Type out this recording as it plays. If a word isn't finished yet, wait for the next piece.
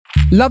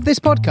Love this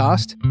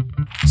podcast?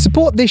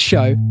 Support this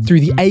show through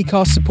the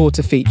Acast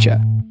supporter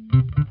feature.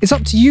 It's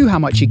up to you how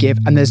much you give,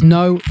 and there's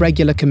no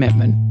regular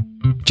commitment.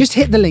 Just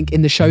hit the link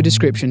in the show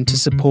description to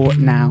support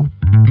now.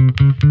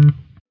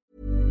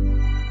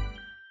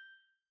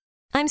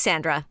 I'm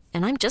Sandra,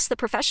 and I'm just the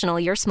professional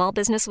your small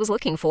business was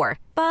looking for.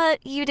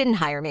 But you didn't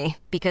hire me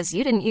because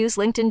you didn't use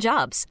LinkedIn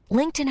Jobs.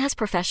 LinkedIn has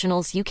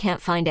professionals you can't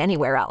find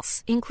anywhere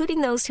else, including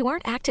those who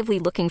aren't actively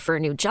looking for a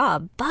new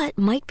job, but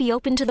might be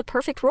open to the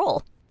perfect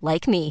role,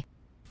 like me.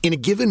 In a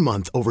given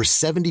month, over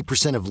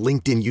 70% of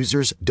LinkedIn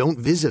users don't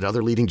visit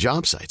other leading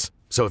job sites.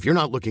 So if you're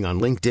not looking on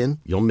LinkedIn,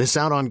 you'll miss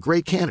out on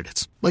great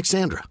candidates like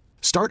Sandra.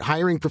 Start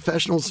hiring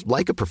professionals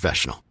like a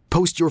professional.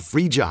 Post your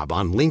free job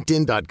on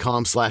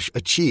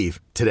linkedin.com/achieve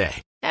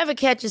today. Ever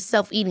catch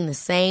yourself eating the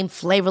same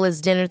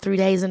flavorless dinner 3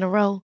 days in a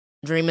row?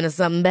 Dreaming of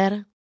something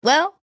better?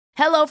 Well,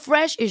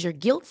 HelloFresh is your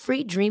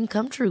guilt-free dream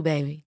come true,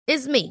 baby.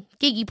 It's me,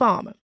 Keke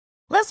Palmer.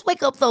 Let's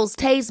wake up those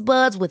taste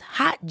buds with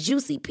hot,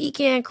 juicy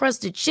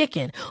pecan-crusted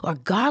chicken or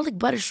garlic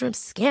butter shrimp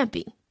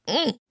scampi.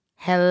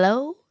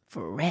 Hello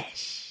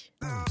Fresh.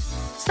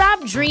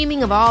 Stop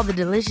dreaming of all the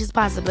delicious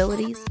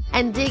possibilities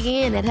and dig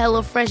in at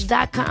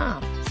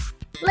HelloFresh.com.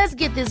 Let's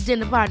get this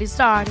dinner party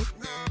started.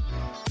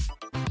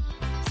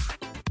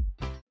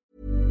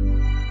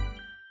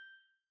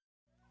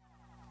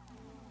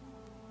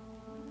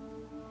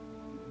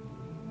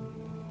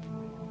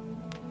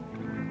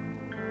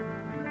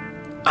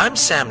 I'm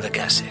Sam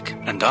Legassic.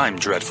 And I'm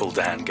Dreadful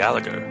Dan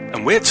Gallagher.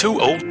 And we're two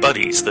old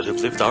buddies that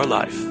have lived our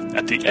life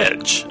at the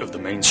edge of the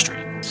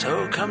mainstream.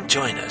 So come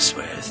join us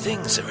where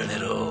things are a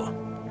little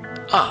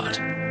odd.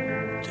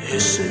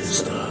 This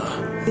is the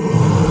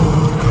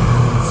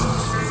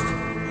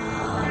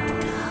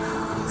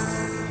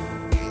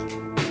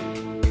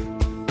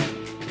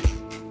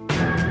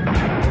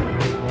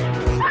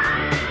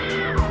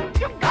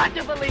You've got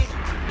to believe.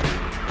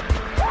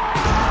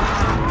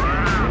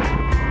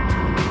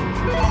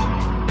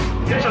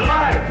 It's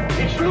alive!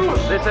 It's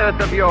loose! This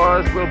earth of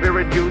yours will be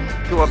reduced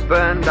to a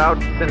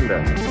burned-out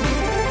cinder.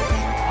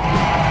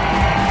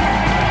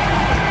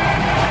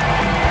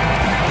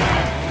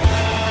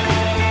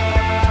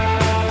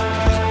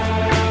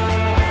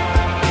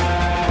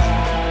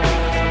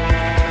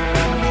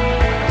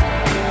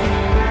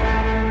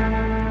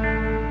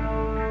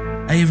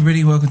 Hey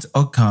everybody, welcome to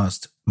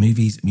Oddcast,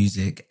 movies,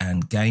 music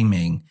and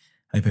gaming.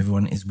 Hope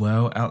everyone is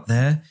well out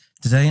there.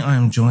 Today I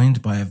am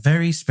joined by a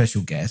very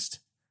special guest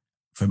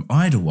from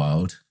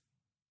Idlewild,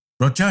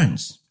 Rod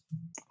Jones.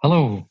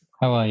 Hello,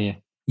 how are you?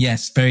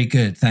 Yes, very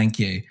good, thank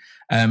you.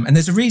 And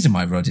there's a reason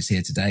why Rod is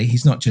here today.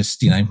 He's not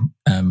just,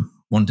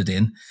 wandered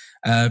in,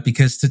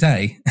 because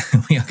today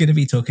we are going to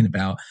be talking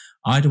about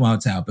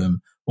Idlewild's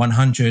album,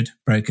 100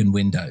 Broken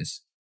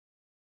Windows.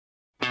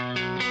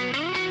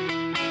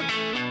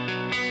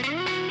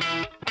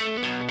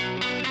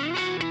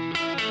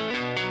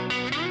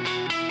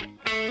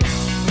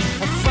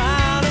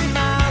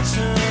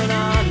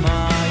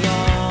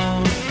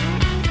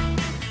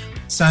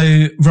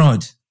 So,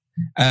 Rod,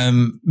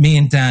 me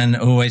and Dan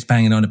are always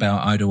banging on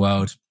about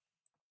Idlewild.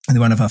 They're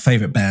one of our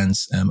favourite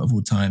bands of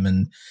all time,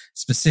 and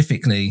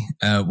specifically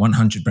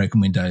 100 Broken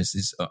Windows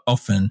is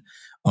often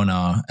on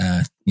our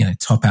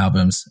top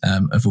albums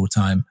of all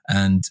time.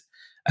 And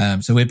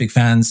so we're big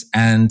fans.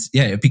 And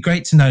yeah, it'd be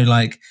great to know,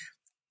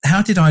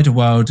 how did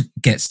Idlewild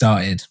get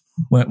started?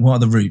 What are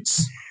the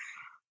roots?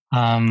 We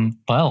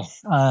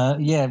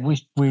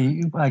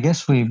I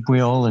guess we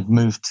all had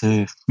moved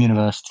to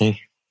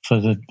university for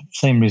the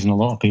same reason a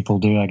lot of people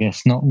do, I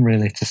guess, not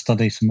really to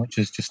study so much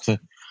as just to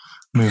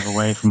move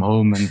away from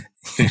home and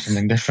do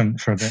something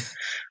different for a bit.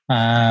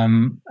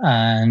 And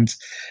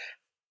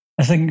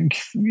I think,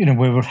 we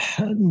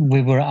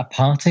were at a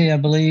party, I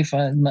believe.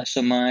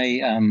 So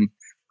my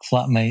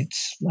flatmates,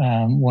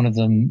 one of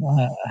them,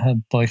 her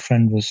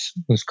boyfriend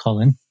was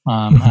Colin,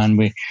 and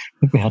we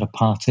had a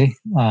party,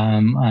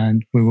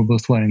 and we were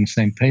both wearing the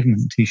same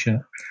Pavement t-shirt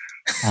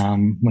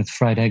with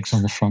fried eggs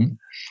on the front.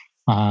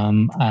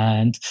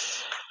 And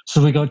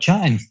so we got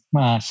chatting,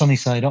 Sunny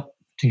Side Up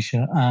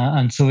t-shirt.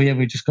 And so,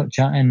 we just got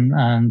chatting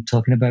and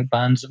talking about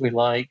bands that we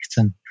liked.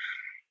 And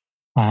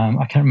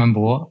I can't remember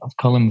what.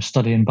 Colin was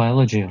studying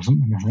biology or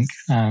something, I think.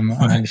 And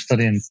I was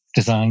studying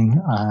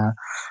design.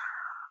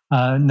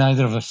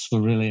 Neither of us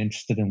were really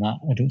interested in that,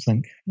 I don't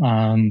think.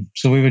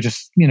 So we were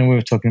just, we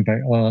were talking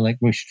about,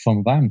 we should form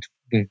a band.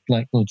 We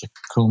like loads of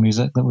cool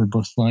music that we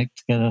both liked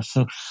together.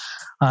 So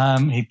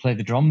he played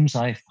the drums.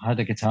 I had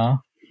a guitar.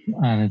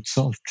 And I'd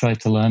sort of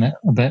tried to learn it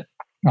a bit.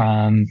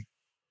 And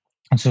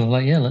so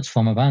let's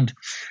form a band.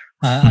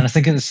 And I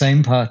think at the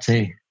same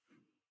party,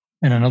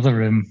 in another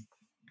room,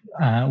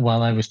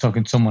 while I was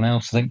talking to someone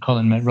else, I think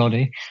Colin met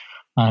Roddy,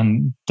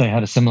 and they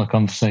had a similar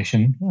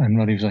conversation. And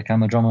Roddy was like,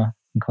 I'm a drummer.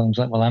 And Colin was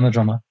like, well, I'm a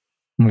drummer.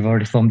 And we've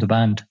already formed a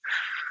band.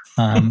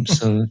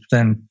 So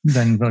then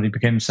Roddy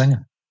became a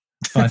singer.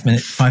 5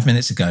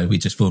 minutes ago, we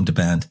just formed a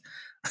band.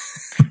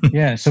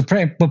 Yeah, so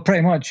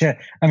pretty much, yeah.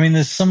 I mean,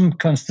 there's some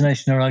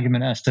consternation or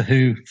argument as to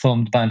who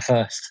formed the band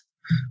first.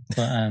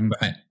 But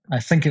Right. I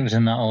think it was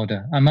in that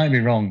order. I might be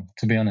wrong,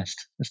 to be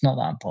honest. It's not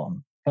that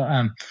important.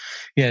 But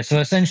yeah, so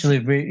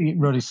essentially,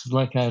 Roddy's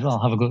like,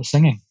 I'll have a go at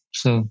singing.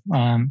 So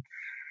then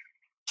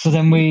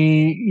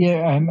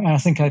I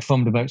think I'd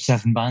formed about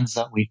 7 bands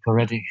that week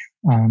already,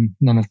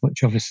 none of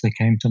which obviously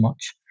came to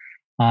much.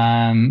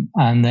 And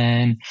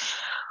then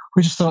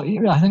we just thought,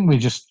 I think we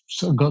just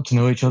sort of got to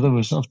know each other.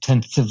 We sort of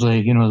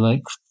tentatively,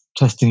 like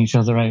testing each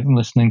other out and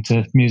listening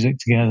to music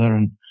together.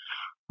 And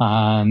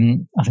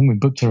I think we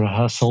booked a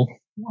rehearsal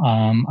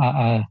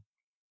at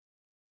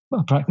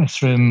a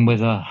practice room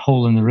with a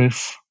hole in the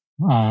roof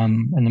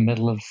in the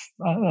middle of,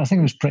 I think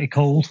it was pretty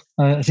cold.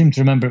 I seem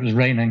to remember it was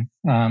raining,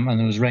 and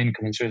there was rain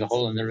coming through the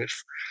hole in the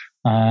roof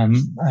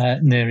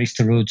near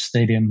Easter Road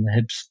Stadium, the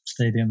Hibs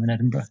Stadium in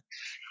Edinburgh.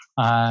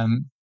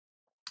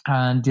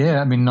 And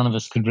yeah, I mean, none of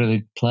us could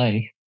really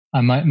play.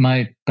 And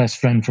my best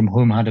friend from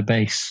home had a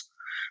bass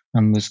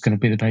and was going to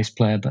be the bass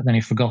player, but then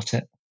he forgot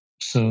it.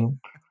 So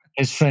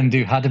his friend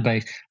who had a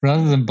bass,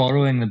 rather than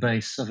borrowing the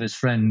bass of his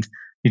friend,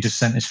 he just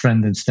sent his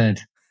friend instead,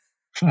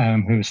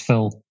 who was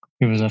Phil,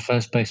 who was our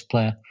first bass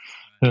player,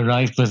 who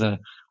arrived with a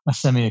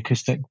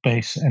semi-acoustic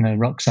bass in a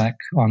rucksack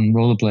on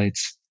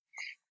rollerblades.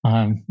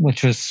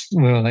 Which was,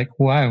 we were like,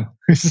 wow,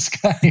 who's this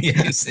guy?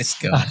 Yeah, who's this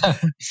guy?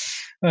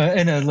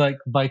 In a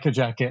biker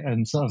jacket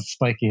and sort of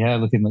spiky hair,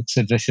 looking like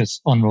Sid Vicious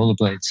on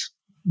rollerblades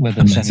with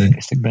a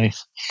semi-acoustic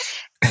bass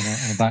and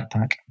a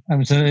backpack. It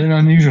was an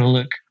unusual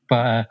look,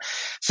 but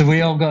so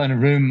we all got in a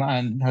room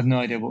and had no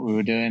idea what we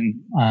were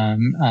doing,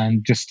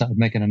 and just started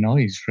making a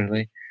noise,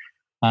 really.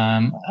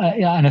 And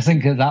I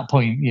think at that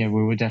point, we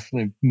were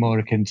definitely more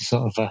akin to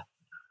sort of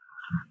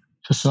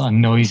a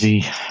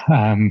noisy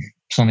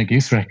Sonic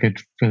Youth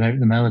record without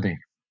the melody.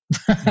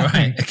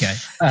 Right, okay.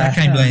 That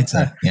came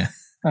later, yeah.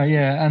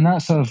 And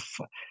that sort of,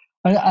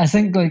 I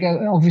think,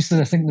 obviously,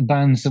 I think the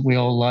bands that we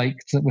all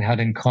liked, that we had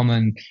in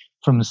common,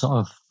 from the sort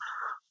of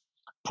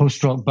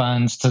post-rock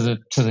bands to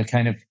the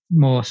kind of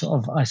more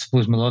sort of, I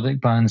suppose,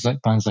 melodic bands like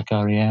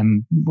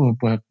R.E.M.,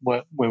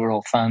 we were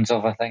all fans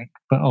of, I think,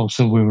 but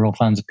also we were all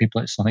fans of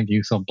people like Sonic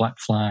Youth or Black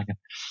Flag, and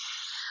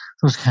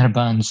those kind of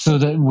bands. So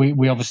that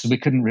we obviously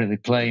couldn't really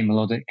play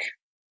melodic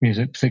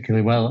music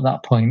particularly well at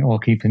that point, or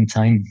keep in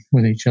time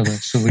with each other.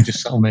 So we just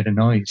sort of made a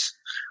noise.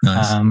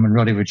 Nice. And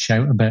Roddy would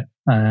shout a bit.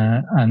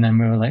 And then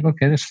we were like,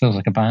 okay, this feels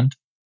like a band.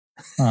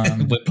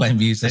 We're playing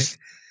music.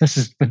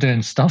 We're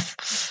doing stuff.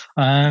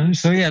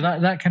 So yeah,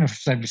 that kind of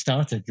how we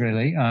started,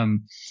 really.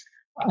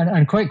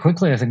 And quite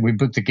quickly, I think we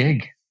booked a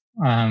gig.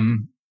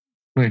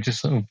 We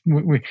just sort of,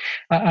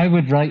 I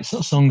would write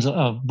sort of songs,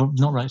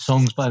 not write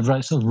songs, but I'd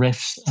write sort of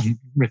riffs and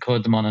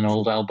record them on an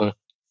old Alba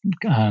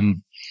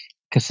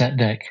cassette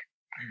deck.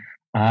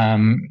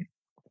 And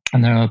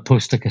then I would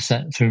post a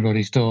cassette through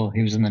Roddy's door.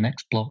 He was in the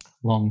next block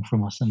along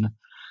from us in the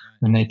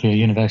Napier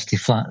University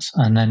flats.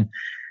 And then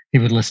he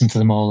would listen to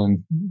them all,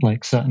 and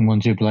certain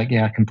ones he'd be like,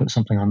 yeah, I can put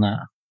something on that.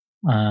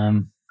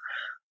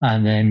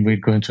 And then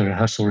we'd go into a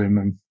rehearsal room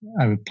and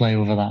I would play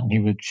over that and he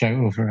would shout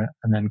over it.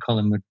 And then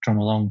Colin would drum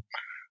along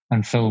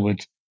and Phil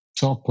would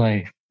sort of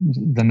play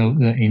the note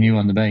that he knew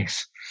on the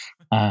bass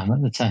at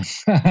the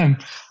time.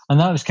 And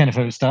that was kind of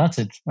how it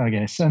started, I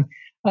guess. And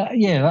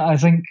I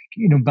think,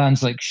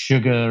 bands like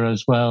Sugar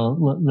as well,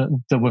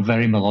 that were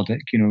very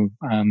melodic,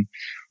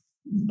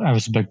 I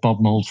was a big Bob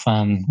Mould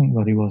fan, I think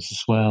Roddy was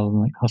as well, and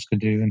like Husker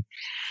Du, and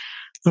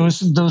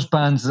those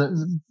bands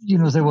that,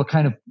 they were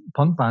kind of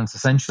punk bands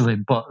essentially,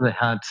 but they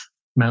had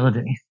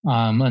melody.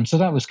 And so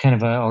that was kind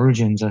of our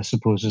origins, I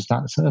suppose, is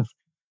that sort of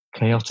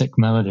chaotic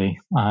melody.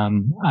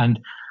 And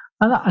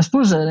I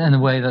suppose in a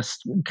way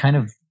that's kind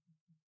of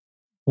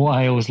what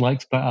I always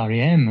liked about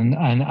R.E.M.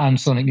 and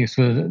Sonic Youth,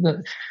 were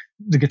that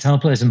the guitar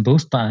players in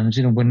both bands,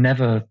 were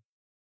never,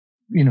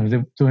 they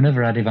were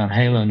never Eddie Van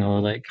Halen or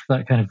like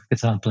that kind of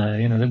guitar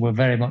player. They were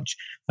very much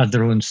had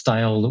their own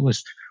style that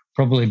was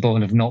probably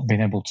born of not being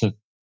able to,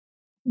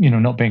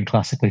 not being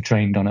classically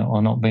trained on it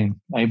or not being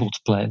able to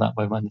play it that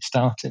way when they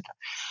started.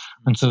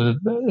 And so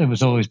it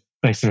was always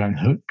based around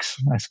hooks,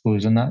 I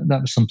suppose, and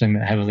that was something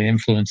that heavily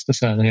influenced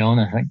us early on,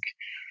 I think.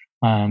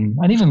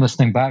 And even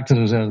listening back to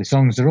those early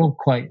songs, they're all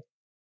quite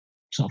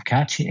sort of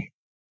catchy.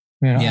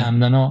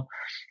 And they're not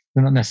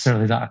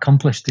necessarily that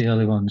accomplished, the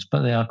early ones,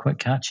 but they are quite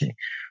catchy.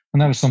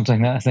 And that was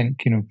something that I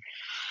think,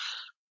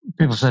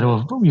 people said,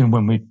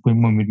 when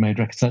we'd made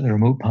records like The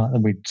Remote Part,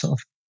 that we'd sort of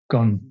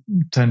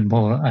turned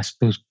more, I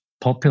suppose,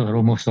 popular,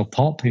 almost, or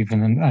pop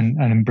even, and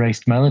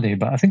embraced melody.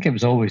 But I think it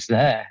was always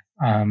there.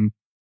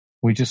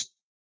 We just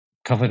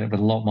covered it with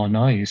a lot more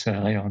noise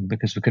early on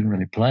because we couldn't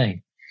really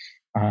play.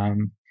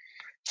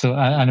 So,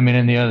 I mean,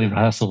 in the early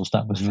rehearsals,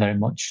 that was very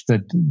much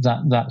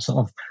that sort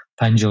of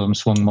pendulum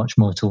swung much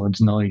more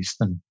towards noise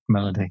than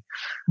melody.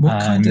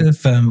 What kind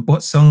of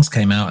what songs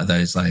came out of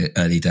those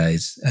early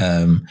days?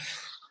 I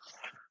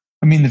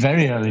mean, the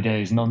very early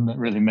days, none that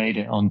really made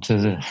it onto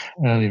the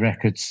early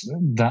records.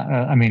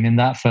 That in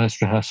that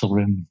first rehearsal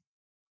room,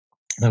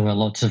 there were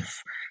lots of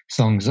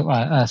songs that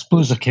I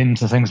suppose akin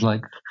to things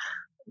like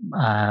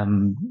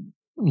Low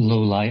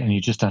Light and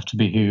You Just Have to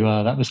Be Who You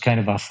Are. That was kind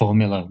of our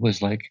formula,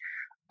 was like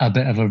a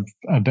bit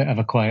of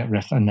a quiet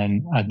riff, and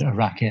then a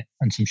racket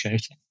and some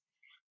shouting.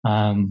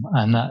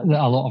 And that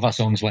a lot of our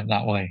songs went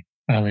that way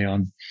early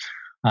on.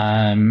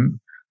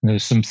 There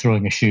was some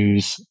throwing of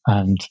shoes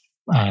and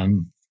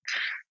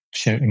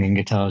shouting in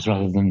guitars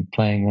rather than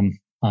playing them,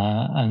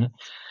 and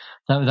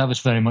that was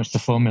very much the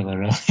formula,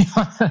 really.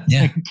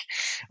 Yeah, it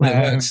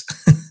works.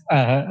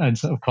 And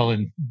sort of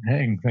Colin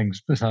hitting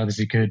things as hard as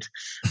he could.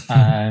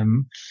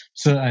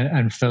 So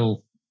and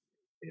Phil,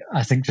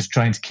 I think, just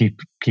trying to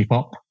keep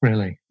up,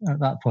 really, at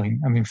that point.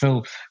 I mean,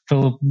 Phil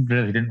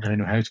really didn't really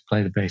know how to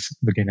play the bass at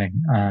the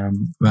beginning,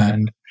 right.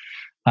 And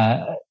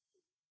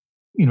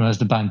you know, as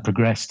the band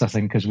progressed, I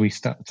think as we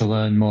started to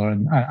learn more,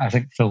 and I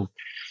think Phil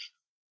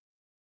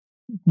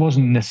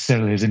wasn't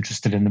necessarily as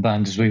interested in the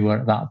band as we were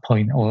at that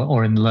point,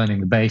 or in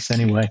learning the bass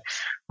anyway,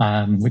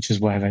 which is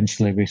why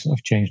eventually we sort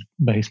of changed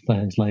bass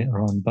players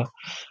later on. But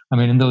I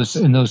mean, in those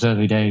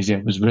early days,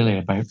 it was really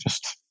about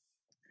just,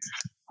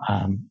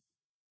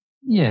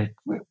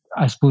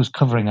 I suppose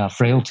covering our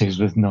frailties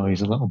with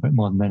noise a little bit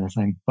more than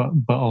anything. But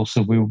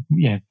also we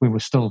were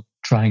still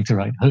trying to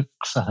write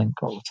hooks, I think,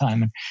 all the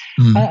time,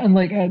 and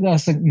like I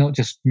think not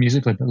just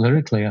musically but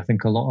lyrically, I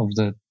think a lot of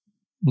the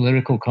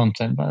lyrical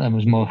content back then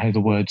was more how the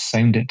words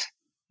sounded.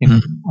 You know,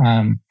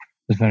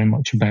 was very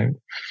much about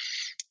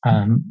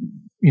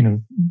you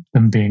know,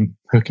 them being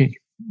hooky.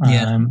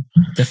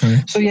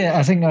 Definitely. So yeah,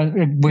 I think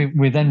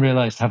we then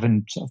realised,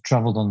 having sort of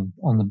travelled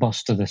on the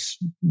bus to this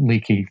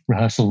leaky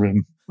rehearsal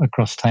room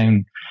across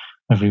town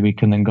every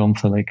week, and then gone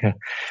for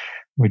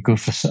we'd go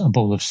for a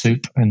bowl of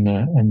soup in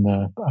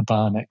a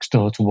bar next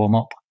door to warm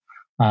up.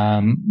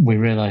 We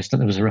realised that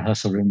there was a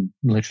rehearsal room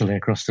literally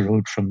across the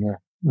road from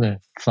the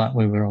flat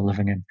we were all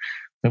living in,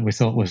 that we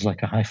thought was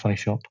like a hi-fi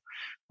shop.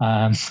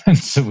 And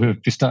so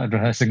we started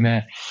rehearsing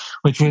there,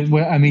 which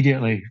were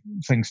immediately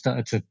things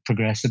started to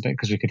progress a bit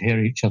because we could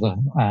hear each other,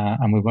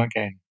 and we weren't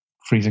getting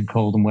freezing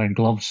cold and wearing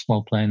gloves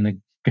while playing the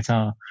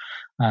guitar.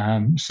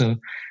 So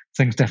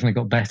things definitely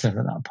got better at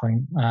that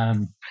point.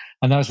 And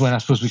that was when I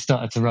suppose we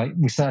started to write.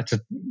 We started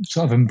to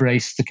sort of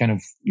embrace the kind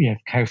of,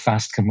 how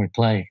fast can we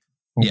play?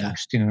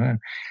 Almost, you know.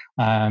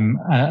 And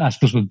I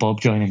suppose with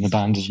Bob joining the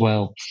band as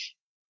well,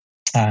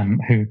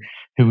 who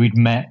we'd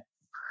met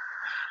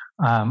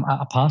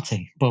at a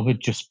party. Bob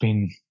had just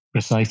been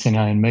reciting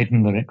Iron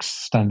Maiden lyrics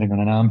standing on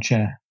an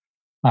armchair,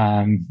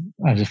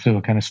 as if they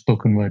were kind of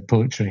spoken word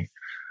poetry,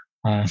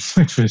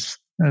 which was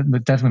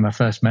definitely my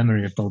first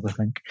memory of Bob, I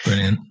think.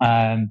 Brilliant.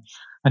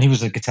 And he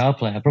was a guitar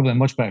player, probably a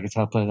much better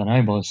guitar player than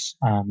I was,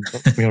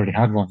 but we already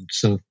had one.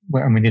 So,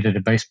 and we needed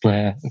a bass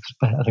player.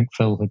 I think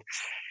Phil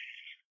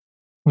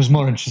was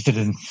more interested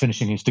in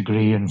finishing his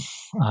degree, and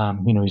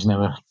he's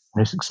now a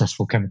very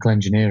successful chemical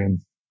engineer in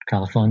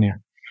California.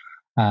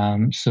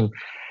 So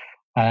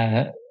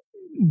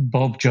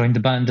Bob joined the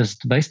band as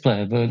the bass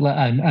player,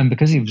 and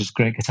because he was just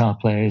a great guitar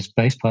player, his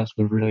bass parts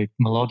were really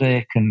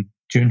melodic and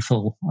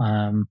tuneful.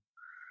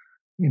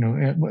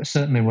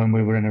 Certainly when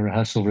we were in a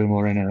rehearsal room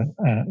or in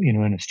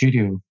a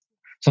studio,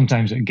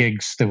 sometimes at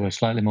gigs they were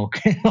slightly more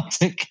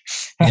chaotic.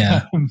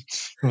 Yeah.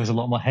 There was a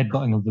lot more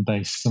headbutting of the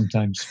bass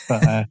sometimes,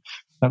 but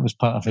that was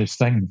part of his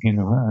thing, and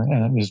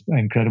it was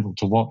incredible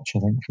to watch, I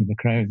think, from the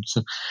crowd.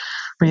 So,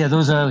 but yeah,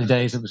 those early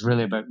days, it was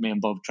really about me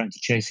and Bob trying to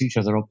chase each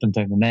other up and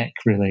down the neck,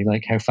 really,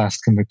 like how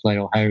fast can we play,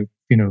 or how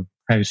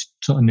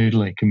sort of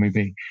noodly can we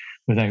be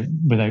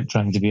without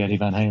trying to be Eddie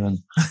Van Halen.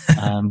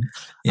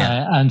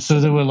 And so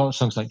there were a lot of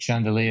songs like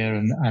Chandelier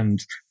and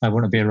I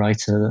Want to Be a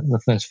Writer,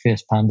 the first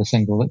Fierce Panda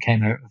single that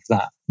came out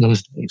of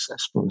those days, I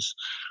suppose.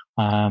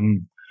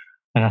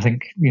 And I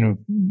think,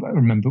 I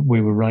remember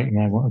we were writing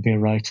I Want to Be a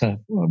Writer.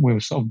 We were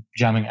sort of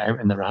jamming it out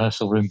in the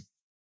rehearsal room.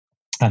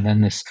 And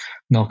then this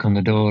knock on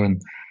the door,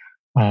 and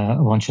a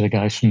bunch of the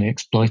guys from The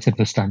Exploited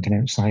were standing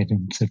outside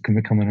and said, "Can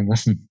we come in and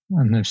listen?"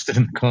 And they stood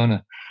in the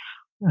corner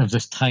of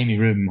this tiny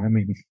room. I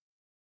mean,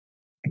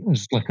 it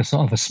was like a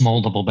sort of a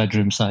small double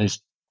bedroom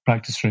sized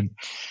practice room.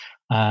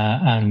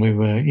 And we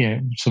were,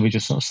 so we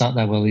just sort of sat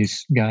there while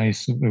these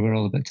guys, we were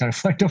all a bit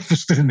terrified of,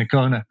 stood in the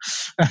corner.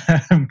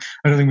 I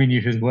don't think we knew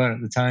who they were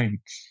at the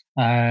time.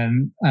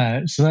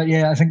 I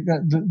think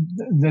that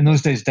in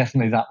those days,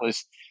 definitely that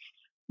was,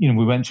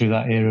 we went through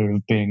that era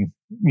of being,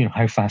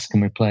 how fast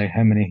can we play?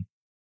 How many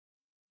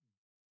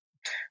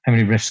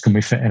riffs can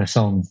we fit in a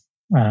song?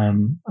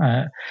 And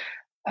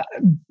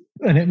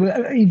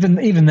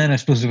even then, I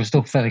suppose it was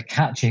still fairly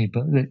catchy,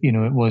 but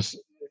it was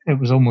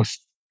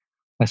almost,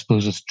 I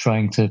suppose, us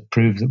trying to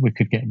prove that we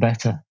could get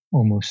better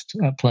almost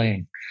at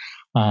playing,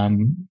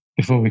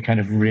 before we kind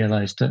of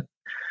realised that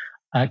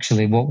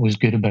actually what was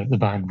good about the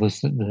band was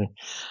that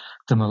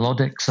the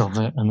melodics of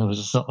it, and there was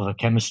a sort of a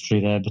chemistry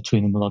there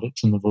between the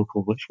melodics and the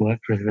vocal, which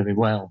worked really, really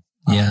well.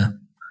 Yeah.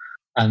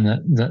 And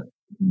that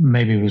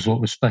maybe was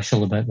what was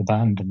special about the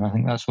band. And I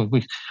think that's what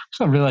we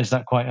sort of realised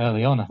that quite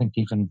early on. I think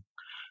even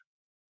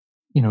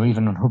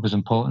on Hope Is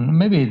Important, and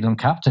maybe even on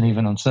Captain,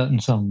 even on certain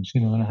songs,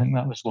 and I think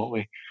that was what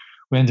we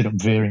ended up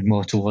veering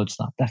more towards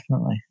that,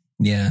 definitely.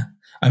 Yeah.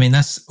 I mean,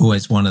 that's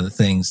always one of the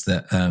things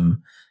that,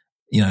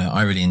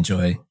 I really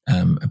enjoy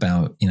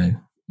about,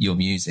 your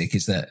music,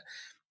 is that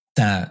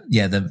that,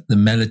 the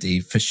melody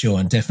for sure,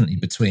 and definitely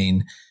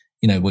between,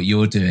 what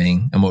you're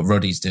doing and what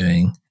Roddy's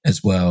doing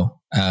as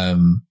well.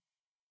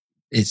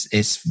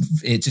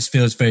 It just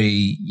feels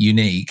very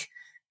unique,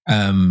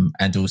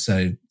 and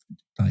also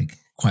like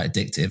quite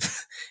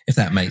addictive, if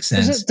that makes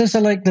sense.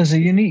 There's a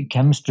unique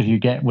chemistry you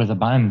get with a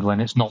band when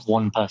it's not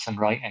one person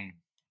writing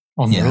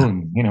on their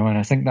own, and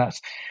I think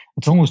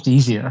it's almost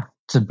easier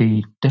to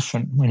be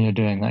different when you're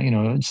doing that.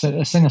 It's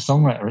a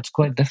singer-songwriter, it's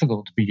quite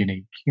difficult to be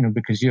unique,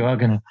 because you're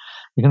gonna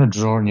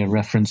draw on your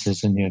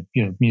references and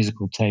your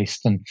musical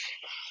taste. And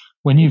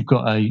when you've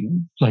got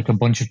a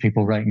bunch of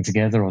people writing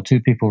together or two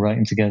people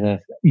writing together,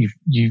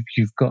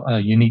 you've got a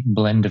unique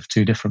blend of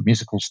two different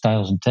musical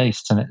styles and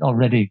tastes, and it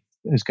already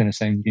is going to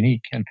sound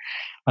unique. And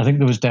I think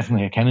there was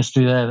definitely a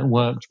chemistry there that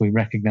worked. We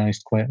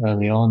recognized quite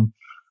early on,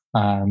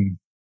 and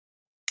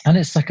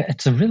it's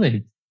a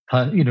really,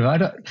 I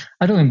don't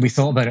think we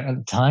thought about it at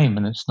the time,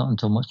 and it's not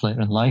until much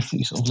later in life that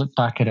you sort of look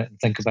back at it and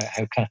think about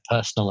how kind of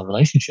personal a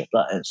relationship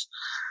that is,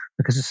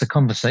 because it's a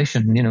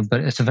conversation, but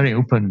it's a very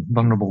open,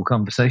 vulnerable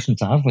conversation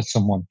to have with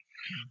someone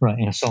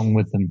writing a song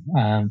with them,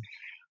 and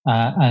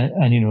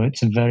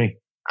it's a very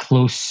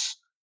close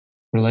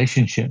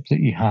relationship that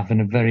you have in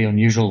a very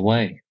unusual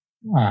way.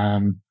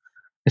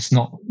 It's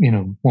not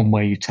one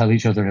way you tell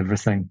each other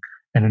everything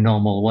in a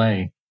normal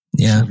way.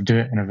 You sort of do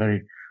it in a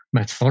very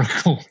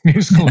metaphorical,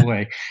 musical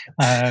way,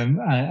 and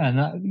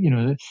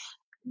that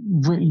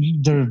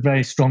there are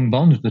very strong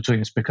bonds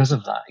between us because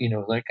of that.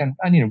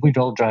 And we'd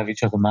all drive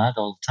each other mad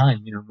all the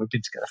time. We've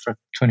been together for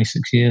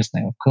 26 years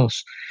now. Of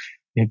course,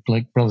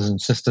 like brothers and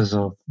sisters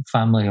or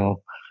family, or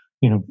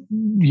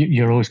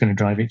you're always going to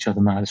drive each other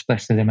mad,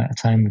 especially the amount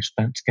of time we've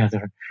spent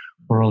together.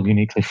 We're all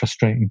uniquely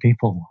frustrating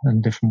people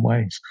in different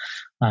ways,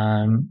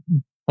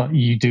 but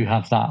you do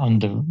have that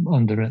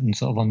underwritten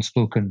sort of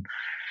unspoken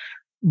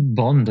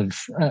bond of,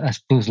 I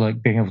suppose,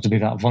 like being able to be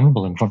that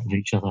vulnerable in front of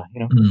each other.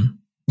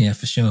 Yeah,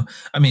 for sure.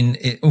 I mean,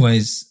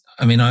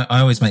 I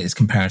always make this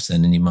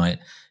comparison, and you might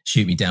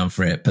shoot me down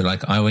for it, but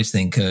like I always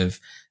think of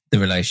the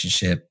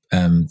relationship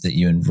that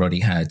you and Roddy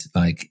had,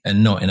 like,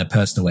 and not in a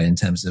personal way in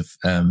terms of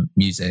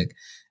music,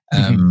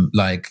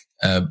 like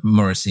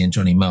Morrissey and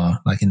Johnny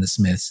Marr, like in the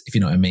Smiths, if you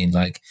know what I mean.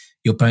 Like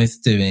you're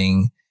both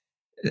doing,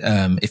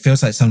 it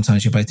feels like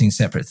sometimes you're both doing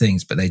separate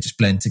things, but they just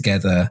blend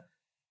together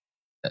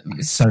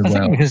so well. I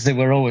think because they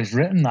were always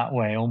written that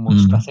way,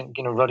 almost. I think,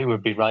 Roddy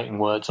would be writing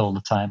words all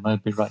the time,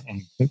 I'd be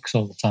writing books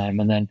all the time,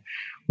 and then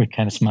we'd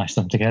kind of smash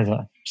them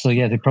together. So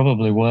yeah, they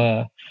probably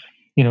were,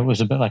 it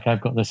was a bit like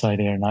I've got this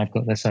idea and I've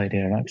got this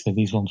idea, and actually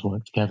these ones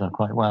work together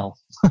quite well.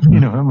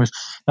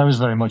 That was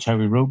very much how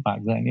we wrote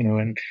back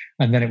then,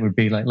 and then it would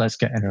be like, let's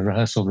get in a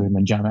rehearsal room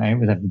and jam it out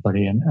with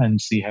everybody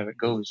and see how it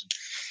goes.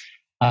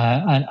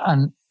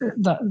 And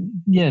that,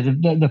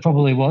 there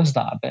probably was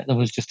that a bit. There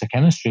was just a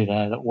chemistry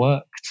there that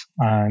worked,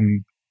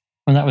 and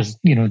that was,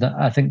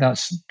 I think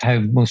that's how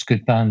most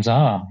good bands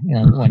are.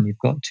 When you've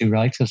got two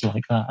writers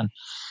like that, and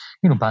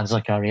bands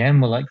like R.E.M.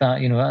 were like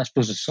that. I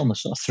suppose it's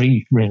almost sort of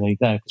three really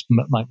there, because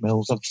Mike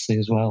Mills obviously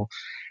as well.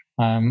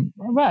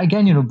 But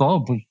again,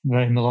 Bob was a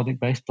very melodic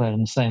bass player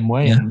in the same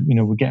way, and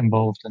we get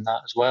involved in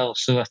that as well.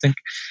 So I think,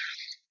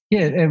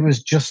 it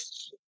was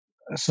just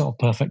a sort of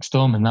perfect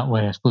storm in that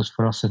way, I suppose,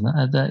 for us, and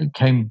that it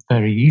came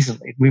very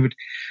easily. We would,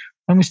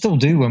 and we still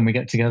do when we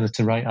get together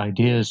to write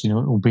ideas.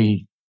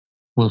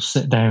 We'll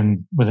sit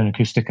down with an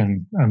acoustic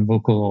and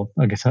vocal,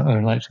 or a guitar or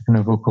electric and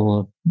a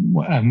vocal,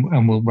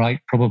 and we'll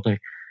write probably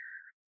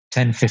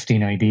 10,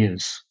 15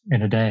 ideas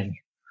in a day.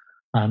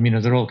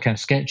 They're all kind of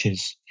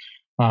sketches.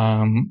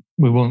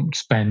 We won't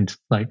spend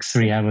like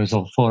 3 hours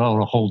or 4 hours or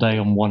a whole day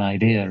on one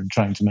idea and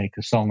trying to make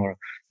a song or a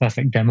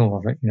perfect demo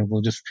of it.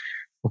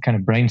 We'll kind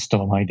of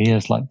brainstorm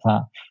ideas like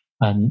that,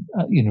 and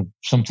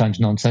sometimes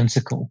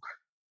nonsensical,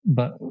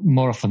 but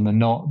more often than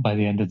not, by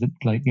the end of the,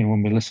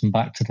 when we listen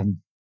back to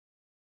them,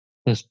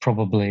 there's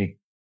probably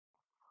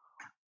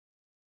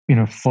 3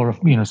 or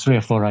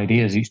 4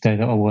 ideas each day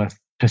that are worth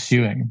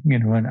pursuing. I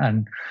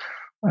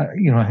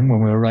think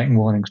when we were writing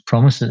Warning's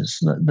Promises,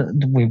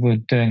 that we were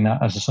doing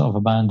that as a sort of a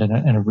band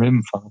in a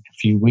room for like a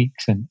few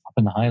weeks up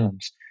in the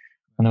Highlands.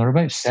 And there were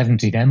about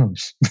 70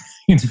 demos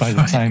by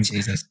the time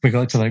we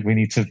got to we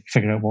need to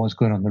figure out what was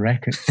going on the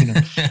record.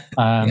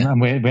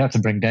 And we had to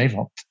bring Dave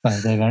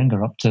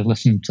Eringer up to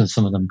listen to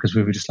some of them, because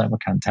we were just like, we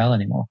can't tell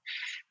anymore.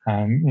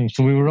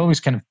 So we were always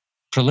kind of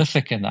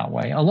prolific in that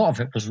way. A lot of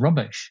it was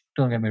rubbish,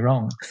 don't get me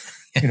wrong.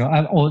 But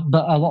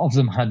a lot of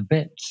them had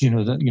bits,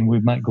 that we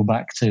might go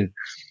back to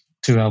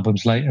 2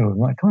 albums later.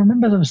 We're like, I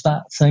remember there was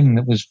that thing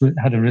that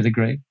had a really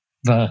great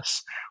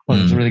verse, or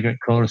there was a really great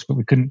chorus, but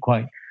we couldn't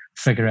quite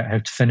figure out how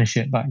to finish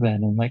it back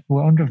then, and I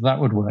wonder if that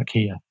would work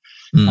here.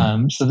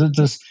 So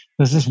there's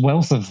this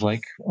wealth of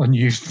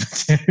unused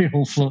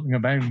material floating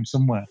about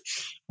somewhere,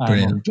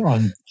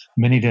 on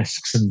mini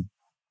discs and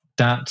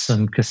DATs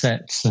and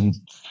cassettes and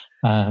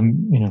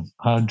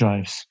hard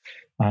drives,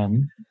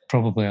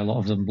 Probably a lot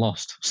of them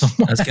lost.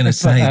 I was going to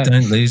say,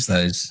 don't lose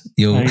those.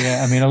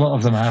 Yeah, I mean, a lot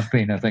of them have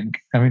been, I think.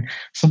 I mean,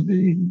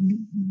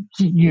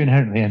 you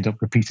inherently end up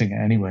repeating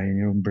it anyway in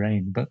your own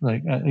brain. But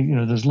like,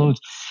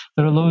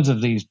 there are loads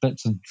of these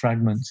bits and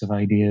fragments of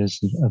ideas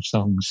of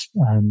songs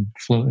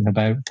floating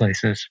about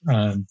places.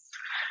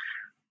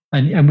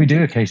 And we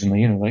do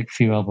occasionally, like a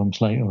few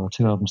albums later or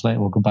 2 albums later,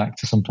 we'll go back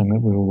to something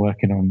that we were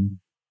working on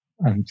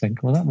and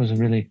think, well,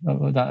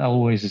 that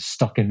always is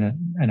stuck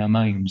in our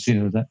minds,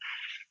 that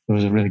there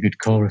was a really good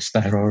chorus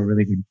there or a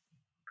really good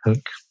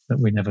hook that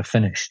we never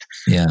finished.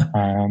 Yeah.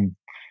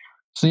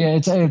 So yeah,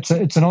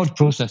 it's an odd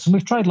process, and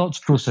we've tried lots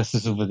of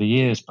processes over the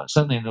years, but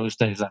certainly in those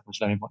days that was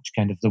very much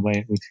kind of the way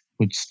it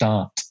would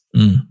start.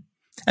 Mm.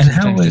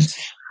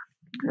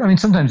 And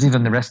sometimes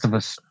even the rest of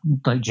us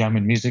like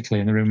jamming musically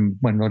in the room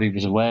when Roddy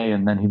was away,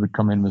 and then he would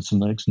come in with some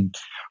lyrics, and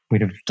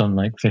we'd have done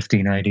like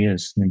 15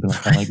 ideas, and he'd be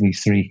like, "I like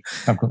these 3.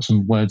 I've got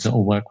some words that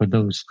will work with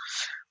those."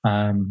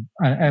 And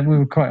we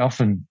would quite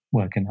often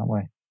work in that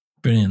way.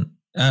 Brilliant.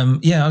 I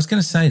was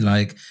going to say,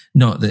 like,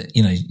 not that,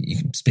 you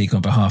can speak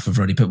on behalf of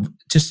Roddy, but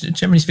just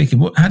generally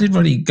speaking, how did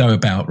Roddy go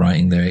about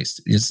writing lyrics?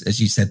 As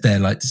you said there,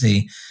 like, does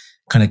he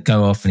kind of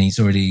go off and he's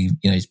already,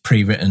 he's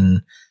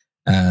pre-written,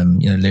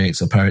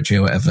 lyrics or poetry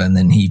or whatever, and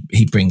then he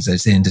brings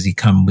those in? Does he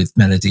come with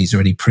melodies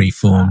already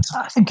pre-formed?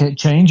 I think it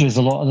changes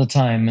a lot of the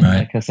time. And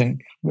I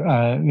think,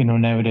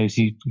 nowadays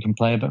you can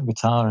play a bit of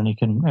guitar, and he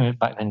can,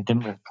 back then he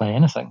didn't really play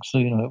anything. So,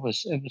 it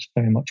was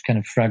very much kind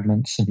of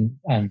fragments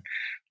and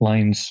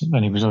lines,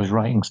 and he was always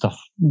writing stuff,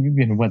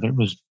 whether it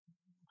was,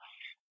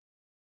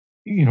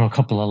 a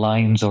couple of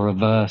lines or a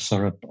verse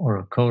or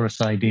a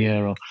chorus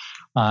idea, or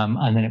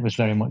and then it was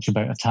very much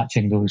about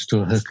attaching those to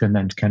a hook and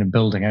then kind of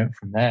building out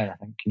from there, I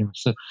think.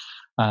 So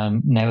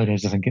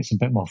nowadays I think it's a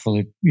bit more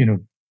fully,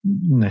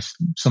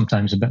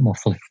 sometimes a bit more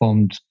fully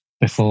formed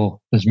before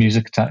there's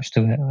music attached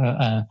to it,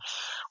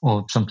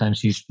 or sometimes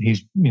he's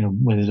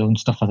with his own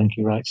stuff. I think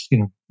he writes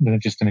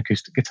with just an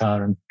acoustic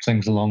guitar and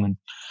sings along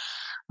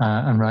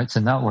and writes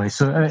in that way.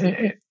 So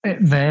it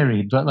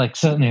varied, but like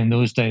certainly in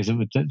those days,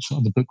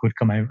 the book would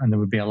come out and there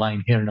would be a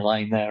line here and a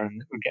line there,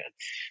 and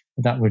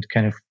that would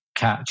kind of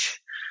catch,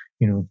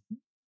 we'd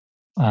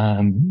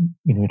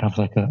have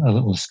like a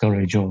little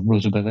Scourge or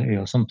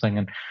Rosability or something,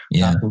 and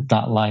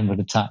that line would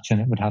attach, and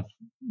it would have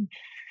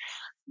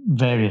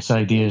various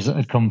ideas that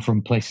had come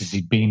from places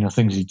he'd been or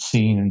things he'd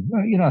seen.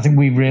 And I think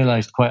we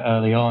realized quite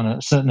early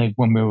on, certainly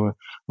when we were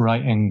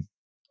writing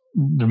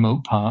the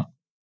remote part,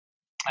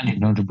 and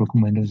even under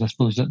Broken Windows, I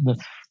suppose that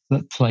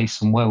the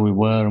place and where we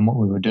were and what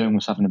we were doing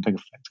was having a big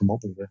effect on what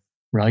we were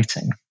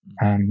writing,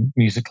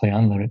 musically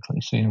and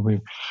lyrically. So we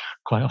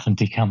quite often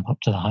decamp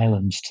up to the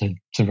Highlands to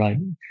write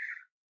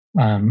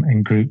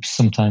in groups,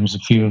 sometimes a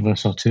few of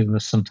us or 2 of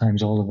us,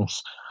 sometimes all of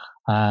us,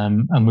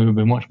 and we would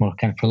be much more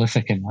kind of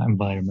prolific in that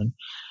environment.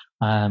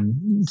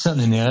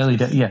 Certainly in the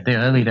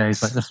early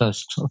days, like the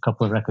first sort of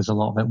couple of records, a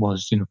lot of it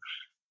was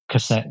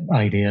cassette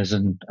ideas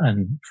and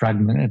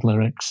fragmented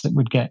lyrics that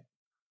would get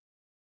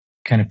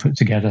kind of put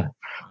together,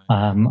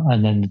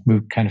 and then we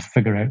would kind of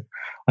figure out,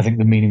 I think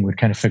the meaning would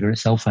kind of figure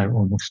itself out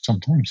almost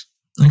sometimes.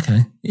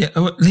 Okay. Yeah.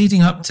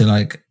 Leading up to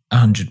like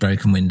 100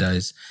 Broken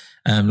Windows,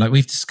 like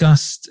we've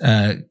discussed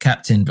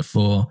Captain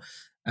before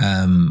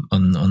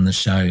on the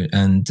show,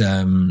 and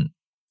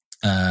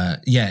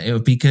it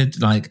would be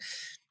good. Like,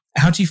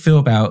 how do you feel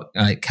about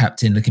like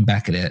Captain, looking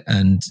back at it,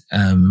 and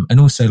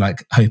also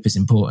like Hope is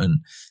Important?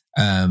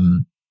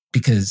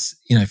 Because,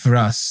 for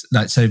us,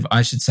 like, so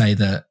I should say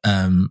that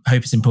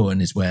Hope is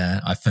Important is where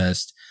I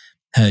first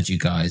heard you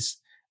guys.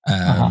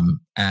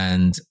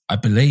 And I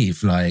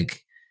believe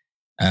like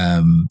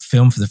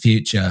Film for the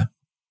Future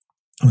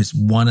was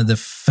one of the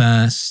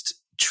first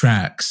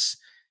tracks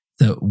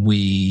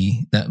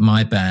that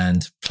my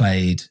band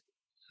played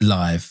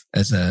live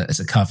as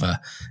a cover.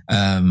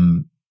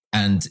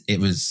 And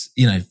it was,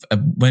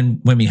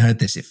 when we heard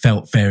this, it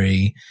felt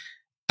very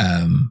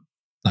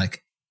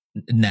like,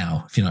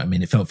 now, if you know what I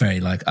mean, it felt very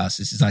like us.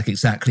 This is like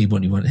exactly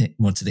what you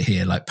wanted to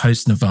hear, like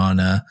post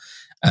Nirvana.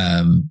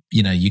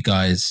 You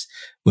guys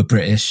were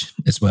British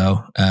as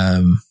well,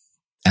 and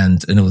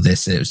all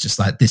this. It was just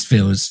like, this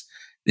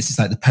is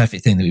like the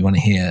perfect thing that we want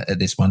to hear at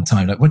this one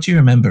time. Like, what do you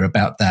remember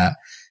about that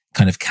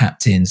kind of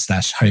Captain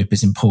 / Hope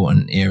is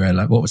Important era?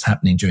 Like, what was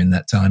happening during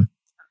that time?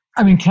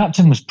 I mean,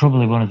 Captain was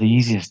probably one of the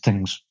easiest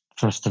things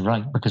for us to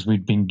write because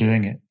we'd been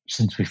doing it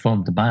since we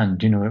formed the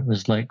band. It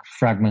was like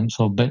fragments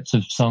or bits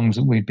of songs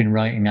that we'd been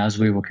writing as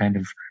we were kind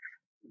of,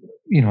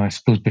 I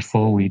suppose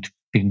before we'd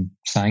been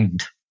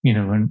signed,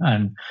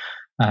 and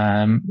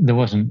there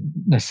wasn't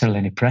necessarily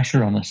any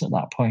pressure on us at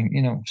that point,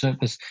 so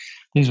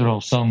these were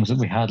all songs that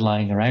we had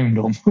lying around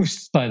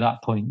almost by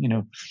that point,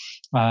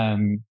 I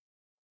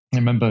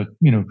remember,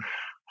 I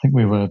think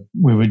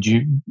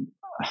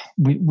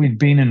we'd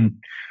been and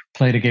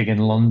played a gig in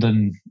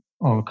London,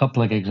 or a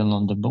couple of gigs in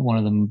London, but one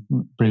of them,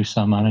 Bruce,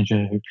 our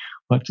manager, who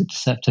worked at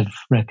Deceptive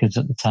Records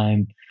at the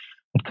time,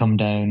 had come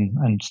down,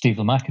 and Steve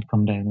Lamacq had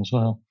come down as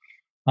well.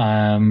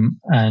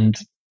 And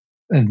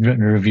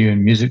written a review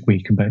in Music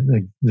Week about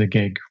the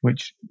gig,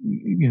 which,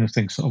 you know,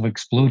 things sort of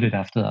exploded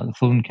after that. The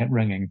phone kept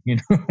ringing, you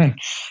know.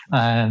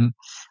 I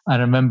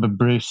remember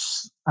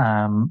Bruce,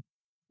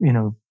 you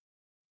know,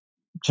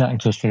 chatting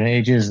to us for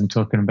ages and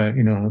talking about,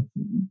 you know,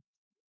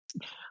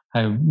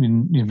 how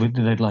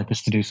they'd like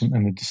us to do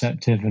something with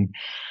Deceptive, and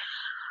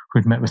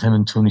we'd met with him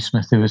and Tony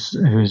Smith, who was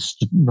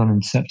running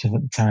Deceptive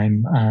at the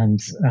time, and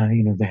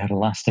you know, they had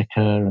Elastica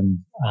and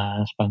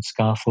band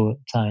Scarfo at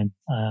the time,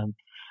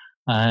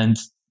 and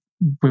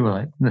we were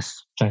like,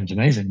 this sounds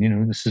amazing, you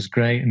know, this is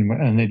great. And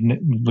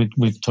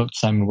we'd talked to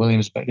Simon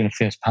Williams about doing a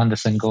Fierce Panda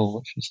single,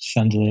 which was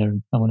Chandelier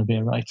and I Want to Be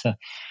a Writer.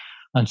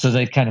 And so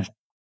they'd kind of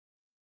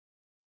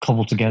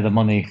cobbled together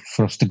money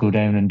for us to go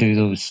down and do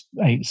those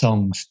 8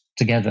 songs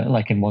together,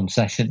 like in one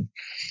session,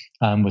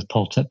 with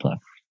Paul Tipler.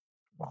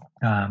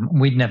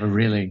 We'd never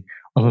really,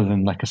 other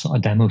than like a sort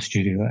of demo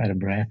studio at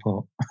Edinburgh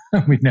Airport,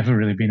 we'd never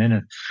really been in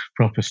a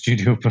proper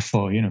studio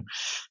before, you know.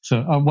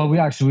 So,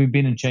 we've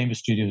been in Chamber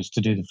Studios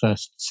to do the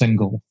first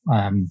single,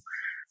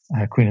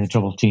 Queen of the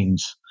Troubled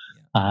Teens.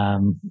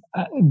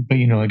 But,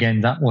 you know, again,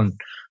 that one,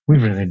 we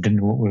really didn't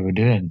know what we were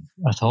doing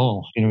at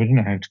all. You know, we didn't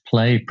know how to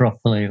play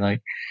properly.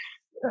 Like,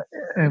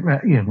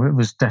 you know, it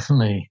was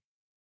definitely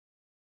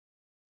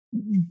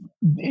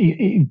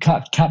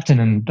Captain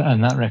and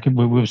that record.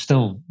 We were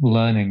still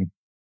learning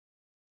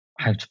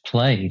how to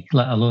play,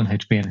 let alone how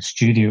to be in a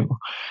studio.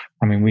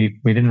 I mean, we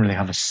didn't really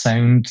have a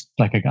sound,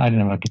 like I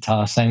didn't have a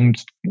guitar sound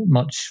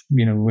much,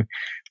 you know. It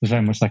was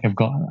very much like I've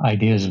got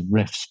ideas of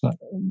riffs, but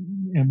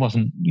it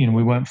wasn't, you know,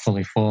 we weren't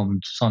fully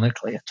formed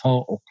sonically at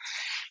all.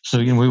 So,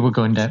 you know, we were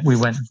going down, we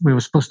were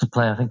supposed to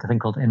play, I think a thing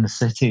called In the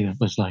City. It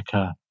was like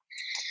a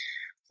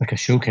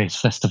showcase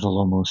festival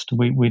almost.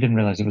 We didn't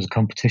realize it was a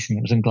competition.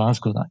 It was in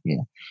Glasgow that year.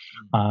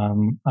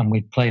 And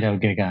we played our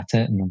gig at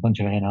it, and a bunch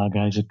of A&R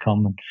guys had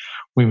come, and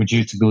we were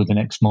due to go the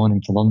next morning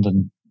to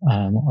London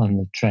on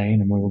the train,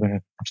 and we were going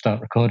to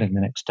start recording the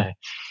next day.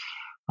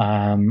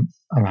 And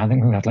I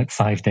think we had like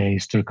 5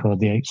 days to record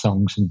the 8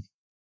 songs in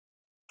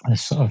a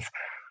sort of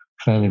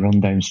fairly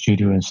run-down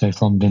studio in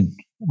South London,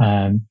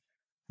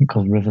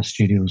 called River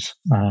Studios.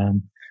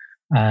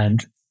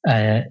 And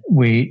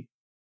we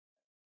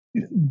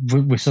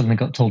suddenly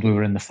got told we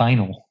were in the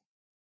final.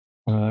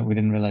 We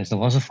didn't realize there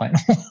was a final.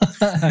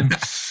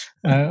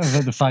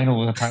 The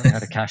final apparently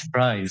had a cash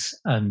prize,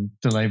 and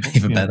the label,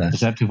 even better,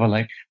 Deceptive were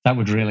like, that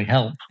would really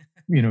help,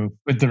 you know,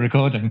 with the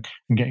recording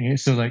and getting it.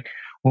 So like,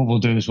 what we'll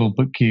do is we'll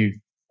book you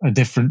a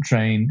different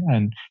train,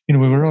 and you know,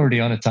 we were already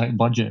on a tight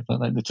budget, but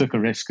like they took a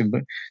risk,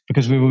 but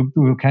because we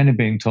were kind of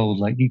being told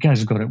like, you guys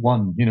have got it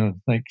won, you know,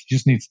 like you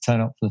just need to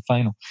turn up for the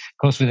final. Of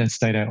course, we then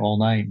stayed out all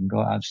night and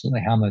got absolutely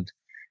hammered,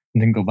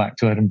 and then go back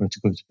to Edinburgh to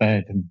go to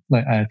bed. And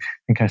like, I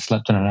think I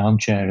slept in an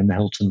armchair in the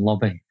Hilton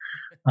lobby.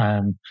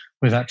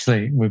 We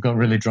got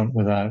really drunk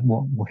with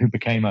who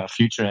became our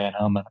future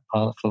A&R man at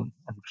Parlophone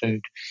and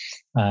Food,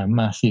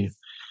 Matthew.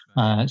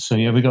 So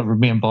yeah,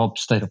 me and Bob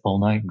stayed up all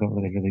night and got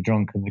really, really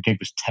drunk, and the gig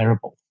was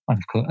terrible.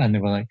 And they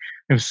were like,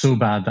 it was so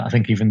bad that I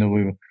think even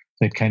though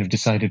they'd kind of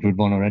decided we'd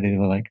won already, they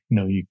were like,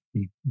 no, we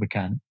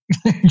can't.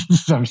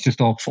 That was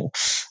just awful.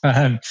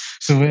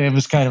 So it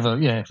was kind of I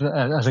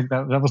think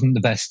that wasn't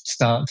the best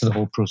start to the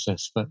whole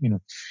process, but you know,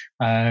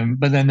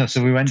 but then no,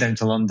 so we went down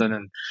to London,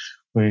 and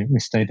we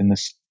stayed in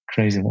this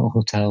crazy little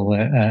hotel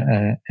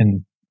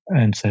in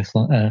South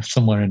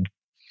somewhere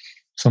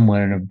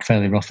in a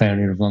fairly rough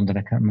area of London.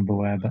 I can't remember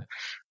where, but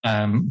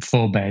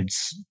 4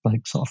 beds,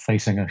 like sort of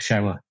facing a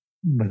shower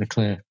with a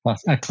clear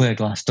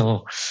glass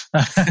door.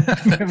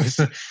 It was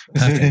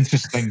an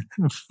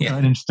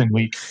interesting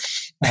week.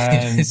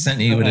 It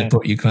certainly would have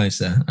brought you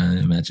closer, I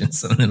imagine,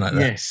 something like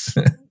that. Yes.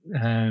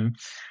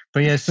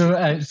 But yeah, so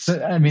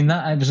I mean,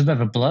 that it was a bit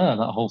of a blur,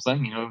 that whole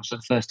thing. You know, it was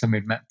the first time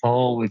we'd met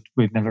Paul.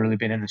 We'd never really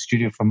been in a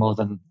studio for more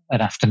than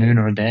an afternoon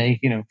or a day.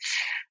 You know,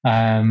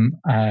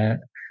 I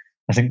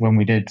think when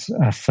we did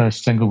our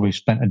first single, we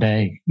spent a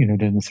day, you know,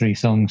 doing the 3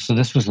 songs. So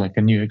this was like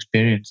a new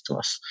experience to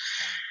us.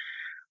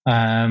 You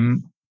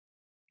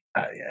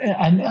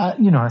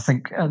know, I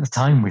think at the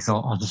time we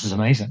thought, oh, this is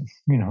amazing.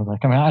 You know,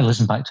 like, I mean, I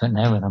listen back to it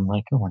now and I'm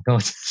like, oh my God,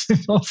 this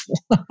is awful.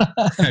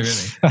 Oh,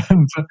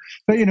 really?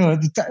 But you know,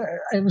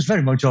 it was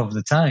very much of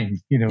the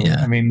time, you know.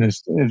 Yeah. I mean,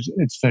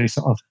 it's very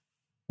sort of,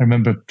 I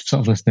remember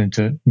sort of listening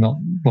to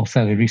it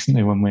fairly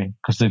recently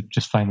because they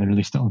just finally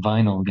released it on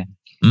vinyl again.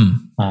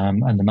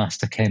 And the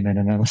master came in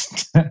and I listened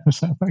to it. It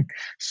was like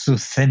so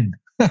thin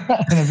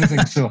and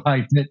everything's so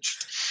high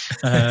pitched.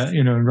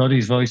 You know,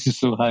 Roddy's voice is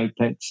so high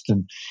pitched,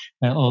 and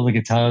all the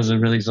guitars are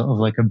really sort of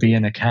like a bee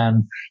in a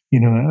can.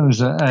 You know, it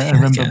was. I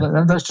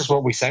remember that's just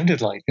what we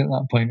sounded like at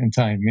that point in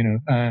time. You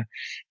know,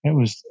 it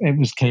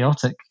was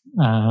chaotic.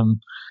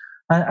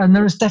 And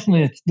there is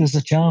definitely there's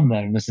a charm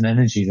there, and there's an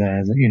energy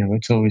there that, you know,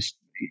 it's always,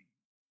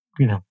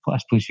 you know, I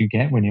suppose you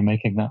get when you're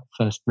making that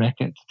first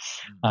record.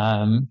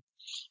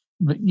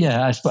 But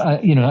yeah,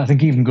 you know, I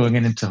think even going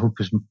into Hope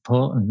is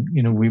Important,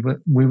 you know, we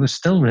were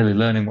still really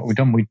learning what we'd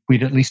done.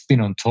 We'd at least been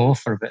on tour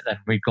for a bit then.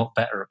 We got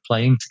better at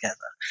playing together.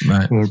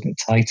 Right. We were a bit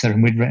tighter,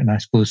 and we'd written, I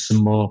suppose,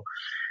 some more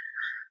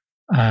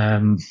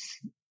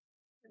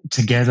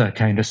together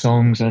kind of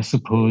songs, I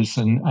suppose,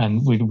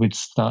 and we'd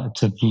started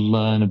to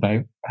learn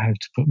about how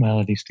to put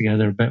melodies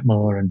together a bit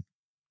more, and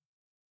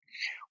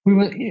we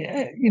were,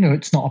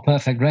 it's not a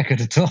perfect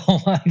record at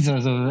all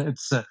either. So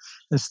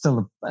it's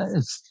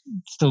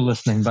still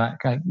listening back.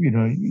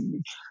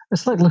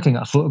 It's like looking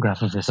at a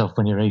photograph of yourself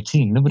when you're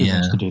 18. Nobody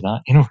wants to do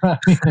that, you know what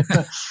I mean?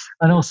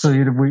 And also,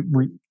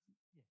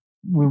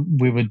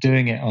 we were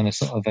doing it on a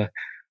sort of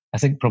I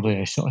think probably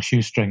a sort of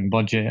shoestring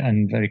budget,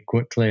 and very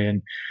quickly,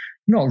 and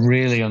not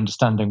really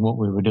understanding what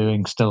we were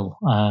doing still.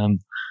 We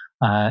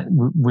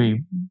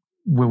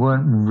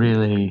weren't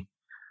really,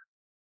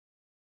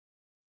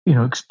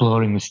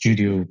 exploring the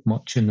studio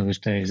much in those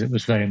days. It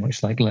was very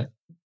much like,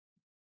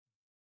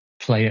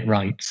 play it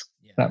right.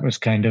 Yeah. That was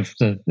kind of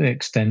the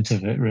extent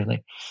of it,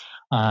 really.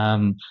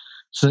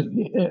 So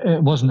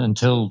it wasn't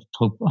until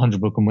 100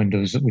 Broken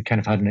Windows that we kind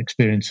of had an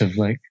experience of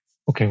like,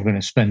 okay, we're going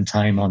to spend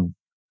time on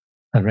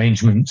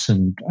arrangements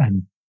and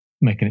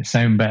making it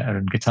sound better,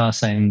 and guitar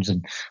sounds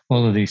and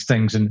all of these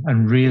things,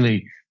 and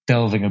really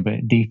delving a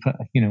bit deeper,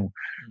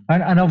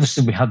 and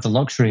obviously we had the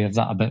luxury of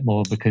that a bit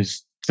more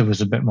because there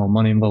was a bit more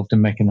money involved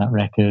in making that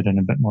record, and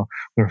a bit more,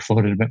 we were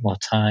afforded a bit more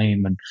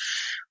time, and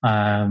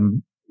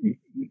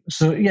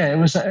so yeah, it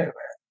was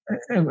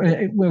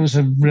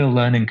a real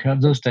learning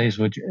curve. Those days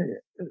they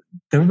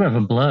were a bit of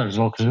a blur as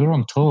well, because we were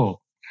on tour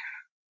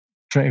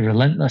pretty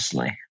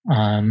relentlessly,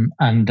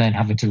 and then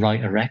having to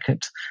write a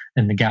record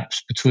in the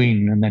gaps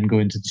between, and then go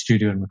into the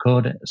studio and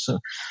record it. So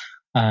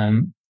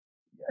I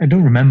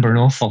don't remember an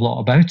awful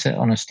lot about it,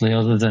 honestly,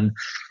 other than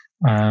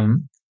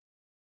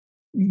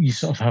you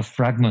sort of have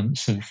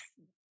fragments of.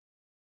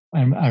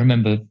 I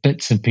remember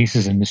bits and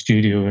pieces in the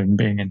studio, and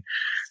being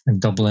in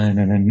Dublin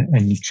and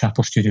in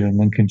Chapel Studio in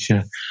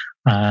Lincolnshire,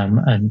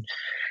 and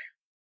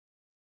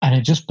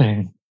it just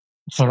being,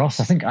 for us,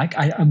 I think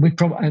we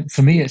probably,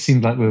 for me, it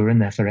seemed like we were in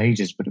there for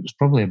ages, but it was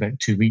probably about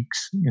 2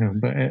 weeks,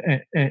 But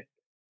it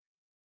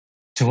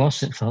to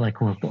us, it felt like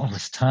we've got all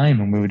this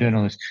time, and we were doing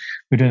all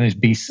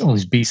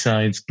these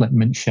B-sides, like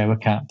Mint Shower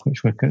Cap,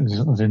 which were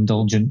sort of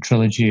indulgent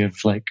trilogy of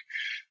like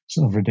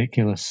sort of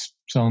ridiculous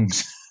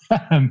songs.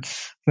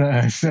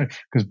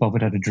 Because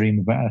Bob had a dream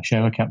about a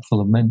shower cap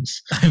full of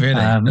mints. Really?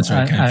 That's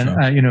where it came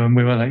from. And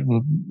we were like,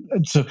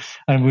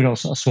 and we'd all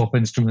sort of swap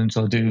instruments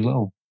or do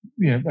little.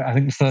 I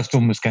think the first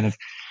one was kind of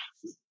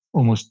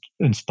almost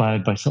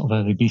inspired by sort of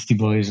early Beastie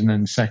Boys, and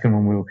then the second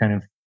one we were kind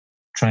of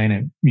trying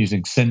it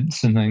using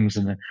synths and things.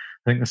 And I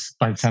think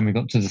by the time we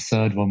got to the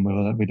third one, we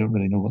were like, we don't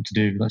really know what to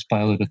do. Let's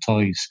buy a load of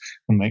toys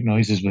and make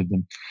noises with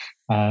them.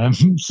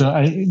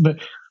 But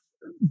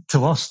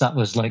to us, that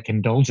was like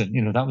indulgent.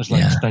 That was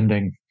like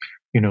spending,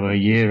 a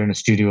year in a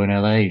studio in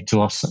LA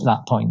to us at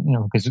that point,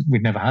 because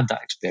we'd never had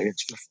that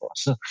experience before.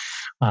 So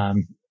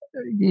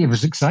it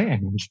was exciting.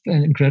 It was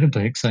an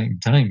incredibly exciting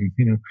time,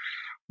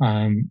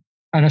 and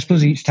I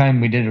suppose each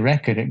time we did a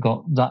record, it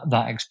got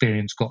that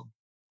experience got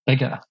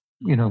bigger.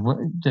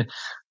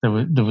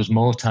 There was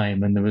more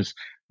time, and there was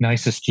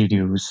nicer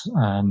studios,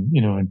 and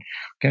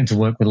getting to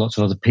work with lots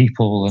of other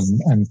people,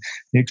 and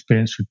the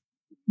experience would.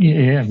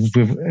 Yeah,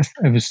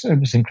 it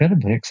was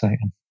incredibly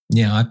exciting.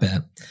 Yeah, I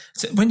bet.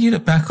 So when you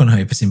look back on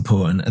Hope Is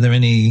Important, are there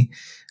any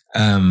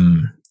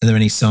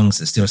songs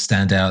that still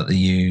stand out that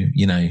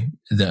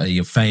that are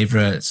your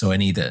favourites, or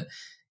any that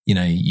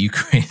you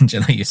cringe? I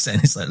know you're saying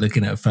it's like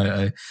looking at a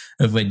photo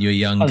of when you were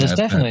younger. Oh, there's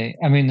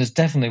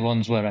definitely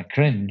ones where I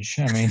cringe.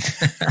 I mean,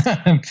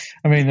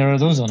 there are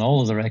those on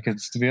all of the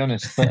records, to be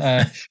honest.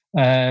 But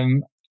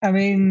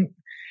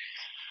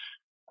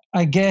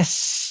I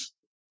guess.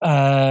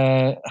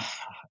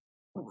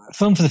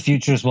 Film for the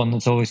Future is one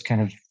that's always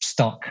kind of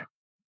stuck,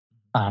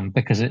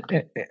 because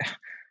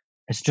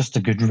it's just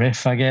a good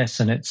riff, I guess,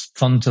 and it's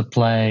fun to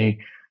play.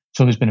 It's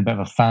always been a bit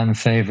of a fan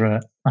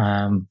favorite,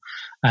 and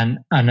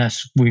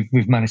as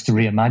we've managed to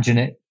reimagine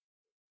it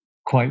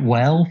quite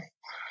well.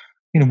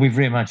 We've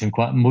reimagined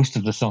quite most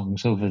of the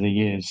songs over the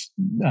years.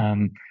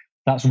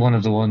 That's one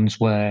of the ones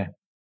where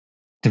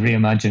the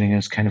reimagining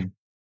has kind of,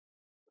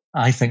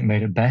 I think,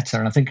 made it better,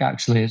 and I think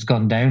actually it's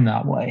gone down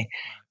that way.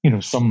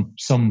 Some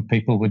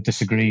people would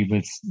disagree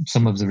with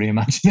some of the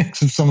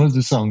reimaginings of some of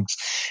the songs,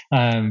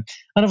 and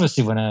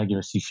obviously when I argue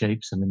I See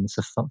Shapes, it's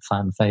a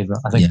fan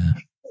favorite. I think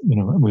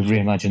we've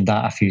reimagined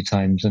that a few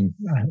times, and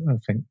I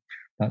think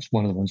that's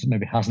one of the ones that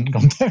maybe hasn't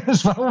gone down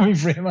as well when we've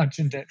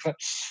reimagined it. But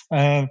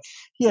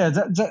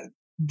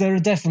there are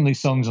definitely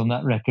songs on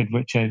that record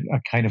which I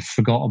kind of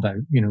forgot about,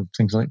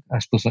 things like, I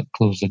suppose, like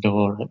Close the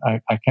Door. I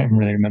can't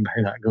really remember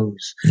how that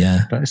goes.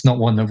 Yeah. But it's not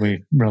one that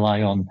we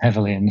rely on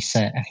heavily in the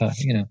set,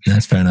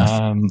 That's fair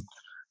enough.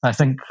 I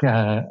think,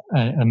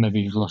 and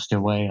maybe You've Lost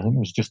Your Way, I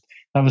think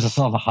that was a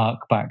sort of a hark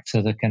back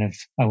to the kind of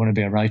I Want to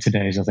Be a Writer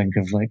days, I think,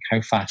 of like,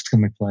 how fast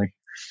can we play?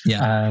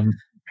 Yeah.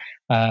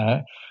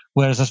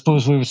 Whereas I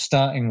suppose we were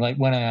starting, like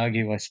When I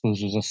Argue, I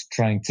suppose, was us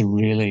trying to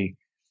really,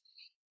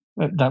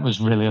 that was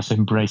really us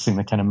embracing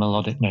the kind of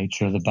melodic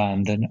nature of the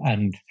band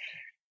and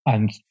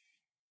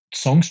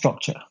song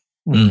structure,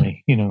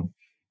 really.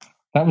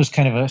 That was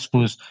kind of, I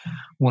suppose,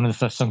 one of the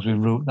first songs we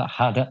wrote that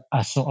had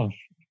a sort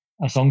of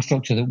a song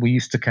structure that we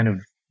used to kind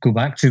of go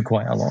back to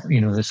quite a lot.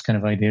 This kind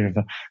of idea of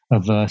a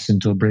verse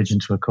into a bridge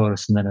into a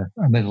chorus and then a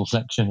middle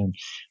section,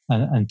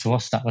 and to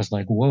us that was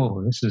like,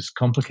 whoa, this is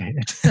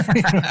complicated.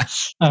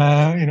 It's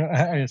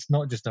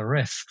not just a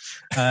riff,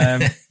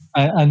 and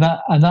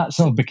that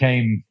sort of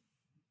became,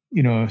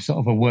 sort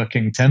of a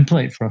working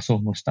template for us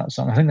almost. That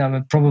song, I think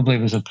that probably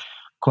was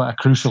quite a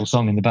crucial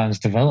song in the band's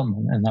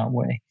development in that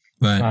way.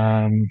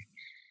 Right.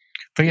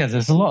 But yeah,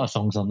 there's a lot of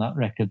songs on that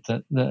record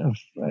that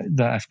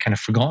I've kind of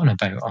forgotten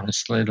about,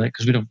 honestly, like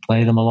because we don't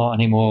play them a lot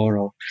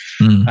anymore.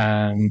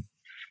 But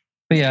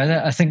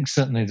yeah, I think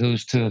certainly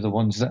those two are the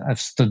ones that have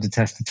stood the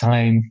test of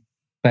time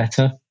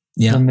better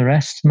than the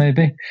rest,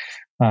 maybe.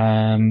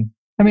 I'm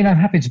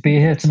happy to be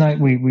here tonight.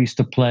 We used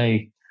to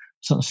play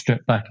sort of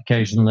stripped back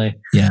occasionally.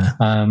 Yeah.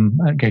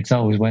 At gigs, that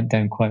always went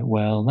down quite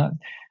well.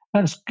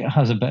 That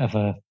has a bit of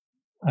a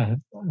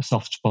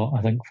soft spot,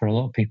 I think, for a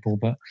lot of people.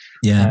 But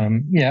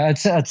I'd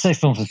say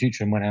Film for the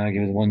Future and When I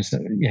Argue are the ones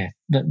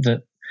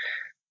that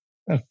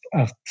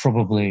have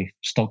probably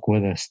stuck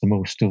with us the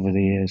most over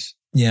the years.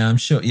 Yeah, I'm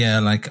sure.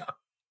 Yeah, like,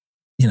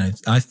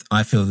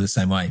 I feel the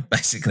same way,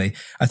 basically.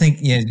 I think,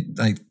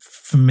 like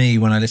for me,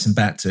 when I listen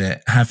back to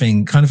it,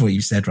 having kind of what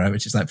you said, right,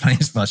 which is like playing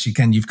as fast as you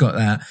can, you've got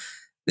that,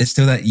 there's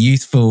still that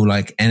youthful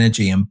like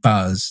energy and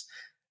buzz.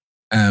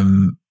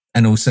 And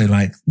also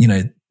like,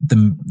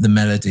 the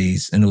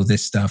melodies and all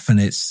this stuff. And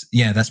it's,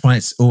 that's why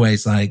it's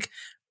always like,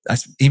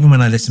 even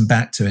when I listen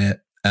back to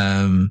it,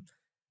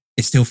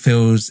 it still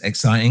feels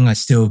exciting. I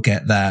still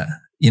get that,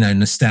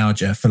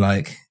 nostalgia for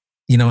like,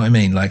 you know what I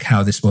mean? Like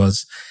how this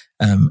was,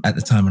 at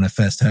the time when I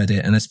first heard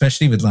it. And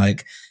especially with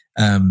like,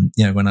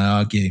 When I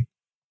Argue,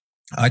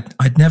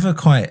 I'd never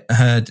quite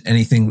heard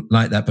anything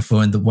like that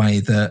before in the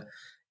way that,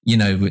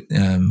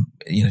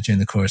 during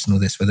the chorus and all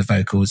this, where the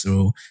vocals are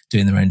all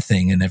doing their own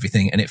thing and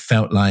everything. And it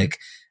felt like,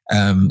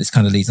 this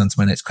kind of leads on to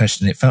my next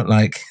question. It felt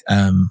like,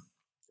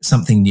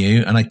 something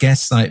new. And I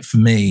guess like for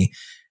me,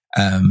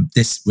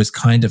 this was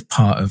kind of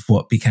part of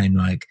what became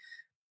like,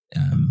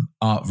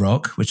 art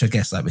rock, which I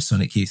guess like with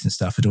Sonic Youth and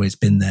stuff had always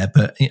been there.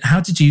 But how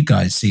did you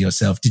guys see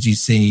yourself? Did you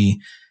see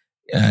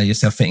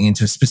yourself fitting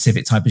into a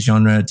specific type of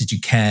genre? Did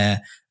you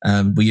care?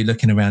 Were you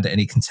looking around at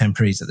any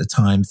contemporaries at the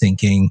time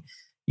thinking,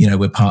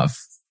 we're part of,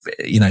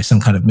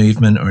 some kind of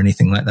movement or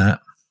anything like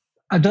that?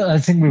 I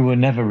think we were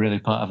never really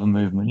part of a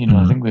movement.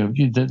 I think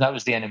that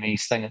was the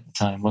enemy's thing at the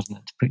time, wasn't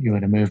it? To put you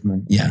in a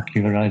movement. Yeah. Like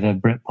you were either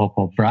Britpop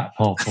or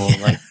Bratpop or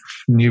like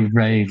new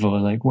rave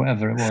or like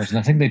whatever it was. And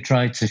I think they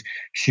tried to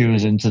shoo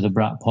us into the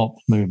Bratpop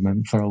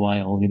movement for a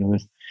while,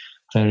 with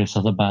various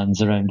other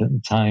bands around at the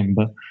time.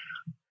 But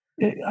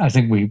I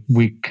think we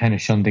kind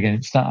of shunned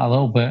against that a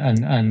little bit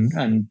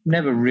and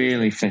never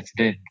really fitted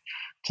in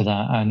to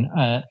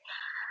that.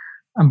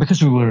 And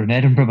because we were an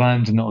Edinburgh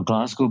band and not a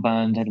Glasgow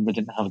band, Edinburgh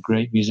didn't have a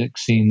great music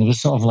scene. There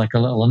was sort of like a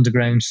little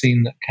underground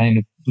scene that kind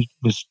of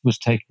was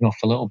taking off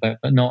a little bit,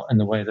 but not in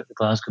the way that the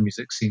Glasgow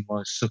music scene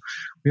was. So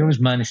we always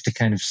managed to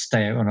kind of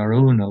stay out on our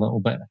own a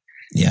little bit,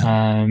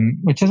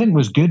 which I think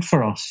was good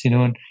for us,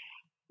 And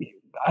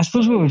I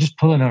suppose we were just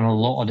pulling on a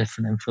lot of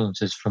different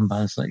influences from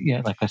bands like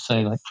I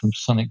say, like from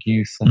Sonic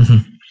Youth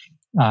and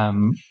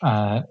bands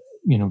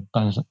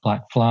like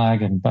Black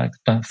Flag and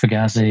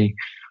Fugazi.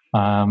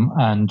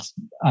 And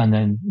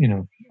then,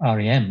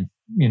 REM,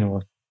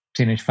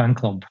 Teenage Fan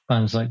Club,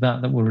 bands like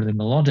that were really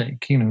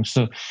melodic,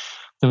 so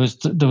there was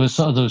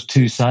sort of those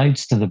two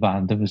sides to the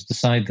band. There was the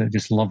side that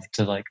just loved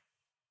to like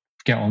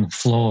get on the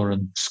floor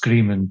and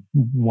scream and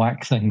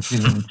whack things,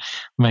 and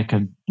make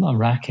a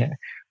racket.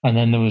 And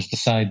then there was the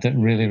side that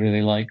really,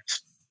 really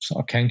liked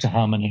sort of counter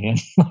harmony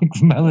and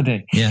like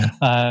melody. Yeah.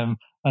 And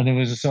there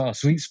was a sort of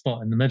sweet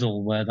spot in the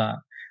middle where that,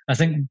 I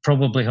think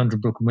probably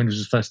 100 Broken Windows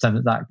was the first time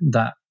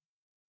that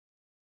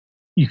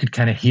you could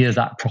kind of hear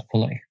that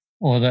properly,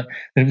 or that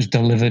it was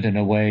delivered in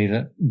a way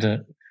that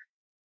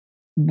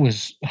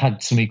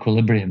had some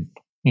equilibrium.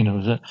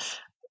 That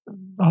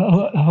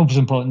Hope Is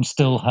Important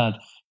still had.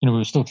 We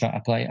were still trying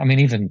to play.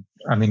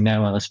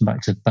 Now I listen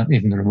back to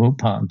even the remote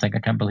part and think I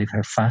can't believe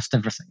how fast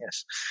everything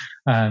is.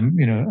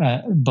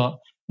 But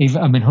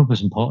even Hope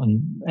Is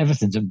Important.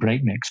 Everything's at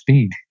breakneck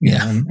speed.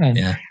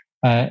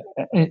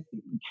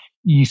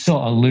 You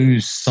sort of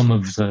lose some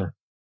of the.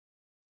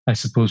 I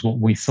suppose what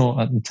we thought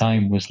at the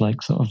time was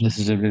like sort of this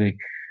is a really,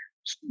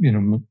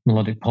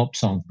 melodic pop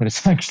song, but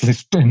it's actually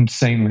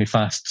insanely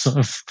fast, sort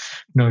of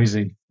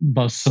noisy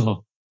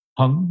buzzsaw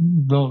punk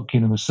rock,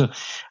 So,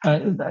 I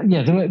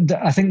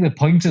think the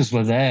pointers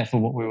were there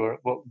for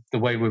the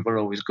way we were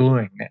always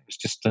going. It was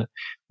just that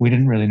we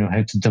didn't really know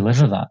how to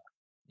deliver that.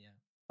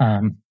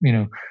 Yeah.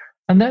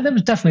 And there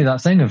was definitely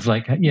that thing of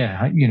like,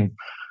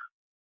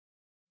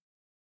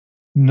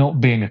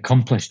 not being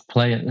accomplished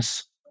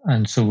players,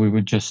 and so we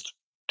would just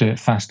do it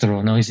faster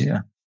or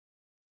noisier,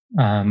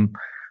 and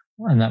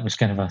that was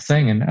kind of our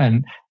thing,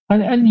 and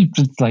you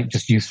like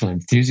just youthful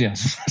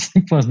enthusiasm.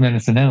 It wasn't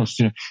anything else,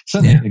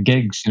 Certainly at the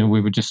gigs,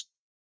 we would just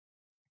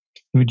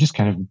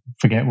kind of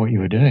forget what you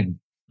were doing,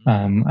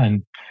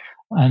 and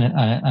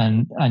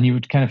you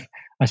would kind of,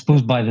 I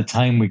suppose, by the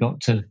time we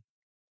got to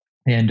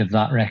the end of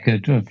that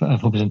record of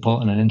Hope Is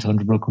Important and Into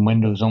 100 Broken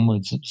Windows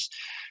onwards, it's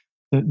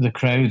the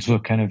crowds were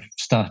kind of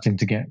starting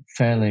to get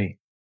fairly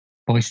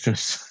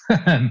boisterous,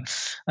 and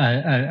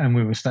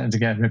we were starting to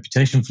get a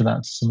reputation for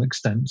that to some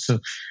extent. So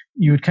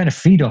you would kind of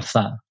feed off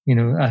that, you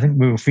know. I think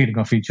we were feeding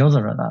off each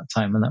other at that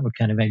time, and that would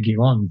kind of egg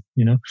you on,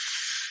 you know.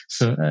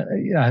 So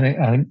I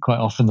think quite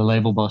often the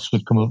label boss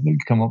would come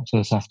up to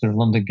us after a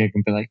London gig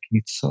and be like, "You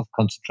need to sort of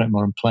concentrate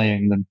more on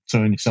playing than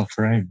throwing yourself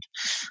around."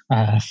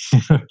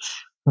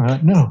 We're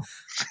like, no,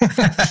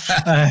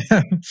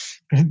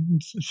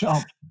 shut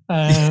up.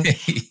 I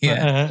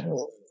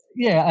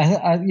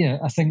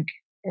think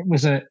it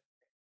was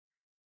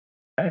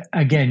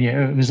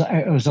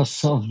it was us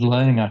sort of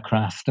learning our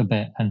craft a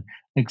bit and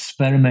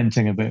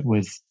experimenting a bit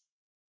with,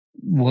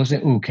 was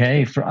it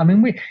okay for, I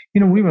mean,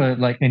 we were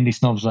like indie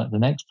snobs like the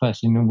next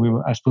person, you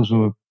know, I suppose we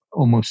were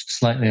almost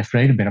slightly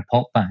afraid of being a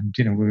pop band,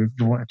 you know, we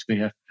wanted to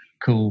be a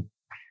cool,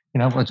 you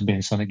know, I wanted to be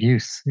in Sonic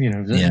Youth, you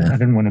know, I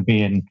didn't want to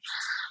be in,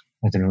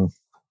 I don't know,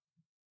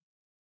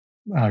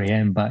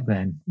 REM back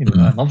then. You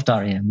know, I loved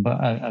REM,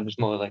 but I was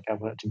more like I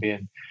wanted to be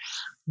in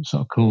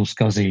sort of cool,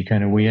 scuzzy,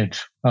 kind of weird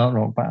art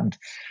rock band.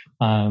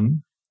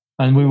 And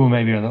we were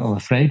maybe a little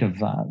afraid of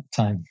that at the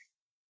time,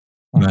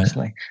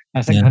 honestly. Right.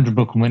 I think 100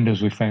 Broken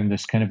Windows, we found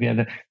this kind of,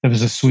 there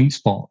was a sweet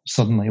spot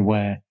suddenly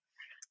where,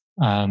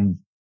 in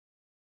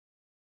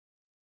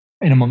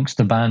amongst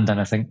the band,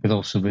 and I think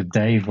with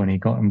Dave, when he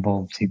got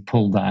involved, he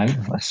pulled that out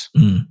of us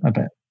a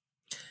bit.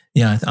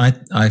 Yeah,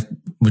 I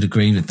would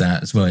agree with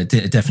that as well. It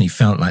definitely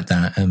felt like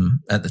that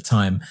at the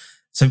time.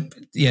 So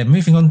yeah,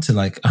 moving on to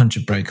like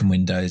 100 Broken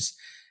Windows.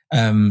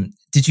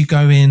 Did you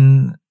go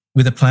in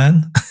with a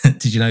plan?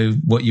 Did you know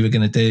what you were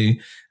going to do?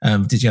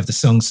 Did you have the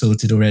songs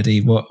sorted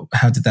already?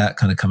 How did that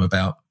kind of come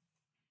about?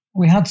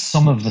 We had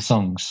some of the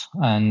songs,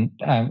 and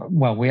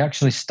we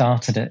actually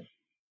started it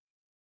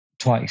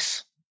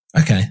twice.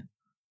 Okay.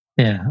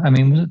 Yeah, I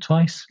mean, was it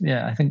twice?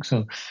 Yeah, I think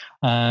so.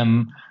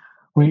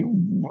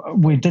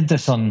 We did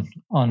this on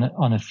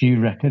a few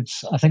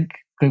records. I think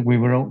that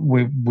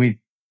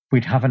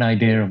we'd have an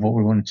idea of what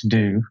we wanted to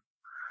do,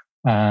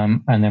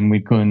 and then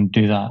we'd go and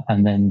do that,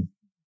 and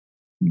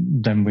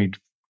then we'd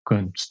go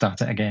and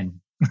start it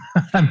again.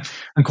 And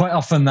quite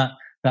often that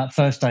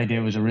first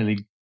idea was a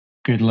really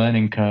good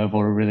learning curve,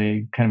 or a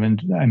really kind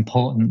of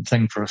important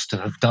thing for us to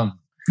have done.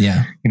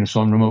 Yeah, you know, so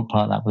on Remote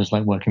Part, that was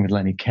like working with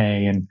Lenny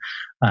Kaye and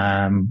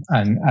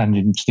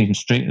in Stephen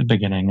Street at the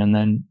beginning, and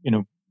then, you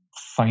know,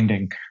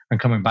 finding and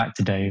coming back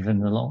to Dave in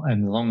the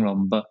long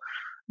run. But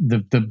the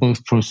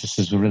both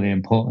processes were really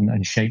important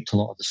and shaped a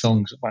lot of the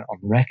songs that went on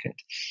the record.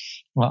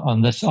 Well,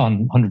 on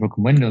 100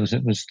 Broken Windows,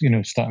 it was, you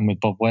know, starting with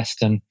Bob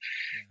Weston.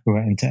 We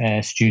went into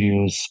Air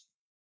Studios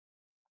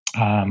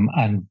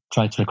and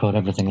tried to record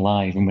everything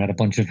live, and we had a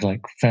bunch of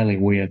like fairly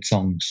weird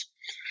songs,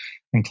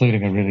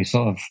 including a really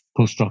sort of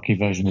post-rocky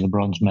version of the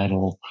Bronze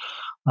Medal,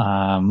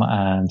 and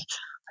I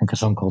think a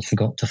song called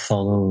Forgot to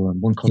Follow,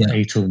 and one called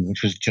A-Tone,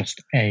 which was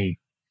just A.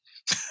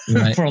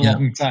 Right, for a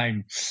long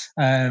time.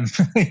 I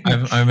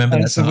remember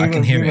that song. I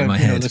can hear it in my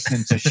head.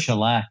 Listening to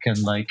Shellac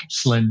and like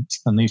Slint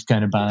and these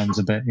kind of bands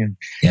a bit. You know.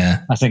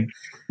 Yeah. I think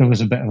there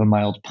was a bit of a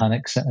mild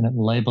panic setting at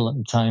the label at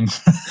the time.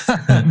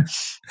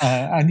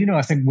 And, you know,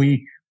 I think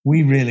we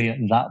really, at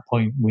that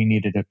point, we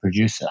needed a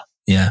producer.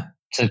 Yeah.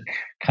 To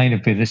kind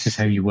of be, this is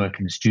how you work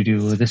in the studio.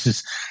 This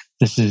is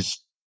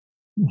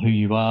who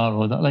you are,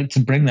 or that, like, to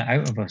bring that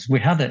out of us.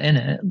 We had it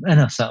in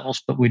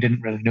ourselves, but we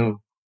didn't really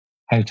know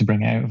how to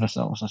bring it out of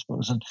ourselves, I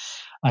suppose.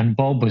 And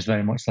Bob was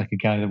very much like a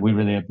guy that we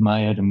really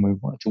admired and we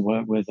wanted to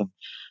work with,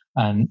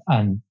 and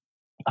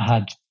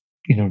had,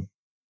 you know,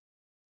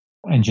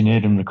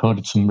 engineered and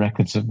recorded some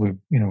records that were,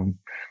 you know,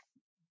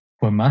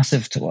 were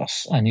massive to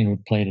us, and, you know,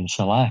 played in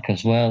Shellac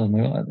as well, and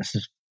we were like, this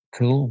is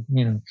cool,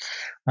 you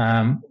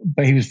know.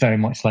 But he was very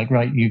much like,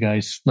 right, you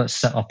guys, let's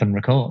set up and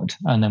record,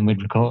 and then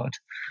we'd record,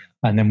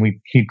 and then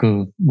we'd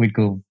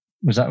go,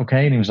 was that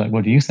okay? And he was like,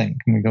 what do you think?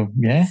 And we go,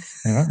 yeah,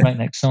 right,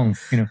 next song,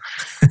 you know.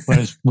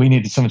 Whereas we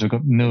needed someone to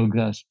go, no,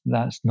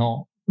 that's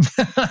not,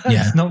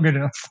 it's not good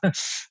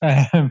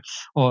enough.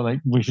 Or like,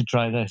 we should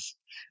try this.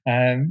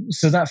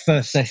 So that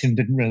first session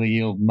didn't really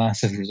yield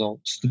massive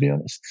results, to be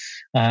honest.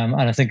 And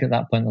I think at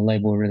that point, the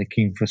label were really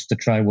keen for us to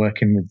try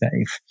working with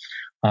Dave.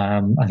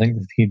 I think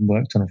that he'd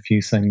worked on a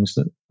few things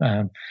that,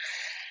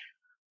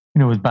 you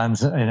know, with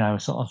bands in our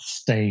sort of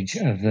stage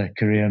of their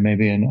career,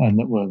 maybe, and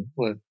that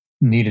were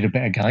needed a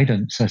bit of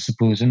guidance, I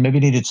suppose, and maybe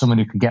needed someone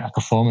who could get a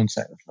performance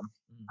out of them.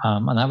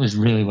 And that was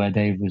really where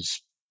Dave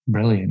was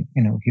brilliant.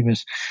 You know, he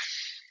was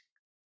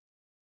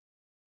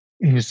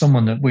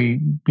someone that we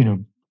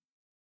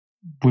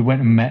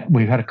went and met.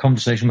 We had a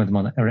conversation with him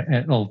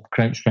all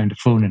crouched around a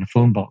phone in a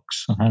phone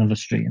box on Hanover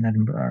Street in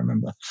Edinburgh, I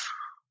remember.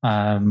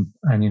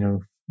 And, you know,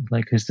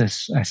 like, who's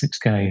this Essex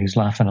guy who's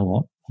laughing a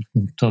lot,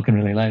 talking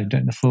really loud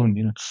down the phone,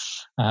 you know.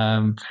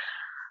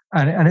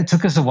 And it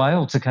took us a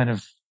while to kind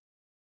of,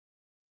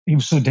 he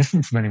was so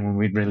different from anyone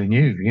we'd really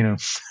knew, you know.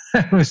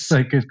 It was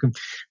like,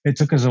 it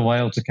took us a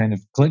while to kind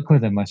of click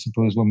with him, I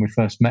suppose, when we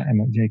first met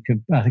him at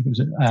Jacob. I think it was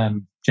at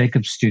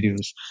Jacob's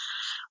Studios.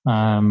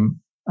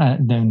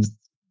 down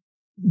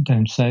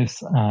south,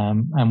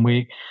 and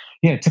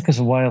it took us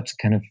a while to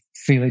kind of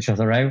feel each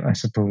other out, I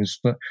suppose.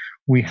 But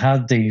we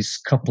had these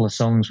couple of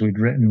songs we'd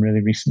written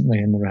really recently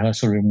in the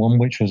rehearsal room. One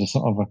which was a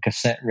sort of a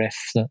cassette riff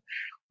that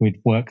we'd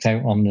worked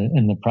out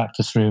in the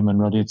practice room, and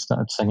Roddy had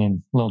started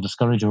singing "Little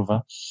Discourage"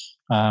 over,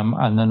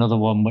 and another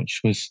one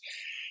which was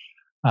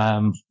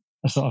a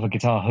sort of a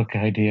guitar hook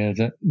idea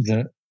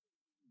that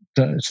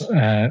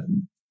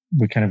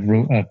we kind of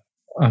wrote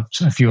a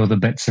few other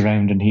bits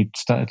around, and he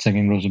started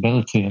singing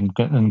Rosability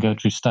and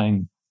Gertrude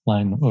Stein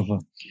line over.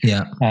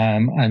 Yeah.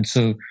 And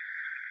so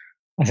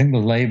I think the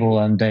label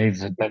and Dave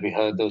had maybe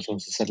heard those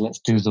ones and said, let's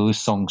do those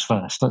songs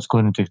first. Let's go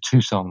in and do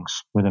 2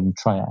 songs with him,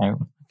 try it out.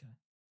 Okay.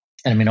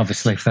 And I mean,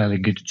 obviously fairly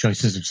good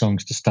choices of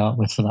songs to start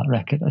with for that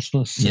record, I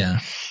suppose. So, yeah.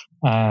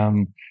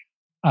 And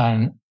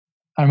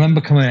I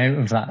remember coming out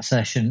of that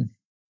session,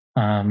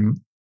 me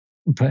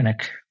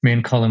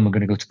and Colin were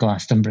going to go to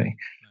Glastonbury,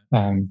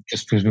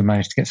 just because we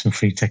managed to get some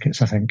free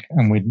tickets, I think,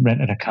 and we'd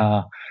rented a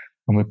car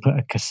and we put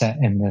a cassette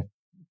in the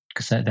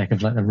cassette deck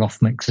of like the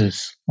rough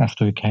mixes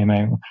after we came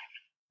out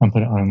and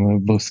put it on, and we were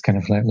both kind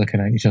of like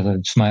looking at each other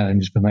and smiling,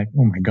 just being like,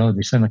 oh my God,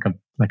 we sound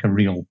like a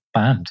real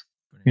band.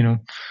 You know,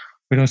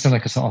 we don't sound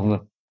like a sort of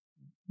a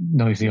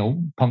noisy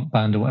old punk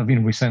band or whatever. You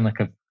know, we sound like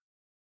a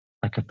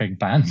big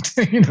band.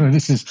 You know,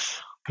 this is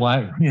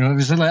wow. You know, it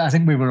was like, I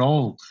think we were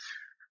all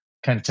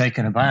kind of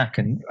taken aback,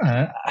 and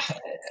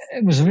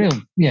it was a real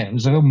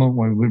moment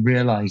where we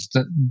realised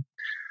that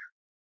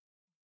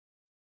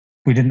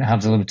we didn't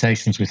have the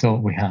limitations we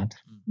thought we had,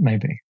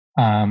 maybe,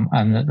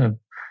 and that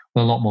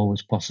a lot more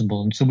was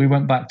possible. And so we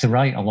went back to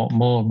write a lot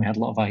more, and we had a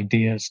lot of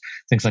ideas,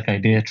 things like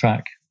Idea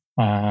Track,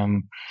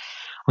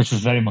 which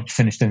was very much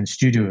finished in the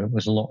studio. It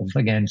was a lot of,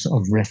 again,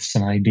 sort of riffs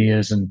and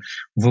ideas and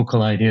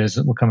vocal ideas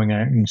that were coming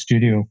out in the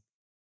studio.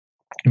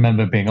 I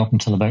remember being up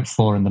until about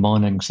 4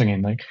 a.m,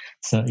 singing like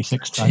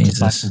 36 tracks of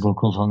backing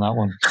vocals on that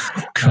one.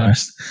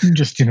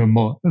 Just, you know,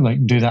 more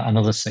like do that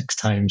another 6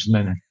 times, and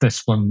then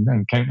this one,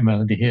 and count the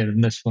melody here,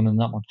 and this one and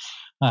that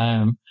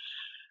one.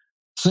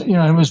 So, you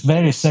know, it was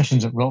various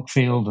sessions at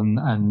Rockfield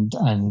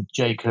and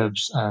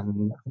Jacobs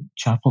and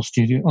Chapel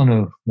Studio. Oh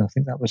no, I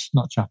think that was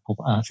not Chapel.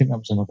 I think that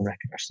was another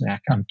record. Actually,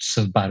 I'm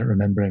so bad at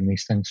remembering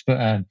these things.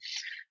 But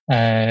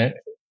it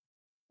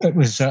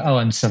was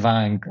and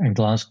Savang in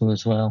Glasgow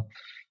as well.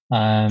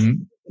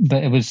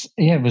 But it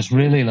was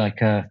really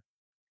like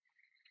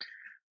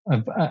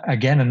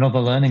again another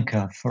learning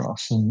curve for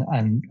us.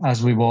 And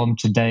as we warmed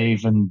to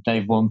Dave, and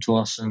Dave warmed to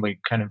us, and we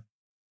kind of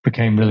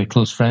became really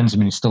close friends. I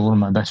mean, he's still one of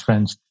my best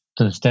friends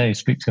to this day. I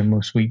speak to him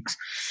most weeks.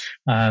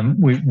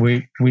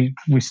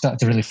 We started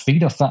to really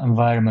feed off that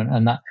environment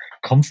and that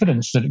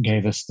confidence that it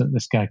gave us that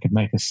this guy could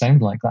make us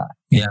sound like that.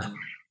 Yeah,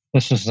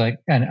 this was like,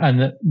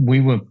 and that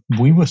we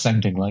were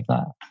sounding like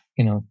that.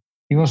 You know,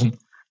 he wasn't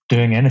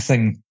doing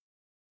anything.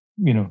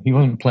 You know, he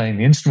wasn't playing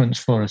the instruments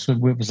for us. It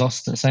was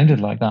us that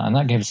sounded like that, and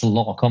that gave us a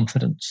lot of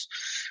confidence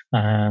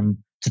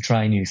to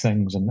try new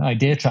things. And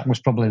Idea Track was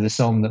probably the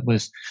song that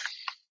was,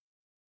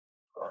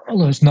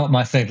 although it's not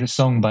my favourite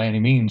song by any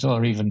means,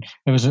 or even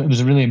it was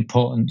a really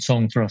important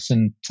song for us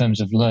in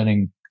terms of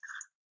learning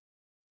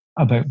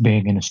about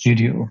being in a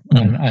studio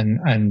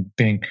and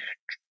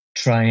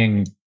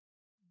trying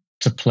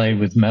to play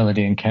with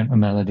melody and counter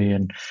melody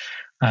and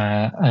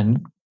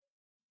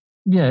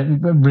yeah,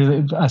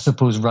 really, I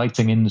suppose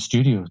writing in the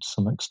studio to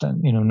some extent.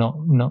 You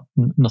know,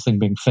 nothing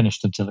being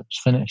finished until it was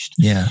finished.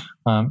 Yeah.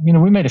 You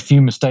know, we made a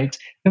few mistakes.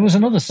 There was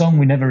another song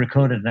we never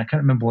recorded, and I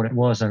can't remember what it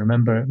was. I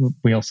remember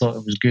we all thought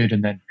it was good,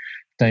 and then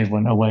Dave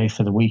went away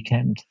for the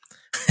weekend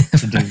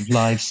to do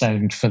live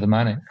sound for the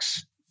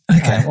Manics.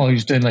 Okay. Or he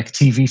was doing like a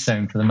TV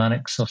sound for the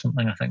Manics or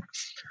something, I think.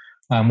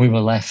 And we were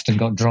left and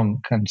got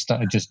drunk and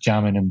started just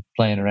jamming and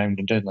playing around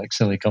and doing like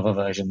silly cover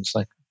versions,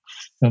 like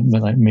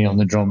me on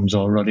the drums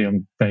or Roddy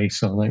on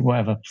bass or like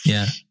whatever.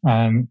 Yeah.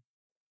 And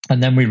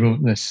then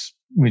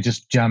we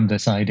just jammed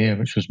this idea,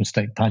 which was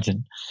Mistake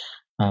Pageant,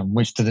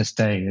 which to this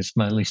day is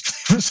my least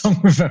favorite song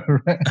we've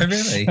ever written. Oh,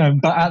 really?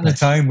 But at the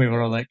time we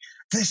were all like,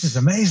 this is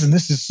amazing.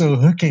 This is so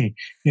hooky.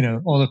 You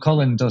know, although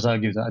Colin does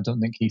argue that I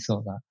don't think he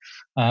thought that.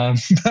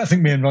 But I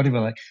think me and Roddy were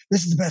like,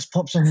 this is the best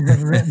pop song we've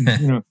ever written.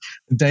 You know,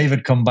 and Dave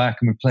had come back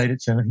and we played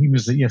it to him,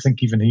 and I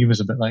think even he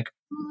was a bit like,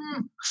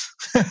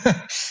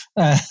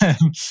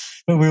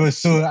 but we were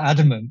so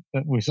adamant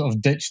that we sort of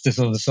ditched this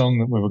other song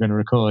that we were going to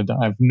record that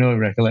I have no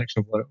recollection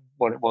of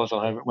what it was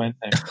or how it went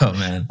now. Oh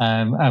man.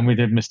 And we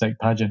did Mistake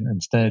Pageant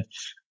instead.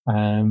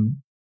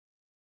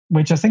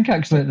 Which I think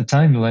actually at the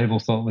time the label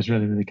thought was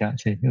really, really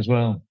catchy as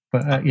well.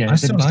 But yeah, I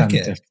still like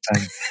it. At the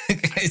time.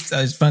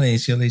 It's funny.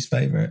 It's your least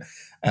favourite.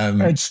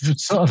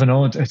 It's sort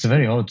of it's a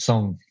very odd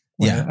song.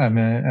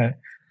 Yeah.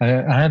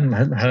 I hadn't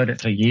heard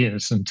it for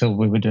years until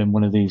we were doing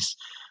one of these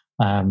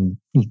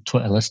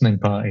Twitter listening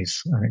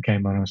parties, and it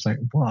came on. I was like,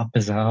 what a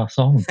bizarre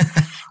song.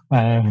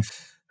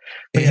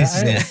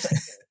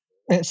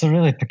 It's a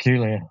really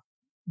peculiar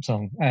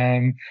song.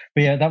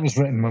 But yeah, that was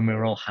written when we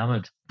were all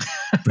hammered.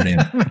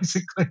 Brilliant.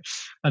 Basically.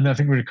 And I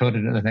think we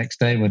recorded it the next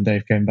day when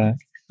Dave came back.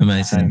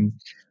 Amazing.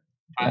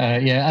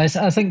 I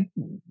think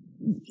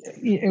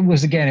it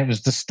was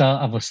the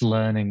start of us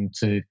learning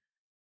to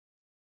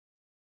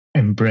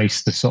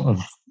embrace the sort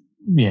of,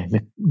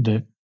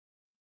 the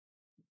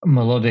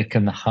melodic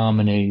and the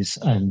harmonies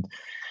and,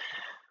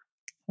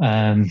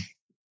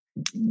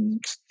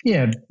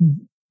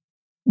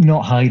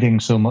 not hiding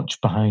so much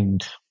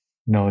behind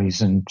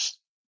noise and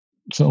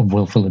sort of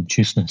willful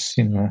obtuseness,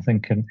 I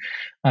think. And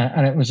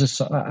it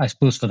was I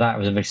suppose for that, it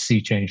was a very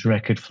sea change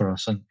record for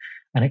us. And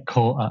it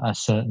caught at a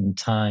certain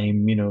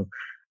time,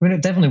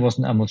 it definitely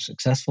wasn't our most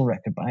successful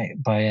record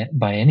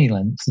by any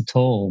length at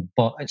all,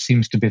 but it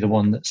seems to be the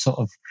one that sort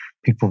of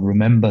people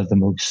remember the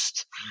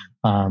most,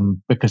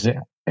 because it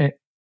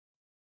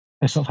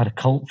sort of had a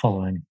cult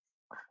following.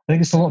 I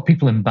think it's a lot of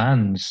people in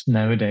bands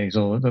nowadays,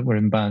 or that were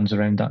in bands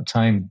around that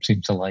time,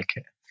 seem to like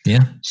it.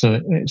 Yeah. So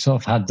it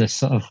sort of had this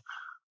sort of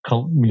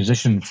cult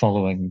musician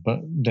following, but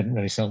didn't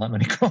really sell that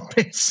many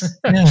copies.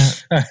 Yeah.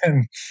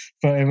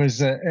 But it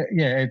was,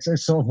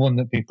 it's sort of one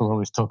that people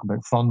always talk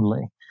about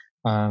fondly.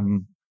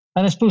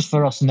 And I suppose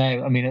for us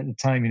now, I mean, at the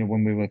time,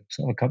 when we were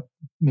sort of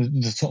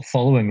the sort of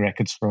following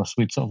records for us,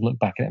 we'd sort of look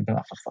back at it and be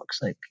like, for fuck's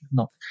sake,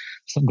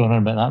 stop going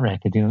on about that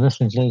record.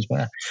 This one's loads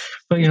better.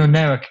 But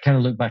now I can kind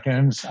of look back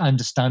and I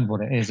understand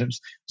what it is. It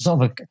was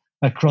sort of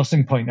a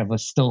crossing point of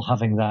us still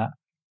having that,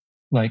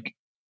 like,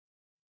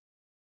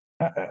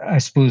 I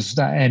suppose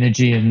that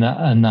energy and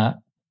that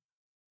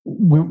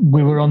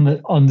we were on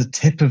the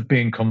tip of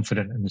being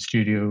confident in the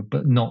studio,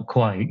 but not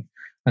quite.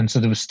 And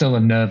so there was still a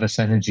nervous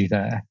energy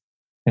there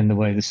in the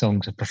way the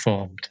songs are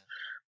performed,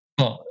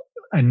 but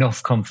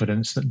enough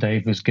confidence that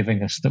Dave was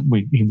giving us that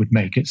he would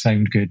make it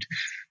sound good,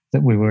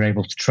 that we were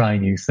able to try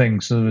new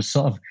things. So there was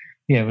sort of,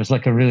 it was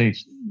like a really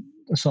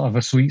sort of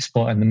a sweet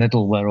spot in the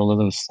middle where all of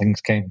those things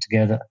came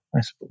together,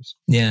 I suppose.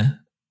 Yeah,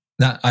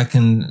 that I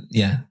can,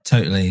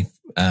 totally.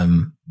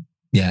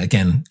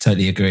 Again,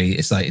 totally agree.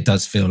 It's like, it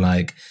does feel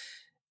like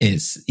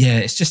it's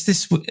just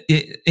this,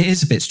 it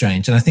is a bit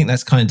strange. And I think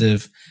that's kind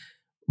of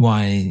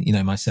why,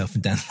 myself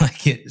and Dan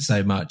like it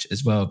so much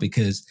as well,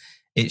 because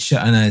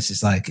I know it's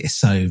just like, it's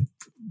so,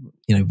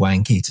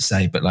 wanky to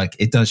say, but like,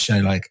 it does show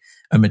like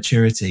a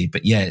maturity,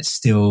 but it's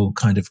still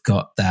kind of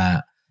got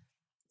that,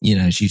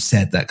 as you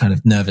said, that kind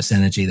of nervous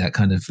energy, that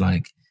kind of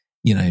like,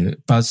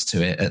 buzz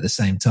to it at the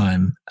same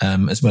time,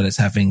 as well as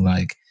having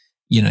like,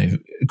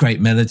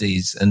 great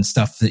melodies and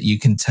stuff that you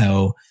can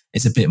tell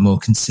is a bit more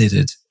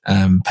considered,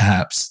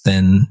 perhaps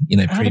than,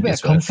 previous had a bit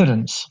of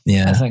confidence.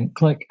 Yeah. I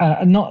think like,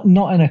 not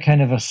in a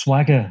kind of a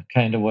swagger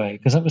kind of way,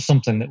 because that was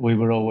something that we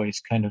were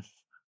always kind of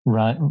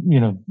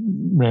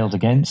railed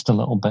against a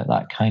little bit,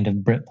 that kind of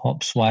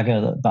Britpop swagger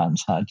that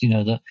bands had,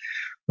 that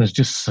was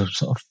just so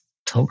sort of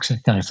toxic,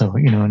 I thought,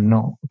 and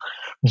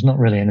was not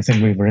really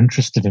anything we were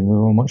interested in. We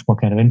were much more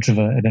kind of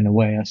introverted in a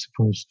way, I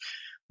suppose.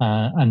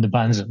 And the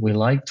bands that we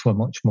liked were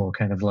much more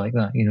kind of like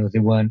that. They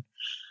weren't,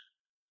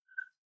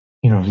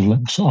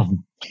 sort of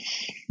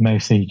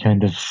mouthy,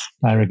 kind of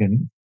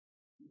arrogant,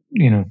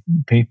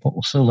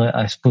 people. So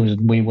I suppose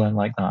we weren't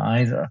like that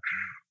either.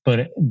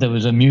 But there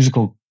was a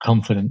musical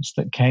confidence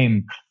that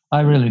came. I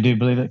really do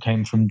believe it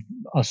came from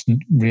us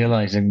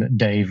realizing that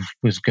Dave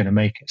was going to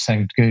make it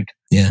sound good.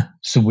 Yeah.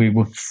 So we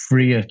were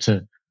freer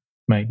to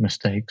make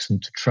mistakes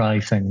and to try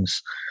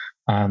things.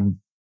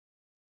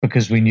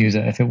 Because we knew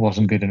that if it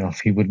wasn't good enough,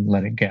 he wouldn't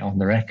let it get on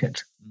the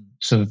record.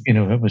 So,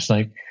 it was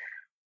like,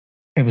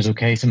 it was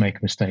okay to make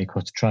a mistake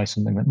or to try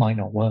something that might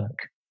not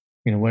work.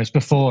 Whereas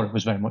before it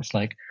was very much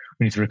like,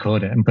 we need to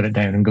record it and put it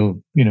down and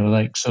go,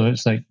 so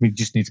it's like, we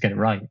just need to get it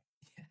right.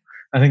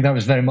 I think that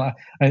was very much,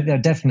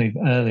 definitely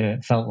earlier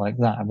it felt like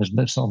that. It was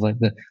sort of like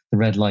the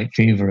red light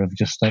fever of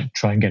just like,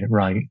 try and get it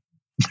right.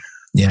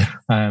 Yeah.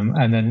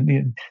 And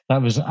then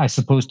that was, I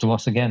suppose, to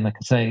us again, like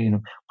I say,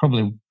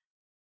 probably,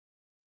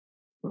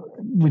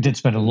 we did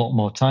spend a lot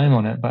more time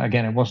on it, but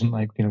again, it wasn't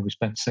like, we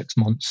spent 6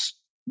 months,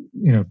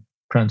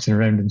 prancing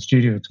around in the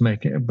studio to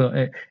make it,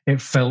 but it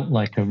felt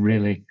like a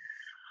really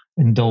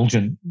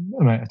indulgent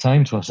amount of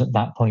time to us at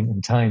that point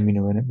in time,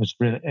 and it was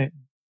really,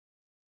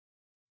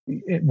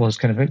 it was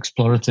kind of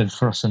explorative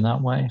for us in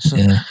that way. So,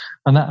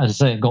 and that, as I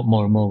say, it got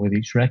more and more with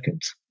each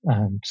record,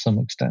 to some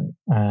extent,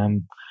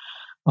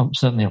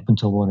 certainly up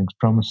until Warning's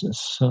Promises.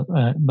 So,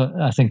 but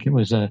I think it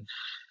was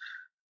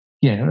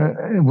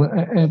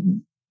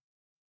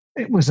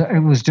it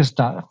was just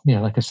that,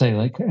 like I say,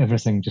 like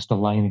everything just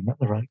aligning at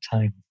the right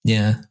time.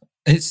 Yeah,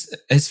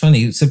 it's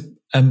funny. So,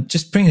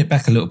 just bring it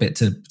back a little bit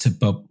to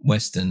Bob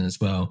Weston as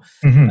well.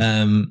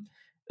 Mm-hmm.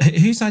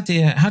 Whose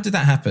idea? How did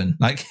that happen?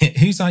 Like,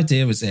 whose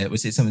idea was it?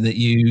 Was it something that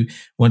you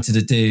wanted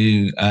to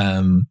do?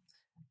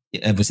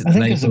 Was it? I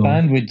think as a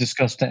band we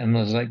discussed it, and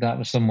was like, that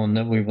was someone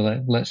that we were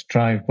like, let's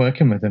try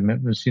working with him.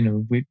 It was,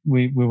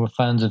 we were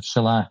fans of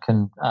Shellac,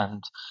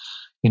 and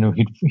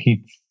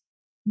he'd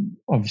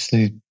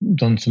obviously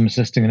done some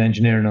assisting and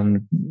engineering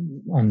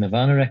on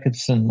Nirvana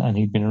records, and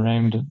he'd been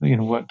around,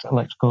 worked at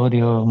Electric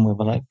Audio, and we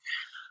were like,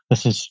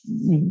 this is,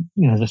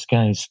 this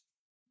guy's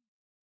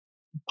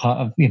part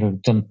of,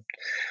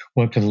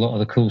 worked with a lot of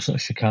the cool sort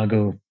of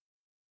Chicago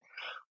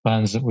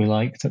bands that we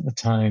liked at the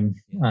time,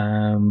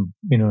 and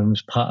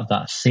was part of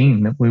that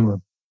scene that we were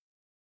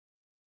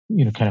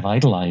kind of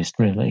idolized,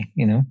 really.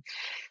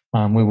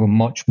 We were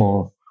much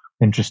more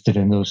interested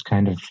in those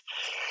kind of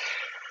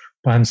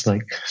bands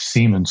like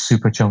Seaman,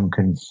 Superchunk,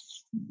 and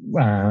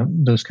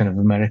those kind of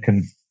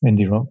American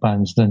indie rock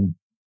bands than,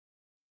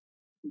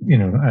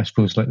 I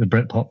suppose, like the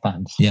Britpop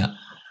bands. Yeah.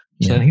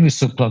 So he was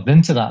so plugged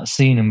into that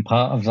scene and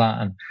part of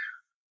that. And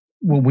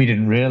what we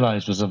didn't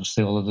realize was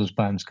obviously all of those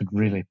bands could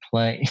really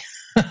play.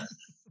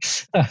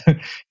 They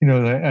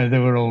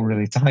were all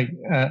really tight.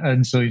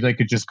 And so they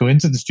could just go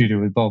into the studio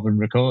with Bob and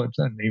record,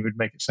 and he would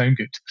make it sound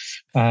good.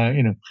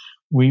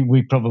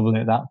 We probably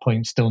at that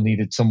point still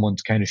needed someone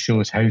to kind of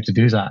show us how to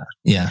do that.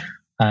 Yeah.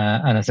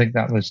 And I think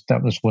that was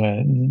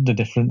where the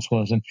difference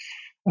was. And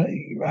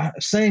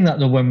saying that,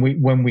 though,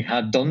 when we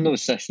had done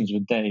those sessions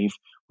with Dave,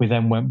 we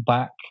then went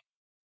back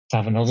to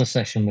have another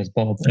session with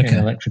Bob in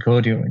Electric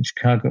Audio in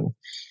Chicago.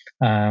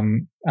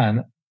 And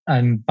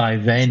by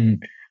then,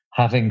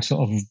 having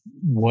sort of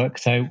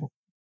worked out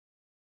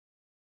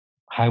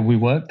how we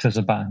worked as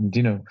a band,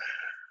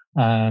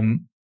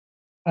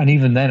 and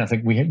even then, I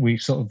think we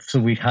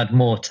had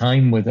more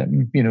time with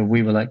him.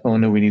 We were like, oh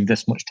no, we need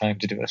this much time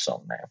to do a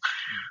song now.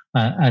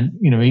 And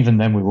even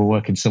then, we were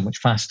working so much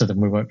faster than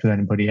we worked with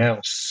anybody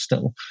else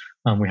still,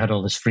 and we had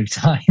all this free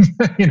time.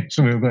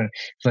 So we were going.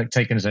 It's like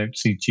taking us out to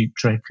see Cheap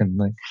Trick and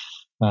like.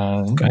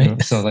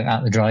 So like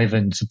at the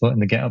drive-in, supporting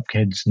the Get Up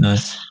Kids, and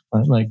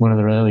like one of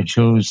their early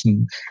shows,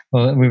 and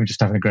we were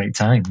just having a great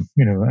time,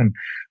 and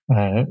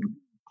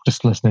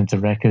just listening to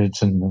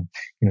records, and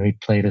he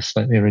played us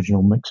like the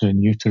original Mixer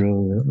in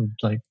Utero,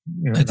 like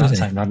at that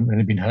time hadn't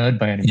really been heard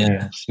by anybody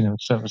else,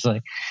 so it was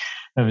like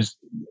we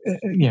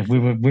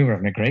were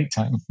having a great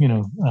time,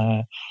 and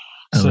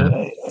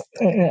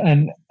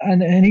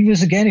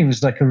he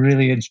was like a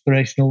really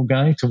inspirational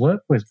guy to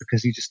work with,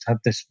 because he just had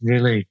this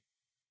really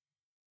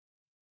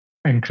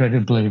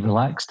incredibly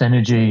relaxed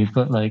energy,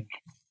 but like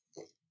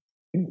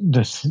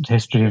this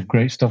history of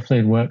great stuff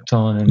they'd worked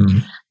on, and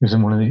he was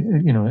in one of the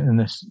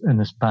in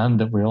this band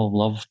that we all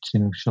loved,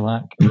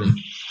 Shellac.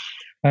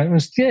 It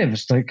was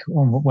like,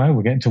 oh, wow,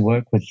 we're getting to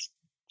work with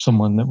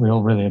someone that we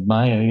all really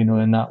admire,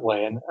 in that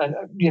way, and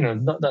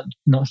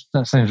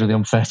that sounds really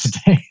unfair to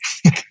Dave,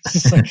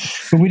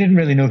 but we didn't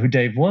really know who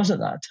Dave was at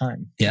that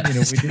time. Yeah,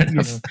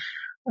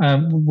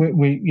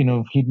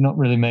 he'd not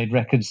really made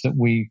records that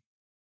we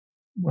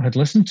had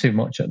listened to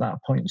much at that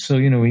point. So,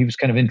 he was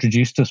kind of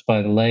introduced to us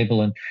by the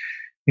label, and,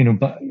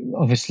 but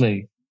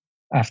obviously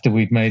after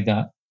we'd made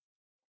that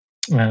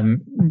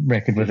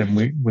record with him,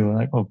 we were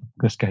like, oh,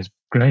 this guy's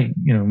great,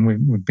 and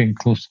we've been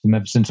close to him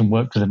ever since and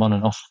worked with him on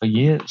and off for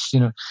years,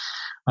 even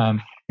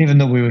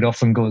though we would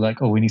often go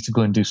like, oh, we need to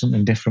go and do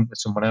something different with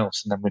someone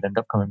else. And then we'd end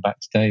up coming back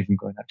to Dave and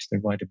going, actually,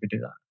 why did we do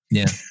that?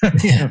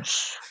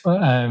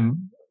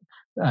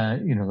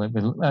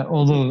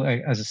 Although,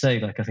 as I say,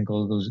 like I think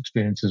all of those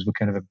experiences were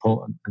kind of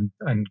important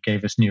and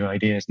gave us new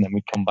ideas, and then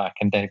we'd come back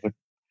and Dave would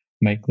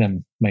make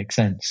them make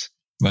sense,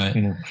 right?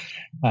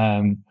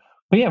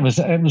 But yeah,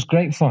 it was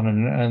great fun,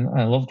 and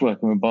I loved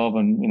working with Bob,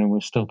 and we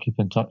still keep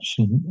in touch.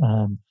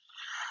 And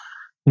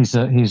he's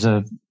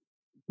a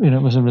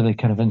it was a really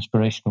kind of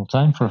inspirational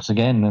time for us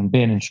again, and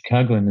being in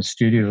Chicago in the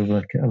studio,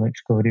 like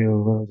Electric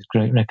Audio, where the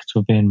great records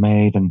were being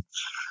made, and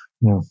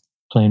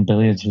playing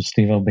billiards with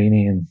Steve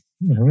Albini, and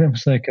it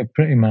was like a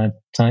pretty mad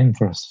time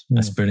for us.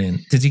 That's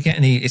brilliant. Did you get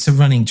any? It's a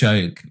running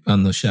joke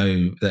on the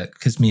show that,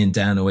 because me and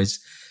Dan always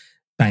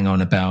bang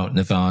on about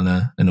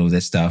Nirvana and all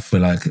this stuff, we're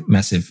like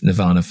massive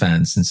Nirvana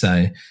fans, and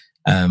so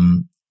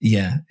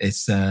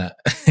it's I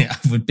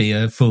would be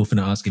a fool for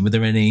not asking, were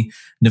there any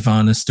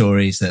Nirvana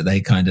stories that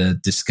they kind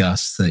of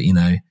discuss that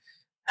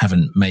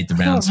haven't made the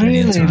rounds? Not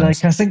really.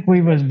 Like, I think we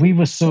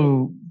were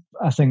so,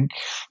 I think,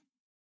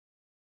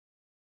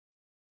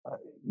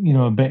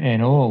 a bit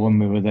in awe when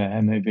we were there,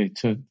 maybe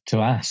to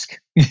ask.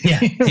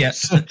 Yeah.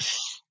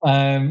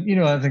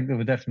 I think there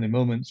were definitely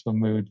moments when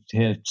we would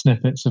hear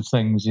snippets of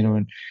things,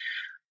 and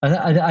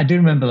I do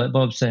remember, like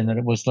Bob saying, that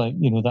it was like,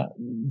 that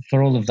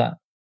for all of that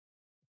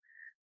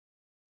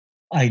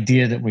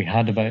idea that we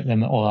had about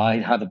them, or I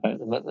had about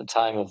them at the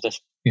time of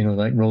this,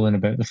 like rolling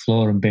about the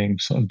floor and being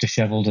sort of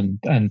disheveled and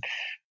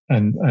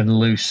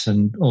loose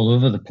and all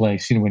over the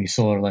place, when you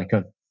saw like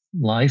a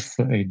live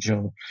footage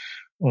or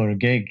a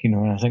gig,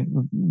 and I think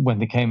when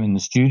they came in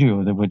the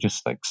studio, they were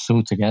just like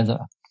so together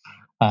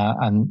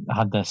and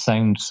had their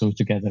sound so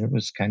together. It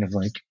was kind of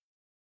like,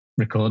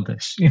 record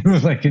this,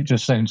 like it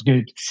just sounds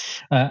good,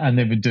 and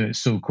they would do it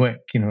so quick,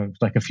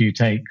 like a few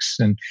takes,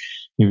 and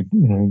he would,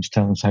 he was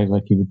telling us how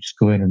like he would just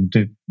go in and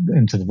do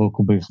into the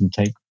vocal booth and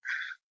take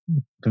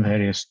the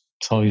various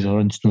toys or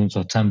instruments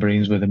or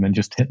tambourines with him and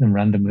just hit them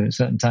randomly at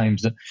certain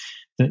times that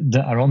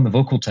are on the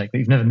vocal take that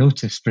you've never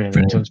noticed really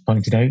until it's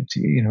pointed out to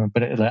you,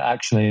 but it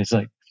actually is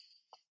like,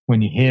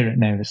 when you hear it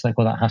now, it's like,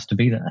 well, that has to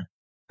be there.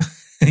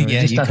 I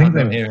think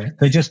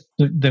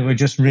they were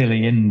just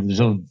really in the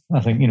zone.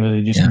 I think,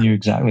 they just knew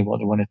exactly what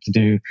they wanted to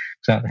do,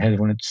 exactly how they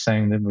wanted to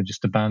sound. They were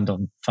just a band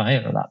on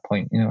fire at that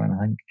point, and I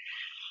think,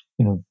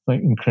 like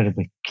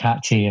incredibly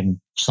catchy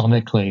and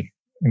sonically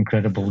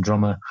incredible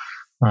drummer.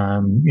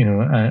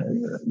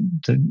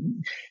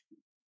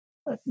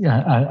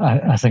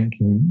 I think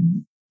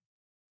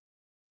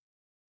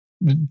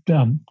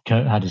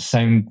Kurt had his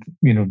sound,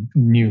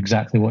 knew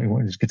exactly what he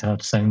wanted his guitar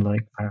to sound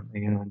like,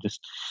 apparently, and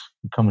just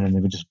coming in, they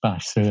would just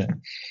bash through it.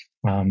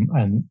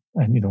 And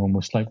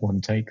almost like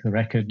one take the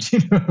record,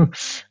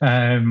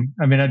 I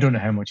mean, I don't know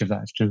how much of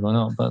that is true or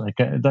not, but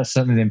that's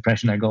certainly the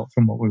impression I got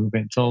from what we were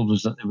being told,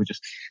 was that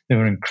they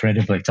were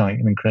incredibly tight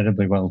and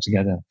incredibly well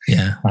together.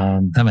 Yeah,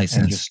 that makes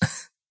sense.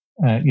 Just,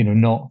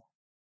 not,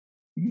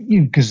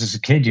 because as a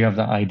kid you have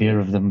that idea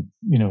of them,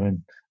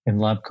 in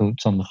lab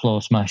coats on the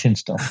floor smashing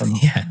stuff and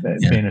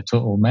being a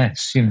total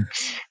mess.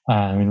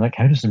 I mean, like,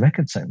 how does the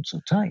record sound so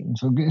tight and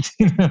so good?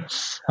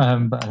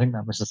 But I think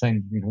that was the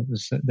thing.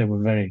 They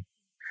were very,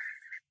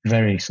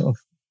 very sort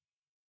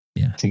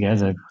of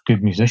together,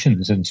 good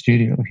musicians in the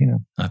studio.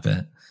 I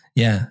bet.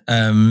 Yeah.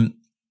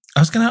 I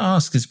was going to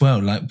ask as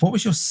well, like, what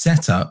was your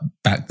setup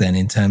back then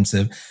in terms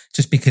of,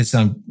 just because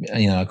I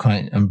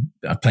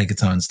play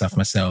guitar and stuff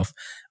myself,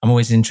 I'm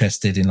always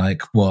interested in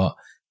like what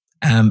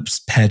amps,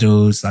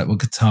 pedals, like what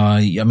guitar,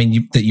 I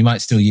mean, that you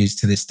might still use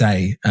to this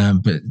day.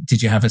 But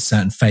did you have a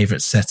certain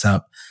favorite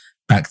setup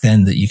back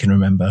then that you can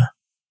remember?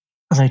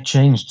 They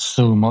changed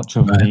so much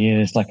over the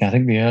years. Like, I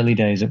think the early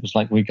days, it was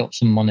like we got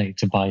some money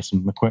to buy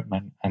some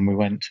equipment and we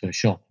went to a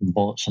shop and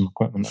bought some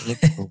equipment that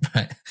looked cool.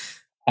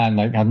 And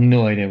like, I have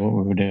no idea what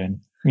we were doing,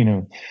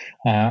 and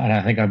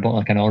I think I bought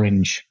like an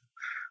orange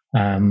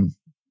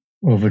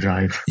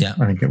overdrive,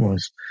 I think it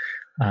was.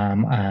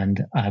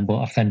 And I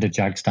bought a Fender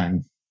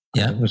Jagstang.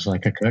 Yeah, it was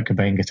like a Kurt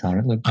Cobain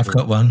guitar. I've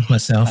got one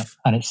myself,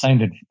 and it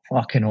sounded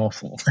fucking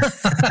awful.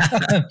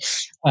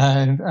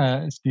 And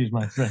excuse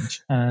my French.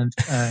 And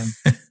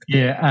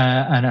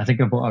and I think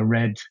I bought a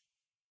red,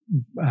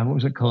 what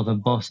was it called? A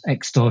Boss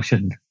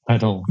Extortion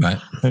pedal, right?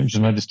 Which was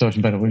my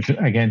distortion pedal, which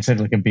again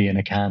sounded like a bee in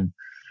a can.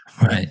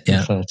 Right.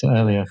 Yeah. Refer to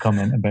earlier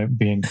comment about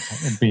being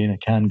a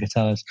can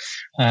guitars.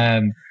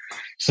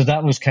 So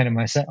that was kind of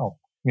my setup,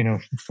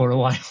 for a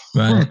while,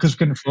 because we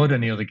couldn't afford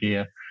any other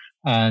gear.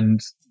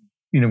 And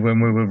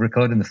when we were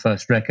recording the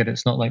first record,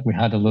 it's not like we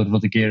had a load of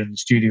other gear in the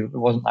studio. It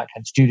wasn't that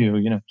kind of studio,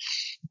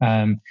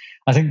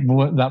 I think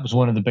that was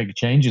one of the big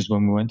changes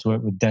when we went to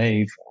work with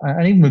Dave,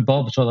 and even with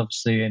Bob as well,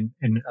 obviously, in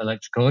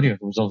electric audio, there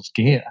was all this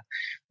gear.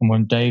 And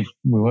when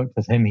we worked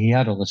with him, he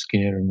had all this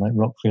gear, and like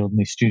Rockfield and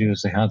these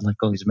studios, they had like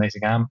all these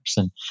amazing amps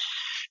and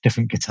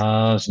different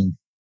guitars. And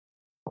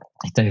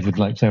Dave would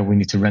like say, we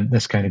need to rent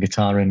this kind of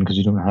guitar in because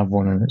you don't have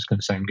one and it's going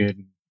to sound good.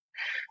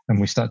 And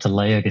we started to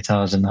layer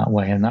guitars in that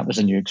way, and that was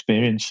a new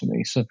experience for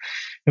me. So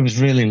it was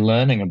really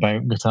learning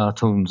about guitar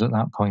tones at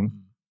that point.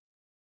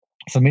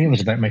 For me, it was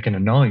about making a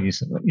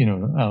noise,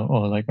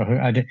 or like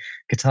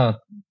guitar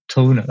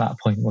tone at that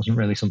point wasn't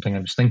really something I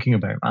was thinking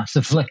about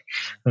massively.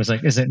 I was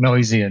like, is it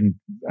noisy and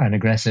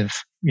aggressive?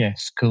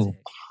 Yes, cool.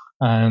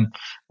 And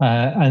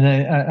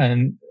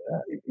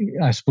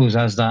I suppose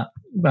as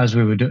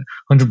we were doing,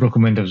 100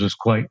 Broken Windows was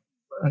quite,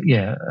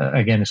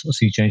 again, a sort of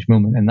sea change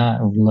moment in that,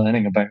 of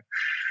learning about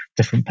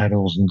different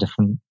pedals and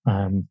different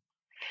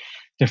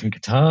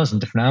guitars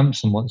and different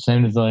amps and what it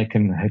sounded like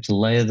and how to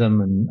layer them.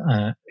 And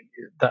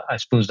that, I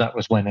suppose that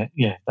was when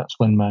that's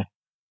when my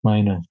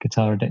minor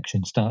guitar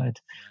addiction started.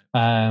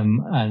 I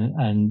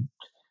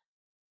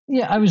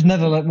was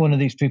never like one of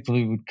these people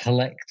who would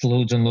collect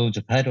loads and loads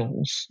of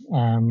pedals.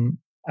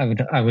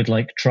 I would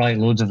like try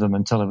loads of them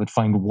until I would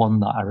find one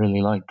that I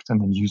really liked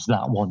and then use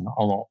that one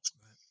a lot.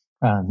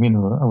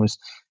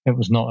 It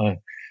was not a,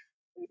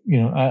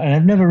 and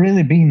I've never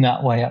really been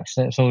that way,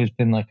 actually. It's always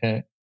been like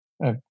I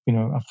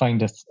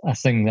find a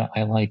thing that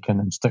I like and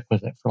then stick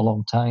with it for a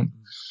long time.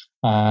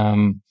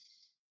 And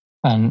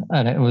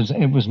it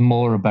was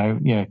more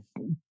about,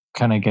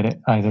 can I get it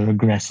either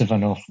aggressive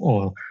enough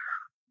or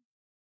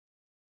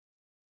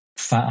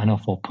fat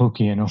enough or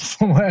pokey enough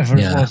or whatever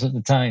it was at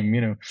the time,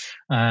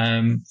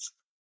 and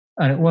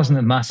it wasn't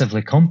a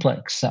massively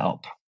complex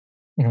setup.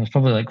 It was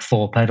probably like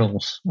 4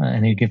 pedals at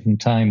any given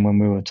time when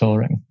we were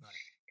touring,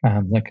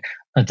 like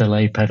a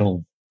delay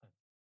pedal,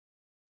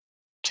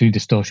 2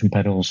 distortion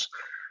pedals,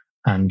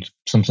 and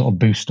some sort of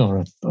boost or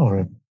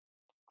a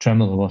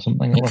tremolo or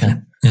something. It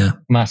wasn't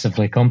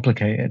massively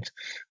complicated.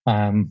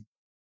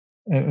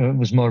 It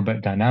was more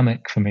about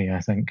dynamic for me, I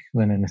think,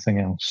 than anything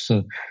else.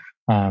 So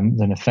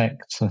than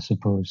effects, I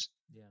suppose.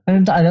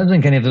 And I don't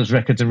think any of those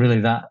records are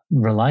really that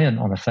reliant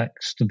on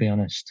effects, to be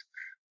honest.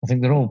 I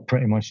think they're all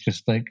pretty much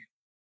just like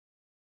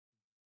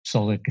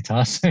solid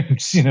guitar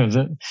sounds,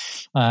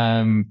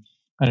 and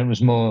it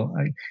was more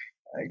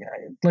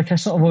I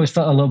sort of always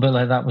felt a little bit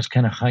like that was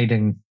kind of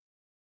hiding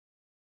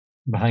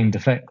behind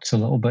effects a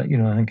little bit.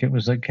 I think it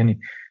was like,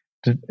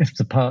 if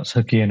the part's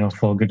hooky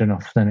enough or good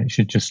enough, then it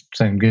should just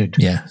sound good.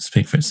 Yeah,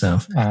 speak for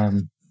itself.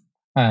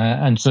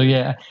 And so,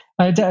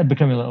 I did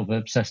become a little bit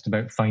obsessed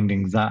about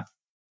finding that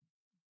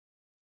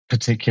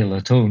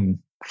particular tone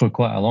for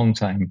quite a long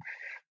time.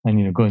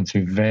 And, going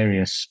through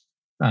various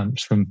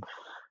amps from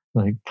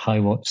like high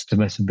watts to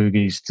Mesa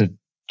Boogies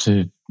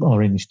to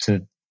Orange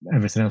to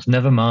everything else.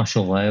 Never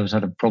Marshall. I always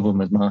had a problem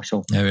with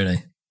Marshall. Oh,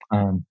 really?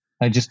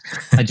 I just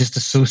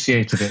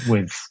associated it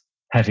with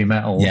heavy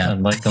metal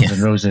and like Guns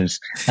N' Roses,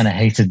 and I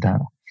hated that.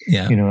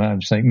 Yeah. You know, I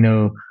was like,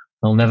 no,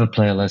 I'll never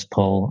play a Les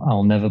Paul.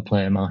 I'll never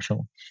play a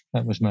Marshall.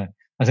 That was my.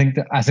 I think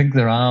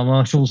there are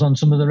Marshalls on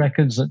some of the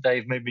records that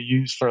Dave maybe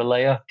used for a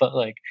layer, but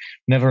like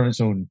never on its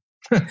own.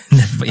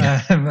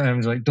 I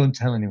was like, don't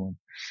tell anyone.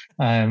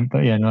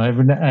 But yeah, no, I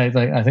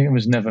think it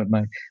was never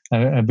my.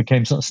 I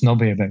became sort of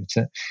snobby about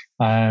it.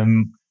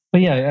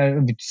 But yeah,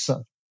 I sort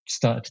of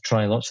started to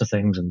try lots of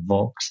things and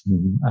Vox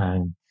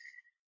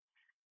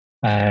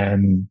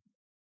and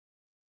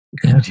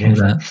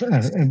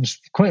it was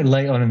quite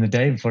late on in the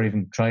day before I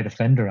even tried a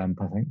Fender amp,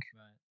 I think.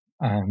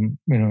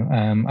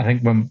 I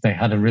think when they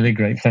had a really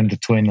great Fender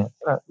Twin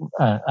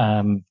at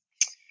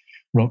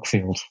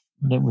Rockfield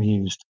that we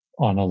used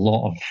on a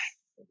lot of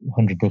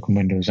 100 Broken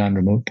Windows and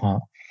Remote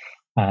Part.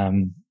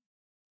 And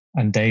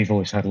Dave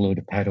always had a load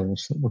of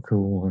pedals that were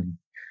cool, and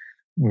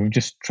we would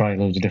just try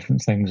loads of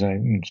different things out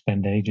and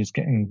spend ages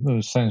getting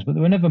those sounds, but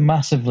they were never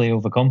massively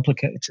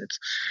overcomplicated.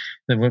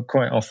 They were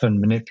quite often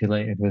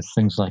manipulated with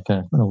things like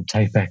an old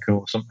tape echo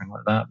or something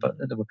like that, but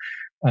there were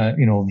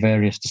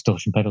various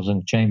distortion pedals in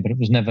the chain, but it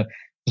was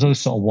always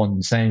sort of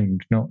one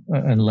sound, not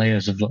and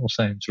layers of little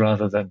sounds,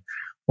 rather than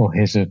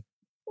here's a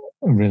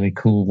really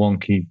cool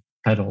wonky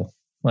pedal.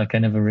 Like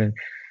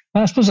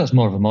I suppose that's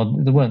more of a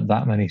mod. There weren't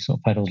that many sort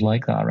of pedals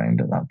like that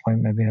around at that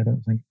point, maybe, I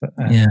don't think, but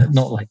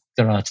not like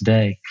there are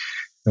today.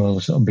 All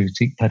the sort of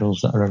boutique pedals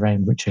that are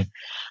around, which are,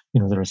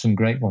 there are some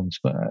great ones,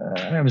 but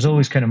I was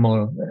always kind of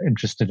more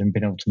interested in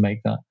being able to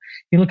make that.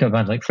 You look at a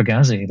band like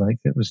Fugazi, like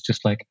it was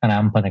just like an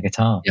amp and a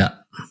guitar. Yeah.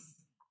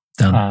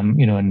 Done.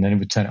 And then it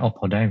would turn it up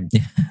or down.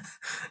 Yeah.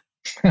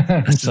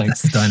 That's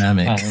the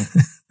dynamic.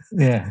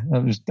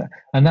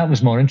 That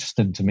was more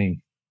interesting to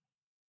me.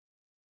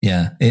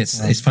 Yeah, it's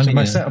funny. So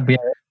my setup, it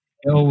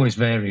always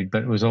varied,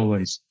 but it was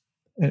always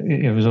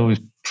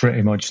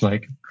pretty much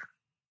like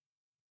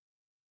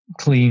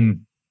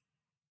clean,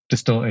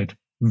 distorted,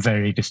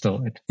 very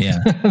distorted. Yeah,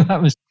 that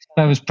was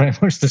pretty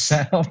much the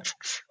setup.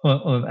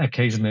 Or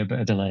occasionally a bit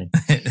of delay.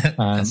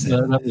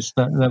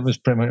 That was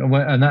pretty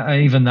much,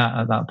 and even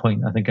at that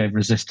point, I think I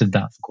resisted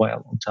that for quite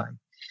a long time.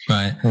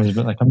 Right, I was a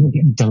bit like, I'm not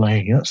getting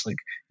delay. That's like,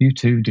 you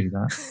too do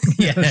that.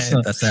 Yeah,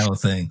 that's the whole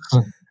thing.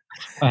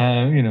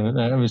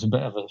 I was a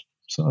bit of a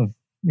sort of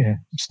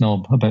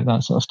snob about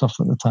that sort of stuff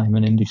at the time,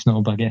 an indie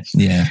snob, I guess.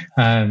 Yeah.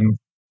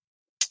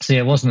 So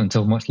it wasn't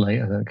until much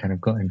later that I kind of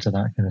got into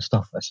that kind of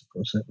stuff, I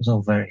suppose. It was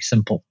all very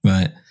simple.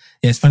 Right.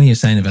 Yeah, it's funny you're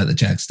saying about the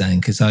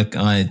Jagstang, because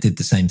I did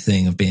the same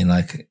thing of being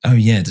like, oh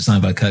yeah,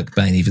 designed by Kurt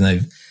Cobain, even though,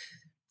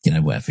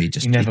 whatever, you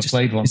never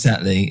played one.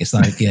 Exactly. It's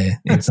like,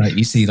 it's like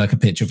you see like a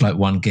picture of like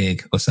one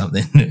gig or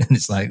something, and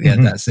it's like,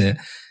 that's it.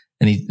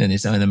 And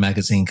it's in a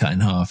magazine cut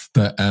in half.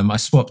 But I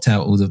swapped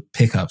out all the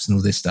pickups and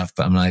all this stuff.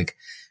 But I'm like,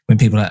 when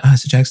people are like, oh,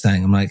 it's a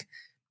Jagstang, I'm like,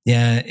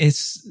 yeah,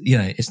 it's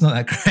not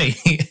that great.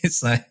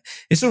 It's like,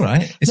 it's all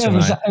right.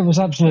 It was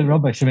absolute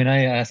rubbish. I mean,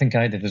 I think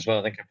I did as well.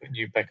 I think I put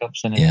new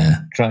pickups in it and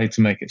tried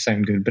to make it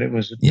sound good, but it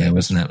wasn't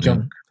happening.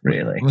 Junk,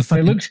 really. Well,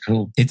 it looks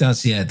cool. It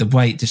does, yeah. The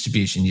weight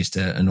distribution used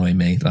to annoy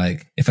me.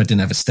 Like, if I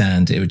didn't have a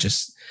stand, it would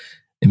just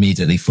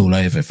immediately fall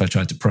over if I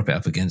tried to prop it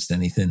up against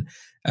anything.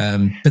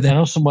 But then, and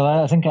also,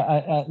 I think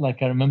I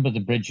remember the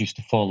bridge used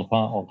to fall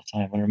apart all the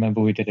time. I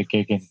remember we did a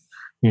gig in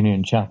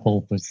Union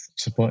Chapel with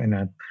supporting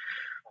a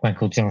band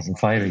called Jonathan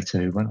Fiery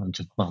too.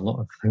 A lot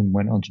of whom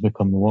went on to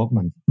become the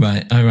Walkmen.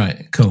 Right. Oh,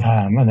 right. Cool.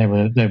 And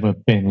they were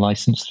being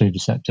licensed through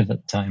Deceptive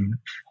at the time,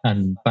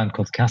 and a band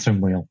called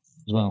Catherine Wheel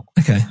as well.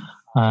 Okay.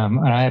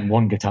 And I had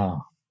one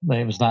guitar.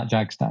 It was that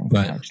Jagstang,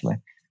 actually.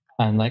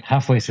 And like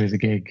halfway through the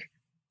gig,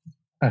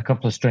 a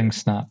couple of strings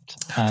snapped,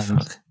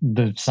 and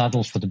the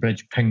saddles for the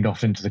bridge pinged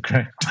off into the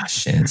crowd. Oh,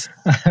 shit.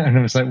 And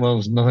I was like, well,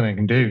 there's nothing I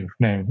can do.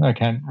 No, I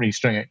can't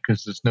restring it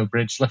because there's no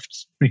bridge left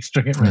to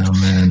restring it with. Oh,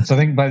 man. So I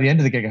think by the end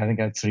of the gig, I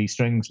had 3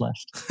 strings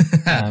left.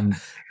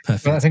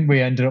 Perfect. But I think we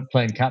ended up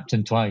playing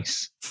Captain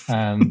twice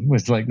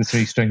with like the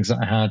 3 strings that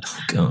I had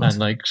and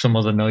like some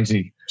other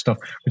noisy stuff,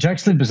 which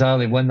actually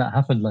bizarrely, when that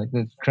happened, like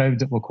the crowd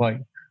that were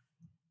quite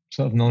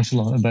sort of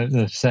nonchalant about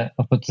the set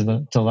up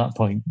till that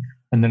point.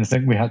 And then I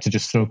think we had to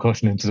just throw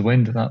caution into the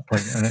wind at that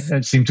point, and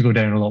it seemed to go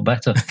down a lot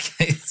better.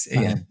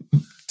 Okay.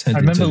 I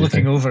remember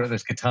looking over at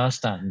this guitar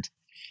stand.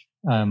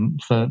 I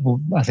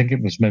think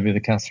it was maybe the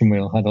Catherine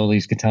Wheel had all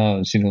these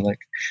guitars, like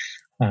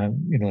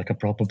a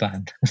proper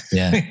band.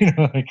 Yeah.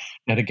 Like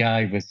they had a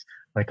guy with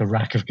like a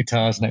rack of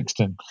guitars next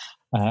to him.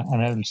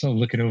 And I'm sort of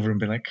looking over and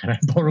being like, can I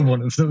borrow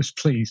one of those,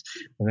 please?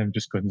 And I'm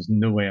just going, there's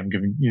no way I'm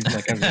giving you,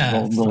 like,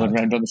 I'm rolling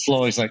around on the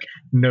floor. He's like,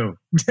 no,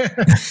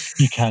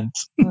 you can't.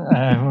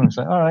 I was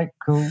like, all right,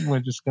 cool.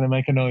 We're just going to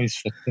make a noise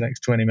for the next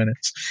 20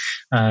 minutes.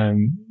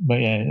 But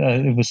yeah,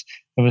 it was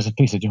a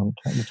piece of junk,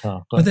 that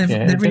guitar. But they're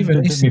it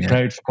did me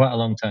proud for quite a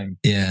long time.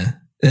 Yeah.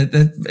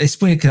 It's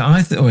weird.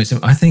 I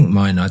think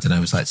mine, I don't know,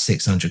 was like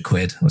 600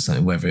 quid or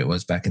something, whatever it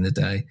was back in the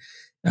day.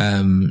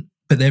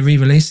 But they're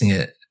re-releasing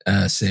it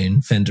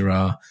soon, Fender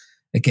are,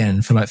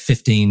 again for like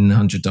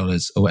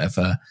 $1,500 or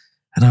whatever,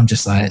 and I'm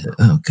just like,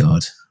 oh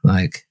god,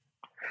 like,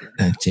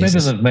 maybe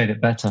they've made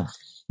it better.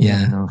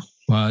 Yeah. No,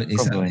 Well,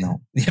 probably not.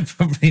 Yeah,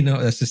 probably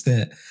not. That's just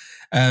it.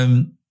 Are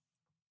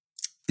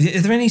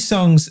there any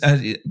songs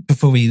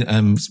before we're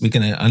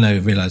gonna? I know,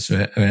 realize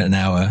we're at an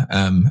hour,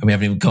 and we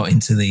haven't even got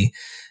into the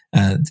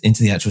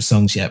actual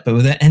songs yet. But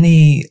were there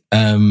any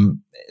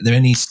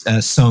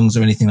songs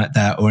or anything like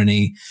that, or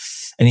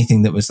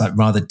anything that was like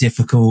rather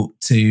difficult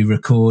to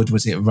record?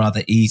 Was it a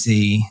rather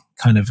easy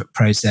kind of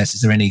process?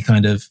 Is there any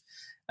kind of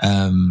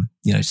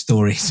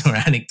stories or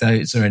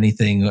anecdotes or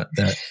anything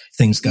that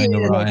things going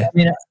awry?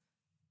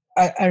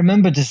 I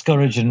remember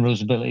discouraging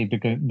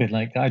Rosability being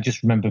like, I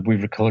just remember we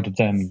recorded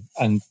them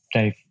and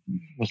Dave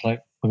was like,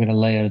 we're going to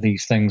layer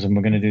these things and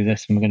we're going to do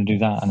this and we're going to do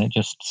that. And it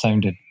just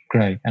sounded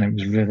great. And it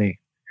was really,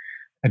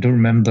 I don't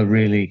remember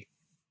really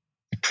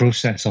the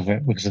process of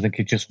it because I think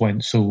it just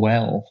went so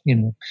well,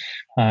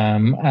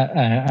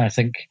 I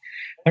think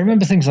I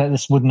remember things like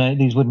these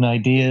wooden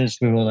ideas.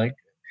 We were like,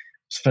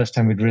 it's the first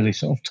time we'd really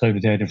sort of toyed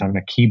with the idea of having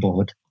a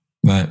keyboard.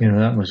 Right.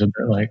 That was a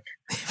bit like,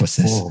 what's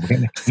this? Whoa, we're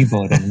getting a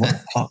keyboard and what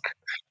the fuck?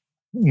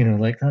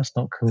 That's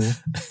not cool.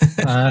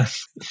 I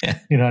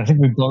think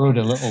we borrowed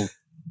a one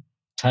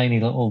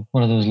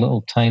of those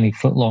little tiny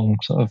foot-long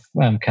sort of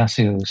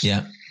Casios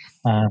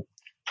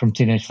from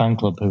Teenage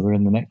Fanclub, who were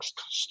in the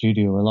next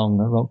studio along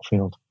at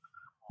Rockfield,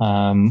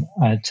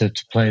 to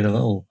play the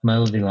little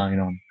melody line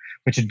on,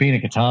 which had been a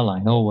guitar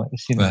line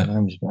always, and I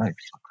was like,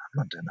 I'm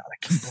not doing that on a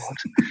keyboard.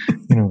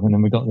 And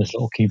then we got this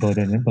little keyboard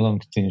in, it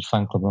belonged to Teenage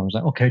Fanclub, and I was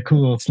like, okay,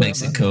 cool.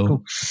 Makes it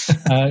cool.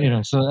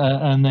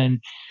 And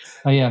then,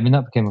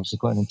 that became obviously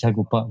quite an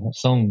integral part of that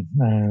song.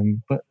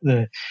 But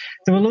there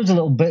were loads of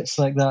little bits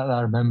like that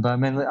I remember. I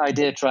mean, the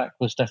Idea track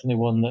was definitely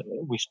one that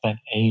we spent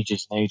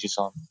ages and ages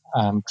on,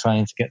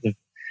 trying to get the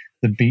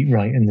beat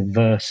right in the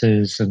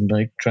verses and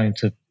like trying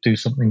to do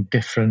something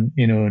different,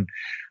 and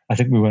I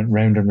think we went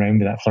round and round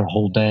with that for a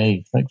whole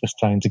day, like just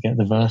trying to get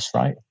the verse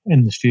right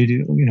in the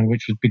studio,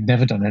 which we'd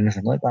never done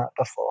anything like that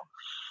before.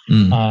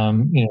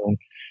 And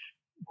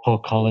poor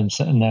Colin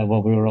sitting there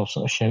while we were all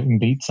sort of shouting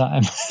beats at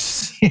him,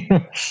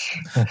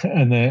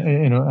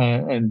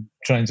 and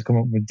trying to come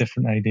up with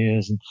different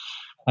ideas,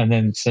 and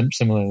then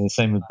similarly the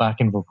same with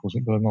backing vocals,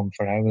 going on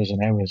for hours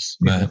and hours,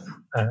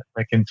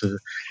 like into the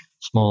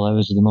small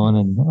hours of the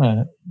morning,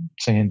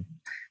 singing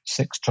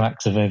 6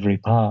 tracks of every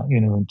part,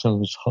 until it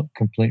was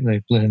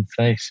completely blue in the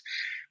face.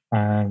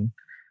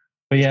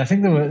 But yeah, I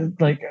think there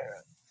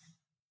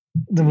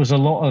was a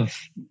lot of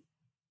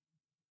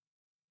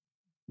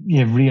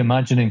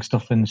reimagining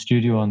stuff in the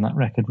studio on that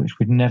record, which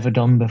we'd never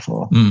done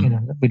before.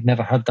 We'd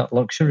never had that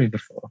luxury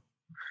before.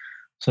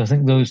 So I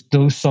think those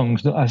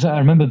songs, I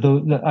remember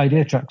the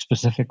Idea track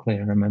specifically.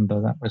 I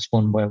remember that was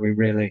one where we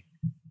really,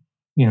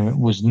 it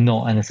was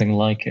not anything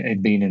like it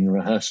had been in the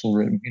rehearsal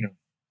room.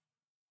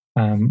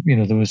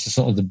 There was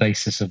the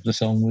basis of the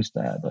song was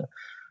there, but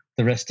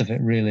the rest of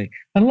it really,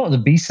 and a lot of the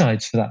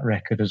B-sides for that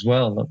record as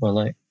well, that were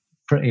like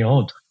pretty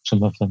odd,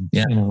 some of them,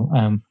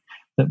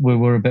 that we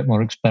were a bit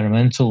more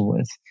experimental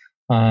with.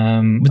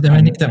 Were there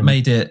any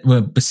that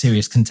were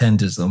serious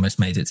contenders that almost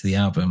made it to the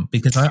album?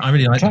 Because I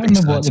really like the B-sides. I can't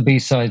remember what the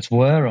B-sides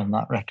were on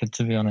that record,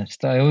 to be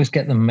honest. I always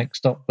get them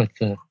mixed up with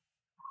the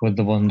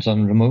ones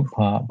on Remote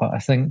Part, but I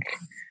think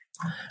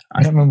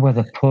I don't remember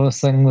whether Poor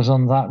Thing was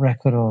on that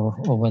record or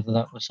whether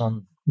that was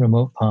on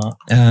Remote Part.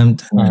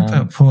 Don't know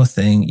about Poor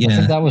Thing. Yeah, I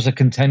think that was a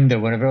contender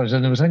whenever it was.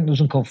 And there was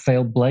one called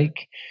Failed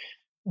Blake,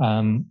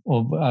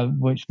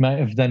 which might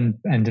have then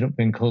ended up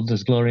being called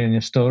There's Glory in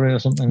Your Story or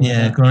something. Yeah,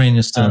 like that. Glory in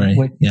Your Story.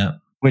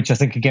 Which I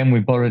think again we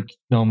borrowed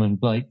Norman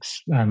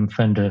Blake's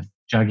Fender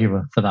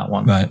Jaguar for that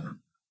one. Right.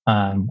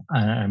 And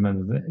I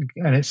remember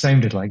and it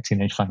sounded like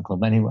Teenage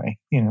Fanclub anyway,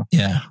 Yeah.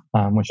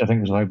 Which I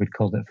think was why we'd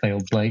called it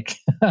Failed Blake.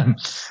 I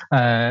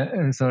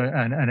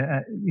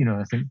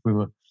think we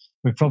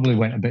probably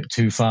went a bit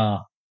too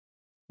far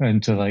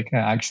into like it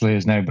actually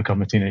has now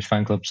become a Teenage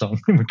Fanclub song.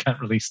 We can't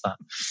release that.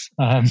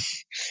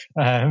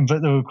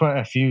 But there were quite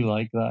a few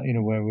like that,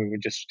 where we were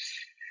just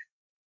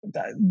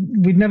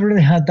we'd never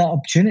really had that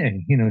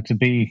opportunity, to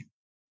be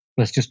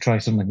let's just try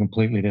something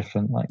completely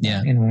different like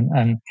that,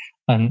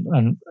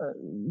 and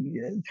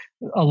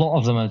a lot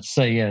of them I'd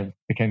say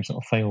became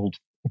sort of failed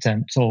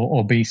attempts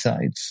or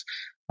B-sides,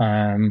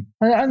 and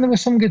there were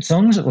some good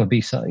songs that were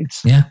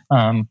B-sides,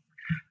 but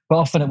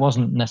often it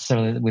wasn't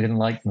necessarily that we didn't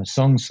like them as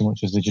songs so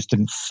much as they just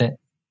didn't fit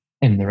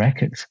in the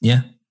record.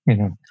 I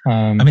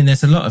mean,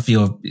 there's a lot of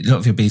your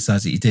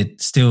B-sides that you did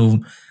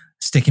still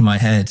stick in my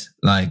head,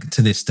 like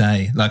to this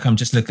day. Like I'm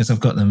just looking, because I've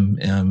got them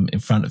in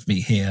front of me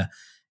here.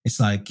 It's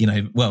like,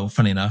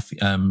 funny enough,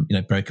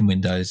 Broken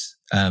Windows,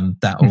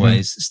 that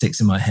always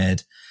sticks in my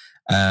head.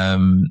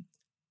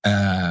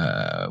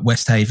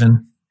 West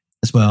Haven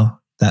as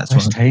well. That's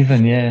West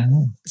Haven, yeah.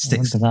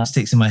 Sticks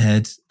in my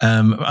head.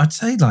 I'd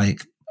say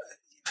like,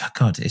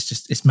 God,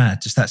 it's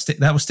mad. Just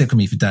that will stick with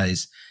me for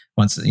days.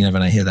 Once when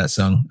I hear that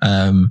song.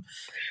 I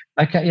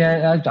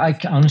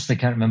honestly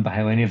can't remember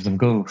how any of them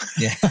go.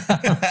 Yeah,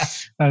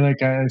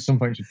 at some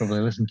point you should probably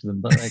listen to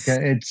them. But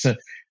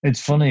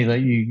it's funny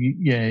that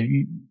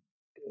you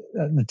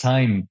at the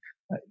time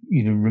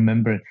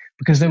remember,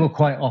 because they were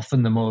quite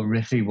often the more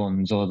riffy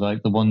ones, or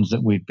like the ones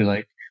that we'd be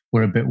like,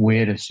 were a bit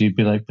weirder. So you'd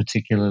be like,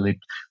 particularly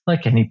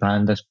like any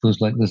band, I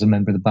suppose, like there's a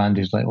member of the band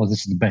who's like, well,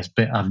 this is the best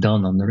bit I've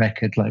done on the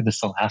record. Like this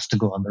song has to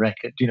go on the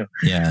record,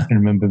 Yeah. I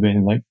remember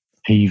being like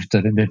peeved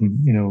that it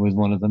didn't, with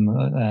one of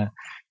them.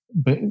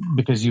 But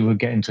because you were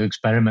getting to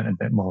experiment a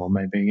bit more,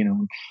 maybe,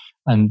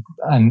 and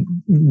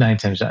 9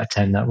 times out of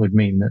 10, that would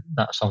mean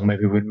that song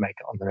maybe wouldn't make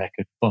it on the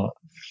record, but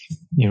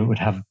it would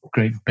have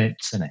great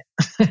bits in it.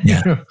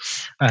 Yeah.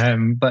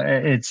 But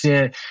it's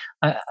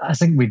I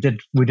think we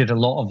did a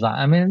lot of that.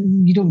 I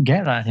mean, you don't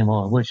get that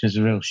anymore, which is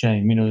a real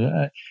shame.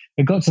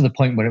 It got to the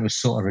point where it was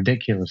sort of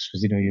ridiculous,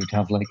 because you'd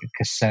have like a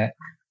cassette,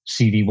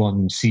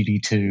 CD1,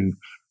 CD2,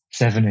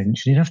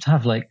 7-inch, and you'd have to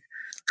have like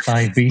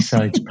 5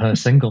 B-sides per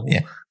single.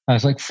 Yeah. And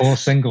it's like 4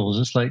 singles.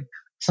 It's like,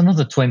 it's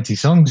another 20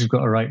 songs you've got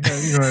to write.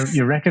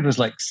 Your record was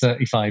like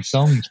 35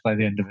 songs by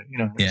the end of it.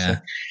 Yeah.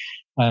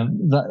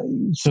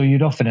 So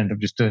you'd often end up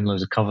just doing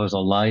loads of covers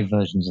or live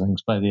versions of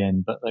things by the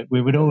end. But like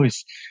we would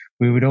always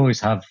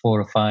have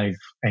 4 or 5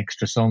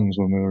 extra songs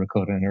when we were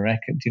recording a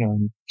record.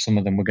 And some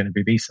of them were going to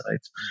be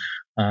B-sides.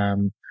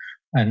 And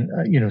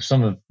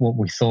some of what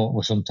we thought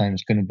was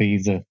sometimes going to be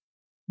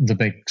the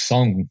big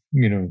song,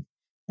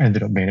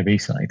 ended up being a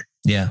B-side.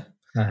 Yeah.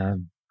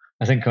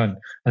 I think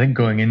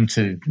going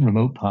into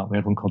Remote Part, we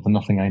had one called The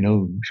Nothing I Know,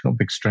 which got a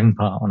big string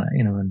part on it,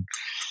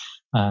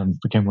 and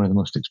became one of the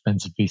most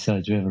expensive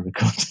B-sides we ever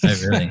recorded. Oh,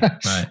 really?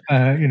 Right.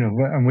 I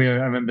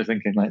remember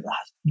thinking like,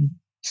 that's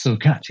so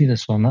catchy,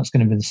 this one, that's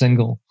going to be the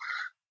single.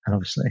 And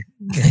obviously,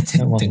 it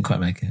didn't quite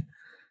make it.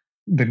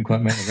 Didn't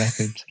quite make the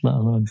record, let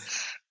alone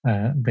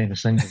being a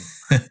single.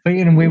 But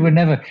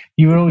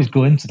you were always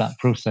going into that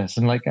process,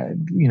 and like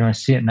I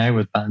see it now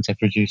with bands I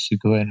produce who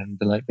go in and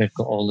they've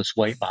got all this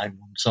weight behind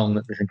one song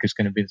that they think is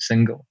going to be the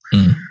single,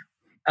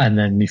 and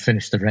then you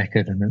finish the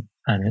record and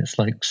it's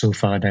like so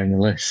far down the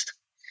list,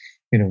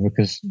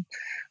 because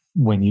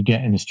when you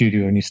get in the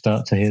studio and you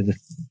start to hear the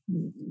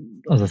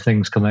other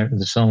things come out of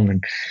the song,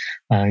 and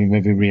you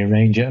maybe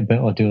rearrange it a bit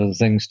or do other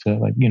things to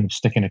it, like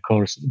stick in a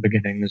chorus at the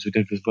beginning as we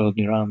did with World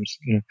in Your Arms,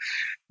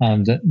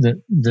 and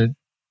that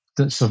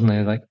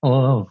suddenly like,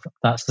 oh,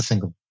 that's the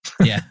single.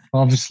 Yeah.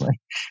 Obviously,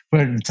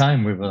 but at the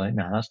time we were like,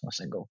 no, that's not a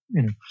single.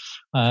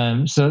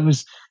 So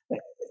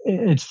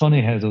it's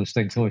funny how those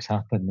things always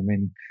happen. I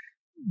mean,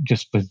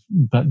 just with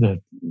a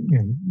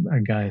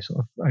guy sort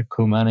of I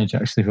co-manage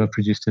actually, who I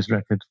produced his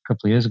record a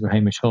couple of years ago,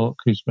 Hamish Hawke,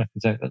 whose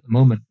record's out at the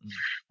moment,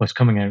 was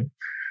coming out.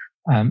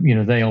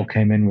 They all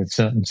came in with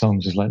certain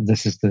songs as like,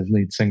 this is the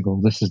lead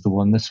single, this is the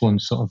one, this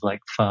one's sort of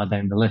like far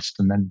down the list,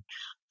 and then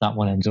that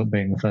one ends up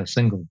being the first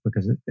single,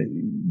 because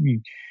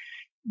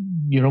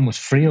you're almost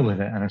freer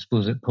with it, and I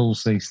suppose it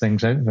pulls these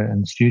things out of it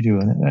in the studio,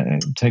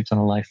 and it takes on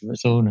a life of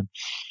its own, and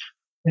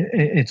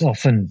it's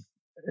often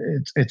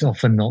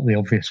not the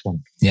obvious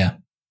one. Yeah,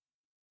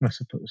 I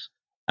suppose.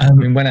 I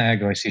mean, When I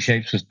Go, I See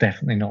Shapes was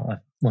definitely not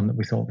one that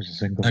we thought was a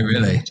single. Oh,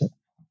 really?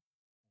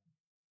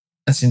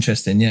 That's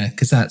interesting, yeah,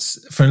 because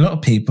that's, for a lot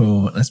of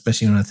people,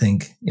 especially when I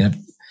think,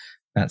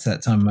 that's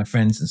that time of my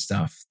friends and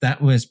stuff,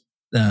 that was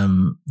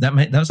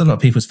that was a lot of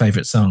people's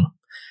favourite song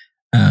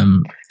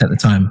at the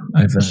time.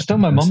 It's still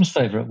my mum's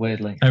favourite,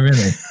 weirdly. Oh,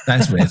 really?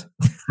 That's weird.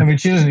 I mean,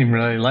 she doesn't even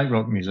really like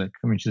rock music.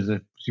 I mean, she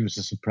was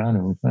a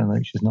soprano.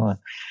 Like, she's not a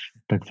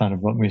big fan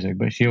of rock music,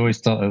 but she always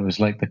thought it was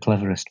like the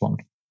cleverest one.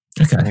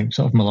 Okay. I think,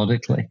 sort of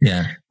melodically.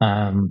 Yeah.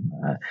 And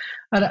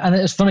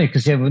it's funny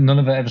because none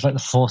of it was like the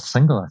 4th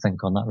single, I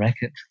think, on that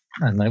record,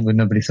 and like when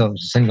nobody thought it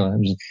was a single, it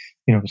was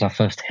it was our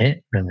first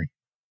hit, really.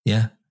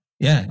 Yeah.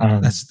 Yeah.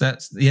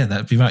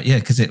 That'd be right. Yeah,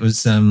 because it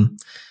was.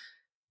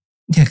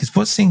 Because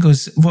what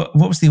singles? What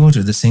was the order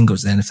of the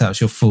singles then? If that was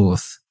your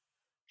 4th,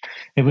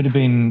 it would have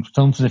been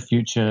Film for the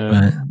Future.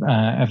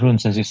 Right. Everyone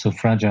Says You're So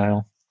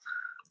Fragile.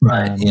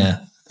 Right. Yeah.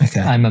 Okay.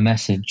 I'm a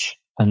Message.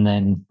 And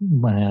then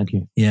When I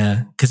Argue.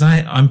 Yeah, because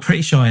I'm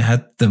pretty sure I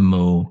had them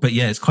all. But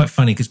yeah, it's quite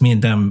funny because me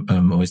and Dan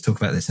always talk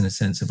about this in a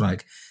sense of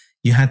like,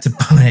 you had to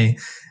buy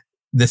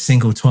the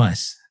single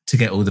twice to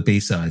get all the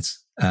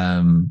B-sides.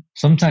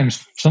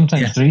 Sometimes 3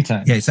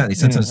 times. Yeah, exactly.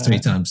 Sometimes 3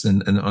 times.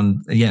 And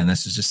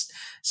this is just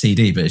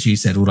CD. But as you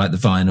said, all like the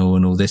vinyl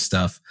and all this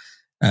stuff.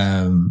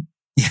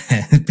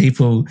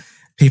 People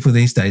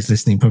these days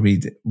listening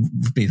probably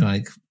would be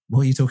like,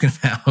 what are you talking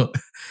about?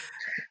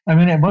 I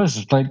mean, it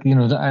was like,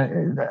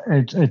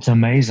 it's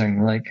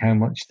amazing, like how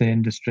much the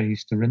industry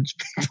used to rinse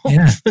people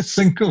for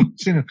singles.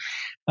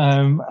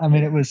 I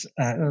mean, it was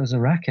a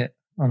racket,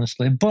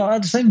 honestly. But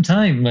at the same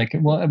time, like,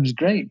 it was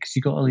great because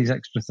you got all these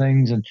extra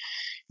things, and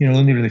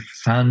only really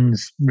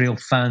real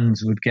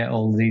fans would get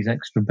all these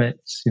extra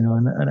bits.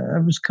 And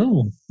it was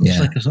cool. It was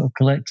like a sort of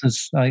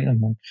collector's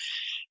item. And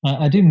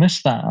I do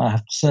miss that, I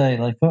have to say.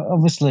 Like,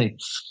 obviously,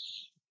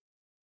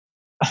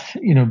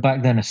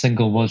 back then a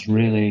single was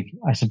really,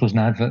 I suppose, an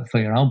advert for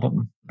your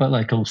album, but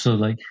like also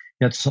like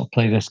you had to sort of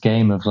play this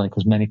game of like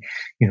as many,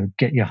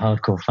 get your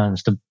hardcore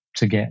fans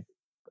to get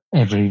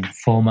every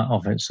format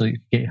of it so you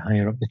could get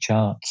higher up the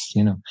charts,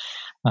 when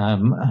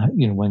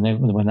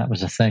that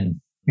was a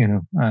thing,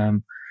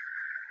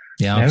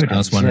 Yeah, I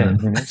was wondering.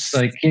 Yeah. I mean, it's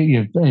like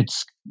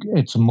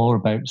it's more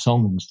about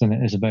songs than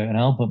it is about an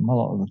album a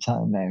lot of the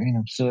time now.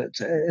 So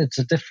it's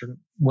a different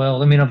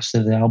world. I mean,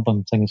 obviously the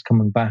album thing is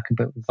coming back a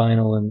bit with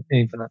vinyl and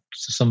even to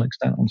some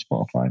extent on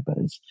Spotify, but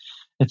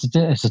it's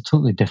a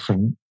totally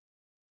different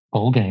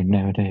ball game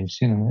nowadays.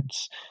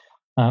 It's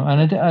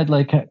and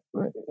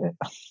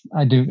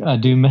I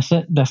do miss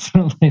it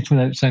definitely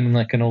without sounding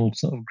like an old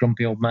sort of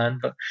grumpy old man,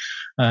 but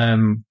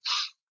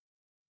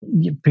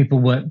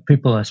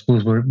people I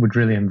suppose would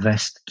really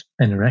invest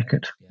in a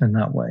record in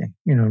that way,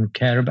 and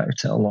care about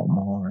it a lot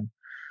more.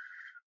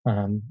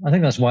 And I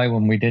think that's why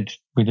when we did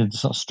the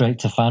sort of straight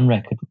to fan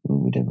record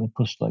we did with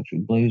Post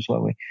Electric Blues,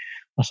 where we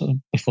sort of,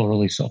 before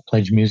all these sort of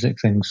pledge music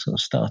things sort of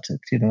started,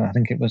 I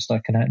think it was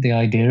like the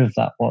idea of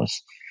that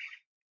was,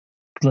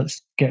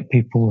 let's get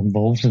people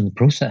involved in the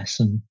process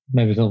and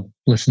maybe they'll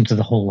listen to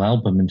the whole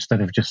album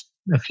instead of just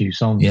a few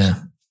songs. Yeah.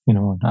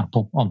 On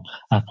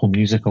Apple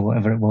Music or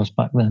whatever it was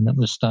back then that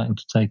was starting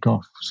to take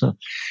off. So,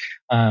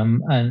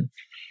 and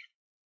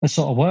it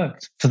sort of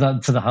worked for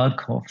the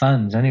hardcore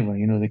fans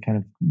anyway. They kind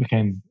of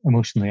became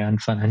emotionally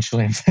and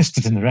financially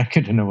invested in the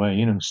record in a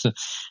way. So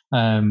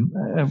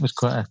it was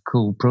quite a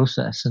cool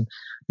process. And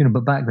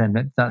but back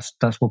then that's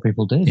what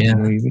people did. Yeah.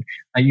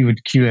 You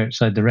would queue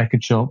outside the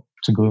record shop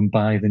to go and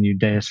buy the new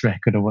Deus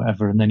record or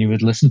whatever, and then you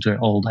would listen to it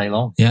all day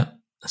long. Yeah.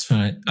 That's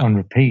right. On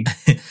repeat.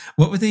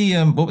 What were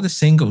the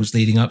singles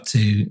leading up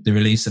to the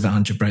release of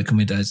 100 Broken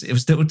Windows? It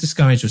was Little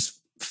Discouraged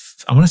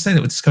I want to say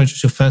Little Discouraged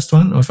was your first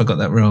one, or if I got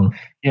that wrong?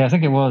 Yeah, I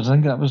think it was. I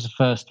think that was the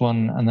first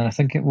one, and then I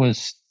think it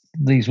was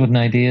These Wooden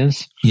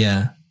Ideas.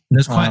 Yeah.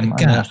 There's quite a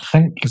gap,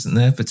 wasn't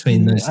there,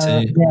 between those two?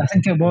 Yeah, I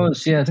think it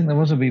was. Yeah, I think there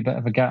was a wee bit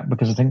of a gap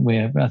because I think we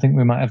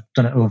might have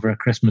done it over a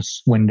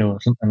Christmas window or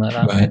something like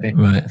that. Right, maybe,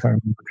 right. If I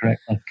remember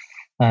correctly.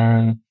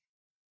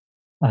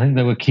 I think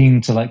they were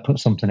keen to put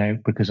something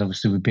out because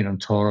obviously we've been on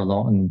tour a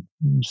lot and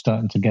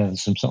starting to gather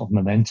some sort of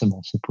momentum,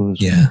 I suppose.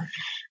 Yeah.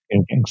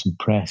 And, getting some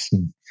press,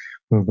 and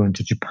we were going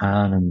to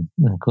Japan and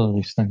all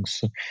these things.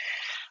 So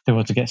they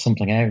wanted to get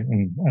something out,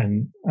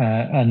 and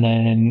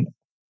then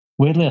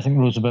weirdly, I think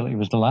Rosability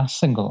was the last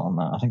single on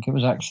that. I think it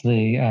was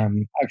actually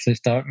It's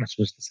Darkness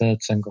was the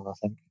third single, I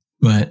think.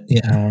 Right.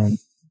 Yeah.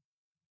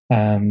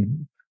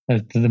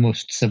 The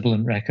most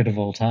sibilant record of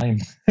all time.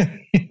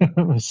 It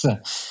was.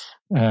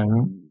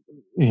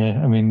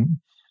 Yeah, I mean,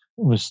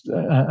 it was.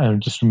 I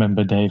just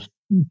remember Dave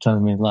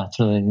telling me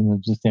laterally,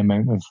 just the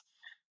amount of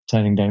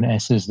turning down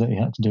S's that he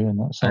had to do in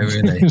that song. Oh,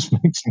 really? It was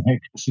mixing out.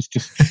 This is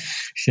just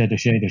shed a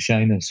shade of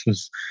shyness.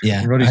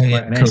 Roddy's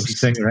quite an S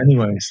singer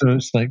anyway, so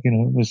it's it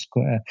was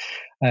quite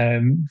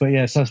a. But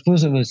yeah, so I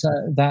suppose it was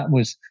that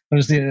was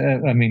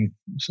the. I mean,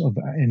 sort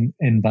of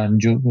in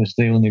band joke was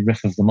the only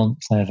riff of the month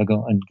I ever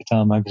got in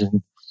Guitar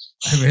Magazine.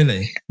 Oh,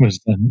 really? Was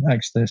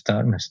actually It's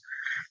Darkness.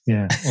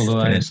 Yeah, although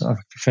I sort of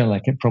feel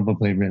like it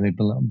probably really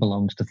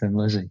belongs to Thin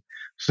Lizzy.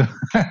 So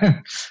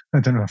I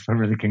don't know if I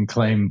really can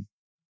claim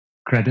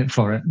credit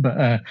for it.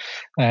 But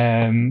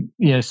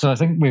so I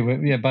think we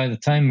were, by the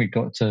time we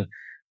got to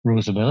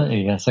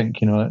Rosability, I think,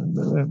 it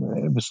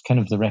was kind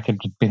of, the record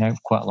had been out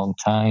for quite a long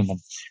time. And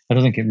I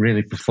don't think it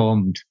really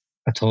performed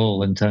at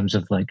all in terms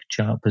of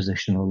chart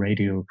position or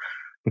radio,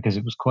 because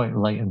it was quite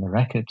late in the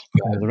record.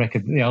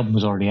 The album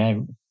was already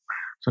out.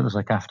 So it was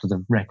after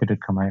the record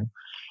had come out.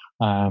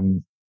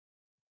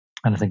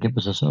 And I think it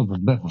was a sort of a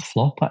bit of a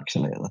flop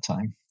actually at the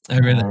time. Oh,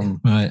 really?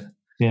 Right.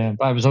 Yeah,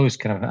 but I was always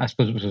I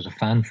suppose it was a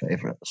fan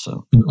favourite,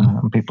 so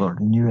people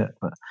already knew it.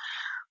 But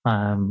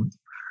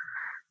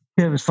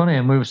it was funny,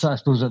 and we were, I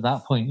suppose, at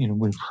that point, you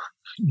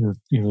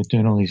were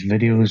doing all these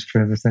videos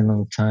for everything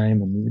all the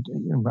time, and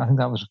I think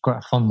that was quite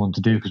a fun one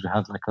to do because we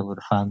had a load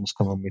of fans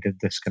come and we did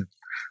this kind of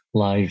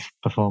live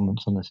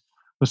performance on this.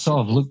 It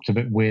sort of looked a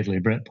bit weirdly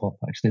Britpop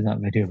actually. That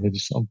video, we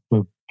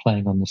were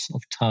playing on this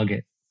sort of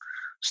Target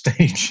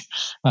stage.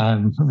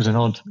 It was an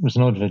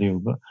odd video,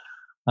 but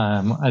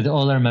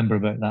all I remember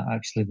about that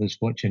actually was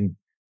watching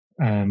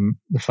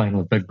the final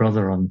of Big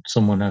Brother on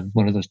someone had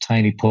one of those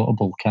tiny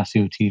portable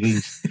Casio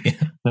TVs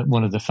that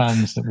one of the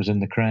fans that was in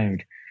the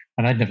crowd,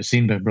 and I'd never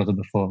seen Big Brother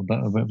before, but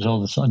it was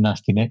all the sort of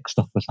Nasty Nick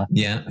stuff was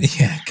happening.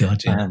 Yeah,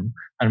 God, yeah.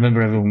 I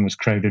remember everyone was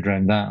crowded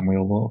around that, and we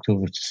all walked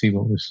over to see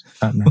what was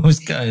happening. What was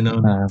going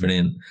on?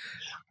 Brilliant.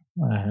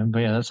 But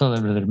yeah, that's all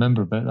I really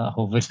remember about that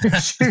whole video,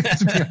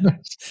 to be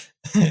honest.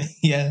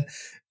 Yeah.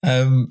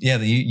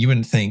 You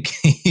wouldn't think,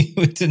 you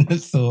wouldn't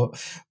have thought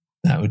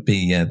that would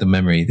be the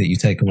memory that you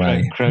take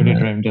away.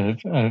 Crowded around a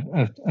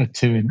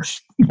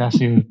 2-inch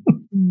Casio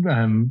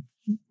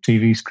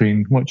TV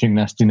screen watching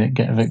Nasty Nick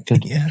get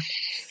evicted. Yeah.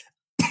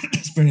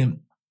 That's brilliant.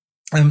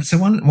 So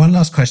one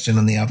last question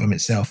on the album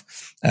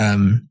itself.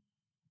 In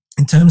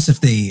terms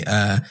of the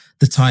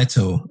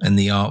title and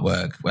the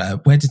artwork,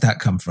 where did that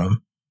come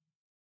from?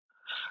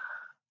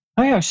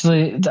 I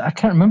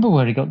can't remember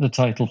where he got the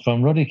title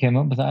from. Roddy came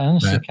up with that. I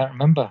honestly can't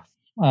remember.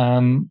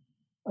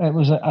 It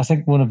was, I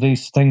think, one of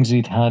these things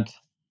he'd had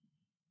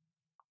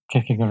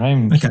kicking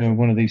around. Okay.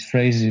 One of these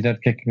phrases he'd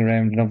had kicking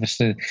around, and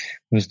obviously there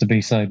was the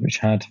B-side which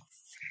had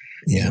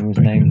it was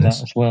named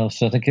that as well.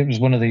 So I think it was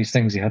one of these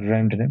things he had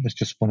around, and it was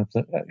just one of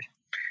the.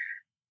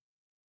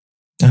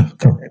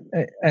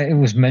 It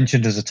was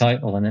mentioned as a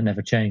title, and it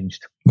never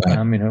changed. Right.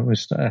 It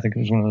was. I think it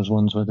was one of those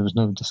ones where there was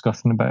no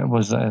discussion about it.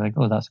 Was like,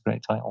 oh, that's a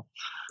great title,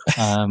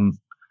 and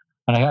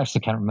I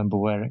actually can't remember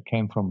where it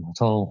came from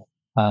at all.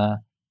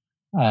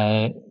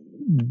 The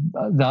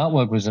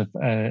artwork was a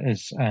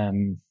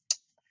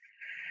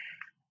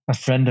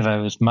friend of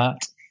ours,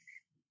 Matt.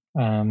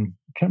 I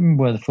can't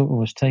remember where the photo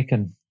was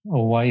taken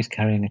or why he's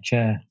carrying a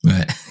chair.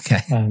 Right.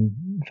 Okay.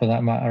 For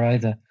that matter,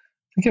 either.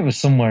 I think it was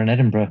somewhere in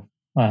Edinburgh,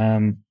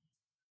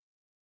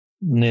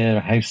 near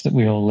a house that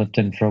we all lived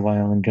in for a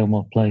while in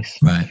Gilmore Place.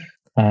 Right.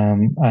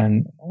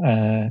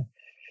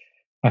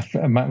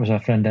 Matt was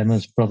our friend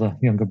Emma's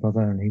younger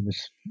brother, and he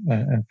was,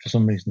 for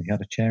some reason, he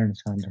had a chair in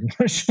his hand. I'm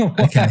not sure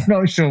why. Okay. I'm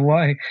not sure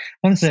why.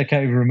 Honestly, I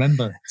can't even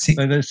remember. See,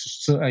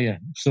 so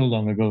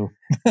long ago.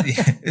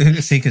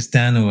 See, because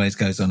Dan always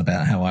goes on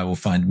about how I will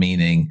find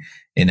meaning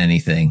in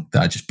anything,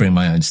 that I just bring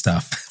my own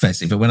stuff,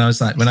 basically. But when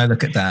I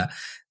look at that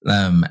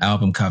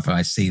album cover,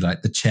 I see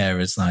like the chair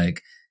as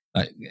like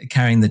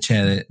carrying the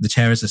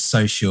chair as a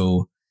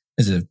social,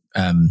 as a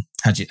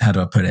how do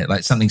I put it?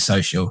 Like something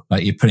social,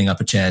 like you're putting up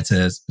a chair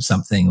to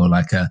something, or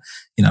like a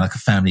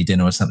family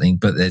dinner or something.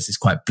 But there's this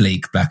quite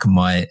bleak black and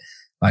white,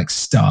 like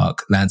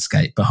stark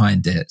landscape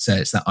behind it. So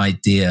it's that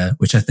idea,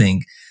 which I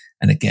think,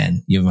 and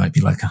again, you might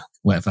be like, oh,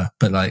 whatever,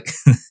 but like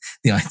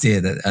the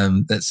idea that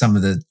that some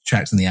of the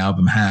tracks on the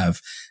album have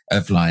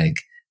of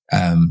like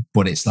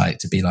what it's like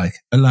to be like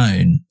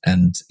alone,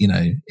 and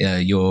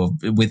you're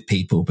with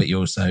people, but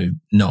you're also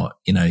not.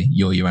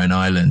 You're your own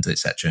island,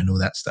 etc., and all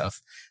that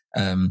stuff.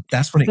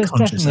 That's what it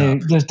conjures up.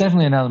 There's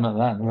definitely an element of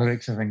that in the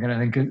lyrics, I think, and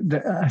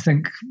I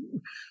think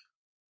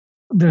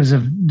there's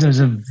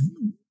a.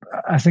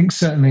 I think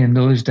certainly in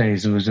those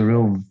days there was a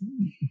real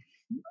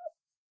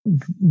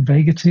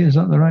vagity. Is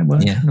that the right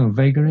word? Yeah. No,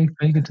 vagary.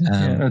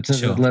 To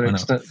sure, the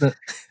lyrics that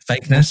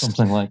vagueness,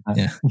 something like that.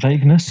 Yeah.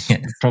 Vagueness,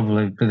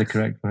 probably be the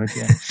correct word.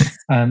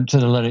 Yeah. To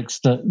the lyrics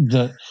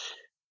that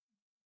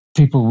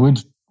people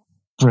would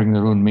bring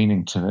their own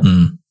meaning to it.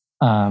 Mm.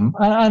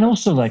 And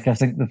also, like, I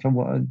think that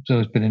what has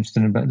always been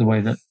interesting about the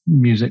way that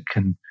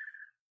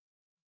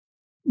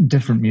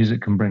different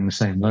music can bring the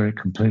same lyric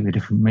completely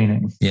different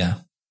meaning. Yeah.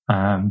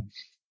 And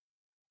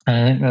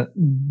I think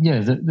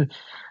that,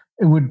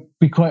 it would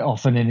be quite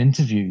often in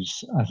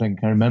interviews. I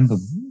think I remember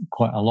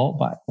quite a lot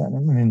back then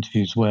in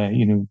interviews where,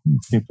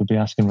 people would be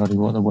asking Roddy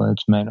what the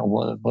words meant or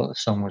what the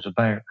song was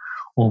about,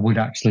 or would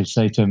actually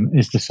say to him,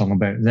 is the song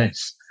about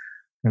this?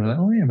 And we're like,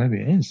 oh yeah,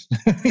 maybe it is.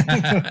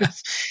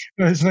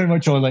 It's very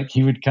much all like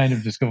he would kind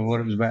of discover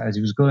what it was about as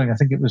he was going. I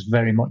think it was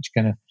very much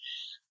kind of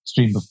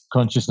stream of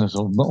consciousness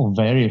or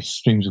various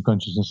streams of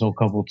consciousness all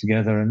cobbled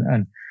together.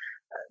 And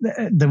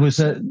there was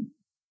I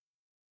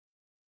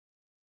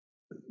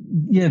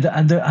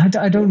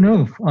don't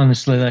know,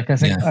 honestly. Like, I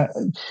think,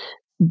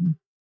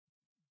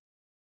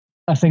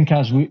 I think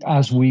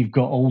as we've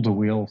got older,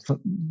 we all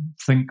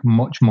think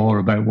much more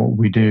about what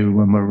we do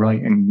when we're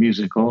writing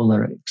music or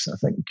lyrics. I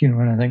think,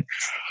 and I think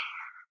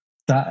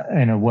that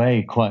in a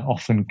way quite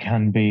often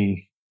can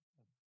be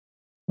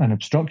an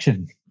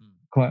obstruction.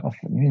 Quite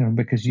often,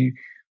 because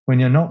when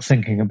you're not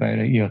thinking about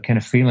it, you're kind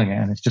of feeling it,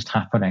 and it's just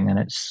happening, and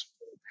it's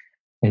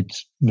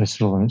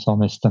visceral, and it's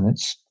honest, and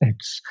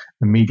it's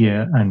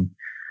immediate, and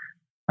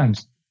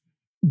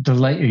the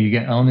later you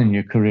get on in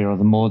your career, or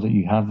the more that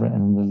you have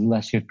written, the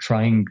less you're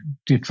trying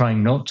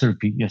not to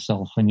repeat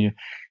yourself, and you're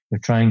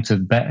trying to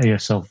better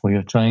yourself, or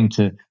you're trying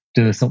to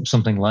do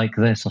something like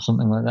this or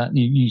something like that.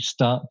 You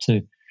start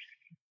to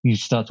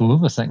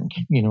overthink,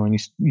 and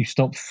you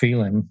stop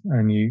feeling,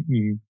 and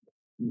you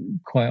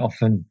quite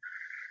often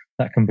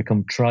that can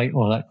become trite,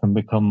 or that can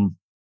become,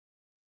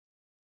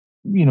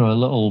 a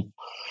little.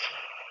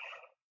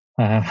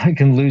 It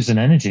can lose an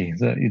energy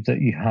that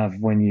you have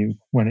when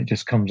it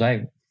just comes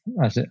out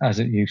as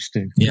it used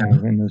to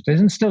in those days,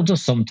 and still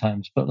does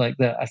sometimes. But like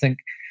that, I think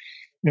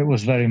it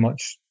was very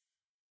much,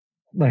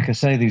 like I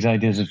say, these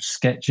ideas of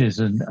sketches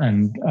and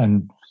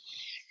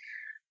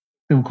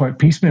they were quite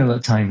piecemeal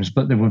at times,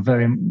 but they were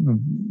very,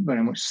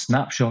 very much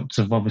snapshots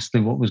of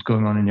obviously what was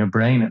going on in your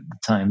brain at the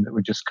time that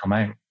would just come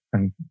out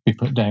and be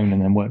put down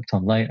and then worked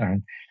on later,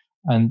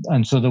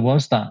 and so there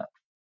was that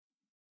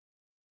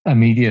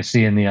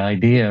immediacy in the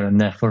idea, and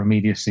therefore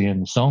immediacy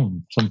in the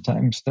song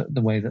sometimes, the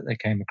way that they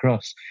came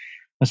across.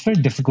 It's very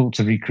difficult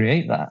to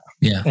recreate that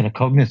in a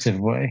cognitive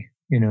way,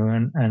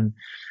 and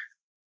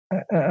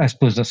I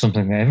suppose that's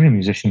something that every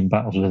musician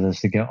battles with as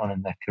they get on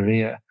in their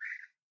career.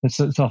 It's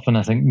often,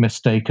 I think,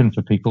 mistaken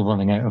for people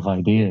running out of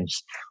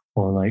ideas,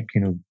 or like,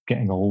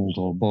 getting old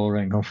or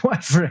boring or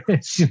whatever it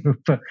is,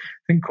 but I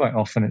think quite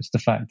often it's the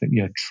fact that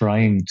you're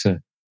trying to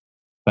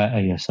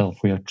better yourself,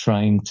 or you're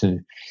trying to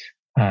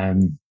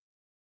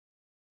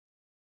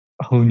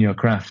hone your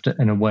craft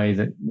in a way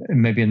that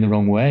maybe in the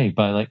wrong way,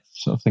 by like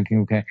sort of thinking,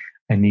 okay,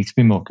 I need to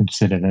be more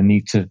considered. I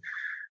need to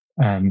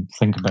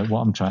think about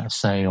what I'm trying to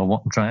say or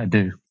what I'm trying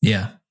to do.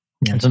 Yeah.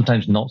 And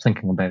sometimes not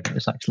thinking about it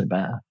is actually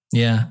better.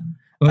 Yeah.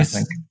 Well, I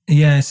think.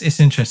 Yeah, it's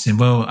interesting.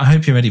 Well, I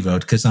hope you're ready,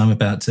 Rod, because I'm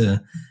about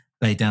to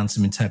lay down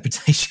some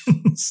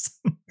interpretations.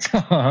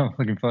 I'm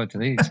looking forward to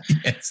these.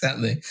 Yeah,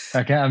 exactly.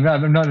 Okay, I'm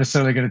not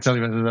necessarily going to tell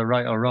you whether they're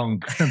right or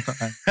wrong, but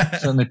I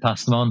certainly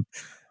pass them on.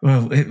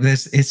 Well,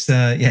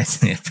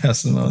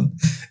 pass them on.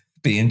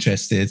 Be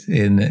interested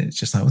in. It's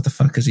just like, what the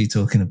fuck is he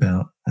talking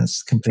about?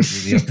 That's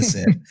completely the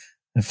opposite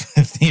of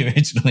the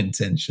original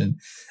intention.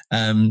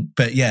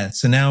 But yeah,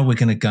 so now we're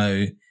going to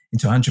go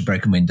into 100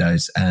 Broken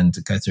Windows and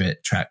go through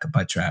it track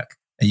by track.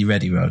 Are you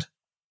ready, Rod?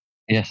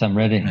 Yes, I'm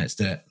ready. Let's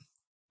do it.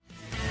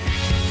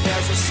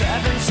 There's a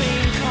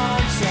 17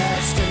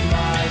 contest in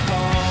my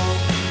home.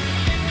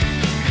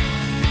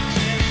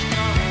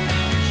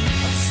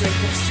 I'm sick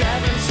of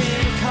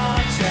 17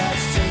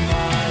 contests in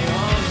my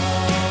own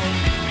home.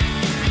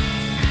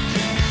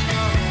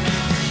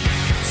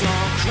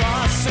 Don't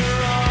cross the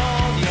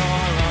road,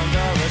 you're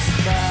under a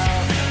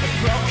spell. A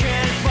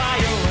broken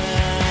violin.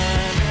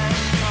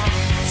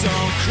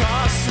 Don't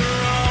cross the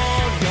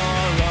road,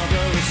 you're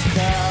under a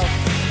spell.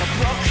 A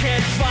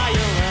broken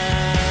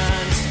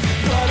violin.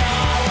 But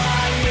all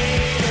I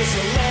need is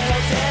a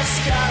little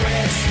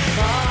discouraged.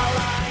 All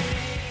I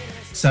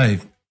need is... So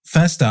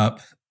first up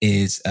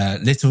is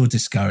Little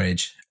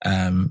Discourage.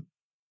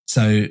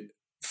 So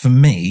for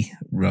me,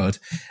 Rod,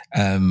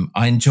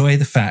 I enjoy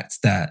the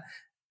fact that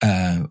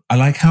I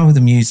like how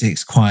the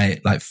music's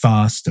quite like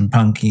fast and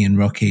punky and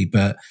rocky,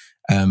 but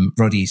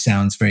Roddy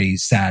sounds very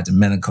sad and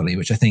melancholy,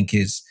 which I think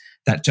is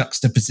that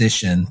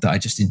juxtaposition that I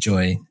just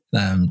enjoy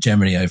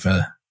generally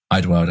over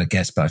Idlewild, I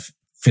guess, but I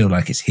feel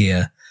like it's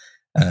here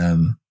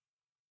over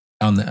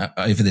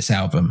this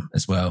album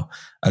as well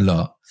a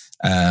lot.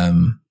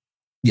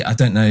 Yeah, I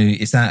don't know.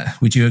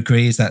 Would you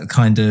agree? Is that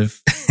kind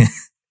of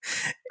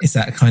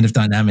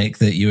dynamic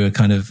that you were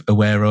kind of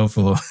aware of,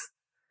 or?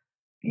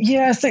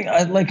 Yeah, I think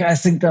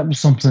that was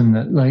something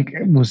that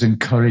was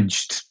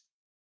encouraged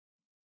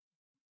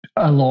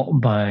a lot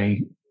by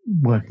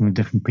working with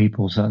different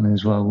people, certainly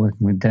as well.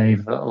 Working with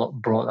Dave, a lot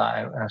brought that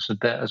out us a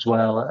bit as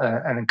well,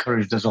 and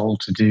encouraged us all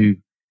to do,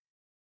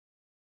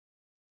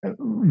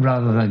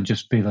 rather than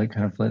just be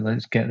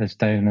let's get this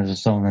down as a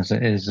song as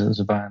it is as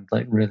a band.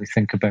 Like really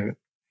think about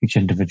each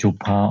individual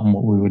part and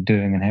what we were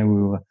doing and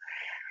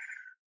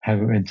how it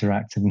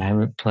interacted and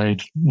how it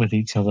played with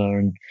each other.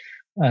 And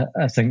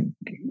I think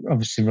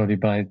obviously Roddy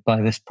by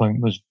this point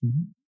was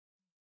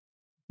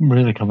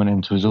really coming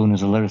into his own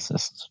as a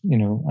lyricist.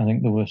 I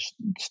think there were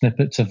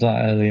snippets of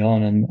that early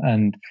on,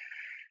 and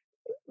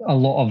a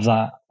lot of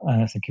that,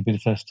 and I think he'd be the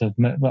first to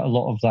admit, but a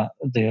lot of that,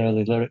 the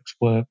early lyrics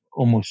were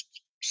almost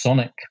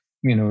sonic,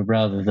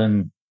 rather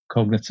than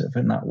cognitive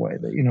in that way.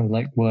 That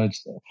like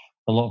words,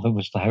 a lot of it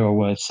was how a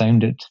word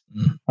sounded,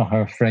 or how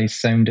a phrase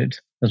sounded,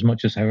 as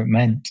much as how it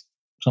meant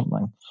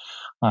something.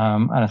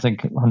 And I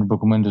think 100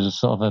 Broken Windows is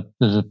sort of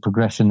there's a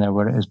progression there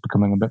where it is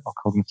becoming a bit more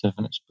cognitive,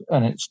 and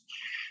it's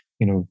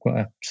got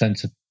a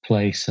sense of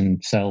place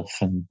and self,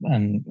 and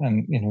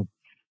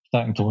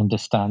starting to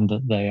understand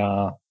that they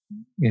are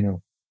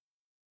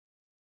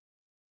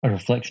a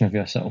reflection of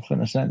yourself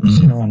in a sense.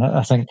 And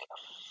I think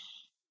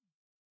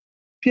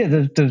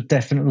there's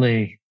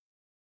definitely,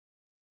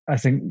 I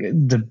think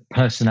the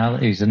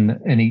personalities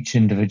in each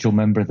individual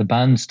member of the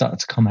band start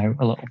to come out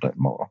a little bit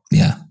more.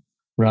 Yeah.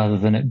 Rather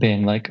than it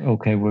being like,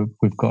 okay,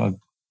 we've got to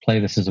play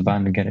this as a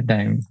band and get it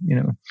down,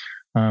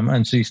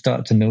 and so you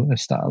start to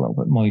notice that a little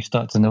bit more. You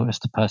start to notice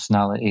the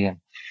personality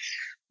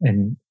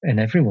in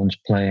everyone's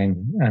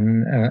playing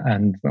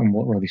and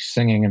what Roddy's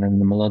singing and in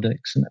the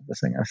melodics and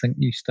everything. I think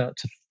you start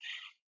to,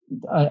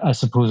 I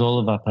suppose, all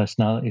of our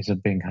personalities are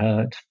being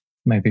heard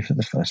maybe for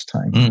the first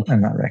time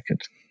in that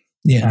record.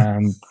 Yeah,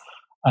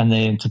 and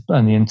the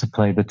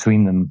interplay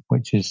between them,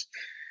 which is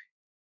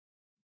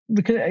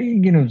because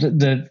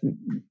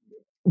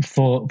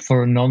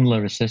for a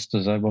non-lyricist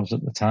as I was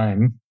at the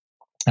time,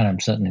 and I'm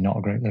certainly not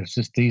a great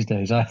lyricist these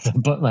days either,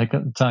 but at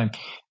the time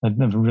I'd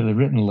never really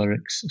written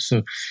lyrics.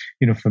 So,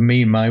 for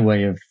me, my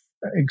way of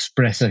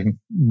expressing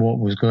what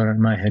was going on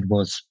in my head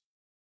was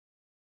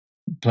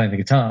playing the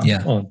guitar.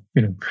 Yeah. Or,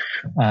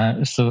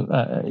 I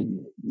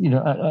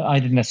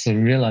didn't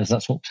necessarily realize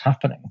that's what was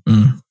happening,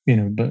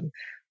 but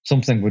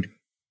something would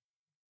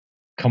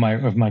come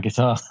out of my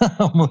guitar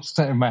almost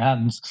out of my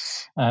hands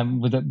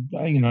with it,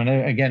 and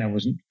again, I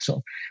wasn't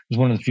it was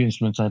one of the few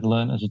instruments I'd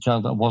learned as a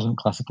child that I wasn't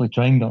classically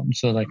trained on,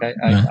 so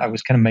I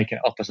was kind of making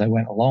it up as I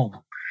went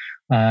along,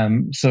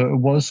 so it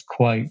was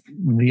quite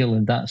real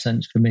in that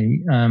sense for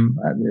me. I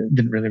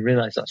didn't really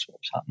realize that's what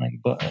was happening,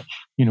 but as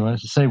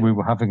I say, we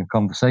were having a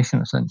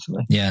conversation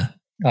essentially. Yeah,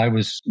 I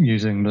was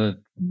using that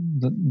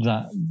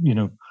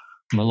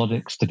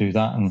melodics to do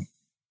that, and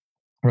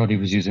Roddy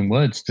was using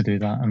words to do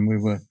that, and we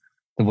were,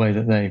 the way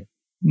that they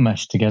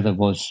meshed together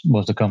was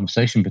a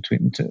conversation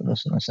between the two of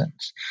us in a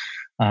sense.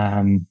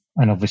 And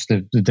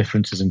obviously the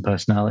differences in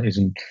personalities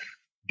and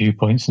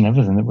viewpoints and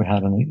everything that we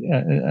had on it.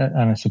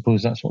 And I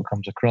suppose that's what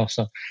comes across.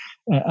 So,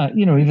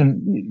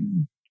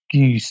 even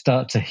you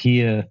start to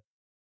hear,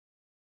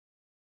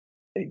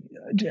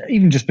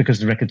 even just because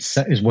the record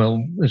set is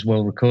well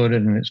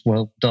recorded and it's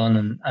well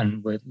done,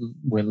 and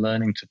we're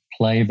learning to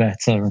play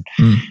better, and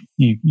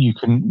you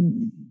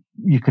can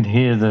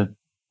hear the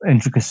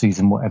intricacies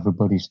in what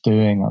everybody's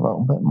doing a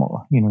little bit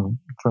more,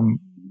 from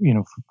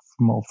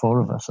all four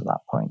of us at that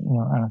point,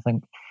 and I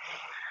think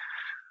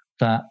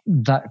that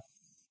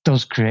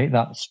does create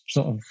that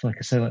sort of, like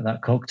I say, like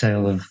that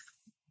cocktail of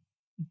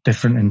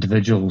different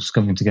individuals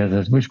coming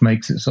together, which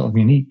makes it sort of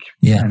unique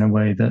in a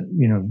way that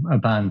a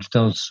band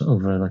does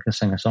over like a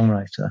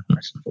singer-songwriter, I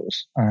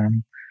suppose.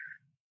 And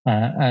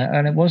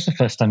it was the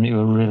first time that you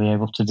were really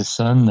able to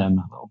discern them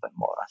a little bit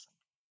more, I think.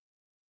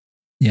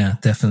 Yeah,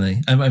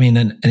 definitely. I mean,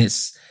 and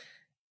it's,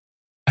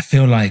 I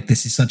feel like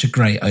this is such a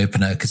great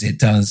opener because it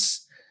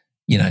does,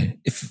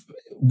 if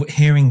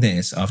hearing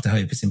this after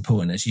Hope is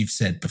Important, as you've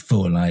said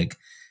before, like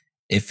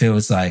it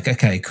feels like,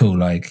 okay, cool.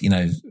 Like,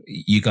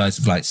 you guys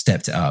have like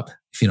stepped it up,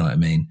 if you know what I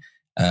mean.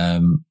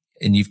 And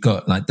you've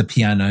got like the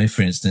piano,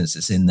 for instance,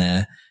 that's in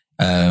there.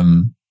 They're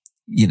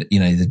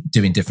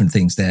doing different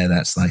things there.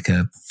 That's like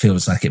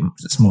feels like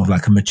it's more of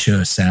like a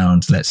mature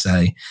sound, let's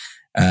say.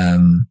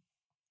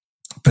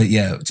 But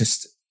yeah, I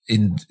just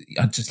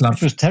love.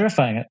 It was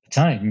terrifying at the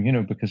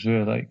time, because we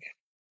were like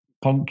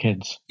punk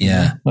kids.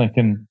 Yeah.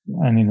 And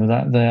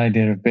that the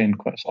idea of being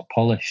quite sort of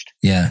polished.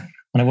 Yeah.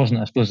 And it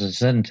wasn't, I suppose, as I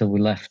said, until we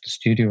left the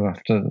studio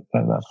after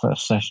that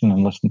first session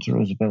and listened to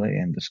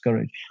Rosability and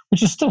Discouraged,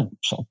 which is still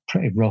sort of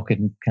pretty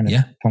rocking kind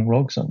of punk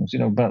rock songs,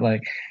 but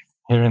like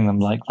hearing them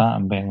like that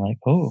and being like,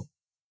 oh.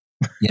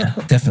 Yeah,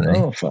 definitely.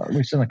 Oh, fuck,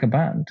 we sound like a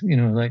band,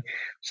 like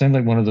sound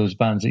like one of those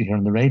bands that you hear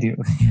on the radio,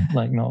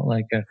 like not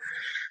like a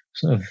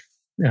sort of,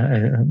 I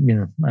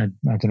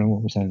don't know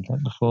what we sounded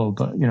like before,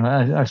 but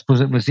I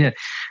suppose it was, it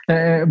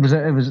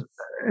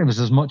was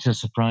as much a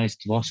surprise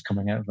to us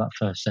coming out of that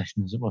first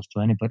session as it was to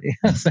anybody.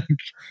 I think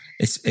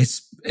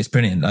it's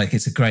brilliant. Like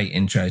it's a great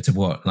intro to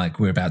what like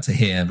we're about to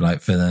hear,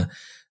 like for the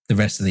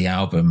rest of the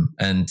album,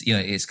 and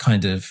it's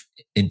kind of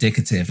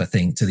indicative, I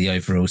think, to the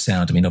overall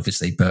sound. I mean,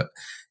 obviously, but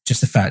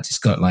just the fact it's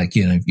got like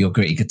your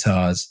gritty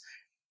guitars,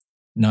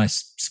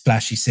 nice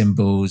splashy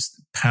cymbals,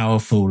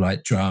 powerful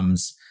like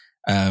drums.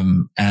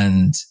 And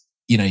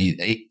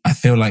I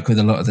feel like with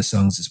a lot of the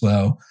songs as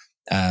well,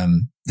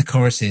 the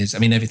choruses, I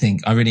mean, everything,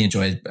 I really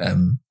enjoyed, I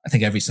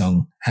think every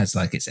song has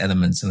like its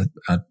elements, and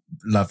I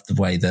love the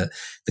way that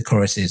the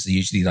choruses are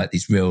usually like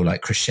these real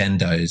like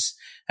crescendos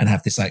and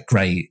have this like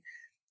great,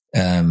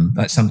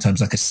 like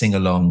sometimes like a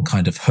sing-along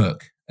kind of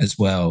hook as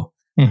well.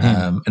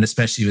 Mm-hmm. And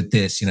especially with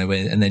this,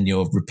 and then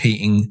you're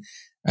repeating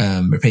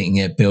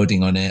it,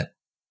 building on it,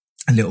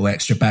 a little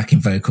extra backing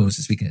vocals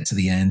as we get to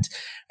the end.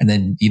 And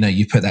then,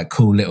 you put that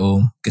cool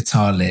little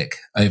guitar lick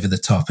over the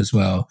top as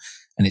well.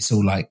 And it's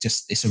all like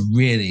it's a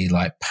really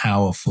like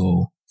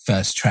powerful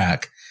first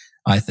track,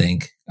 I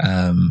think,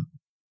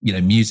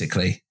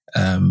 musically,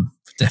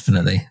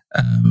 definitely.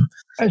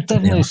 It's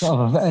definitely sort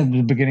of at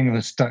the beginning of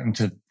us starting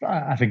to,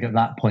 I think at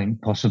that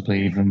point,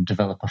 possibly even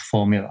develop a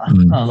formula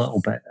a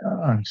little bit.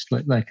 I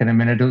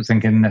don't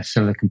think in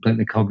necessarily a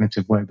completely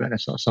cognitive way, but in a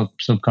sort of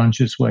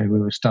subconscious way, we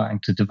were starting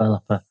to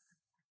develop a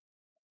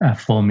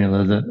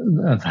formula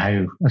of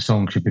how a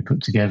song should be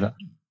put together.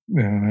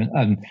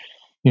 And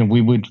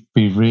we would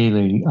be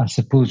really, I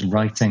suppose,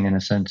 writing in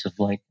a sense of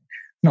like,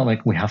 not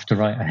like we have to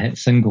write a hit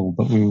single,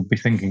 but we would be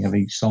thinking of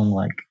each song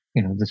like,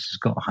 this has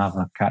got to have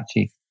a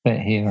catchy bit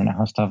here, and it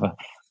has to have a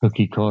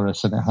hooky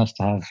chorus, and it has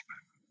to have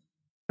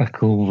a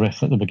cool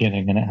riff at the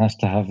beginning, and it has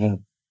to have a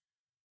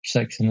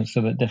section that's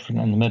a bit different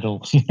in the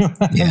middle.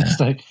 Yeah.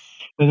 Like,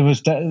 we were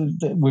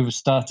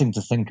starting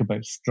to think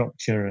about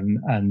structure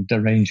and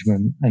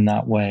arrangement in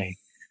that way.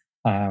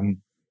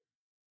 And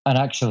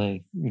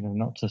actually,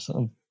 not to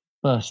sort of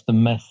burst the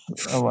myth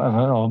or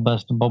whatever, or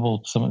burst the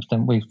bubble to some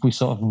extent, we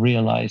sort of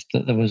realized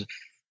that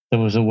there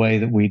was a way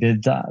that we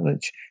did that,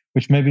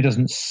 which maybe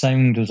doesn't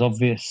sound as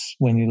obvious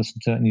when you listen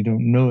to it and you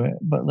don't know it,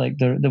 but like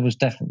there was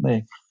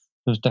definitely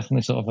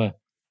sort of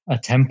a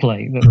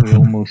template that we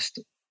almost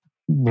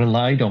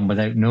relied on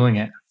without knowing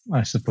it,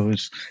 I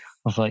suppose,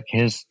 of like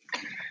here's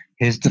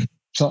the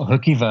sort of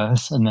hooky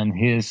verse, and then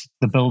here's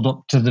the build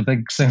up to the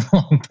big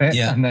sing-along bit,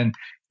 and then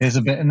here's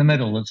a bit in the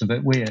middle that's a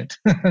bit weird,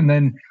 and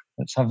then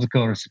let's have the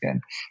chorus again.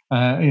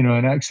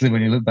 And actually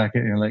when you look back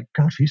at it, you're like,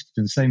 gosh, we used to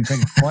do the same thing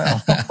quite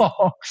a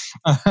lot.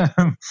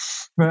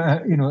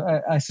 But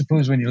I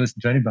suppose when you listen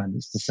to any band,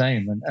 it's the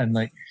same. And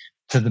like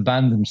to the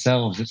band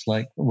themselves, it's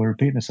like we're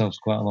repeating ourselves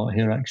quite a lot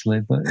here, actually,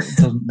 but it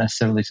doesn't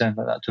necessarily sound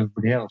like that to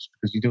everybody else,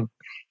 because you don't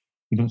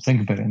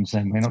think about it in the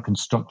same way. You're not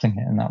constructing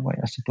it in that way,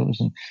 I suppose.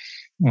 And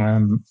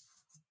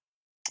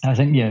I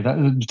think, that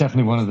was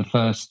definitely one of the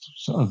first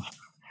sort of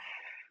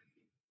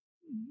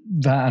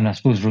that, and I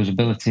suppose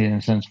Rosability in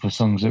a sense, for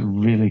songs that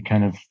really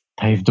kind of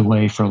paved the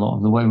way for a lot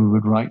of the way we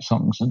would write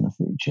songs in the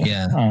future.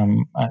 Yeah.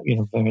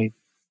 Very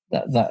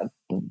that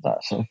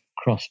sort of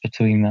cross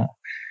between that,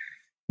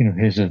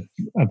 here's a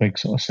big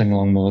sort of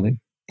sing-along melodic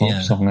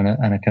pop song and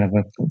a kind of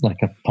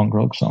like a punk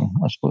rock song,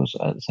 I suppose,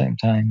 at the same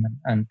time.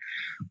 And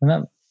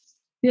that,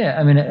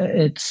 I mean,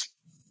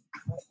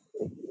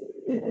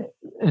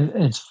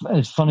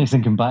 it's funny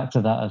thinking back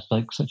to that as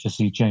like such a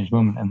sea change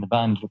moment in the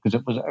band, because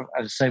it was,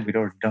 as I say, we'd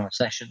already done a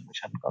session which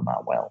hadn't gone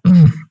that well.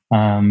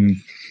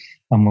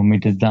 And when we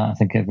did that, I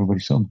think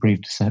everybody sort of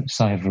breathed a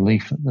sigh of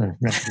relief at the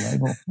record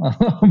label.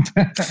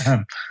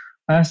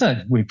 I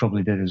said we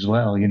probably did as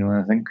well. You know,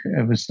 I think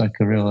it was like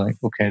a real like,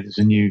 okay, there's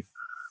a new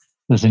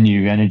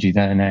energy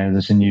there now.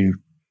 There's a new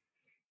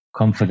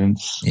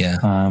confidence. Yeah.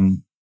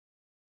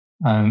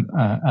 And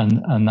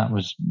that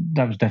was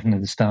definitely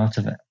the start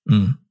of it.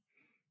 Mm.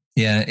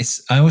 Yeah.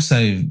 I also,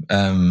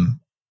 in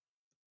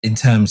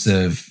terms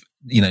of,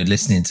 you know,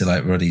 listening to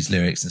like Roddy's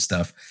lyrics and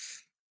stuff,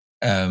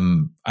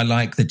 I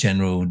like the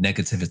general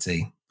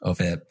negativity of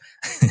it.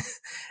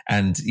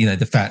 And, you know,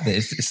 the fact that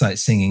it's like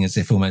singing as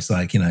if almost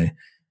like, you know,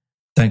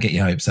 don't get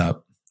your hopes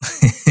up.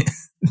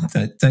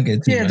 don't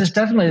get too much. There's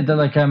definitely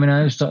like, I mean,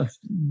 I was sort of,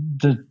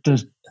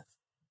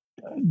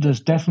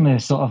 there's definitely a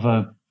sort of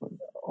a,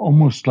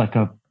 almost like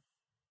a,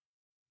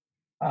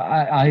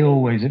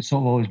 it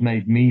sort of always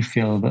made me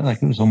feel a bit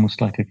like it was almost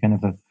like a kind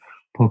of a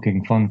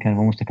poking fun, kind of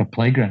almost like a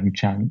playground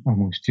chant,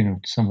 almost, you know,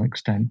 to some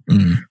extent.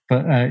 Mm.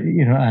 But,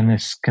 you know, and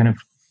this kind of,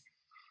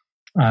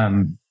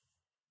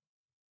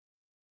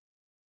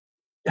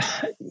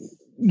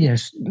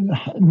 yes,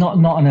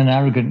 not in an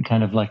arrogant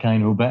kind of like I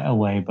know better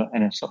way, but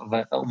in a sort of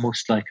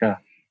almost like a,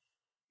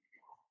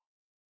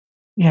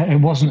 it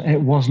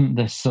wasn't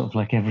this sort of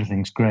like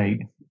everything's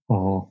great,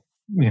 or,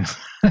 you know,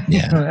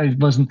 it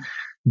wasn't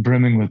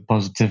brimming with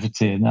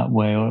positivity in that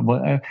way.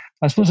 Or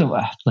I suppose it,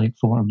 like,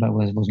 for want of a better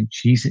word, it wasn't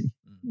cheesy.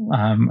 In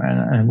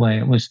a way,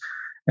 it was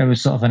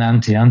sort of an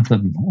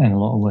anti-anthem in a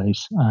lot of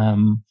ways,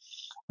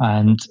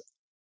 and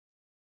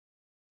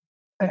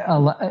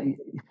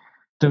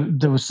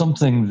there was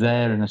something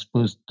there, and I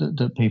suppose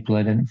that people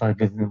identified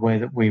with in the way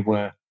that we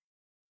were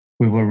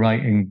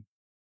writing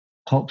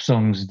pop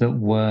songs that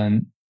were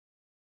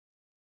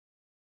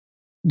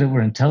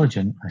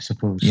intelligent, I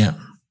suppose. Yeah.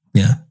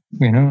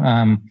 You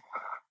know,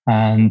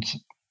 and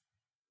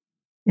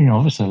you know,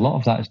 obviously, a lot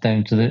of that is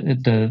down to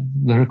the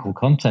lyrical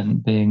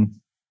content being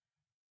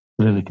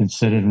really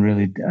considered and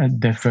really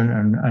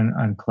different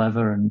and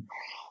clever, and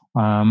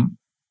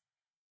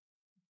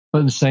but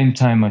at the same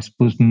time, I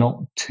suppose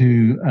not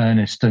too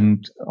earnest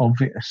and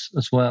obvious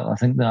as well. I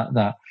think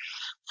that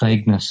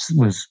vagueness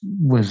was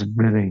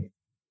really,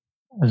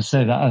 as I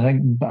say, that I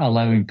think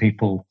allowing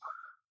people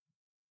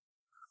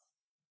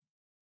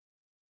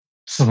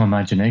some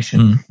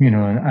imagination, you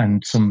know,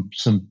 and some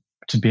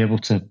to be able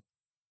to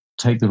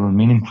take their own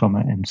meaning from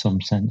it in some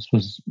sense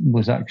was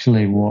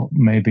actually what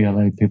maybe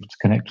allowed people to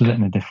connect with it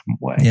in a different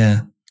way.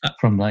 Yeah.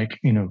 From like,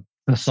 you know,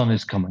 the sun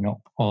is coming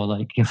up, or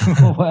like, you know,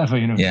 or whatever,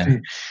 you know. Yeah.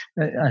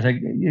 I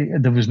think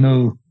there were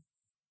no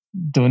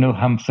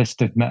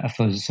ham-fisted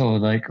metaphors or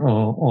like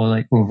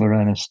over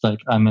earnest, like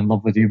I'm in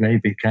love with you,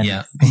 baby kind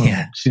of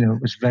moments. You know,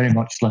 it was very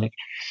much like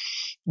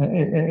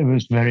it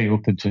was very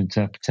open to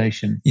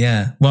interpretation.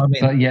 Yeah. Well, I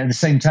mean, but yeah, at the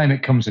same time,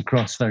 it comes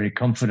across very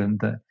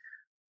confident that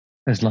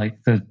there's like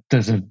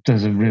there's a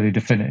really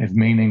definitive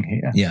meaning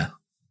here. Yeah.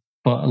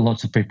 But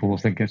lots of people will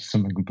think it's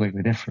something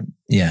completely different.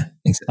 Yeah,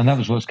 exactly. And that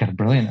was what's kind of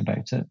brilliant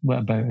about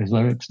his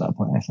lyrics at that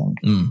point, I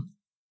think. Mm.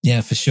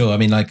 Yeah, for sure. I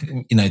mean, like,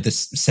 you know,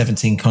 there's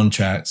 17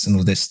 contracts and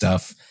all this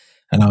stuff.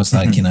 And I was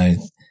like, you know,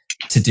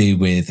 to do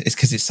with, it's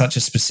because it's such a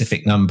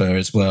specific number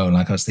as well. And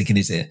like, I was thinking,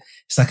 it's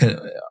like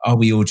are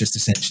we all just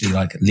essentially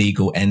like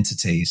legal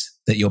entities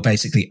that you're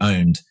basically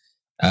owned?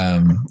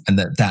 And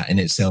that in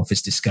itself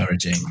is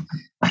discouraging.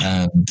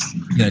 You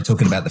know,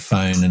 talking about the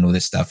phone and all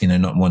this stuff, you know,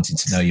 not wanting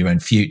to know your own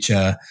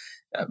future,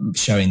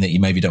 showing that you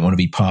maybe don't want to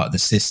be part of the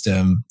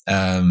system.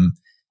 I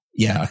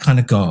kind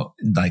of got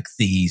like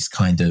these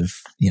kind of,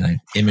 you know,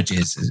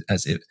 images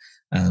as it.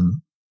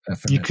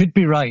 You could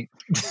be right.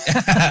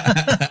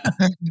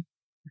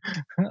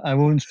 I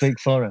won't speak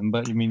for him,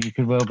 but I mean, you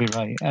could well be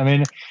right. I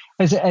mean,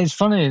 it's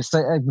funny. It's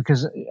like,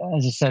 because,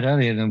 as I said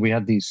earlier, then we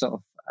had these sort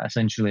of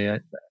essentially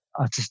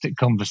artistic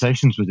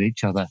conversations with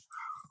each other,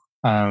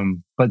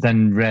 but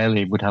then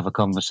rarely would have a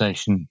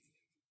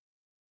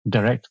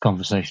direct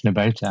conversation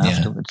about it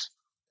afterwards.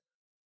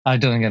 I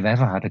don't think I've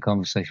ever had a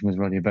conversation with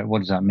Roddy about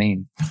what does that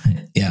mean.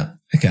 Yeah.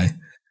 Okay.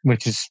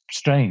 Which is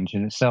strange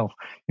in itself.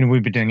 You know,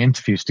 we'd be doing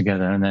interviews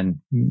together, and then,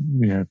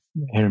 you know,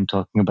 hear him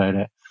talking about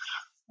it,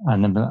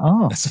 and then be like,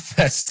 oh, that's the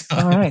first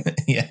time. All right.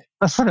 Yeah,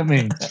 that's what it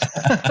means.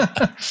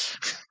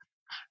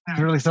 I've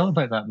really thought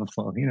about that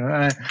before. You know,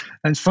 and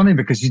it's funny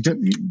because you just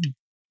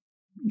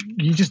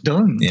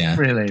don't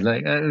really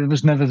like. It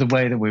was never the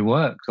way that we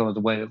worked or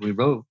the way that we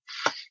wrote.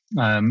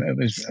 It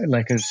was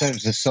like, as I said, it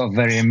was a sort of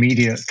very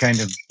immediate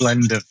kind of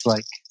blend of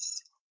like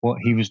what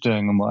he was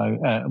doing and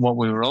what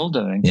we were all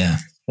doing. Yeah,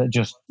 that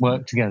just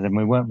worked together, and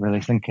we weren't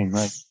really thinking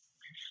like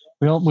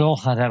we all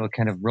had our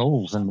kind of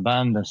roles in the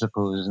band, I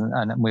suppose,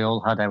 and we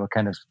all had our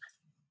kind of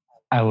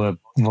our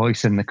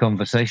voice in the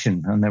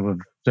conversation, and they were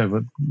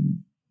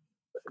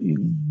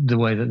the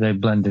way that they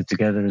blended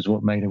together is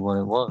what made it what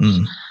it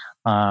was.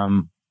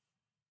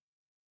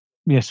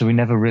 So we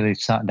never really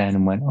sat down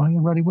and went, oh yeah,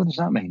 Roddy, what does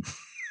that mean?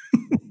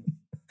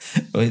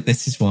 Well,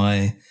 this is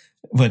why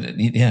But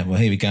yeah, well,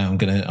 here we go. I'm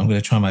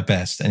gonna try my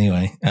best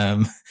anyway.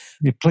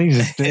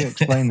 Please do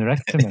explain the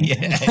record to me.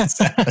 Yeah,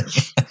 exactly.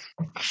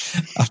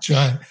 I'll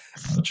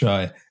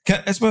try.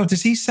 As well,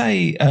 does he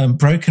say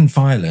broken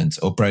violent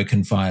or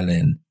broken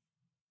violin?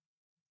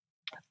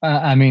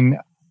 I mean,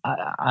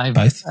 I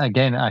both.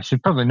 Again, I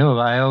should probably know.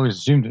 I always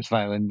assumed it's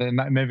violin, but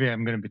maybe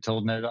I'm going to be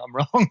told now that I'm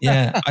wrong.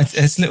 Yeah,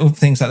 it's little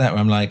things like that where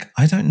I'm like,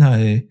 I don't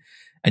know.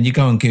 And you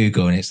go on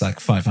Google and it's like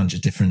 500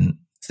 different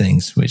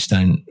things, which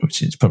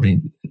is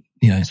probably,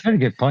 It's a very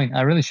good point.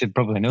 I really should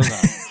probably know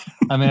that.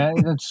 I mean,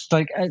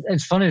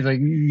 it's funny, like,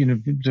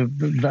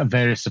 the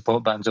various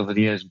support bands over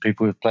the years and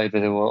people who've played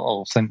with it will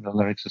all think the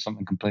lyrics are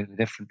something completely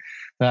different.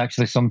 But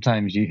actually,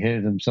 sometimes you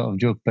hear them sort of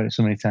joke about it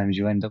so many times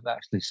you end up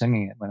actually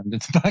singing it when I'm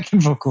doing the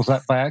backing vocals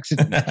by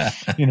accident.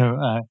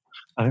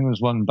 I think there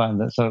was one band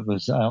that thought it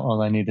was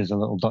All I Need Is a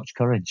Little Dutch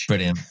Courage.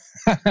 Brilliant.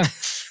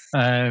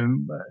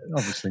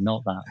 Obviously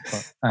not that,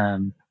 but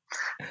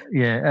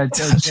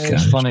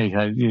it's funny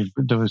how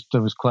there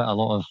was quite a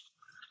lot of.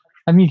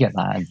 I mean, you get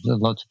that.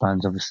 Lots of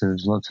bands, obviously,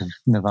 there's lots of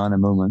Nirvana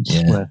moments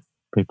where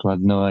people had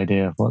no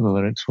idea what the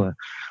lyrics were.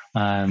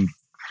 But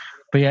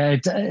yeah,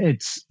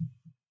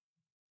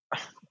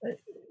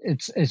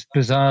 it's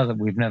bizarre that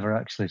we've never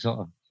actually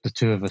the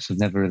two of us have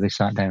never really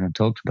sat down and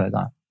talked about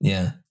that.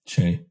 Yeah,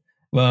 true.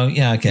 Well,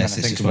 yeah, I guess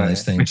it's just one of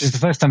those things. Which is the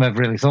first time I've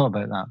really thought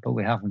about that, but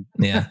we haven't.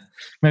 Yeah.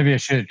 Maybe I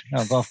should.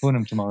 I'll phone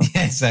him tomorrow.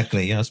 Yeah,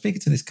 exactly. Yeah, I was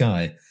speaking to this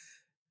guy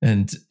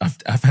and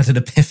I've had an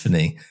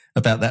epiphany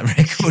about that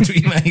record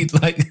we made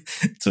like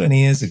 20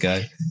 years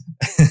ago.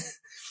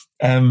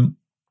 Well,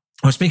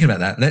 speaking about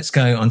that, let's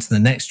go on to the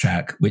next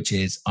track, which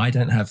is I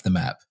Don't Have the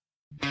Map.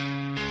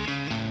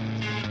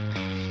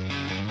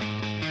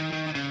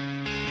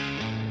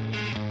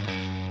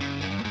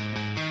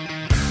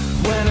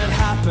 When it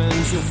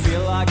happens, you'll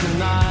feel like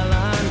an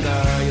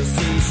islander. You'll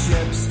see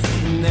ships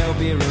and there'll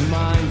be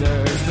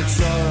reminders that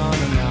you're on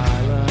an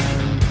island.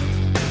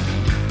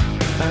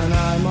 And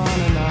I'm on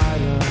an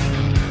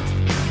island.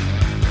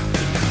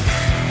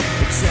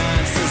 The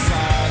chances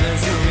are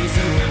there's a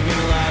reason we've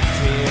been left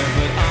here,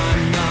 but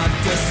I'm not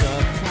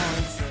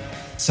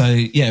disappointed. So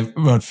yeah,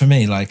 Rod, for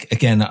me, like,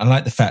 again, I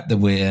like the fact that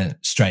we're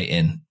straight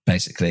in,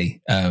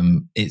 basically.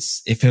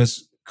 It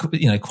feels,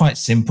 quite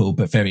simple,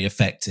 but very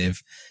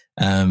effective.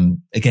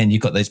 Again,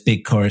 you've got those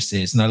big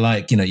choruses, and I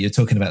like, you're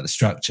talking about the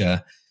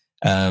structure.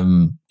 For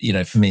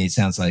me, it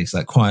sounds like it's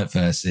like quiet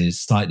verses,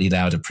 slightly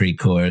louder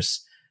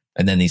pre-chorus,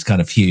 and then these kind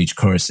of huge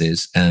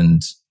choruses.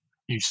 And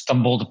you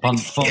stumbled upon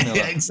the formula.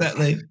 Yeah,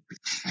 exactly.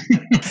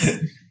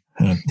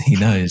 He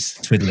knows,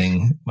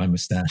 twiddling my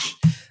moustache.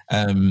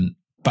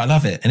 But I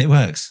love it, and it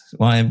works.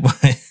 Why?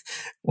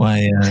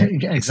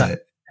 Exactly.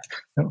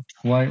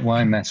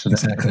 Why mess with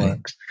exactly. It? It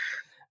works.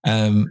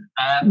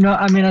 No,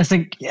 I mean, I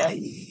think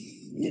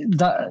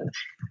that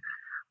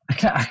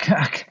I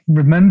can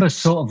remember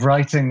sort of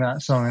writing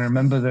that song. I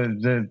remember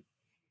the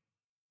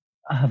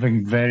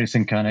having various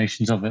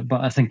incarnations of it,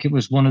 but I think it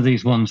was one of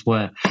these ones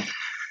where,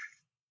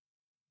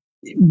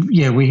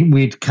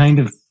 we'd kind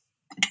of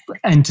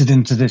entered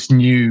into this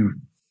new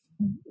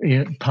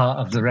part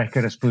of the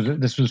record. I suppose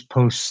this was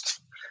post,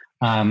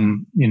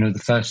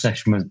 the first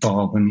session with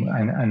Bob,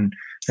 and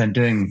then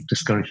doing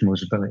Discouraged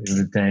Ability of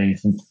the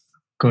Days, and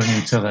going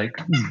into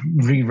like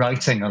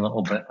rewriting a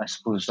little bit, I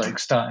suppose, like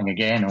starting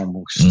again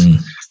almost,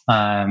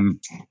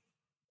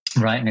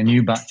 writing a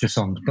new batch of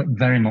songs, but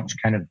very much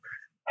kind of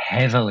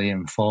heavily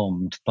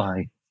informed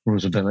by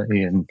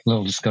Rosability and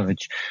Little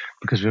Discouraged,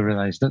 because we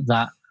realised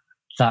that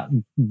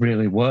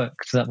really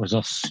worked. That was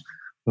us.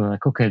 We were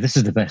like, okay, this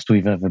is the best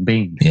we've ever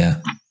been.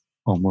 Yeah,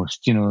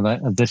 almost.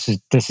 Like this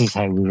is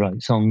how we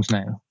write songs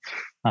now.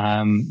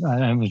 And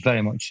it was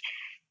very much.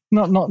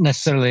 Not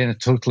necessarily in a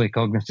totally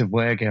cognitive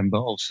way again, but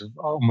also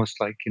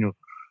almost like,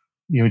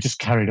 just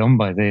carried on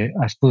by the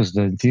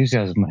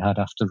enthusiasm we had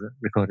after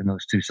recording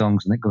those two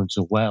songs and it going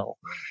so well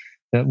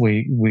that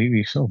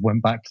we sort of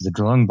went back to the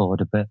drawing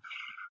board a bit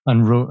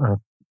and wrote a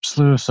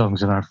slew of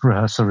songs in our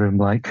rehearsal room,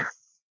 like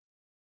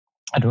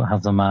I Don't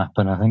Have the Map,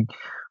 and I think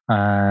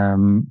I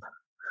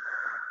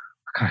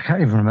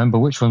can't even remember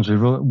which ones we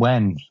wrote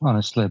when,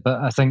 honestly,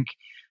 but I think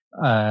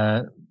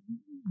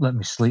Let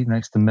Me Sleep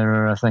Next to the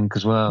Mirror, I think,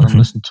 as well. And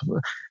Listen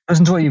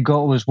to What You've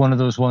Got was one of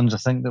those ones I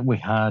think that we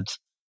had,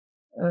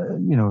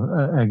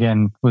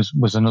 again,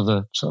 was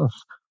another sort of,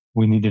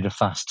 we needed a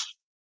fast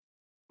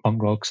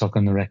punk rock song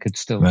on the record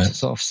still to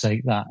sort of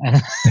sate that.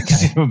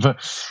 Okay. But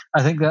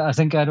I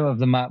think I Don't Have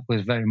the Map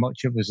was very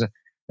much, it was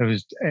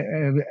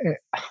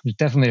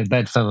definitely a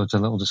bedfellow to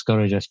Little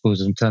Discouraged, I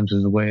suppose, in terms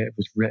of the way it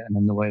was written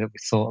and the way that we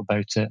thought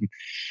about it.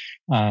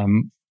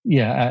 And,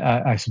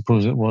 I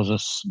suppose it was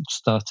us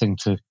starting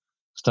to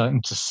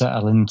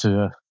settle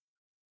into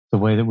the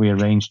way that we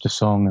arranged the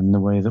song and the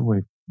way that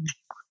we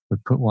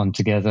put one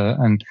together,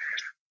 and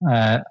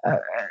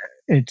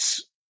it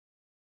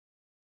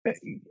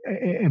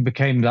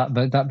became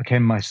that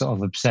became my sort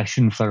of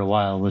obsession for a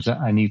while, was that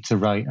I need to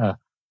write a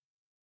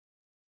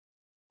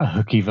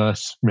hooky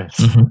verse riff.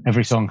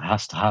 Every song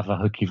has to have a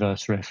hooky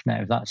verse riff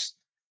now.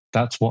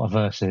 that's what a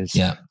verse is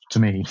Yeah. to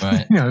me.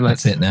 Right. You know, like,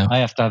 That's it now. I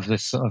have to have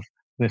this sort of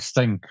this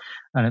thing,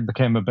 and it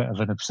became a bit of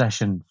an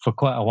obsession for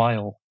quite a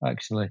while,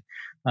 actually,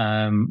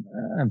 and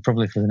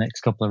probably for the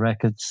next couple of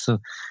records. So,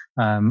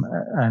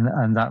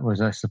 and that was,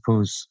 I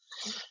suppose,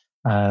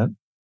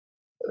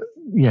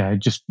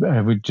 just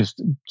I would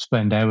just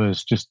spend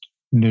hours just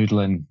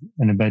noodling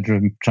in a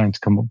bedroom trying to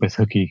come up with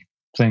hooky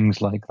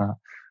things like that.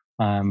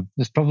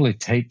 There's probably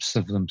tapes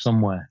of them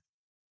somewhere.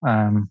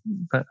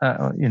 But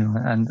you know,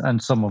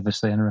 and some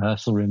obviously in a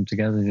rehearsal room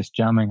together, just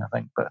jamming, I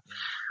think. But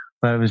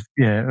it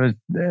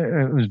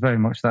was very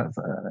much that.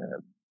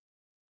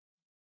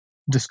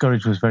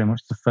 Discouraged was very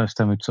much the first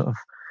time I'd sort of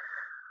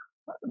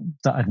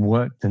that I'd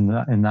worked in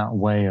that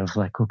way of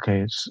like,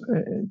 okay,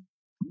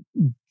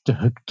 the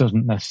hook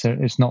doesn't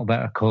necessarily. It's not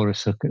about a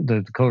chorus hook.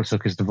 The chorus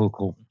hook is the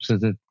vocal, so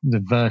the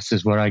verse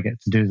is where I get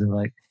to do the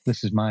like.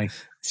 This is my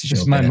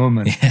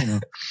moment. Yeah.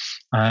 You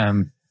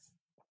know?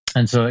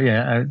 And so,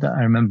 yeah,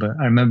 I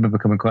remember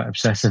becoming quite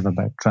obsessive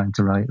about trying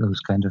to write those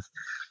kind of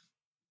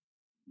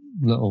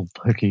little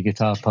hooky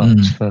guitar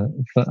parts for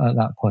at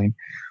that point.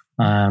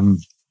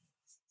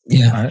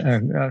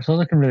 That's all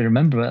I can really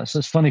remember. So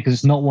it's funny because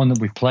it's not one that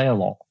we play a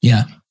lot.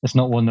 Yeah, it's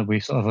not one that we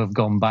sort of have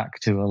gone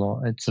back to a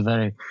lot. It's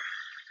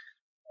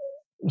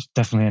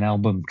definitely an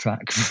album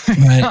track.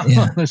 Right,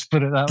 yeah. Let's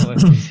put it that way.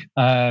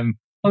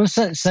 I was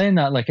saying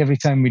that like every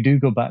time we do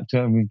go back to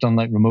it, and we've done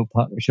like remote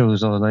partner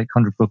shows or like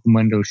 100 Broken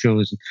Window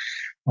shows, you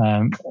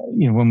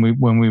know, when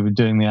we were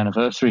doing the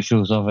anniversary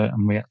shows of it,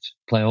 and we had to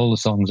play all the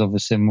songs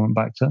obviously, and went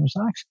back to it, I was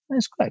like, actually,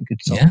 it's quite a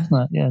good song,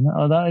 isn't it? Yeah,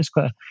 no, that is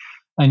quite.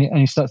 And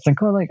you start to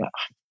think, oh, like,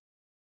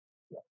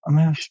 I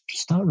mean, I should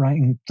start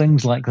writing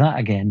things like that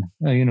again.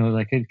 You know,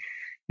 like you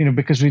know,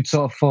 because we'd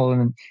sort of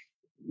fallen.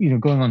 You know,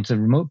 going on to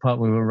the remote part,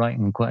 we were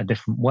writing in quite a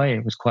different way.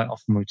 It was quite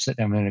often we'd sit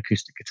down with an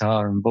acoustic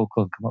guitar and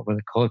vocal and come up with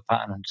a chord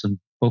pattern and some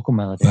vocal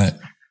melodies, right,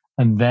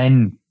 and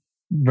then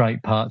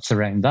write parts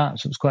around that.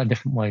 So it was quite a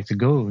different way to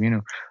go. You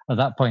know, at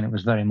that point, it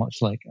was very much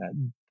like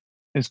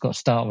it's got to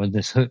start with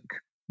this hook.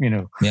 You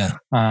know, yeah,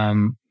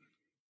 and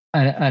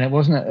it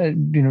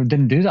wasn't. You know,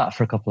 didn't do that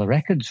for a couple of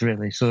records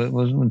really. So it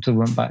wasn't until we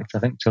went back to, I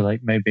think, to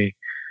like maybe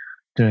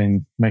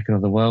doing Make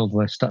Another World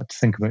where I started to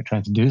think about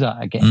trying to do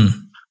that again.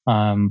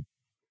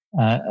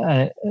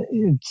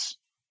 It's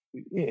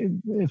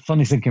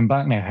funny thinking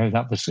back now how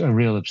that was a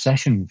real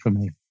obsession for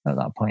me at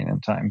that point in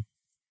time,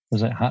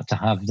 because I had to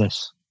have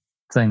this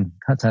thing,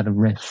 had to have a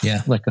riff,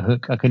 like a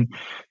hook. I couldn't,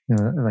 you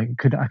know, like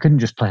I couldn't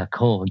just play a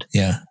chord.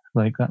 Yeah,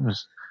 like that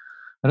was.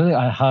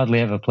 I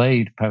hardly ever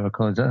played power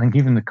chords. I think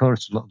even the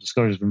chorus of A Lot of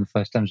Discouraged one of the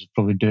first times was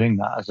probably doing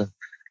that as a,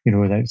 you know,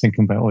 without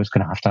thinking about always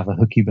going to have a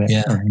hooky bit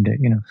around it.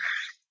 You know,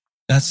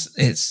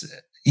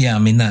 I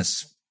mean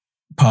that's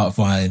part of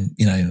why,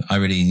 you know, I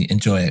really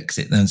enjoy it,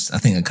 because I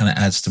think it kind of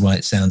adds to why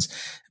it sounds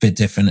a bit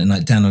different. And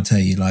like Dan will tell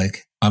you,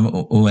 like I'm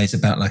always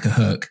about like a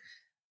hook.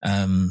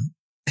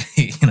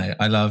 You know,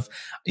 I love,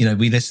 you know,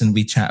 we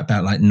chat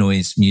about like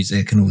noise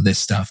music and all this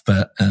stuff,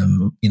 but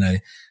you know,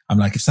 I'm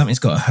like, if something's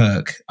got a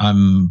hook,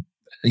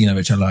 you know,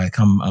 which I like,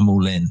 I'm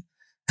all in.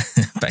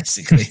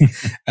 Basically.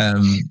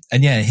 And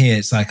yeah, here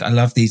it's like I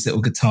love these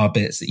little guitar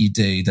bits that you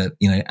do that,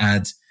 you know,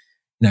 add,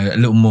 you know, a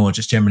little more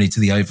just generally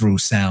to the overall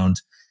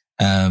sound.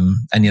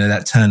 And, you know,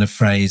 that turn of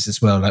phrase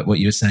as well, like what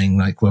you were saying,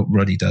 like what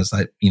Roddy does,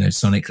 like, you know,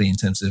 sonically in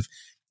terms of,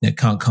 you know,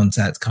 can't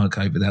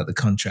cope without the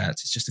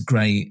contract. It's just a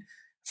great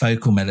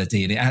vocal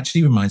melody. And it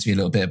actually reminds me a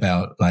little bit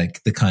about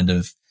like the kind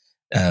of,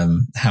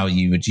 how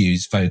you would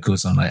use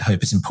vocals on like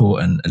Hope Is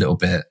Important a little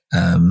bit,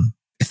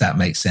 if that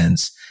makes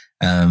sense,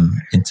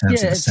 in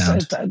terms of the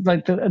sound.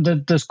 Like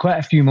there's quite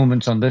a few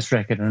moments on this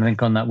record, and I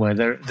think on that where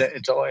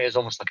it's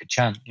almost like a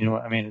chant, you know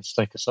what I mean? It's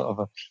like a sort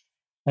of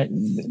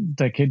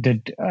like it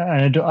did,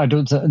 and I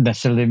don't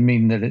necessarily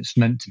mean that it's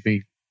meant to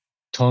be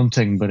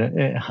taunting, but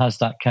it has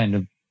that kind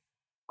of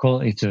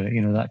quality to it,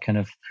 you know, that kind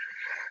of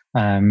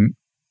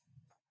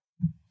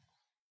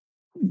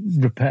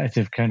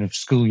repetitive kind of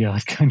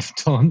schoolyard kind of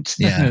taunt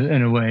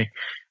in a way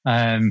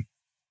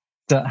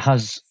that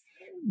has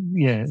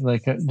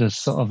like there's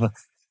sort of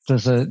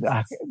there's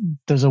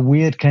a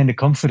weird kind of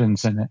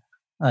confidence in it,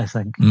 I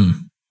think.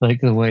 Like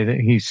the way that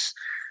he's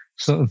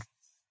sort of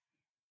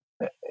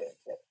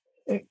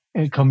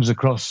it comes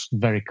across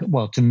very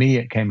well to me.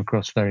 It came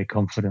across very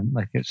confident.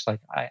 Like it's like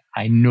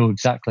I know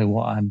exactly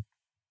what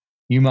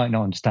you might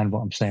not understand what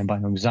I'm saying, but I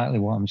know exactly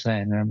what I'm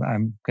saying, and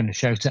I'm going to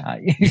shout it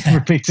at you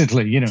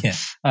repeatedly, you know.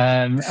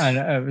 And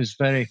it was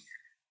very,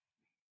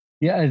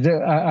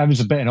 I was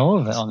a bit in awe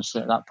of it,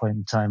 honestly, at that point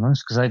in time,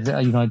 because I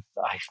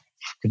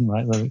couldn't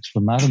write lyrics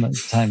for Madam at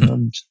the time.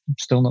 I'm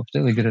still not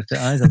particularly good at it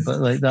either. But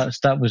like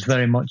that was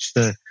very much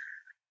the,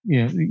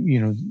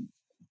 you know.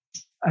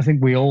 I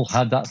think we all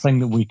had that thing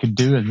that we could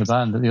do in the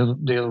band that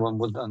the other one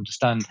wouldn't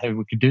understand how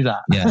we could do that.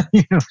 Yeah.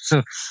 You know,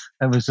 so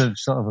it was a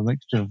sort of a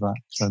mixture of that.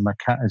 So my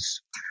cat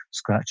is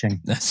scratching.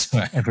 That's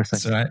right. Everything.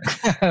 That's right.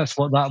 That's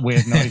what that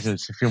weird noise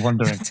is, if you're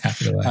wondering. Tap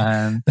it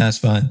away. That's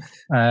fine.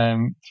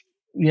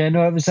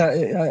 It was.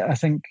 I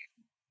think.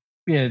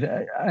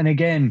 Yeah, and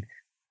again,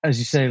 as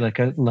you say, like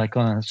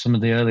on some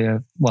of the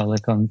earlier, well,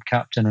 like on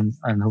Captain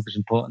and Hope Is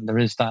Important, there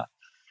is that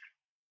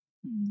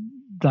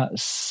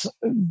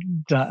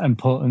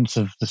importance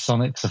of the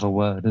sonics of a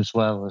word as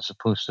well, as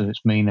opposed to its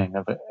meaning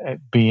of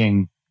it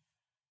being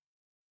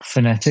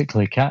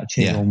phonetically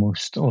catchy,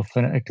 almost, or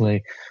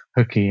phonetically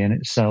hooky in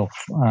itself,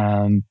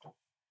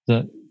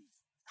 that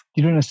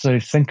you don't necessarily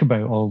think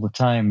about all the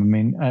time. I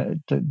mean,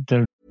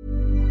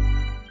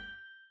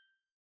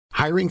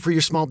 Hiring for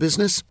your small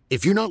business?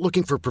 If you're not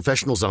looking for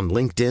professionals on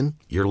LinkedIn,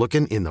 you're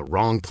looking in the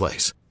wrong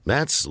place.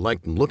 That's like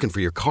looking for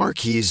your car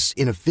keys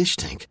in a fish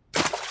tank.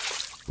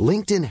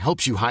 LinkedIn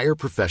helps you hire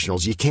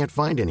professionals you can't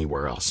find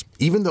anywhere else,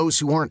 even those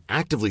who aren't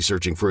actively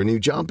searching for a new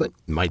job but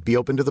might be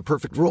open to the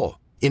perfect role.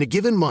 In a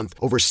given month,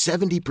 over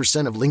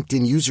 70% of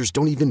LinkedIn users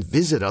don't even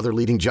visit other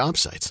leading job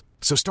sites.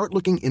 So start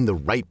looking in the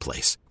right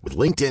place. With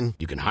LinkedIn,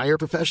 you can hire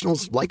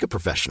professionals like a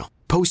professional.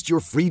 Post your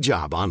free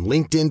job on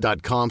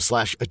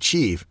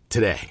linkedin.com/achieve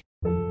today.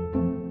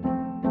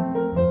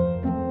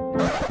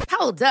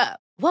 Hold up.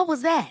 What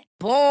was that?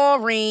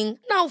 Boring.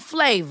 No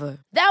flavor.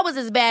 That was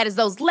as bad as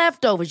those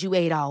leftovers you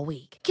ate all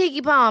week.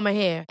 Keke Palmer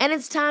here, and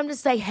it's time to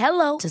say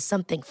hello to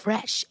something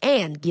fresh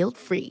and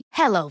guilt-free.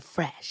 Hello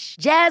Fresh.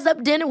 Jazz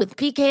up dinner with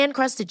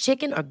pecan-crusted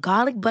chicken or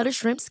garlic butter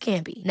shrimp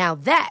scampi. Now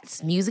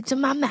that's music to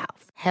my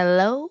mouth.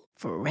 Hello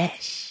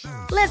Fresh.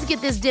 Let's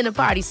get this dinner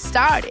party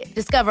started.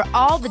 Discover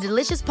all the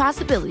delicious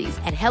possibilities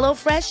at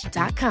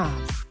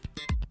hellofresh.com.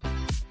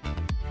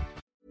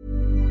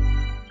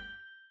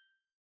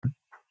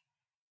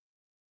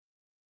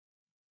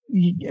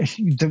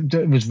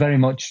 It was very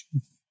much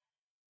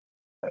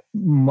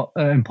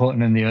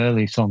important in the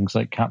early songs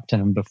like Captain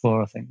and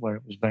before, I think, where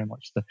it was very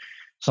much the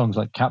songs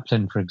like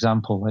Captain, for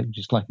example, like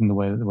just liking the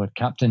way that the word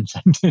Captain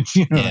sounded,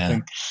 I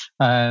think.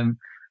 And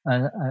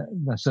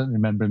I certainly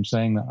remember him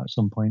saying that at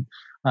some point.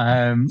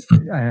 And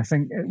I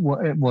think it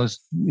was,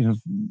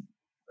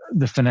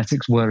 the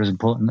phonetics were as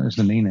important as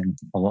the meaning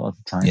a lot of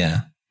the time.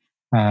 Yeah.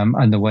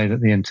 And the way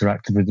that they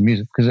interacted with the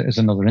music, because it is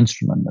another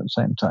instrument at the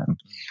same time.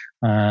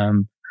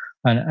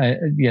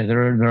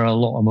 There are a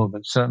lot of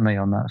moments, certainly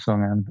on that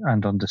song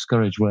and on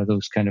Discourage, where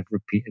those kind of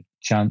repeated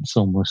chants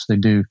almost, they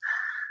do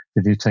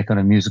take on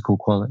a musical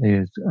quality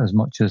as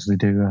much as they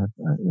do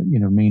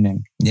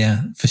meaning.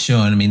 Yeah, for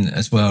sure. And I mean,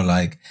 as well,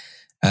 like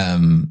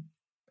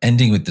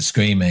ending with the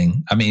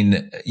screaming. I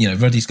mean,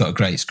 Roddy's got a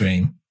great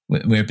scream.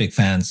 We're big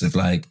fans of,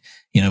 like,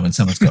 when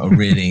someone's got a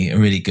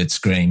really good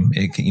scream,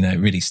 it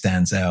really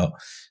stands out.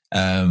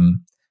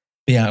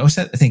 But yeah, I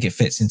also think it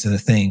fits into the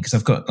thing, because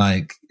I've got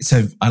I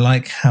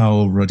like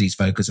how Roddy's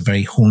vocals are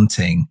very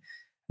haunting,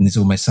 and there's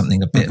almost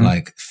something a bit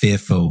like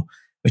fearful,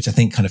 which I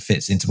think kind of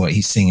fits into what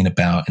he's singing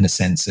about, in a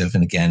sense of,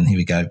 and again, here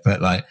we go,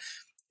 but like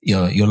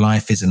your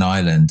life is an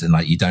island and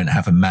like you don't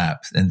have a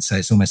map. And so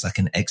it's almost like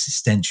an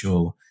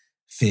existential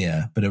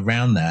fear, but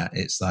around that,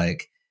 it's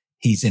like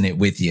he's in it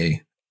with you.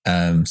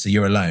 So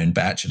you're alone,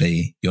 but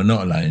actually you're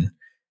not alone.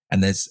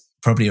 And there's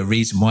probably a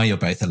reason why you're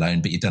both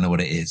alone, but you don't know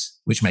what it is,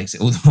 which makes it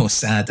all the more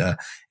sadder,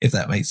 if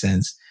that makes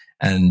sense.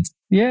 And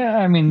yeah,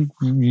 I mean,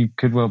 you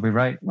could well be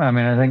right. I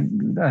mean,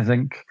 I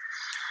think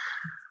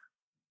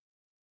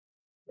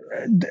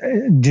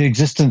the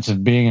existence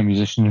of being a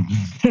musician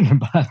in a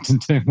band and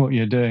doing what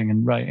you're doing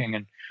and writing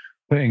and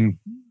putting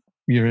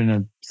your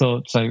inner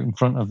thoughts out in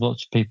front of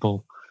lots of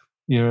people,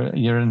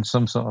 you're in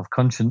some sort of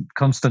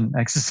constant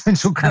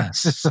existential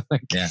crisis, I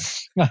think. Yeah.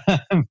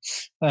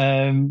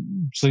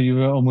 So you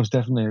will almost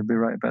definitely be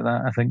right about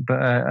that, I think.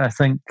 But I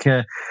think,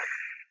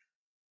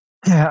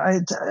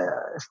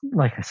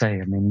 like I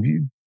say, I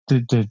mean,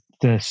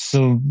 there's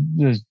so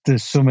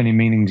many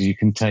meanings you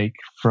can take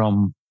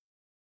from.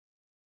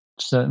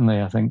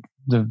 Certainly, I think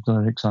the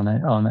lyrics on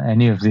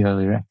any of the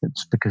early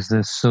records, because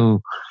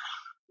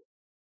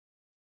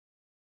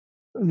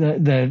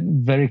they're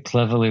very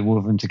cleverly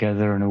woven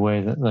together in a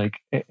way that, like,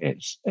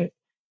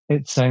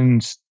 it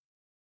sounds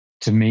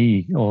to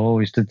me, or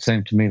always did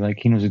sound to me, like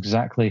he knows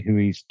exactly who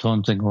he's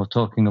taunting or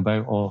talking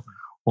about, or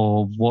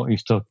what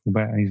he's talking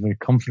about, and he's very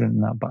confident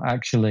in that. But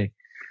actually,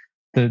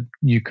 it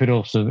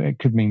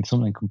could mean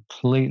something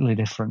completely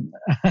different.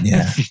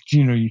 Yeah.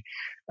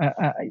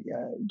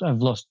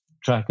 I've lost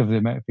track of the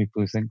amount of people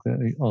who think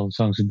that all the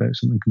songs are about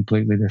something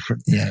completely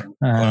different. Yeah,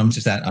 I'm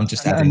just adding and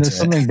there's to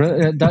something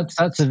it.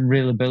 that's a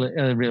real ability,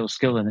 a real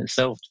skill in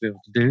itself to be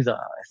able to do that.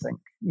 I think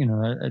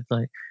it's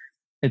like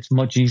it's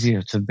much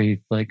easier to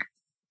be like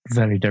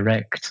very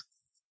direct,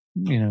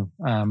 but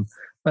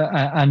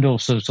and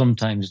also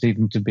sometimes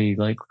even to be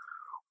like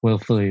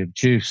willfully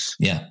obtuse.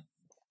 Yeah.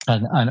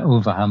 And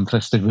over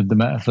ham-fisted with the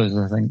metaphors.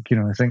 I think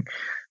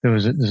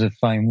there's a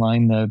fine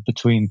line there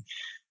between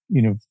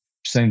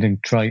sounding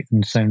trite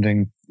and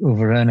sounding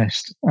over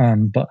earnest.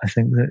 But I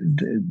think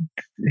that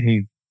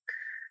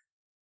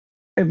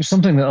it was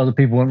something that other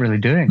people weren't really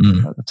doing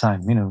at the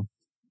time,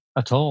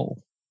 at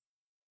all.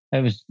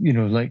 It was,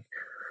 like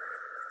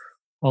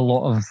a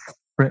lot of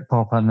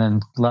Britpop and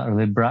then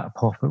latterly brat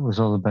pop. It was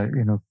all about,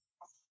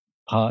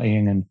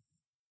 partying, and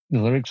the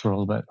lyrics were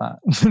all about that.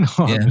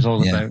 It was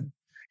all about,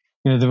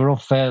 they were all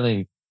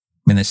fairly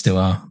mean, they still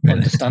are really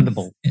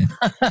understandable,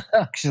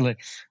 actually.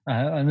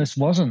 And this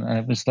wasn't. And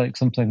it was like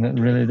something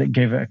that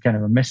gave it a kind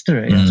of a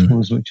mystery, I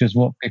suppose, which is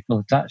what people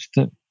attached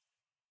to.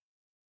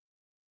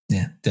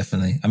 Yeah,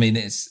 definitely. I mean,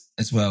 it's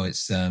as well.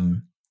 It's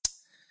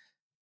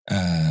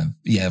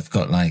I've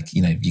got like,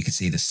 you can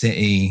see the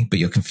city, but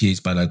you're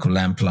confused by local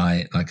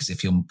lamplight, like as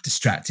if you're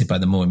distracted by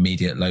the more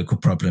immediate local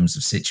problems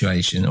of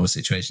situation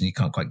you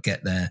can't quite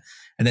get there.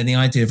 And then the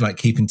idea of like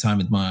keeping time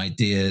with my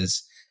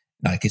ideas,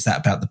 like, is that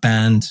about the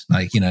band?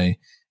 Like,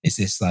 is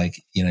this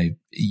like, you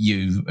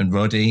and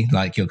Roddy,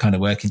 like you're kind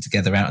of working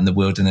together out in the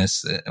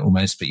wilderness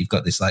almost, but you've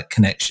got this like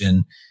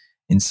connection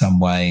in some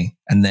way.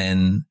 And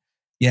then,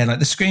 like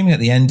the screaming at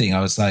the ending, I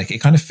was like, it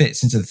kind of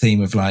fits into the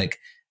theme of like,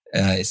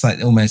 it's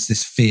like almost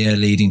this fear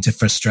leading to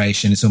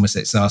frustration. It's almost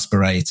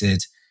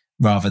exasperated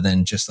rather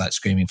than just like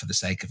screaming for the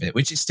sake of it,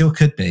 which it still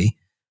could be,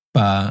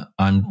 but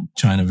I'm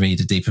trying to read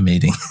a deeper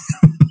meaning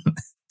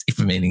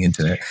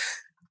into it.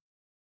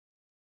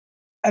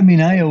 I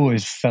mean, I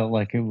always felt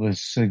like it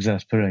was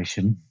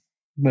exasperation.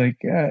 Like,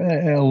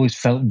 it always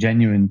felt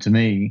genuine to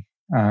me.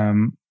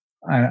 And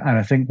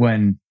I think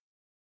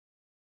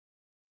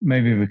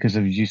maybe because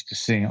I was used to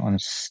seeing it on a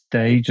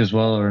stage as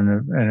well, or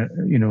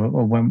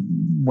or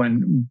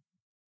when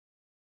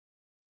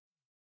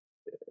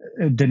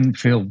it didn't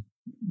feel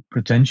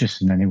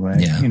pretentious in any way.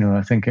 Yeah.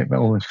 I think it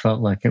always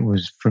felt like it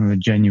was from a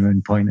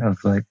genuine point of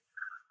like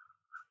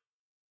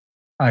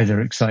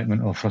either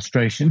excitement or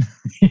frustration.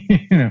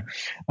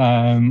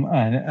 And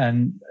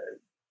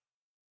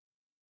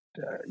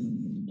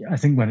I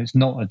think when it's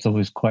not, it's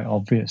always quite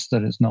obvious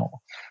that it's not.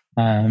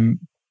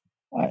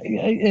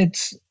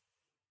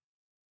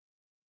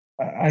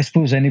 I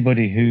suppose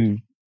anybody who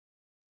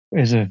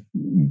is a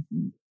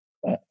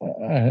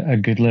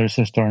good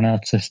lyricist or an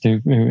artist who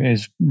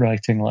is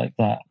writing like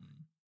that,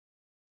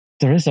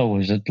 there is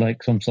always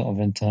like some sort of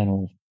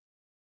internal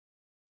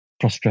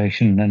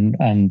frustration and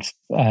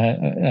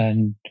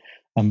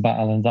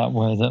battle in that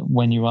way, that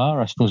when you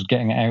are, I suppose,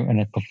 getting it out in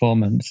a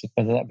performance,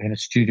 whether that be in a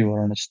studio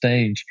or on a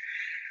stage,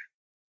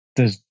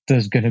 there's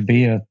going to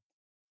be a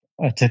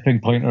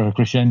tipping point or a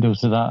crescendo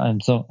to that,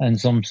 and so in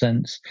some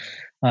sense,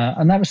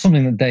 and that was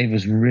something that Dave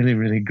was really,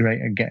 really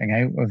great at getting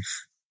out of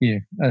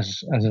you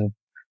as a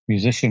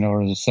musician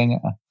or as a singer.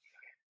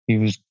 He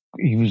was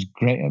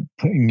great at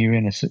putting you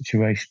in a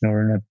situation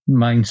or in a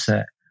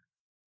mindset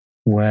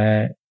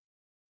where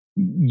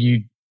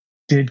you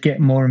did get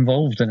more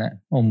involved in it.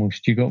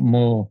 Almost, you got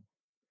more.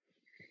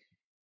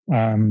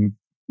 You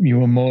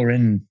were more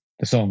in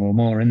the song or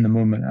more in the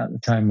moment at the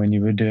time when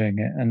you were doing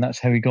it, and that's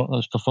how he got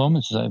those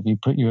performances out of you.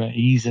 Put you at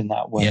ease in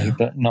that way,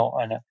 but not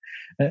in a.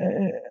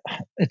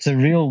 It's a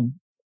real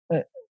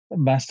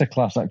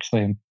masterclass,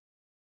 actually, in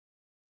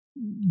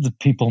the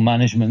people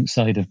management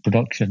side of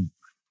production,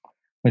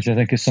 which I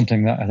think is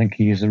something that I think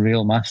he is a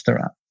real master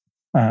at.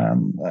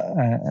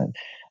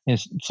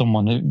 Is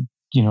someone who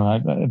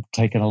I've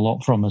taken a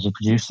lot from as a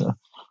producer,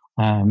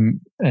 in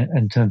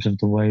terms of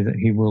the way that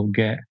he will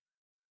get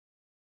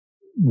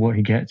what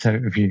he gets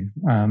out of you,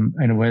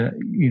 in a way that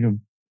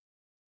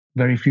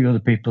very few other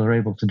people are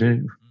able to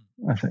do,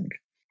 I think.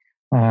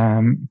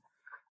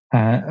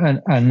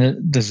 And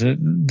there's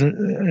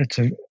it's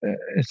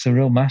a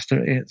real master.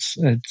 It's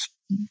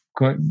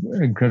quite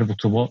incredible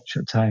to watch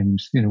at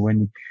times.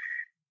 When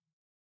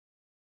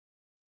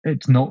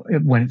it's not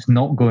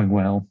going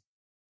well.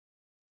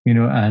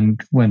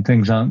 And when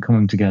things aren't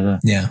coming together,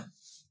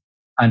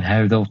 and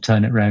how they'll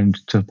turn it around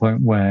to a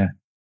point where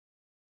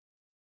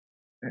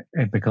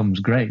it becomes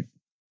great,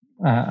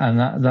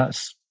 and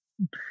that's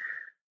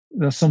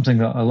something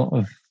that a lot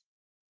of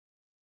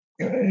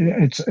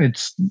it's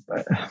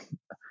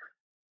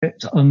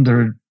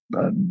under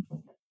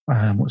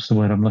what's the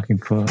word I'm looking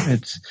for?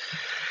 It's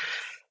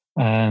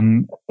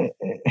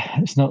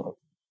not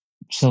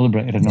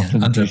celebrated enough.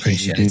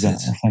 Underappreciated. Do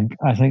that.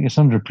 I think it's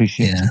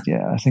underappreciated.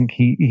 Yeah, I think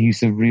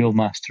he's a real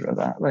master of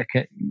that. Like,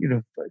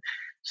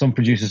 some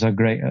producers are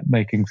great at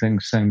making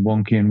things sound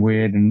wonky and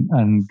weird,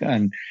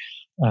 and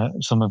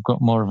some have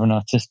got more of an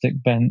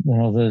artistic bent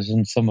than others,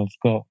 and some have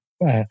got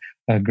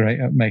are great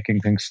at making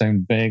things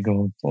sound big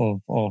or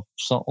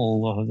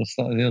subtle or this,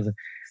 that, or the other.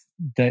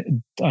 I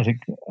think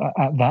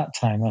at that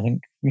time,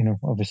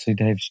 obviously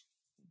Dave's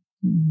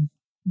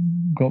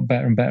got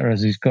better and better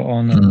as he's got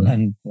on,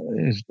 and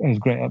is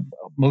great at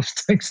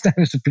most things now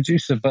as a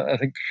producer. But I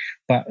think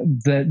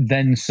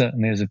then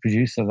certainly as a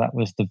producer, that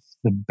was the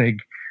big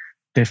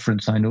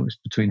difference I noticed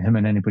between him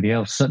and anybody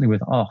else, certainly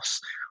with us,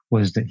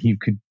 was that he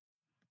could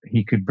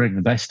bring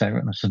the best out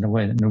of us in a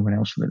way that no one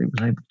else really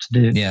was able to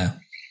do.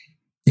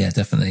 Yeah,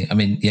 definitely. I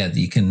mean,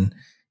 you can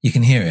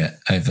hear it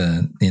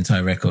over the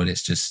entire record.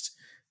 It's just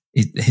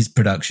his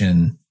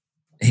production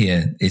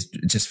here is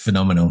just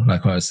phenomenal.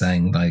 Like what I was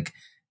saying, like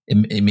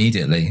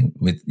immediately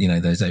with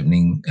those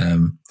opening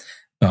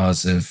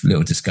bars of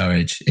Little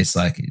Discourage, it's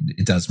like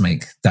it does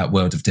make that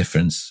world of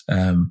difference.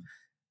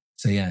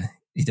 So yeah,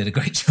 he did a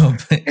great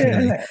job.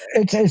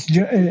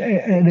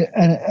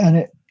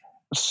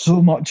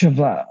 So much of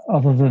that,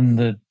 other than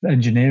the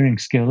engineering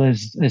skill,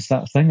 is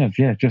that thing of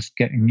just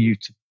getting you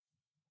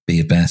be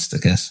your best, I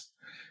guess.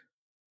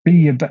 Be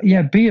your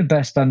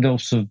best, and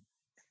also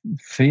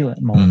feel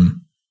it more,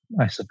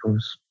 I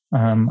suppose.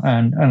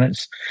 And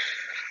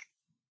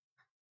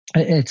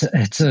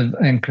it's an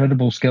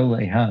incredible skill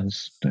that he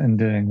has in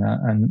doing that,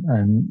 and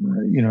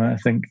I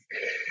think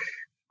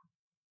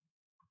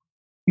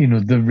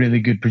the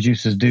really good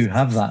producers do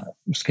have that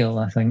skill,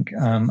 I think,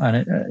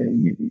 and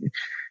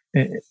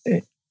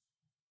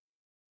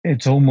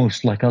it's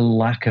almost like a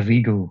lack of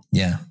ego.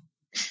 Yeah.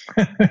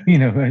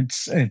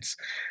 It's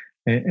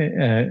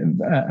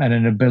and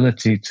an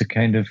ability to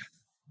kind of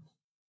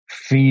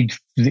feed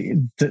the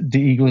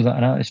ego that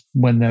an artist,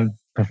 when they're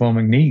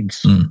performing,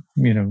 needs.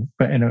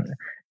 But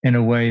in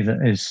a way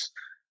that is,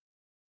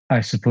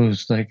 I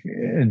suppose, like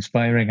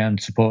inspiring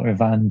and supportive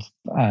and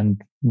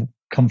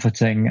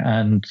comforting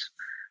and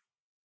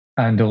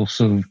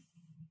also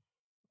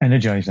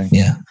energizing.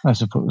 Yeah, I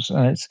suppose.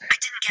 And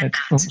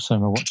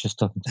sorry, my watch is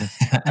talking to me.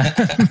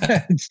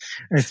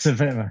 it's a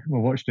bit of my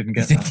watch didn't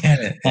get that. Get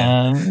it.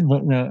 Yeah.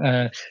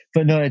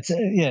 But no, it's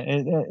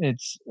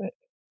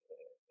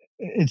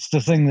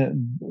the thing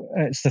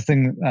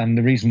and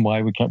the reason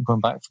why we kept going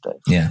back to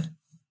Dave.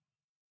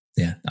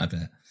 Yeah, I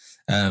bet.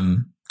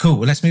 Cool.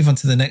 Well, let's move on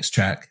to the next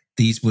track,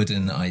 These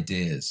Wooden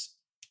Ideas.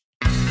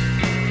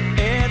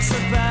 It's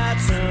a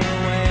better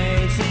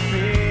way to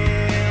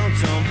feel.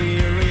 Don't be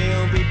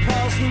real, be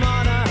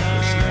postmodern.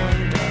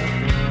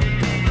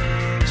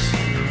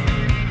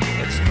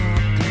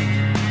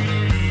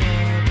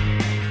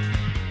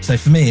 So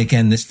for me,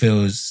 again, this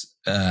feels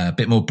a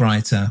bit more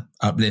brighter,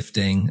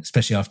 uplifting,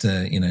 especially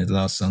after, the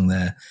last song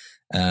there.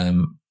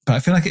 But I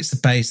feel like it's the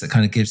bass that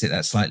kind of gives it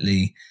that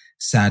slightly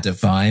sadder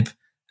vibe.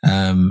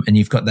 And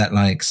you've got that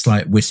like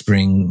slight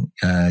whispering,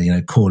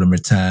 call and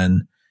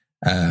return.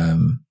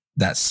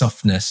 That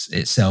softness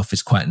itself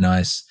is quite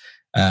nice.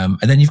 And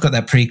then you've got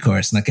that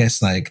pre-chorus, and I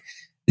guess like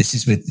this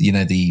is with,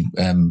 the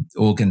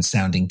organ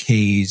sounding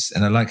keys.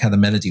 And I like how the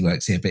melody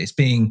works here, but it's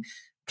being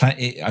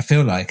I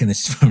feel like, and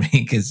this is for me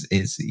because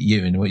it's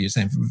you and what you were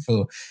saying from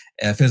before,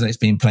 it feels like it's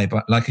being played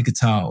by, like a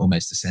guitar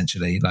almost,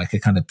 essentially, like a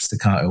kind of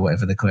staccato or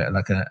whatever they call it,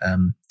 like a,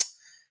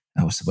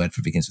 what's the word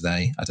for it, begins with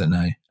A? I don't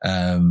know.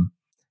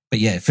 But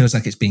yeah, it feels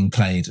like it's being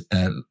played,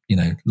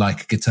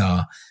 like a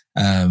guitar.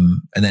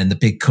 And then the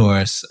big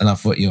chorus, I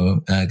love what your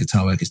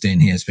guitar work is doing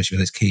here, especially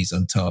with those keys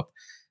on top.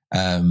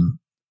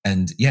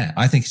 And yeah,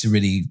 I think it's a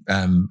really,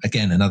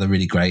 again, another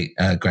really great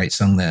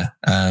song there.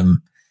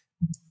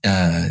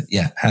 How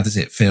does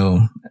it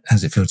feel? How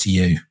does it feel to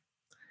you?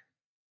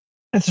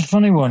 It's a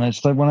funny one.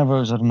 It's like whenever I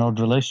was at an odd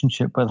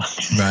relationship with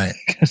it. Right.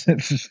 Because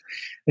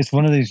it's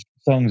one of these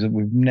songs that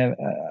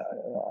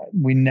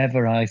we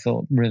never, I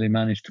thought, really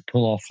managed to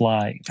pull off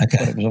live. Okay.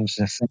 But it was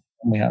obviously a thing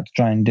we had to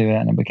try and do it,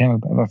 and it became a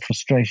bit of a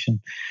frustration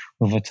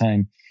over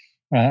time.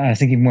 I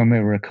think even when we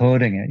were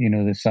recording it,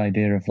 this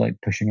idea of like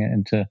pushing it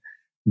into a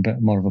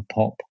bit more of a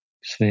pop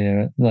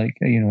sphere, like,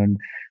 and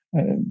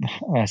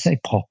I say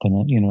pop in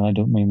it, I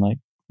don't mean like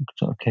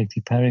sort of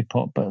Katy Perry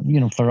pop, but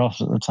for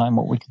us at the time,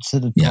 what we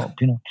considered pop,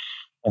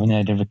 having the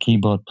idea of a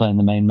keyboard playing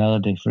the main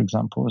melody, for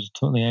example, was a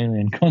totally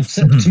alien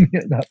concept to me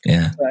at that point.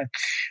 Yeah.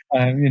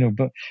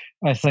 But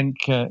I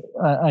think,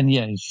 and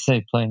yeah, as you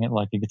say, playing it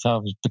like a guitar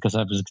was because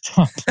I was a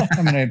guitar player.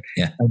 I mean,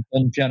 I'd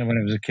done piano when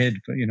I was a kid,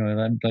 but I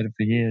hadn't played it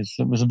for years.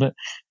 So it was a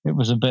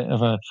bit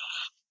of a,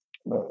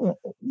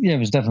 it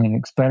was definitely an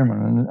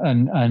experiment,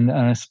 and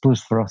I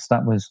suppose for us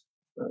that was,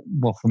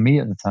 well, for me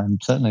at the time,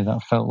 certainly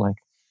that felt like,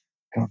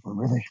 God,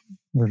 we're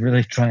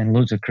really trying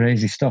loads of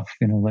crazy stuff,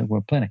 like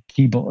we're playing a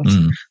keyboard.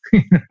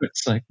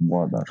 It's like,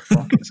 what the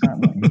fuck is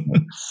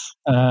happening?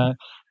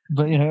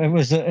 But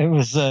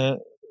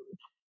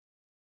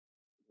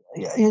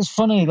it's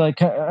funny.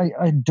 Like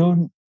I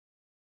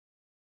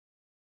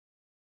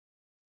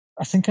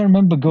think I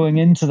remember going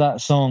into that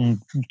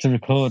song to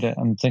record it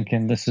and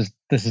thinking, this is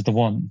the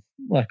one,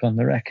 like on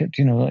the record,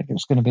 like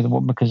it's going to be the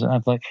one, because I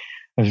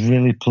was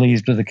really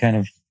pleased with the kind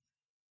of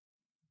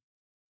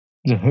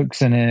the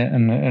hooks in it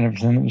and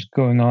everything that was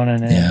going on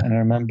in it. And I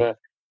remember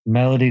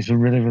melodies were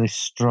really, really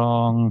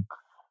strong.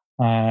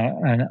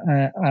 And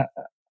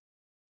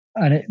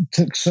it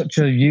took such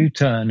a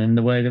U-turn in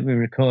the way that we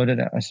recorded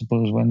it, I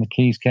suppose, when the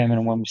keys came in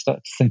and when we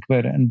started to think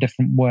about it in a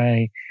different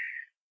way.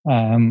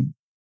 That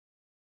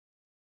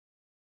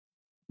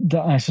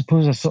I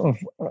suppose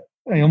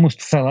I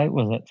almost fell out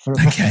with it for a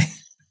bit. Okay.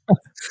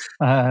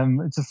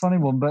 It's a funny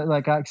one, but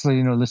like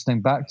actually,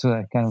 listening back to it,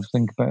 I kind of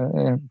think about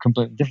it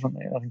completely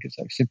differently. I think it's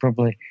actually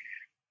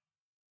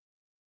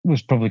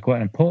was probably quite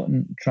an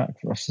important track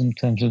for us in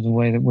terms of the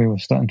way that we were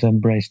starting to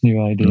embrace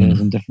new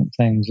ideas and different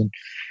things.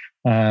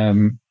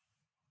 And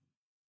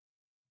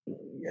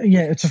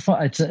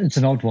it's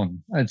an odd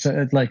one. It's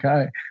a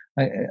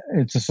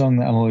song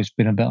that I've always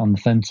been a bit on the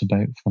fence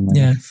about for me.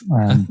 Yeah,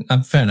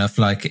 I'm fair enough.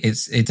 Like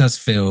it does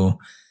feel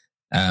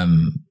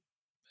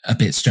a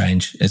bit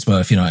strange as well,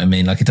 if you know what I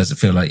mean. Like it doesn't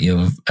feel like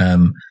you're.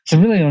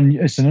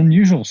 It's an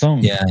unusual song.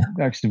 Yeah,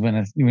 actually,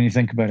 when you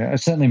think about it,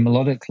 certainly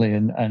melodically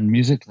and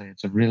musically,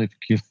 it's a really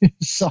peculiar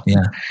song.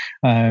 Yeah,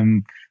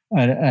 and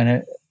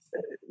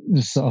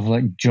it's sort of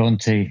like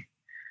jaunty,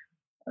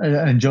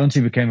 And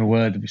jaunty became a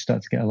word that we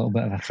started to get a little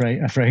bit of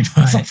afraid of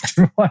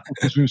after a while,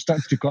 because we were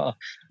starting to quite,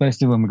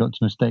 especially when we got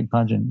to Mistake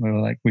Pageant, we were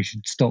like, we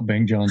should stop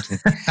being jaunty.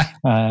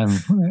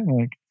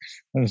 Like,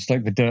 it was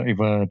like the dirty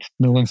word.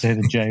 No one say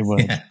the J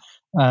word. Yeah.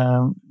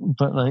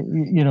 But like,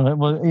 you know, it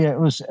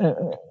was.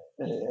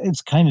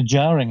 It's kind of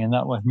jarring in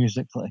that way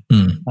musically.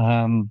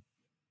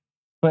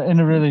 But in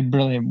a really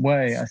brilliant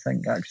way, I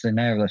think, actually,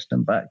 now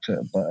listening back to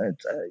it. But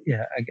it's,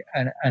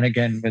 and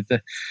again with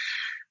the.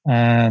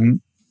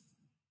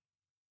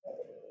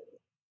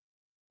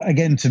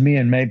 Again, to me,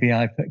 and maybe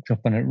I picked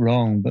up on it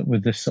wrong, but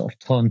with this sort of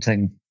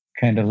taunting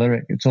kind of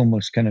lyric, it's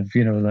almost kind of,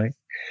 you know, like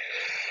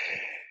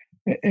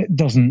it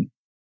doesn't,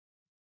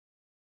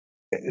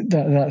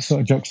 that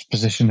sort of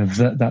juxtaposition of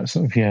that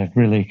sort of,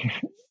 really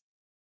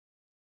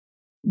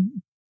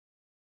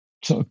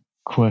sort of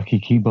quirky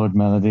keyboard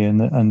melody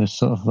and this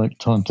sort of like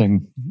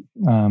taunting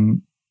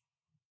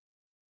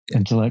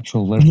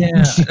intellectual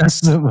lyrics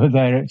that were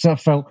there. So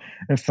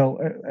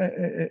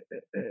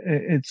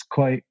it's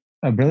quite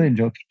a brilliant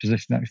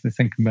juxtaposition, actually,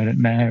 thinking about it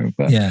now.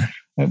 But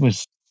it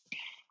was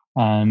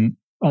at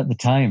the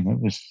time it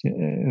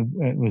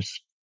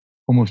was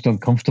almost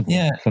uncomfortable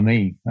for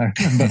me. I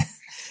remember.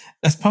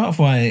 That's part of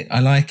why I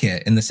like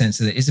it, in the sense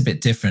that it is a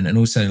bit different, and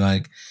also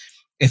like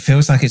it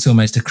feels like it's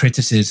almost a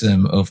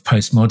criticism of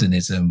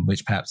postmodernism,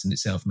 which perhaps in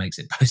itself makes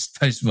it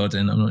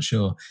postmodern. I'm not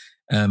sure,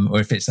 or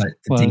if it's like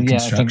the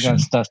deconstruction. I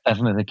think that's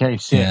definitely the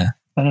case. Yeah.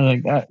 And I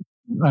think that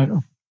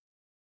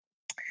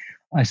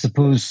I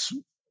suppose.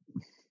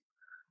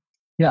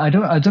 Yeah, I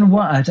don't know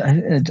what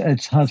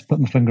it's hard to put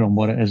my finger on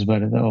what it is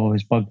about it that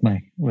always bugged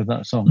me with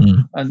that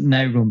song. And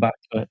now going back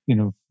to it, you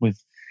know,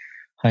 with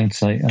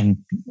hindsight and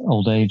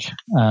old age,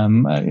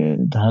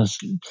 it has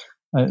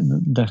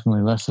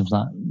definitely less of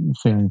that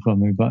feeling for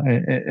me. But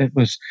it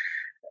was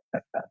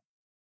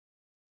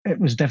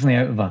definitely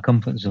out of our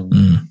comfort zone.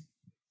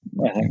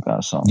 I think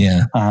that song.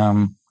 Yeah.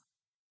 And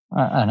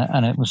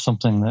it was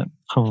something that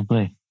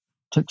probably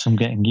took some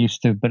getting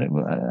used to, but it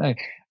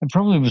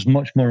probably was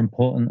much more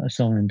important a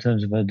song in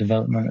terms of our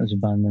development as a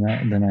band than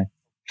I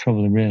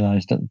probably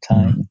realised at the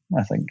time.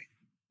 I think,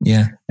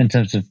 in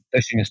terms of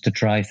pushing us to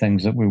try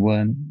things that we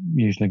weren't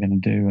usually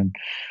going to do,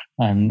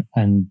 and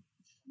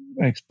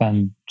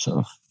expand sort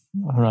of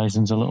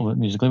horizons a little bit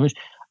musically, which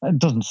it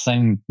doesn't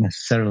sound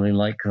necessarily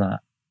like that.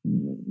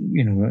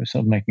 You know,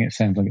 sort of making it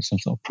sound like it's some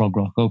sort of prog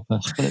rock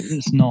opus, but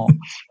it's not.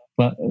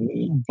 But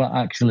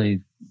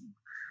actually,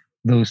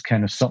 those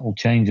kind of subtle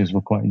changes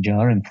were quite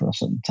jarring for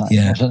us at the time.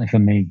 Yeah. Certainly for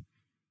me.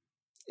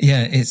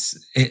 Yeah,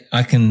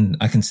 I can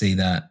see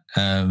that.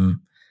 And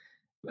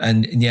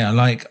yeah, I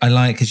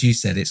like, as you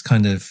said, it's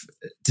kind of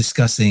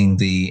discussing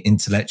the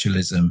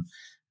intellectualism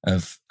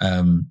of,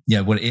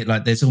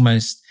 there's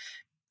almost,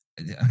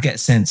 I get a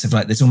sense of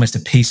like, there's almost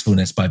a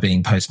peacefulness by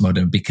being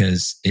postmodern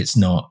because it's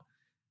not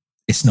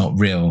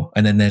real.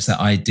 And then there's that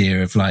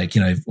idea of like,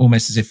 you know,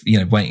 almost as if, you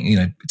know, waiting, you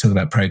know, talk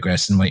about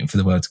progress and waiting for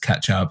the world to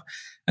catch up,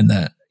 and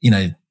that, you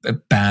know,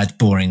 bad,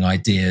 boring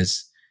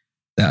ideas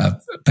that are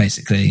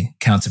basically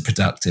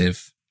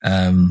counterproductive,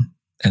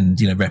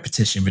 and, you know,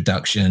 repetition,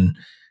 reduction,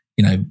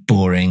 you know,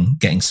 boring,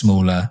 getting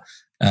smaller.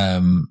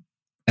 And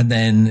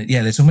then,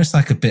 there's almost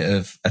like a bit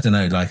of, I don't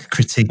know, like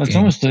critiquing.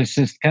 It's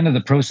just kind of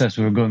the process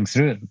we were going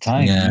through at the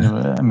time. Yeah. You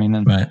know, I mean,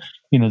 and, right.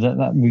 You know,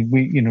 that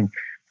we, you know,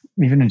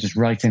 even in just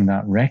writing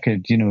that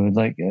record, you know,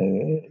 like,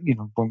 you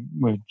know,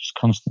 we're just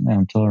constantly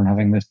on tour and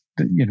having this,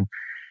 you know,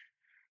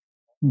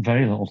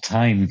 very little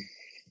time.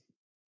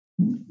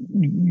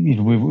 You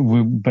know,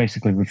 we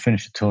basically would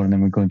finish the tour and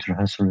then we'd go into the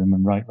rehearsal room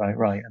and write,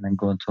 and then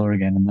go on tour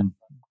again, and then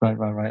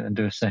write, and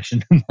do a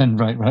session, and then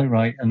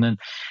write, and then,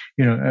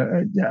 you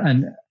know,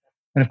 and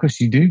of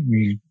course you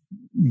do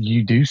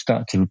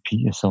start to repeat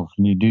yourself,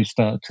 and you do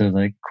start to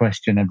like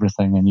question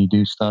everything, and you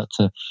do start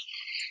to,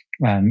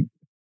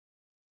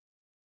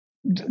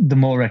 the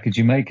more records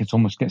you make, it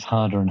almost gets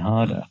harder and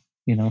harder,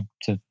 you know,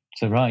 to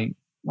write,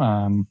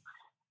 and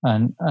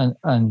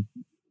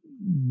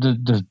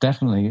there's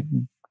definitely,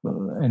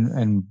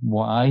 in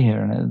what I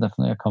hear, and it's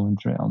definitely a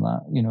commentary on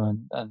that, you know,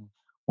 and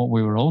what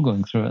we were all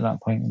going through at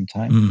that point in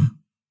time.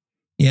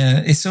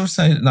 Yeah, it's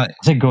also like, I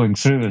say going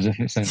through as if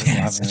it sounds like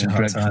we're having a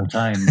dreadful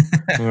time.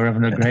 We're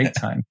having a great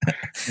time,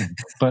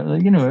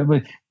 but you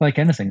know, like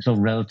anything, it's all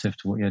relative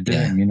to what you're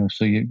doing. You know,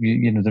 so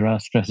you know, there are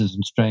stresses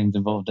and strains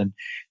involved in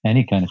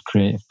any kind of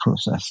creative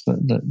process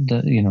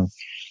that you know.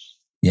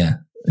 Yeah.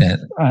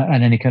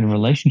 And any kind of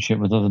relationship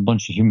with other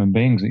bunch of human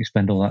beings that you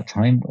spend all that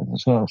time with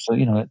as well. So,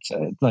 you know, it's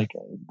like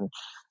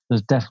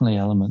there's definitely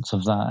elements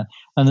of that,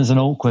 and there's an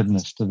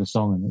awkwardness to the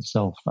song in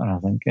itself. And I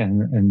think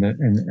in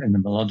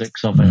the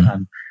melodics of it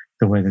and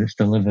the way that it's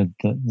delivered,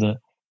 that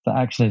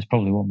actually is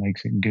probably what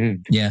makes it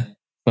good. Yeah,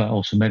 but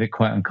also made it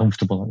quite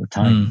uncomfortable at the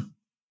time.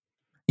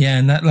 Yeah,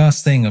 and that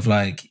last thing of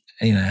like,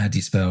 you know, how do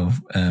you spell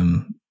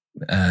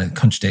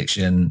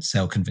contradiction,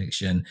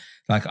 self-conviction?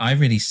 Like, I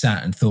really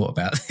sat and thought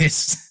about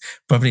this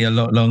probably a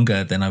lot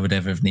longer than I would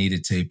ever have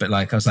needed to. But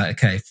like, I was like,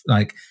 okay,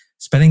 like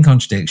spelling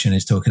contradiction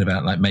is talking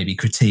about like maybe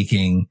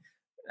critiquing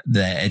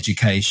their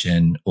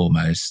education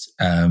almost,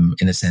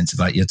 in a sense of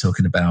like, you're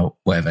talking about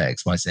whatever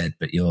X, Y, Z,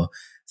 but you're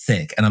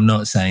thick. And I'm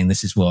not saying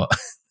this is what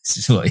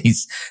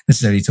he's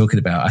necessarily talking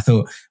about. I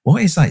thought,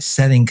 what is like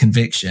selling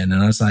conviction?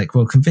 And I was like,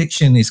 well,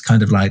 conviction is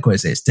kind of like, what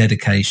is it? It's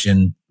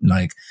dedication,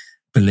 like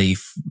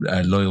belief,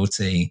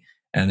 loyalty,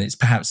 and it's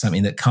perhaps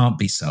something that can't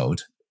be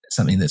sold,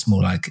 something that's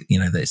more like, you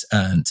know, that it's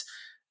earned.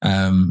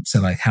 So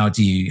like, how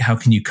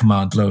can you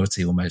command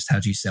loyalty almost? How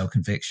do you sell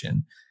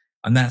conviction?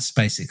 And that's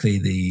basically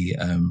the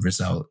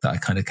result that I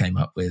kind of came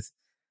up with.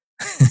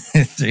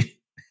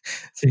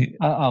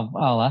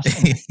 I'll ask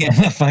him.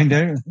 Yeah. Find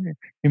out.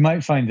 You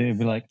might find it and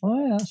be like,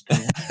 oh yeah, that's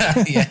cool.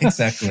 Yeah,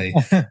 exactly.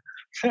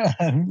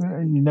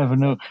 You never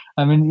know.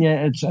 I mean,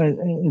 yeah,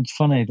 it's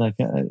funny. Like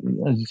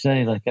as you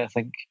say, like I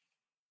think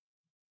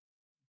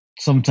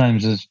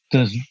sometimes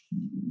there's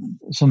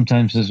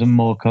a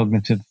more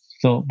cognitive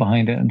thought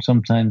behind it, and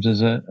sometimes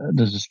there's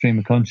a stream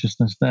of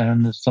consciousness there,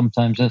 and there's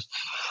sometimes it's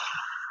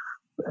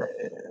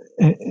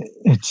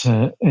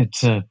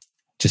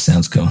just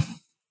sounds cool.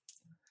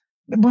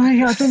 Well,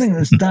 yeah, I don't think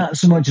there's that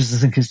so much as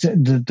I think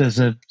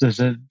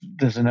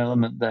there's an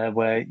element there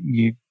where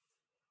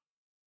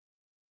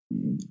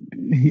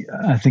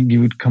I think you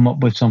would come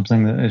up with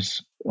something that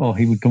is, or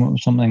he would come up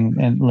with something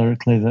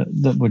lyrically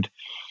that would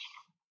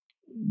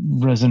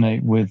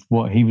resonate with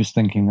what he was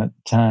thinking at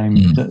the time.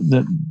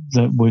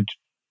 That would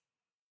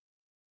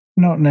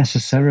not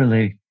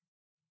necessarily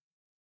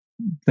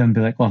then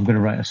be like, well, I'm going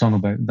to write a song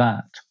about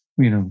that.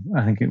 You know,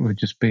 I think it would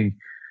just be.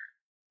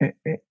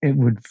 It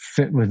would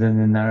fit within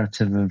the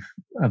narrative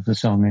of the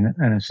song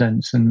in a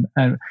sense, and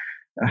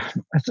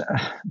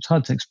it's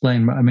hard to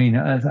explain. But I mean,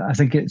 I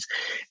think it's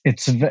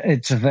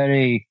a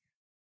very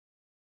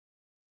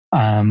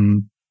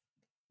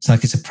it's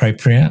like it's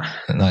appropriate,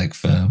 like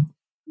for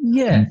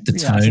the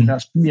tone.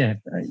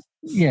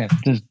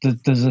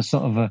 There's a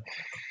sort of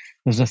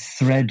there's a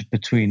thread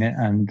between it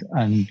and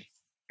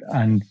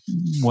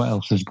what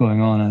else is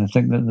going on, and I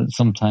think that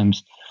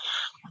sometimes,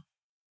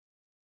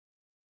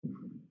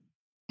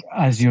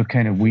 as you're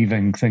kind of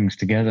weaving things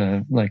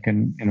together, like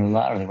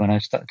latterly when I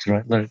started to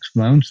write lyrics for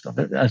my own stuff,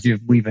 as you're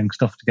weaving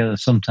stuff together,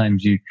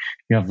 sometimes you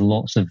have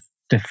lots of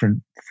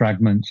different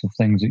fragments of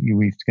things that you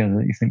weave together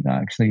that you think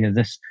that actually, yeah,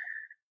 this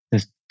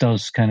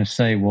does kind of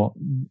say what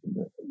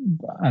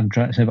I'm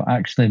trying to say, but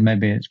actually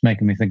maybe it's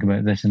making me think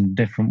about this in a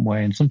different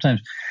way. And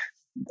sometimes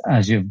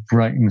as you're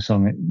writing the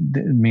song,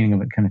 the meaning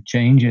of it kind of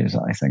changes,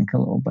 I think, a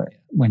little bit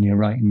when you're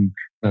writing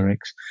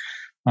lyrics.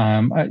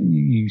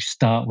 You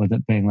start with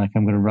it being like,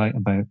 I'm going to write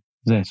about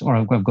this, or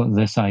I've got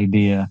this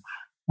idea,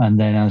 and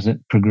then as it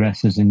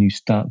progresses and you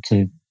start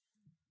to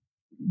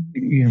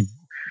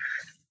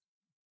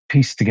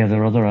piece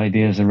together other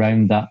ideas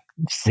around that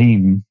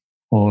theme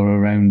or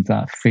around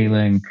that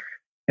feeling,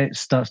 it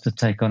starts to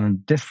take on a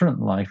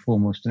different life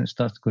almost, and it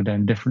starts to go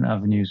down different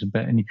avenues a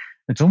bit, and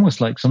it's almost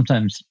like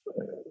sometimes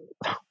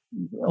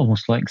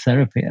almost like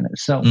therapy in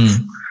itself.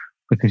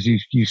 Because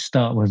you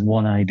start with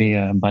one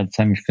idea, and by the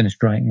time you've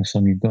finished writing a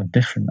song, you've got a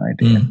different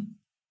idea.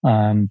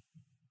 And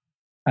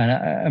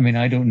I mean,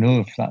 I don't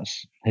know if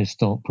that's his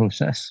thought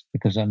process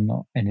because I'm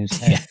not in his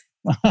head.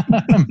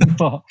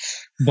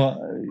 but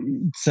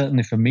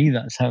certainly for me,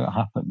 that's how it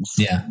happens.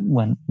 Yeah.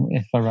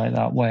 If I write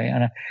that way,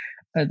 and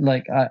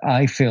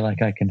I feel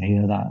like I can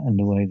hear that in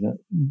the way that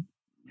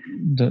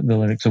the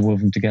lyrics are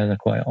woven together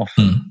quite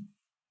often.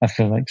 I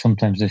feel like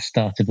sometimes they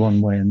started one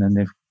way and then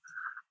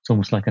it's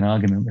almost like an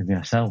argument with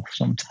yourself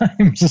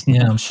sometimes.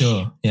 Yeah, I'm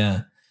sure.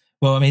 Yeah.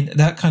 Well, I mean,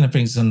 that kind of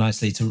brings us on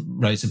nicely to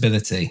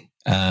Roseability.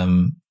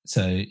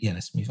 So yeah,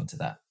 let's move on to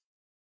that.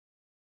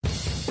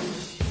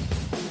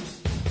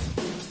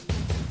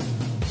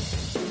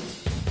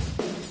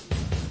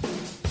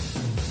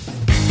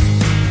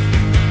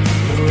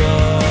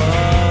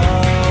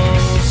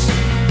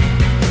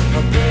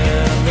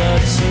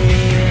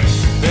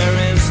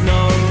 There is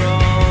no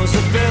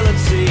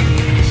Roseability.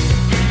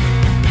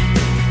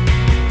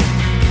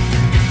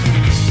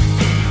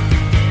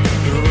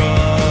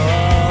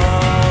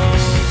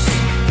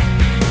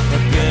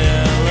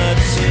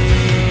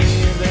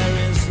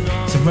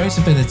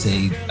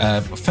 Roseability,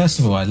 first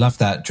of all, I love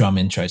that drum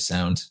intro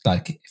sound.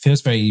 Like, it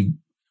feels very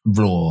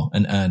raw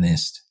and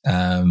earnest.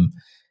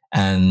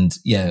 And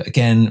yeah,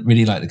 again,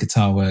 really like the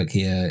guitar work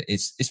here.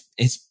 It's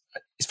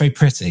very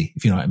pretty,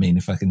 if you know what I mean,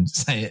 if I can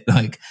say it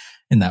like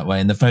in that way.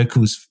 And the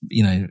vocals,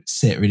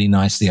 sit really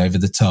nicely over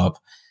the top.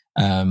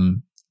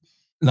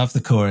 Love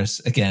the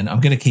chorus. Again, I'm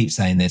going to keep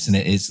saying this, and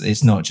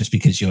it's not just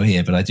because you're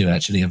here, but I do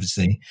actually,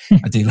 obviously,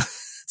 I do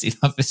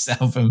love this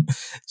album.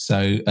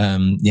 So,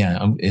 I'm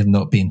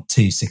not being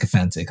too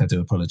sycophantic. I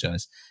do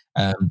apologize.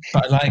 But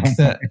I like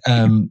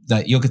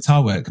that your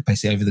guitar work,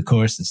 basically over the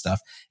chorus and stuff,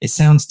 it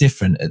sounds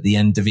different at the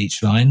end of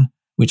each line,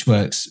 which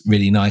works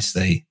really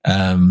nicely.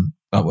 I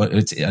don't know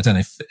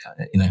if,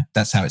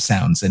 that's how it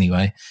sounds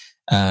anyway.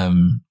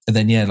 And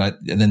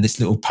then this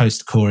little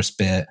post-chorus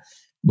bit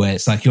where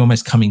it's like you're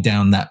almost coming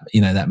down that,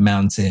 that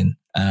mountain,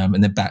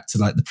 and then back to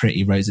like the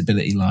pretty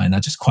Roseability line. I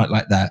just quite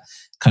like that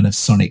kind of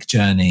sonic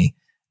journey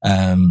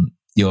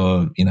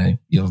you're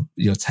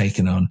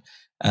taking on.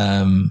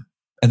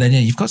 And then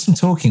you've got some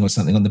talking or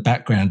something on the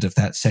background of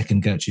that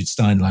second Gertrude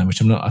Stein line,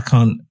 which I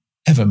can't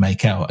ever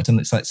make out. I don't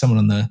know. It's like someone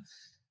on the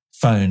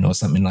phone or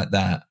something like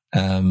that.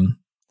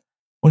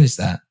 What is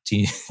that? Do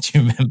you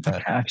remember? I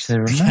can't actually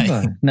remember.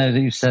 Okay. Now that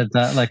you said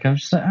that, like I'm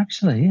just like,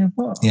 actually, yeah,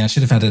 what? Yeah, I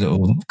should have had a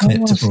little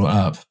clip to brought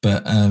up,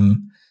 but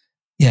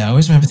yeah, I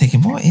always remember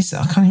thinking, what is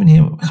that? I can't even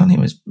hear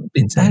what's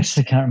been said. I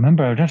actually can't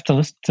remember. I would have to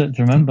listen to it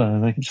to remember.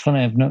 Like, it's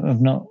funny, I've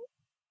not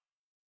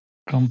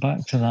gone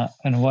back to that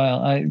in a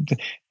while.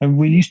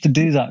 We used to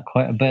do that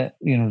quite a bit.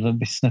 You know, there'd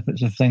be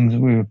snippets of things that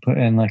we would put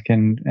in, like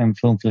in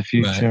Film for the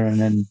Future, right, and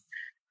then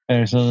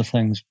various other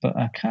things. But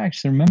I can't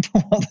actually remember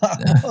what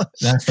that was.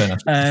 That's fair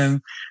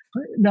enough.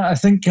 No, I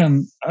think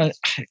I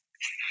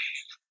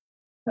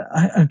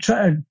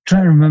try to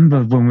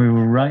remember when we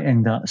were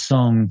writing that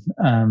song.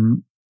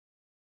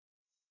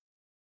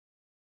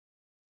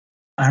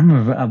 I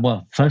remember,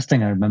 well, first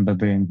thing I remember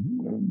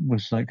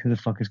was like, who the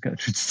fuck is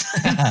Gertrude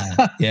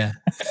Stein? Yeah.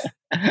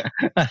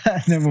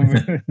 And then when we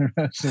were in the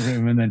rehearsal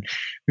room, and then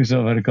we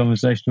sort of had a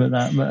conversation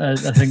about that.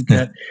 But I think,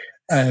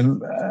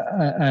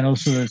 and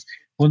also there's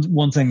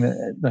one thing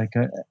that, like,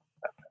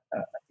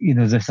 you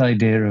know, this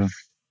idea of,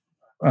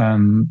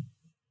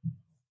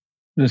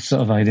 this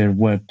sort of idea of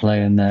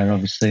wordplay in there,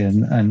 obviously,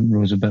 and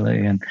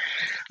Rosability, and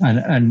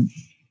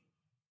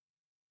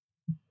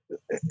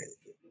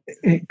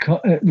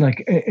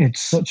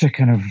it's such a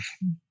kind of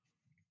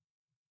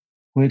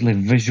weirdly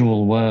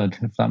visual word,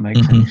 if that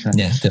makes any sense.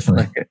 Yeah,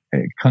 definitely. Like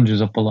it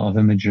conjures up a lot of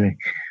imagery,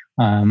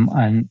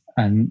 and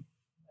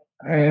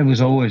it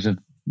was always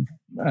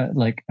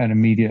like an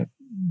immediate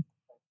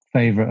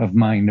favorite of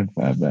mine in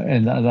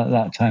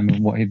that time of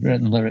what he'd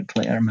written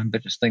lyrically. I remember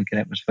just thinking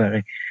it was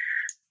very.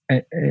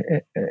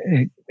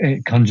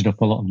 It conjured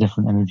up a lot of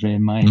different imagery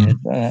in my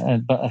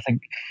head, but I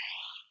think.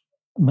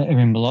 I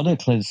mean,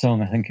 melodically, the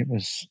song, I think it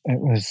was.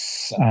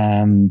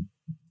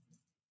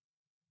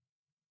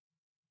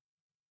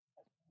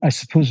 I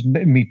suppose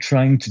me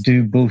trying to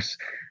do both.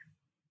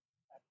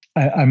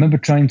 I remember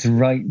trying to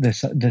write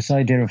this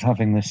idea of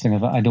having this thing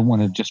of, I don't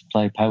want to just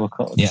play power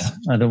chords. Yeah.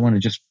 I don't want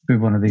to just be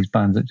one of these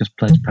bands that just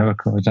plays power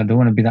chords. I don't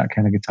want to be that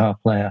kind of guitar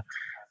player.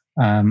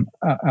 I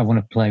want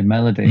to play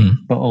melody,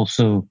 but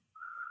also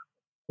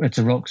it's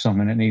a rock song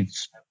and it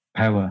needs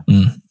power.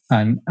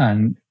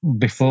 And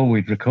before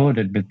we'd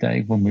recorded with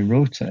Dave, when we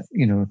wrote it,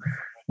 you know, it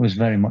was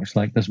very much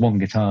like there's one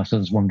guitar, so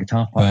there's one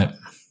guitar part. Right.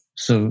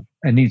 So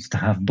it needs to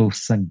have both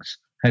things.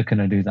 How can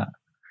I do that?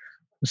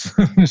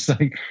 So it's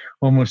like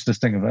almost this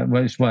thing of it.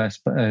 Well, it's why I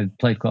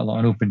played quite a lot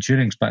on open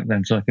tunings back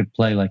then, so I could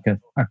play like a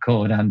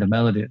chord and a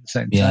melody at the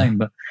same time.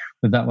 But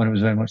with that one, it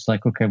was very much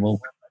like, okay, well,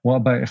 what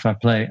about if I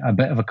play a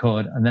bit of a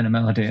chord and then a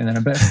melody and then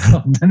a bit of a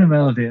chord and then a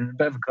melody and a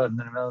bit of a chord and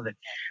then a melody?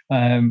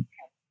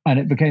 And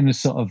it became this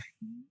sort of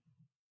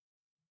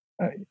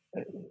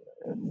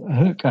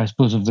hook, I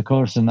suppose, of the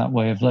chorus in that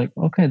way of like,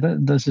 okay,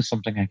 this is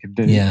something I could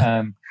do.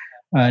 Yeah.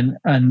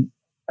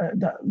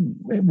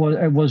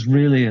 It was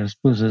really, I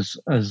suppose, as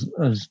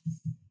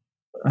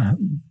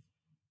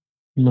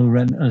low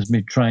rent as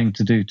me trying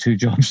to do two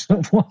jobs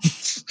at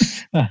once.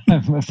 I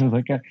feel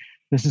like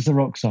this is a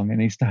rock song. It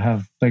needs to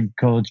have big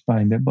chords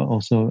behind it, but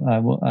also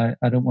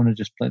I don't want to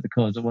just play the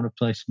chords. I want to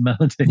play some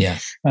melody. Yeah.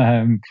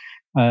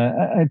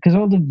 Because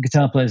all the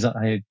guitar players that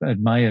I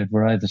admired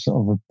were either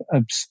sort of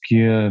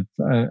obscure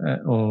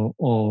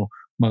or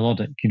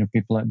melodic. You know,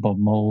 people like Bob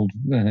Mould,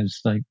 and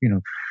it's like, you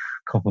know,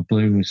 Copper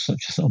Blue was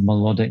such a sort of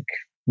melodic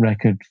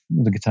record.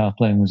 The guitar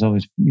playing was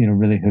always, you know,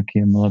 really hooky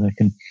and melodic,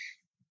 and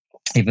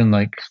even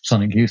like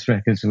Sonic Youth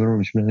records were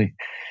always really,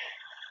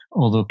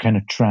 although kind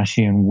of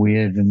trashy and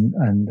weird and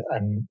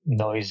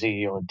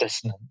noisy or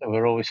dissonant, there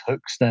were always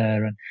hooks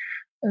there, and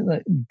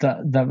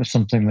that was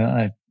something that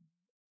I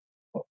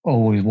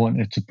always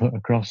wanted to put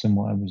across in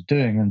what I was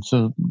doing, and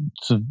so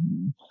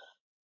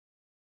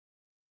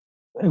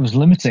it was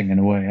limiting in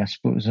a way, I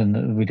suppose, and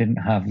that we didn't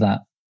have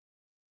that,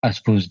 I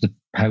suppose, the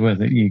power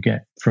that you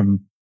get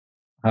from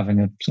having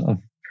a sort of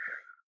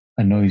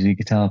a noisy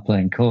guitar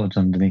playing chords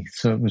underneath.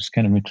 So it was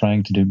kind of me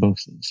trying to do both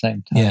at the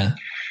same time. Yeah.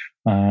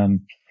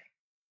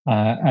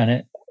 And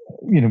it,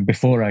 you know,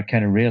 before I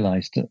kind of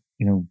realized that,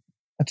 you know,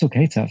 it's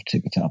okay to have two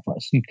guitar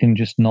players. You can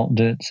just not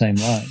do it the same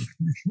live,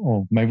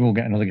 or maybe we'll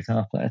get another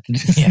guitar player to do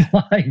it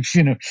live.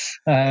 You know,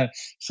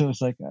 so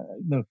it's like,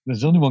 no,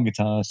 there's only one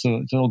guitar, so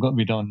it's all got to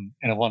be done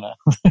in a one-hour.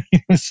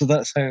 So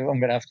that's how I'm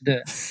going to have to do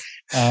it.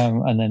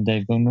 And then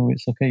Dave going, no,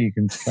 it's okay. You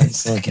can play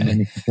it okay. And then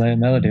you can play a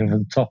melody over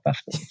the top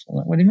afterwards. I'm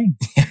like, what do you mean?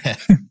 Yeah.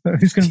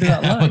 Who's going to do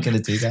that live? How am I going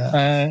to do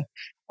that?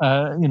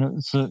 You know,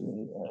 so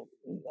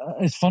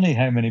it's funny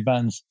how many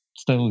bands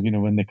still, you know,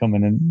 when they come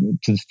in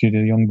to the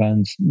studio, young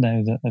bands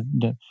now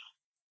that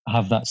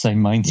have that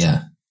same mindset.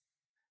 Yeah.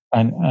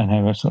 And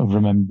how I sort of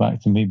remember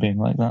back to me being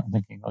like that,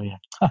 thinking, oh yeah,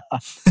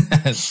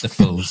 the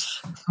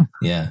fools,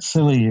 yeah,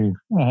 silly you,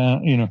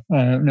 you know.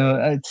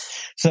 No,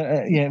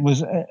 yeah, it was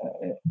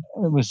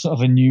sort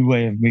of a new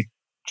way of me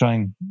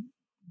trying,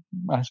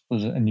 I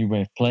suppose, a new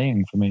way of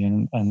playing for me,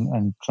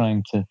 and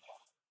trying to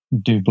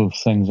do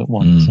both things at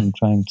once, and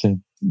trying to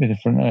be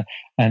different,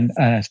 and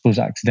I suppose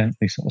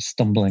accidentally sort of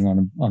stumbling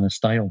on a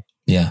style.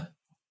 Yeah,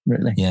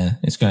 really. Yeah,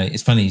 it's great.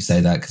 It's funny you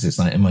say that because it's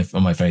like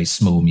on my very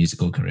small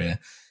musical career,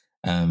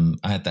 I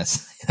had that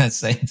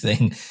same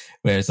thing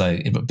where it's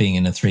like being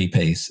in a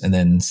 3-piece and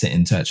then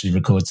sitting to actually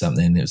record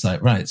something. It was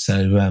like, right,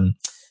 so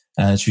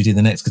should we do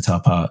the next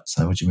guitar part?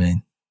 So what do you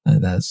mean?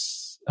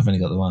 I've only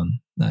got the one.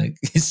 Like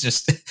it's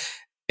just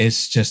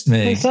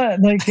me. It's like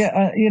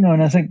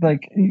and I think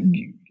like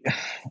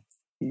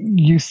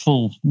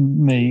youthful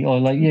me, or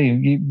like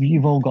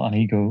you've all got an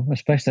ego,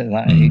 especially at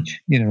that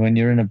age. When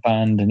you're in a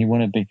band and you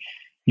want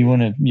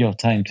your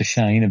time to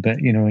shine a bit,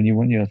 and you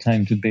want your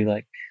time to be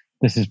like,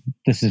 this is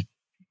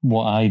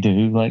what I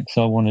do, like,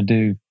 so I want to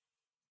do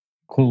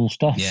cool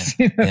stuff.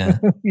 Yeah.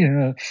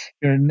 You're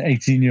an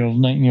 18-year-old,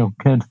 19-year-old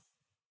kid,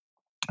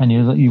 and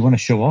you want to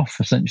show off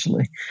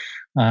essentially,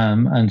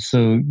 and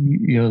so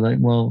you're like,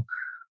 well,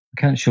 I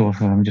can't show off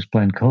if I'm just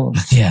playing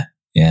chords. Yeah.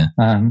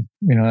 I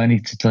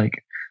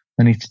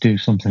need to do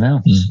something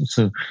else.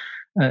 So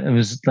it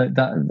was like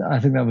that. I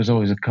think that was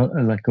always a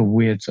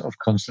weird sort of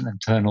constant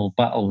internal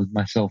battle with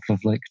myself of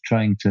like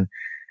trying to,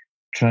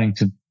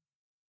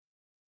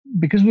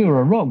 because we were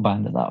a rock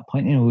band at that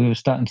point. We were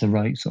starting to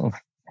write sort of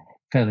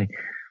fairly,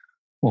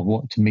 well,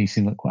 what to me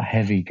seemed like quite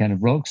heavy kind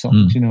of rock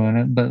songs,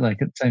 but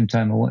like at the same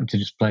time I wanted to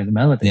just play the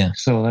melody. Yeah.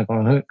 So like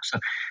our hooks. So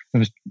it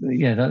was,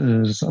 that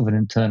was sort of an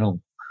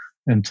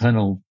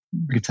internal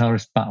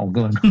guitarist battle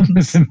going on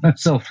within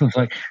myself of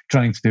like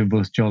trying to do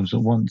both jobs at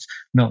once,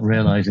 not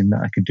realizing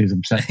that I could do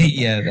them separately.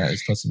 Yeah, that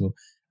is possible.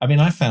 I mean,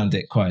 I found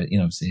it quite,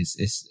 obviously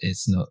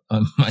it's not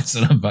on my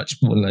sort of much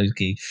more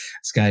low-key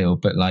scale,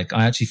 but like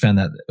I actually found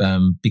that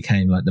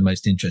became like the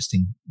most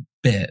interesting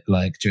bit,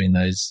 like during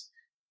those,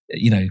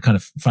 kind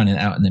of finding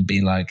it out and then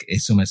being like,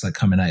 it's almost like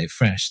coming at it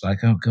fresh.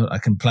 Like, oh God,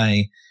 I've been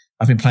playing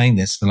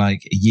this for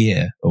like a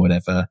year or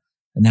whatever.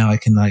 And now I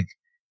can like,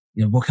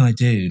 what can I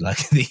do? Like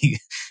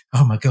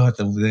oh my God,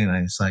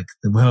 it's like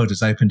the world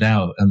has opened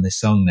out on this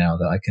song now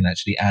that I can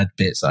actually add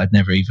bits that I'd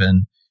never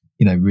even,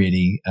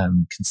 really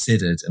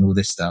considered, and all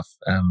this stuff,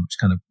 which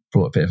kind of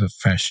brought a bit of a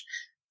fresh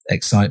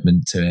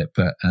excitement to it.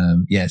 But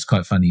it's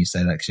quite funny you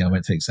say that, because I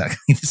went through exactly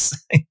the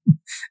same.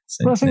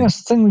 Well, I think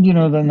that's the thing,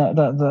 then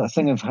that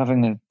thing of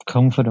having a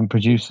confident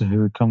producer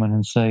who would come in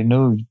and say,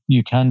 no,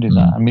 you can do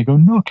that. And we go,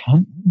 no, I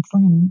can't.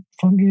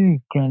 Fuck you,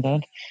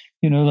 Grandad.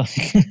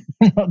 Like,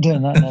 I'm not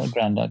doing that, not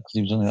Grandad, because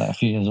he was only like a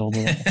few years older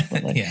than us.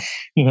 But like,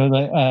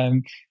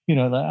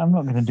 I'm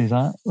not going to do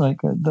that. Like,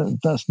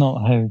 that's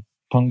not how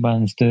punk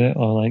bands do it,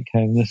 or like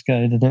how this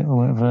guy did it, or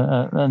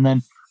whatever. And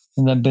then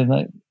be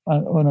like,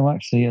 oh no,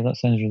 actually, that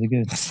sounds really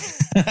good.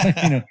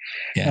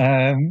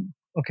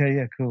 Okay,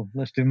 yeah, cool.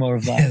 Let's do more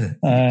of that.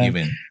 You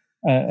win.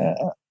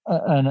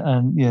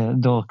 And the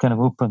door kind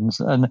of opens,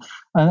 and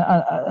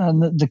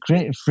the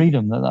creative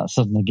freedom that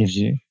suddenly gives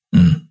you.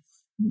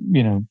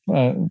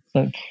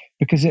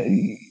 Because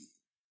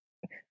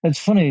it's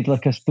funny,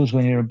 like I suppose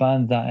when you're a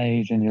band that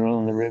age and you're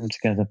all in the room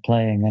together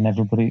playing, and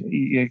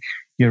everybody,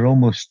 you're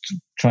almost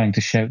trying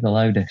to shout the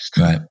loudest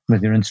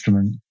with your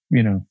instrument,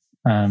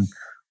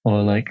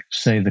 or like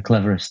say the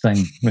cleverest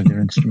thing with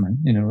your instrument,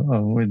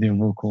 or with your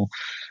vocal,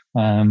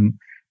 and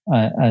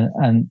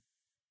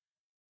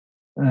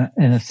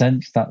in a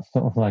sense that's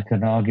sort of like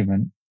an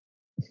argument.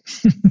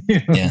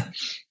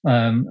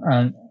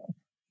 And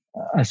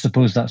I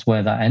suppose that's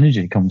where that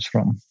energy comes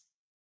from,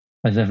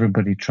 as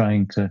everybody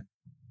trying to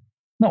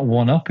not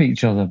one up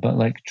each other, but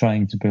like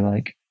trying to be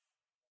like,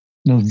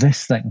 no,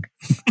 this thing,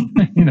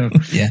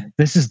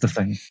 this is the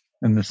thing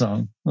in the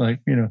song.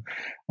 Like,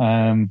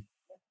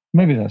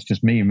 maybe that's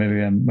just me.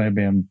 Maybe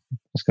I'm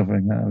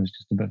discovering that I was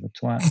just a bit of a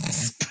twat.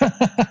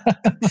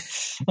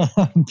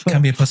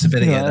 Can be a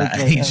possibility at that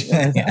age.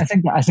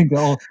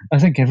 I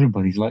think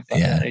everybody's like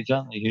that at that age,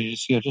 aren't they?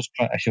 You're just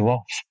trying to show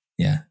off.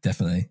 Yeah,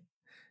 definitely.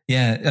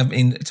 Yeah, I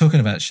mean, talking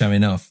about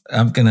showing off,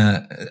 I'm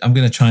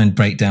gonna try and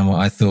break down what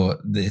I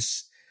thought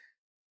this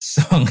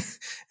song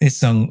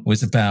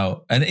was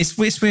about, and it's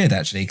weird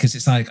actually, because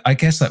it's like, I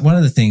guess like one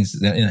of the things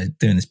that,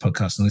 doing this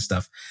podcast and all this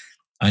stuff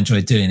I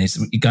enjoy doing is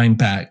going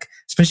back,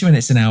 especially when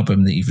it's an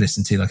album that you've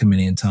listened to like a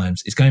million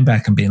times. It's going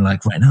back and being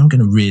like, right, now I'm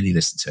going to really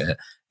listen to it.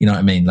 You know what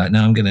I mean? Like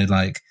now I'm going to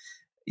like,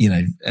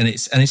 and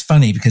it's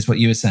funny because what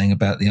you were saying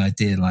about the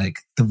idea, like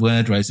the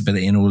word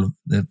Roseability and all of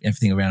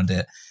everything around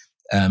it.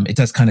 It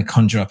does kind of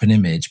conjure up an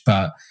image,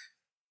 but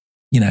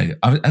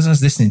as I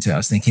was listening to it, I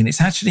was thinking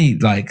it's actually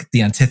like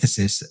the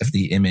antithesis of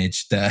the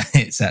image that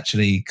it's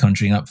actually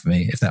conjuring up for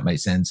me, if that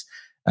makes sense.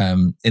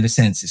 In a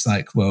sense, it's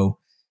like, well,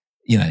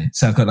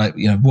 so I've got like,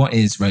 what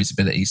is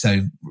Roseability?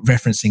 So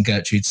referencing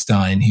Gertrude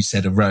Stein, who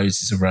said a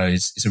rose is a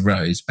rose is a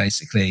rose.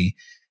 Basically,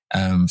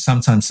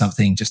 sometimes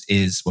something just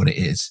is what it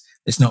is.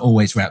 It's not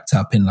always wrapped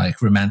up in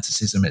like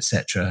romanticism,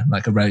 etc.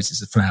 Like a rose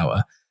is a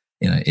flower.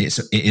 It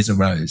is a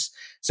rose.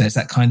 So it's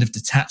that kind of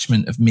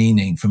detachment of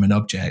meaning from an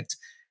object,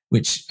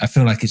 which I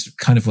feel like is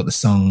kind of what the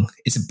song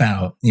is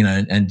about,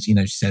 and she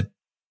said,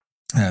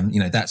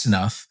 that's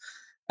enough.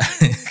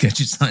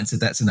 Gertrude Stein said,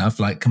 that's enough.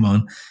 Like, come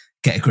on,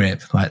 get a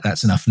grip. Like,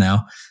 that's enough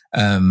now.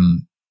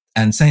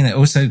 And saying that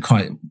also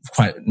quite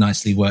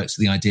nicely works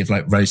with the idea of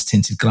like rose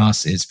tinted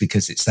glasses,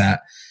 because it's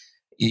that,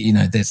 you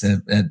know, there's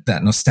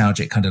that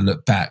nostalgic kind of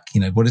look back.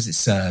 You know, what does it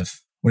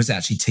serve? What does it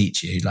actually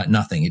teach you? Like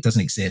nothing. It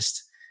doesn't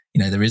exist.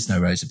 You know, there is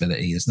no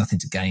roseability. There's nothing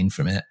to gain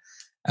from it.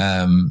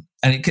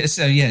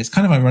 It's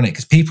kind of ironic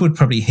because people would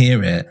probably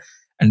hear it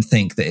and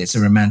think that it's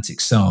a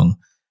romantic song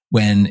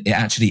when it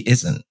actually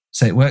isn't.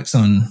 So it works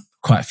on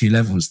quite a few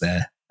levels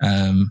there.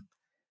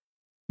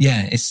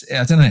 It's,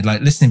 I don't know,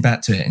 like listening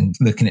back to it and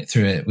looking it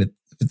through it with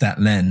that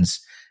lens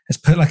has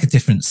put like a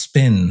different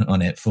spin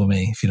on it for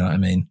me, if you know what I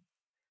mean.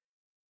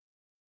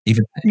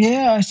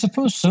 Yeah, I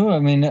suppose so. I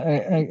mean,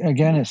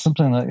 again, it's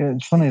something like,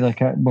 it's funny, like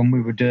when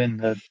we were doing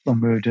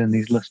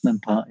these listening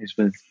parties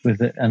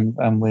with it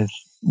and with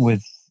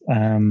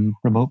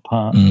Remote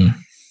Part,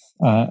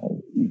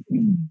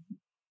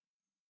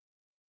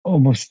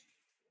 almost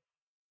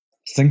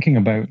thinking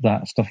about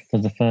that stuff for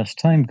the first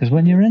time, because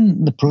when you're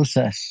in the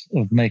process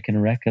of making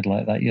a record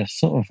like that, you're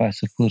sort of, I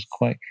suppose,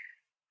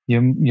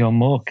 you're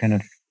more kind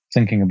of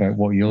thinking about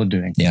what you're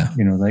doing. Yeah,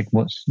 you know, like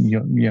what's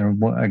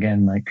what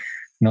again, like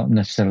not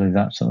necessarily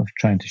that sort of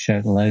trying to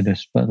shout the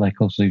loudest, but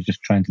like also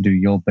just trying to do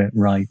your bit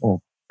right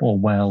or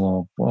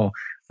well or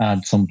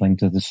add something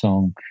to the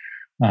song,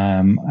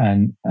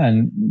 and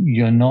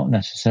you're not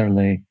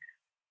necessarily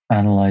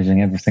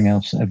analyzing everything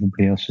else that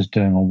everybody else is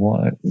doing or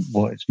what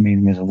its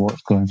meaning is or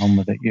what's going on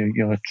with it.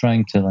 You're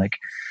trying to like,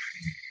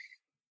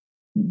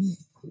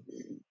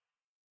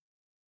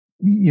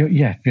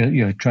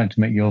 you're trying to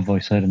make your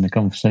voice heard in the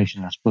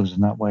conversation, I suppose,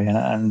 in that way.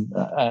 And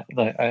I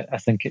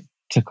think it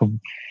took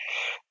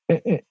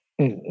it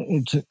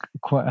took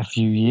quite a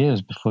few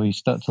years before you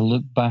start to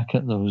look back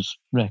at those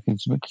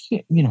records, because,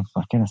 you know,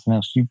 like anything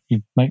else, you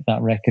make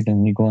that record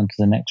and you go on to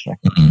the next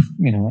record,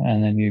 you know,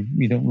 and then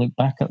you don't look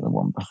back at the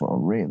one before,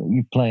 really.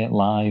 You play it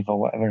live or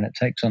whatever, and it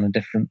takes on a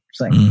different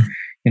thing,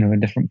 you know, a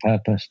different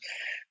purpose.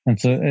 And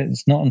so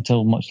it's not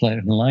until much later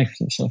in life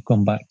that sort of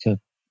gone back to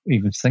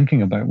even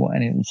thinking about what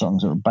any of the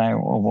songs are about,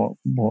 or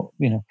what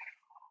you know,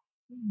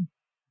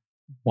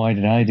 why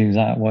did I do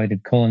that? Why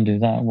did Colin do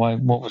that?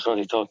 What was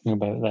Roddy talking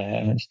about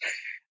there?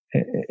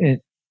 And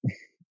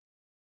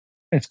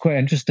it's quite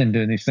interesting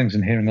doing these things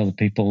and hearing other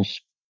people's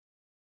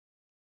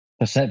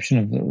perception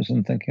of those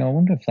and thinking, I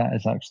wonder if that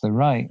is actually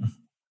right.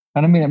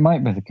 And I mean, it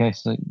might be the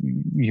case that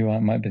you are,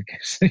 it might be the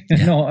case that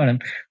you're not,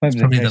 and it might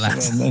be the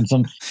case in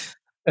some.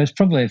 It's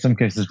probably in some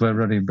cases where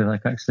Roddy would be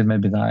like, actually,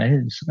 maybe that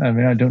is. I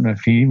mean, I don't know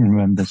if he even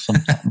remembers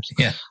sometimes.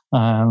 Yeah.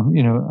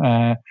 You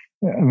know,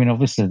 I mean,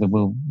 obviously there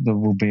will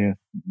be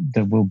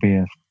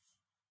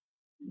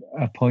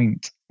a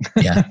point.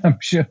 Yeah. I'm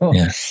sure.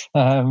 Yeah.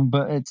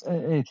 But it's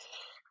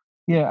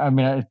yeah. I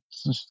mean, I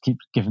just keep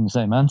giving the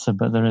same answer,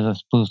 but there is, I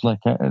suppose,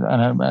 like,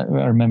 and I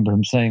remember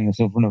him saying this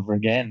over and over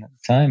again at the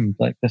time,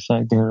 like this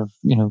idea of,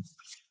 you know,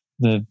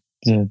 they're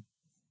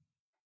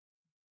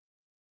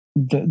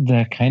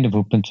kind of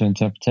open to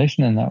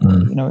interpretation in that way.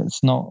 You know,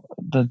 it's not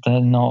that they're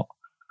not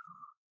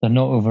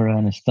over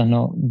earnest. They're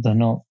not.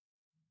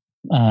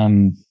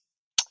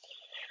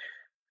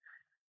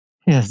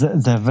 Yes,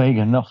 they're vague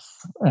enough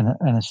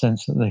in a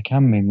sense that they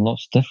can mean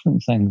lots of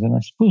different things. And I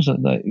suppose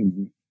that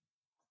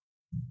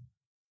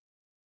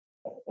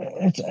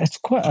it's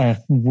quite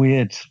a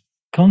weird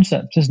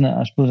concept, isn't it?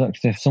 I suppose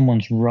actually, if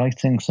someone's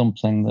writing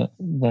something that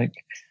like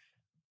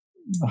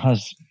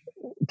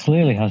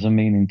clearly has a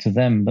meaning to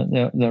them, but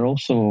they're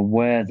also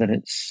aware that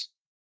it's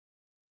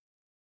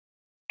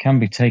can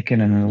be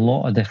taken in a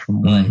lot of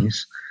different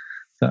ways.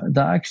 That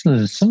actually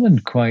there's something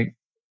quite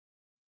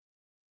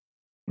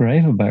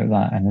brave about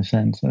that in a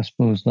sense, I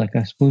suppose. Like,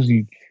 I suppose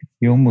you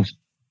almost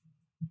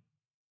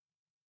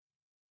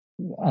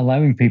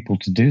allowing people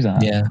to do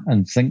that,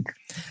 and think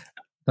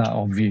that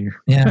of you.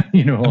 Yeah,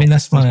 you know. I mean,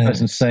 that's my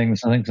person saying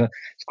this. I think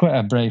it's quite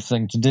a brave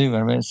thing to do.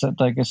 I mean, it's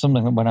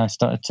something that when I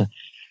started to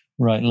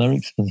write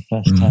lyrics for the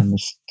first time, I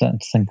was starting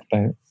to think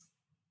about.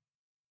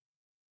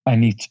 I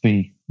need to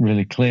be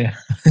really clear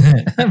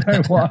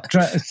about what I'm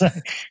trying to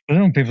say. I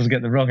don't want people to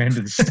get the wrong end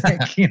of the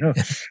stick, you know.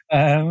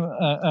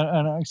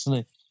 And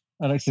actually,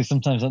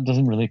 sometimes that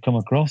doesn't really come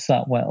across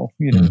that well,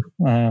 you know.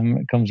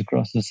 It comes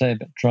across, as I say, a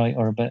bit trite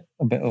or a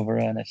bit over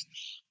earnest,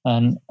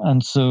 and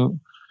so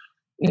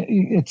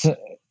it's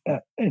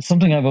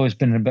something I've always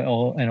been a bit in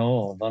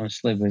awe of,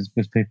 honestly,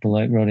 with people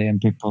like Roddy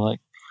and people like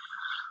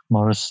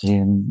Morrissey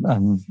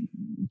and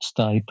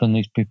Stipe and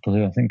these people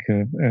who I think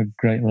are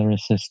great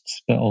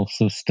lyricists, but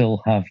also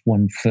still have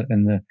one foot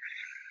in the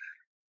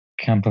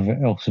camp of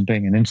it also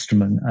being an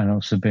instrument and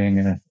also being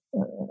a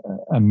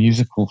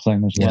musical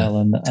thing as well,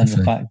 and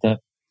the fact that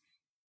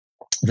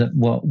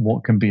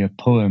what can be a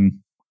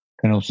poem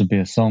can also be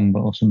a song,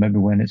 but also maybe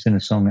when it's in a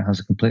song it has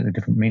a completely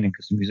different meaning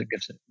because the music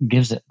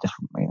gives it a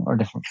different meaning or a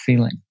different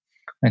feeling.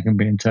 It can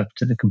be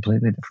interpreted a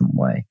completely different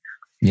way.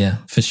 Yeah,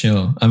 for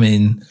sure. I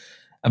mean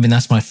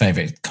that's my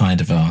favorite kind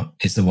of art,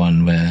 is the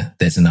one where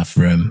there's enough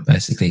room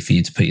basically for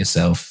you to put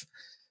yourself,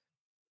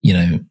 you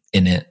know,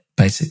 in it.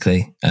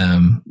 Basically,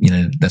 you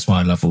know, that's why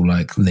I love all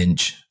like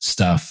Lynch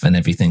stuff and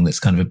everything that's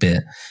kind of a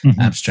bit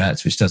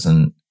abstract, which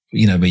doesn't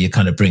where you're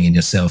kind of bringing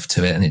yourself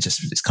to it, and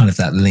it's kind of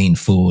that lean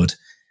forward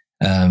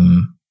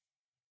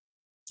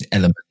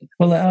element.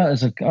 Well, art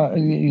is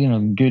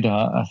good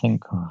art. I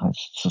think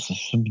it's such a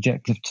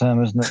subjective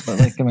term, isn't it? But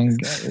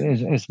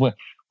is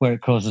where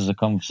it causes a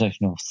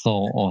conversation of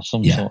thought or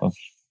some sort of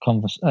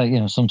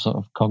some sort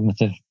of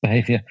cognitive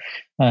behavior.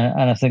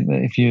 And I think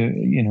that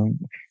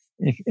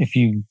if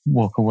you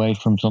walk away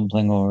from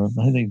something, or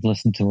you've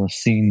listened to a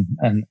scene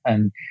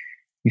and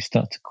you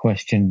start to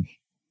question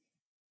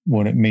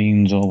what it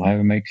means or how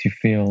it makes you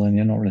feel, and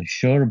you're not really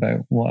sure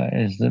about what it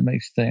is that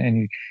makes it,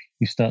 and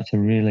you start to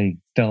really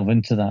delve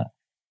into that.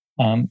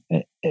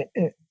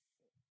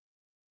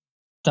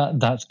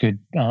 That's good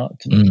art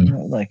to me.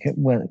 Like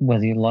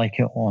whether you like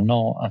it or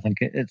not, I think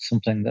it's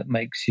something that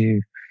makes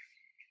you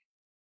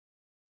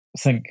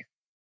think,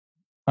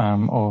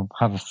 or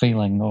have a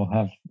feeling, or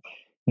have,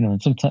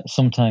 and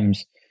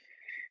sometimes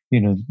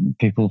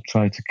people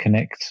try to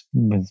connect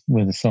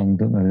with a song,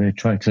 don't they? They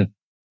try to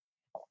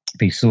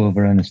be so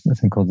over earnest. I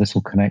think, this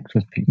will connect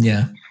with people.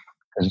 Yeah.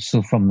 Because it's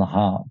so from the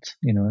heart,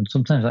 and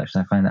sometimes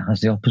actually I find it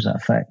has the opposite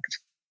effect,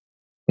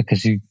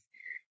 because you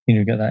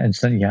get that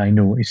instant, yeah, I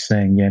know what he's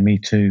saying, yeah, me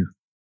too,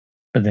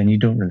 but then you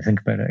don't really think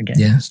about it again.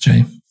 Yeah, it's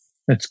true.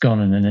 It's gone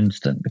in an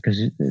instant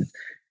because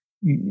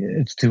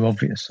it's too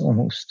obvious,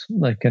 almost.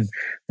 Like, and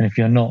if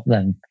you're not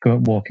then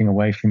walking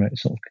away from it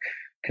sort of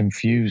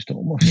confused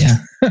almost. Yeah.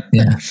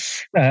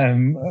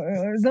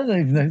 Not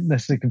even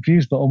necessarily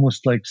confused, but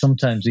almost like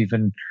sometimes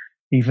even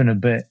a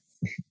bit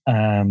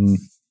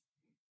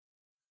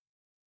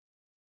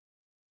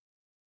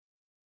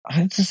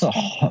it's just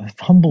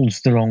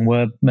humble's the wrong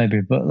word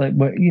maybe, but like,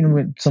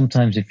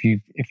 sometimes if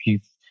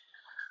you've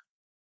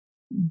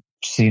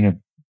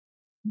seen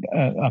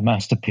a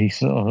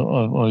masterpiece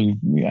or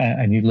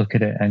and you look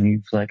at it and you're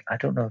like, I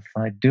don't know if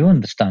I do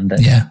understand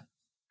it. Yeah.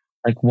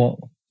 Like, what?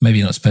 Maybe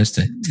you're not supposed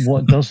to.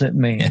 What does it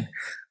mean? Yeah.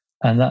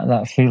 And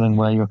that feeling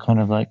where you're kind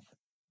of like,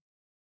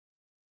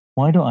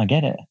 why don't I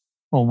get it?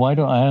 Or why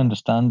don't I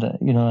understand it?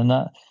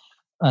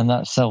 And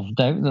that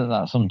self-doubt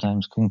that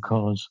sometimes can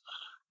cause,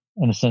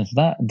 in a sense,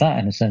 that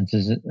in a sense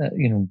is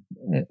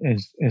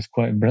is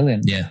quite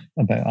brilliant. Yeah.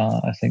 About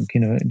art. I think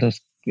it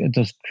does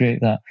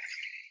create that,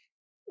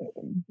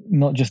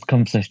 not just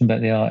conversation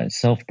about the art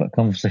itself, but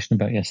conversation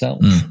about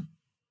yourself.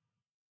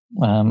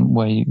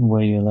 Where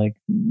you're like,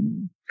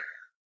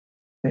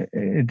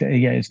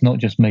 it's not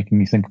just making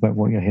you think about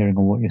what you're hearing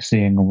or what you're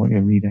seeing or what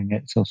you're reading.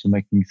 It's also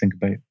making you think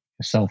about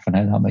yourself and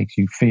how that makes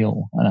you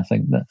feel. And I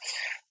think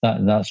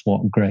that's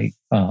what great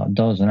art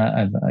does. And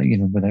I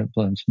without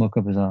blowing smoke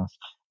up his ass,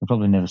 I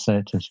probably never say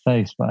it to his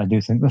face, but I do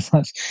think that's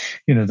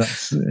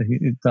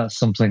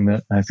something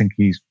that I think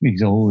he's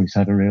always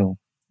had a real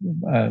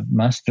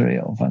mastery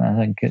of, and I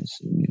think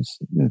it's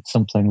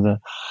something that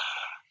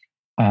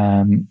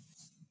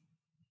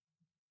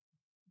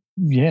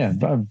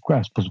but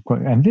I suppose I'm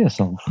quite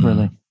envious of,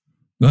 really.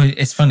 Well,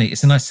 it's funny,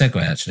 it's a nice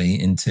segue actually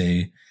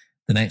into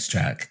the next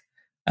track,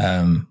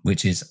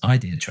 which is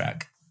Idea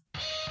Track.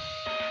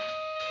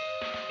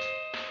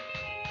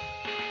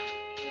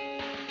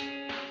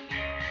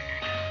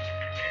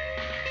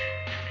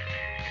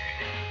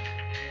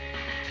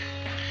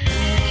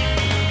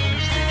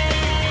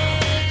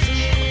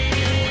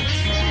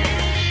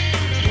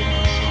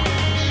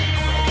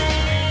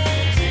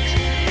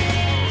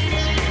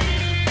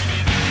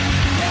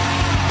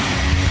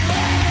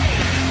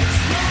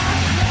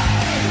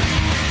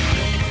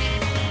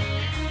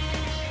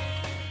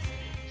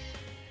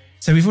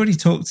 So we've already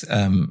talked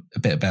a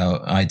bit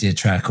about Idea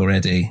Track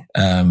already,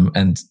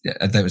 and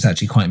that was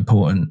actually quite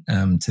important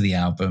to the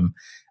album.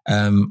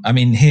 I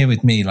mean, here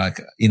with me, like,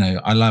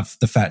 I love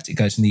the fact it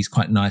goes from these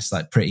quite nice,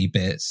 like, pretty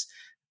bits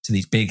to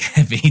these big,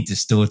 heavy,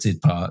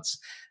 distorted parts,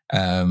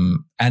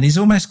 and is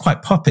almost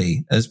quite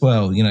poppy as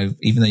well.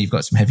 Even though you've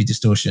got some heavy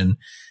distortion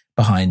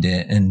behind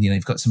it, and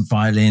you've got some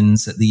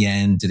violins at the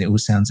end, and it all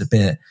sounds a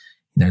bit,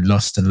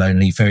 lost and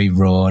lonely, very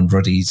raw, and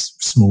Roddy's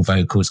small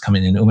vocals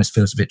coming in. It almost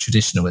feels a bit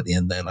traditional at the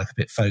end there, like a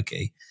bit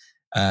folky.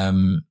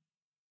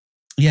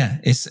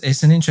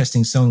 It's an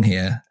interesting song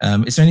here.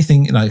 Is there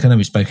anything, like, I know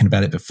we've spoken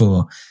about it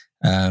before,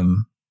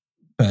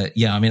 but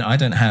yeah, I mean, I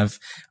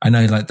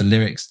know like the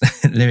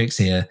lyrics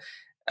here,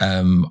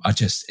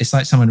 it's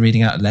like someone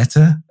reading out a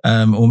letter,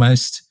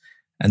 almost,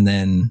 and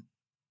then,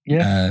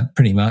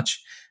 pretty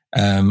much.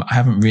 I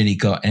haven't really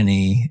got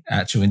any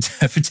actual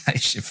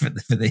interpretation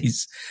for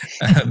these,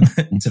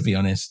 to be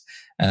honest.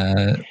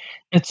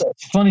 It's a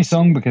funny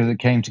song because it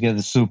came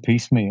together so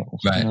piecemeal.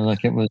 Right.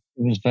 Like it was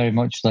very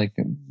much like,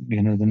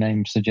 the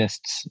name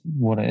suggests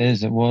what it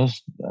is. It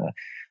was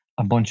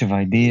a bunch of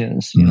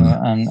ideas,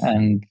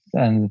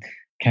 and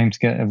came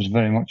together. It was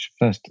very much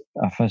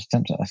our first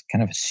attempt at a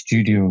kind of a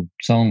studio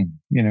song,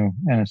 in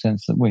a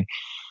sense that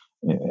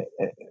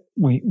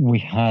we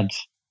had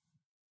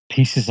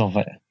pieces of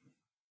it.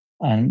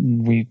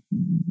 And it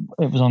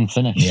was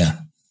unfinished. Yeah.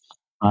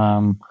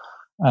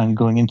 And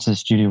going into the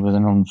studio with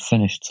an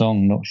unfinished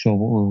song, not sure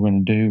what we were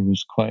going to do,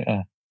 was quite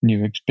a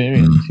new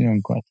experience,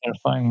 and quite a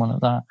terrifying one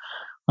at that.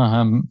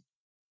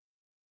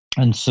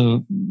 And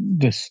so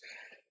this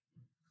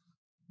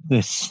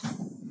this.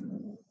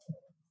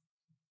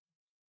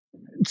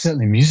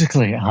 Certainly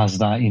musically, it has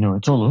that.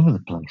 It's all over the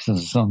place as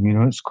a song.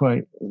 It's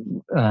quite,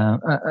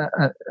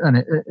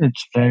 and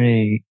it's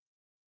very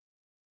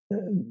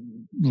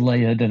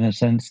layered in a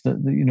sense that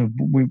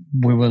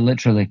we were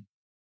literally,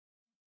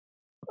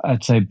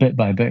 I'd say, bit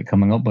by bit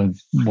coming up with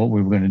what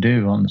we were going to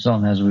do on the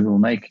song as we were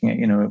making it.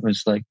 It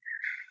was like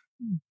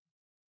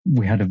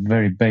we had a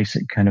very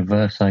basic kind of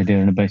verse idea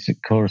and a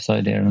basic chorus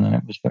idea, and then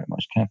it was very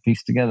much kind of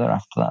pieced together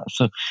after that.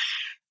 So.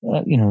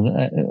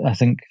 I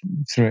think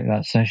throughout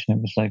that session,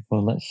 it was like,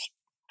 well, let's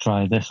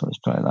try this, let's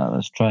try that,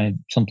 let's try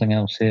something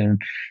else here,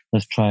 and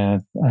let's try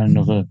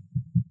another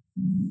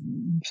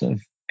sort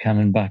of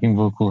canon backing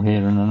vocal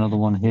here and another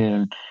one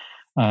here.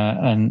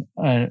 And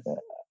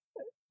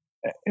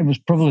it was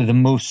probably the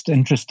most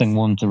interesting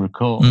one to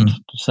record,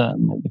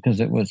 certainly, because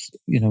it was,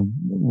 we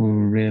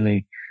were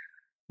really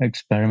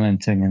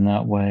experimenting in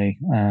that way.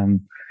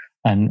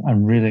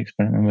 And really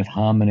experimenting with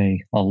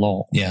harmony a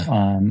lot. Yeah.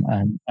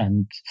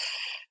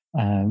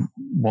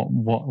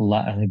 What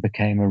latterly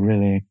became a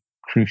really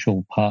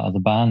crucial part of the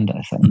band,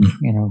 I think,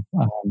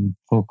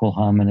 vocal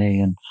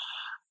harmony and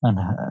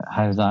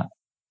how that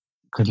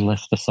could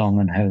lift the song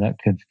and how that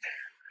could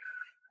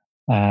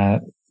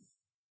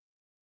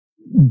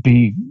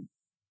be,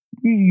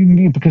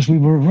 because we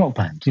were a rock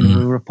band,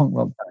 we were a punk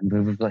rock band.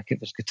 We were like, it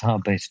was guitar,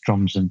 bass,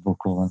 drums and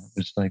vocal, and it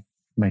was like,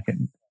 make it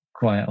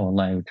quiet or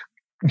loud.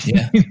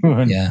 Yeah.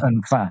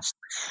 And fast.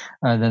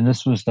 And then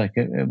this was like,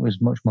 it was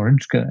much more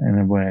intricate in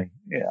a way.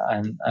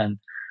 And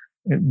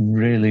it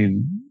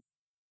really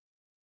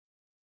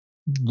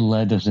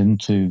led us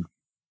into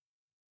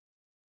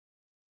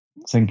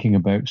thinking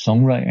about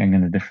songwriting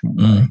in a different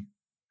way,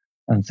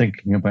 and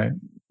thinking about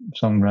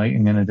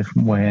songwriting in a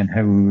different way, and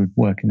how we would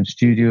work in a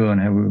studio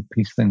and how we would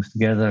piece things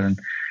together, and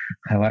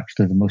how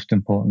actually the most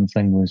important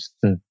thing was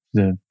the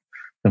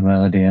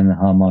melody and the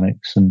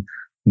harmonics, and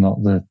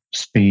not the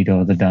speed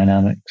or the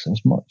dynamics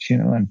as much,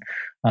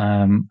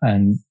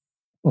 and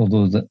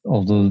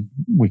although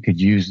we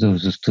could use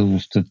those as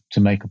tools to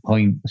make a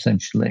point,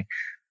 essentially,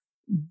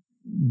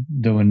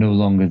 they were no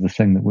longer the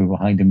thing that we were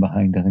hiding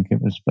behind. I think it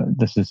was, but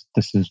this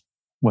is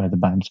where the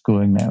band's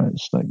going now.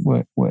 It's like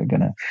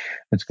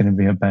it's gonna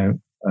be about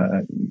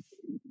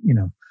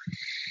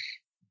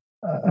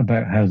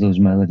about how those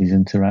melodies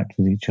interact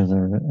with each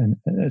other, and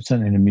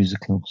certainly in a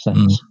musical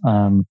sense.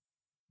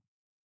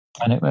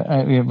 And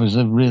it was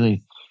a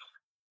really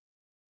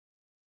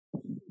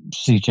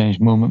sea change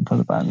moment for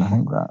the band. I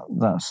think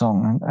that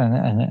song,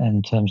 and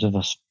in terms of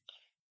us,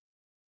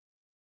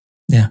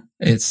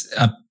 it's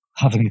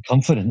having the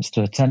confidence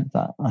to attempt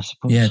that, I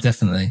suppose. Yeah,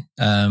 definitely.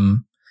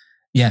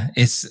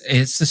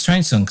 It's a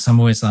strange song, because I'm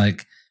always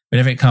like,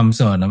 whenever it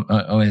comes on, I'm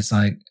always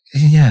like,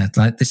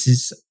 like, this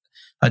is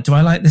like, do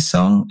I like this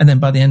song? And then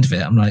by the end of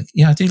it, I'm like,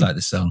 yeah, I do like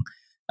this song.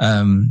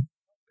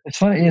 It's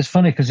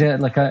funny because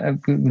again,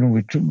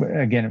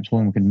 it's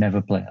one we could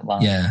never play it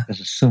live, because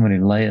there's so many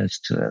layers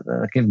to it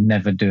that I could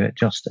never do it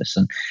justice,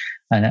 and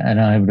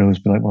I would always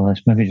be like, well,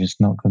 it's maybe just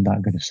not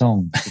that good a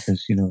song,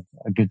 because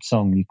a good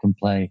song you can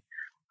play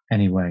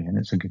anyway, and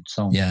it's a good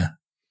song.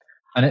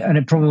 And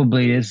it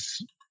probably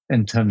is,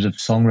 in terms of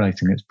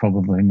songwriting, it's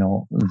probably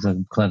not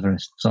the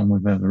cleverest song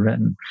we've ever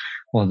written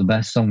or the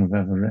best song we've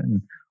ever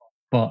written,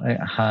 but it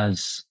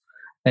has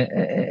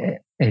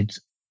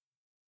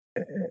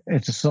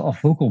it's a sort of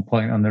focal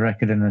point on the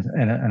record in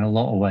a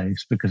lot of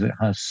ways, because it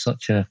has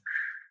such so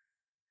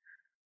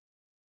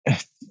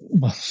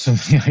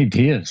many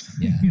ideas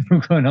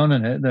going on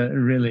in it that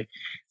really,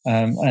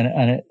 and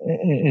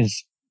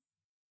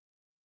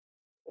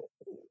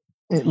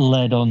it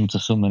led on to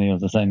so many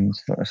other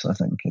things for us, I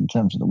think, in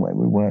terms of the way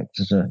we worked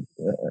as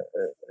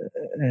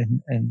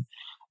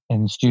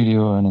in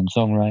studio and in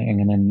songwriting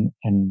and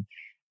in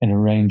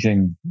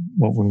arranging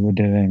what we were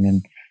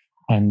doing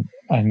and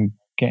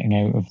getting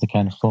out of the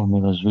kind of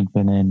formulas we'd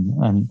been in,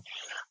 and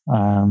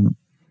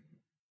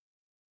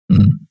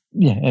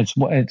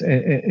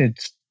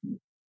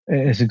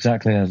it's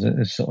exactly as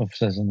it sort of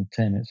says on the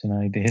tin. It's an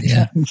idea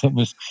that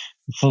was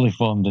fully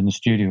formed in the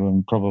studio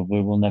and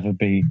probably will never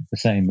be the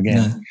same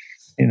again.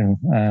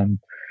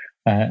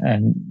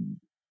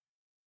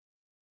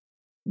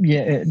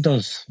 It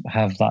does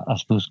have that, I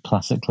suppose,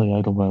 classically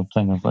Idlewild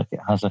thing of like,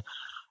 it has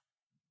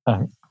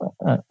a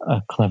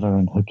clever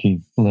and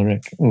hooky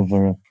lyric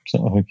over a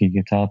sort of hooky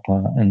guitar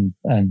part, and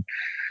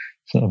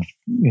sort of,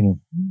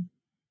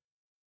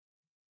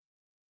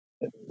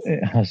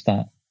 it has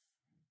that.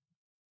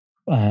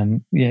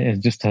 It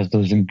just has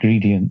those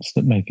ingredients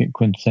that make it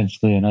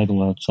quintessentially an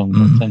Idlewild song.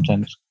 But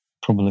sometimes,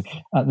 probably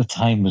at the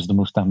time, was the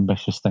most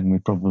ambitious thing we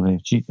probably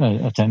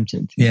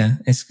attempted. Yeah,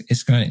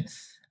 it's great.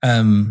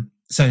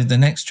 So the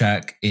next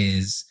track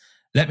is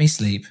 "Let Me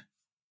Sleep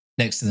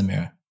Next to the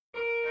Mirror."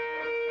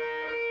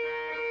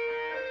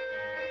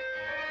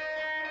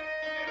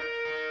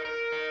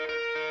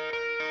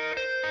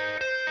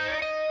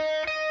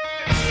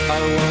 I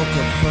woke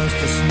up first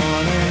this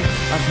morning.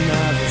 I've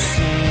never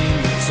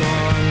seen the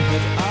dawn,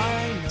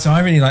 but So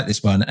I really like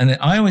this one, and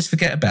I always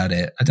forget about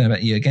it. I don't know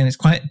about you. Again, it's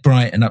quite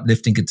bright and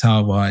uplifting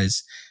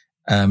guitar-wise.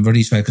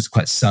 Roddy's vocals are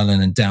quite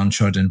sullen and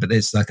downtrodden, but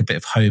there's like a bit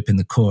of hope in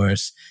the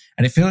chorus,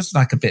 and it feels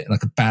like a bit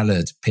like a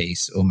ballad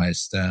piece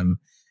almost.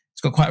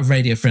 It's got quite a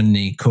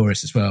radio-friendly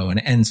chorus as well, and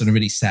it ends on a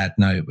really sad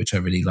note, which I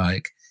really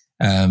like.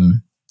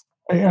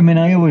 I mean,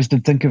 I always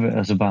did think of it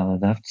as a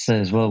ballad, I have to say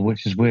as well,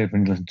 which is weird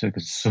when you listen to it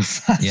because it's so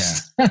fast.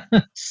 Yeah.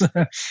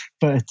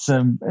 But it's,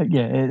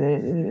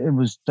 it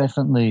was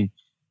definitely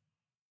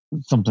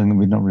something that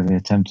we'd not really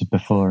attempted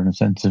before, in a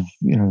sense of,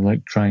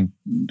 like trying.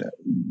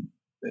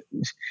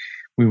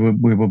 We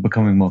were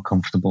becoming more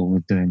comfortable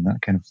with doing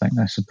that kind of thing,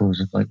 I suppose.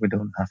 Of like,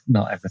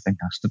 not everything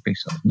has to be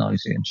sort of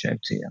noisy and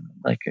shouty, and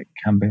like it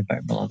can be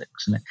about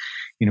melodics, and it,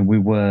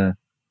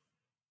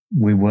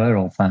 we were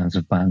all fans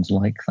of bands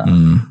like that.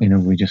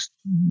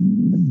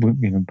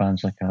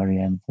 Bands like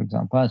R.E.M., for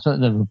example.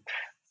 So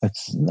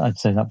I'd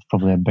say that's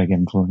probably a big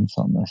influence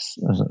on this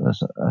as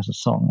a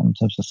song in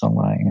terms of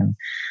songwriting,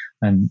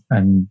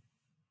 and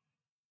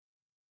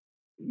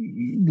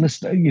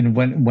listen,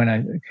 when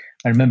I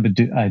remember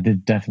I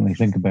did definitely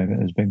think about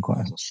it as being quite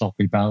a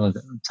soppy ballad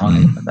at the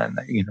time, and then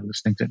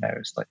listening to it now,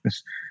 it's like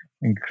this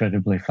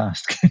incredibly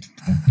fast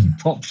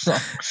pop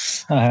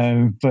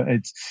song. But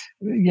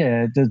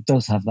it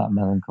does have that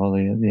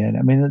melancholy at the end.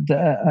 I mean,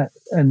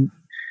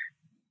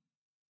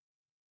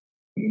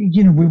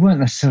 we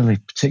weren't necessarily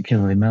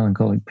particularly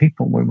melancholic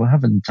people. We were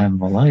having the time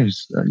of our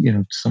lives,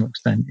 to some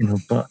extent,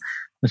 but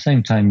at the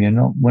same time, we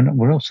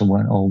also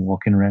weren't all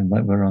walking around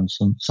like we're on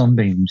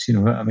sunbeams. You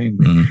know what I mean?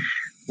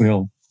 We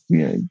all,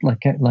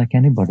 like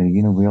anybody,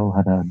 we all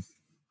had a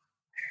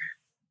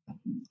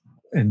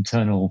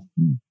internal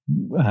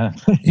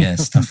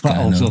stuff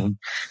battles or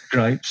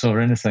gripes or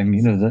anything,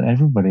 that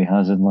everybody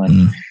has in life.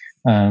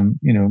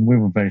 We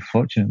were very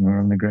fortunate and we were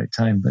having a great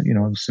time, but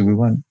obviously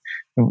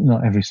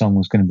not every song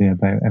was going to be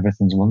about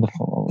everything's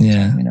wonderful all the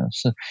time,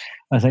 So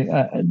I think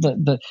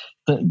that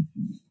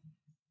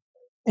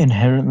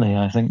inherently,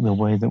 I think the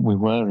way that we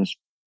were as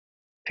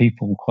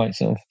people, quite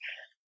sort of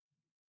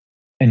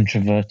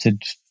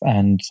introverted,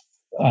 and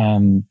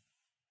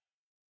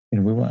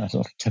we weren't a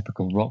sort of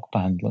typical rock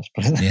band, let's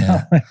put it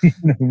that way.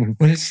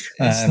 Well, it's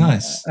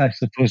nice. I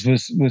suppose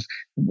was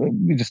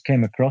we just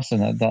came across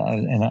in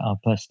our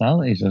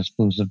personalities, I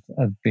suppose, of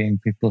being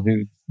people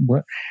who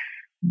were.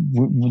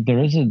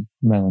 There is a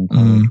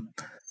melancholy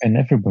in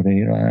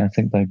everybody. I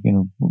think that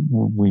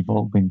we've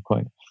all been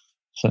quite.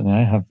 Certainly,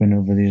 I have been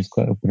over the years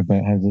quite open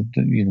about how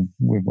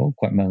we're all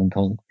quite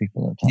melancholic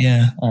people at times.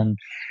 Yeah,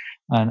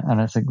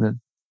 and I think that,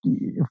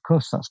 of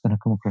course, that's going to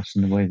come across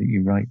in the way that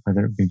you write,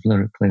 whether it be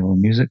lyrically or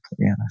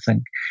musically. And I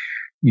think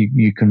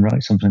you can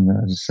write something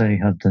that, as I say,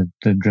 had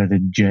the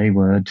dreaded J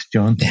word,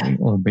 jaunty,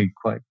 or be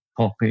quite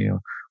poppy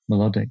or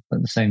melodic. But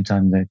at the same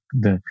time,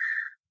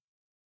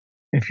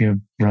 if you're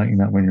writing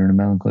that when you're in a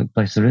melancholic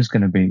place, there is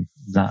going to be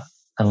that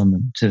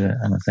element to it.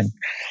 And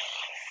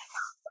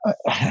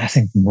I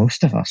think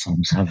most of our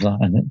songs have that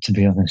in it, to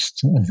be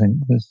honest. I think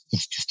that's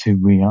just who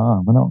we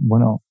are. We're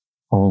not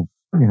all,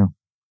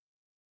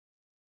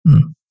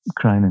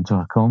 crying into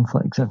our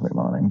cornflakes every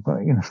morning, but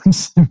at the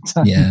same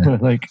time,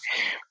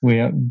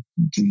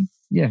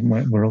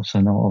 we're also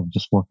not all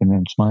just walking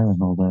around smiling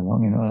all day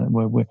long.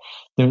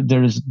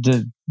 There is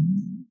the.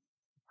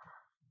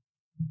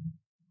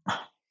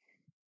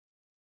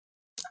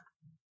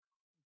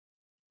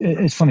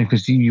 It's funny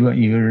because you're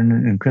in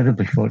an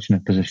incredibly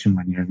fortunate position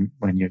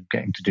when you're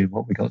getting to do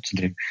what we got to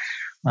do,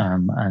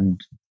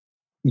 and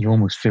you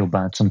almost feel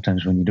bad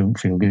sometimes when you don't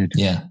feel good.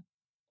 Yeah.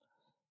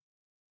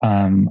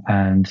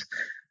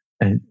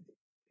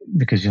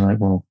 Because you're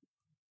like, well,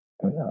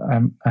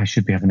 I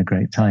should be having a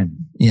great time.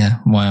 Yeah.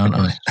 Why aren't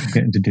I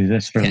getting to do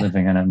this for a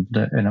living? And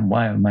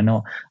why am I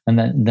not? And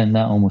then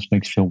that almost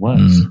makes you feel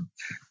worse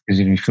because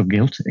you feel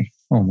guilty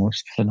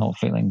almost for not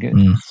feeling good,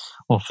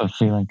 or for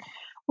feeling.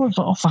 Or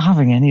for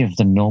having any of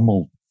the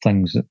normal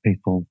things that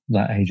people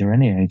that age or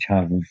any age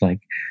have, of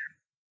like,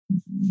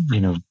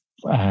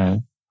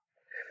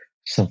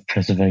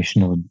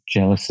 self-preservation or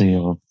jealousy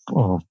or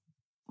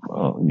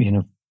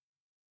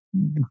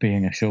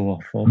being a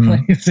show-off or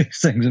these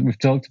things that we've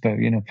talked about.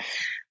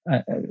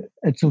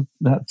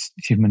 That's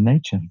human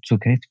nature. It's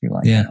okay to be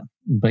like that,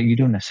 but you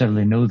don't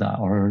necessarily know that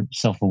or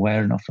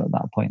self-aware enough at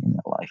that point in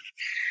your life,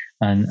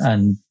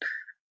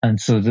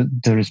 and so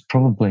there is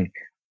probably.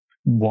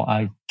 What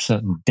I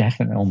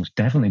almost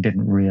definitely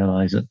didn't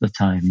realize at the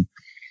time,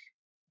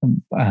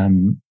 a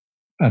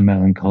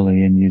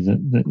melancholy in you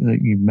that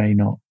you may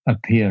not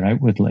appear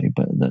outwardly,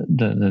 but that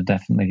there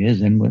definitely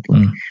is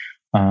inwardly.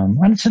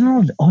 And it's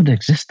an odd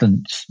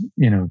existence,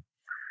 being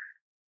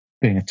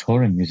a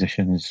touring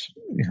musician is,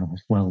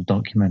 is well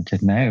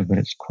documented now, but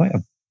it's quite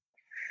a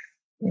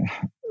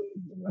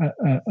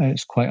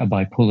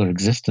bipolar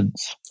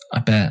existence. I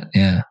bet,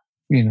 yeah.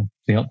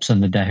 The ups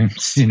and the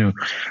downs, from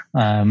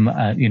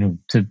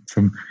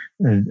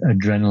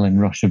adrenaline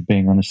rush of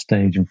being on a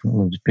stage in front of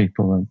loads of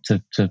people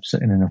to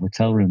sitting in a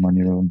hotel room on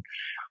your own,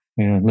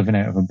 living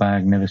out of a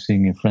bag, never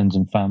seeing your friends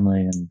and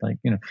family. And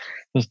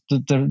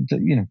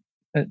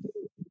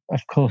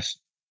of course,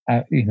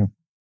 I'm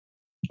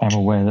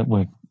aware that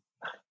we've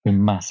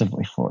been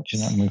massively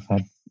fortunate and we've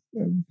had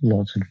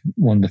lots of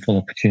wonderful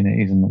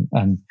opportunities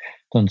and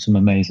done some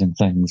amazing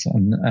things.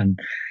 And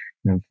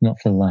you know, not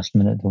for the last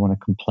minute do I want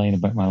to complain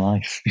about my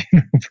life, you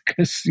know,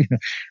 because you know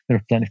there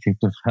are plenty of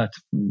people who've had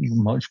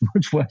much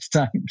worse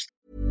times.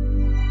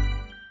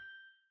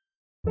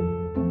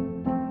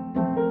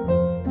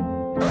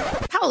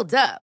 Hold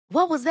up.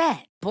 What was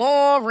that?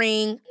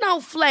 Boring. No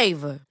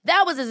flavor.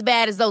 That was as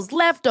bad as those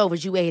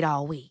leftovers you ate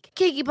all week.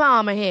 Keke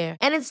Palmer here,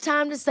 and it's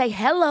time to say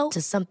hello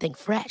to something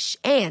fresh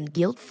and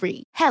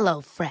guilt-free.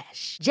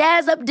 HelloFresh.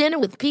 Jazz up dinner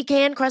with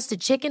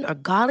pecan-crusted chicken or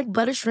garlic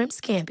butter shrimp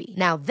scampi.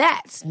 Now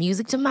that's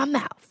music to my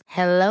mouth.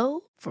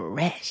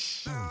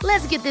 HelloFresh.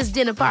 Let's get this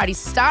dinner party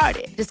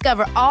started.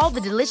 Discover all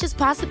the delicious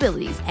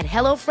possibilities at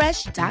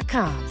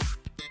HelloFresh.com.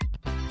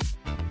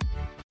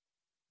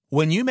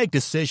 When you make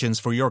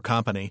decisions for your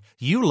company,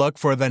 you look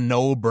for the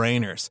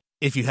no-brainers.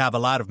 If you have a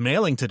lot of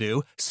mailing to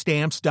do,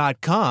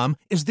 Stamps.com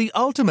is the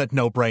ultimate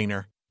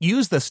no-brainer.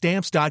 Use the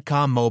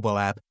Stamps.com mobile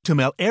app to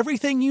mail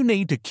everything you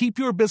need to keep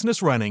your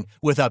business running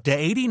with up to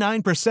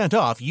 89%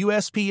 off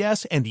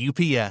USPS and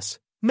UPS.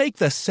 Make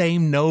the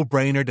same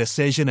no-brainer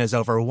decision as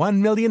over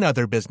 1 million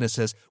other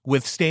businesses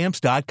with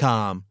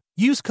Stamps.com.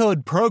 Use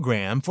code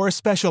PROGRAM for a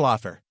special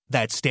offer.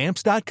 That's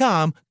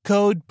Stamps.com,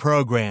 code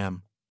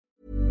PROGRAM.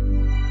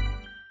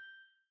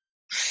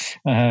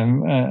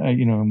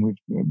 You know, and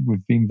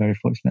we've been very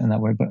fortunate in that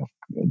way, but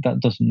that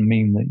doesn't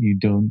mean that you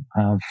don't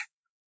have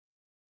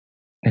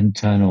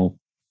internal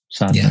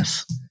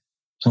sadness.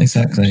 Yeah,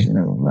 exactly. You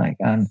know, like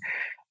and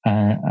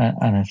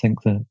I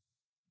think that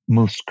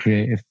most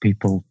creative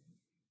people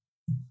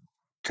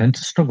tend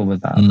to struggle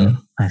with that a bit.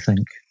 I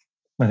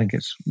think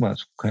it's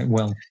quite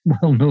well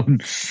known,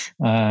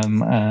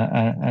 and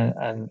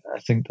I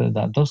think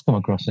that does come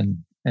across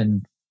in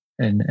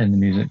the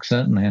music,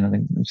 certainly, and I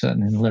think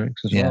certainly in the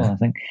lyrics as well. I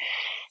think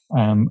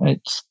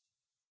it's.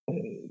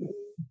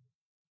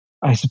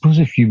 I suppose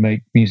if you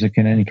make music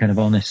in any kind of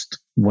honest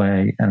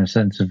way and a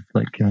sense of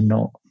like you're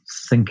not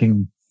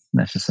thinking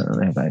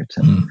necessarily about it.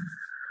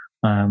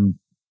 I'll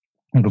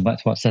go back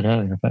to what I said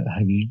earlier about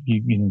how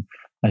you know,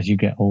 as you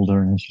get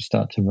older and as you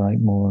start to write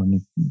more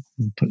and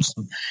you put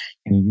some,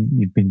 you know,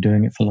 you've been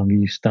doing it for longer,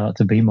 you start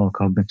to be more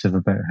cognitive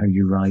about how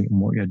you write and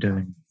what you're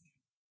doing.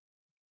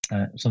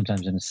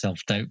 Sometimes in a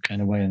self-doubt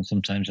kind of way, and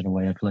sometimes in a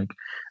way of like, I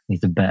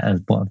need to better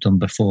what I've done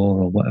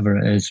before or whatever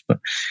it is. But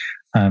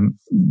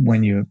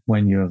when you're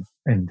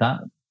in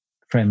that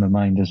frame of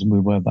mind as we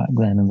were back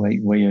then, and where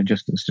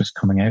it's just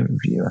coming out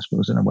of you, I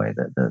suppose, in a way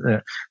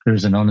that there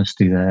is an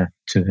honesty there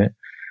to it,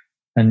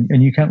 and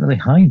you can't really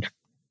hide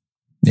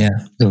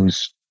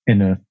those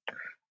inner,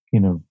 you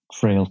know,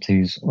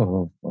 frailties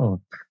or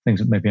things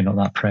that maybe you're not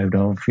that proud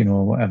of, you know,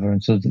 or whatever.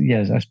 And so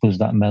I suppose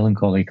that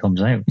melancholy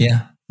comes out.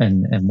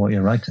 And what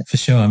you're writing. For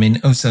sure. I mean,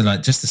 also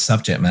like just the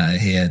subject matter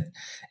here,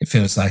 it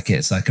feels like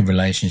it's like a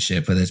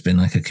relationship where there's been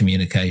like a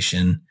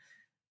communication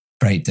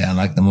breakdown,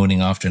 like the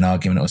morning after an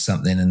argument or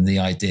something, and the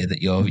idea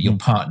that your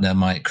partner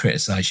might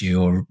criticize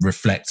you or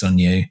reflect on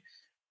you,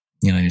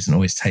 you know, isn't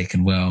always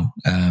taken well.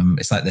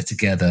 It's like they're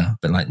together,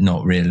 but like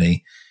not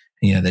really.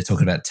 You know, they're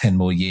talking about 10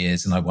 more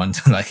years, and I wonder,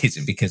 like, is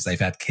it because they've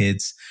had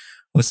kids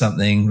or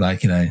something?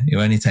 Like, you know,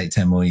 you only take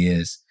 10 more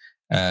years.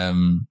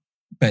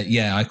 But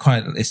yeah,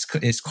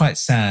 it's quite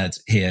sad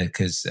here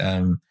because,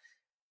 and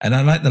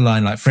I like the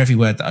line, like, for every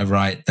word that I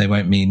write, they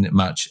won't mean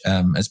much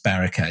as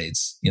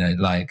barricades. You know,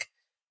 like,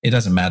 it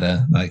doesn't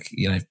matter. Like,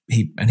 you know,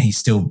 he's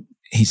still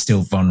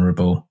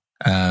vulnerable.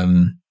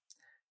 It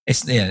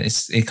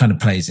kind of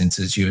plays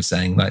into, as you were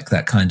saying, like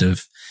that kind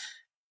of,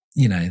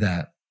 you know,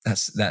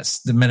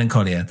 that's the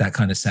melancholia, that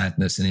kind of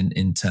sadness and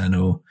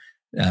internal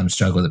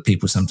struggle that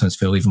people sometimes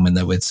feel even when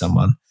they're with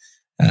someone.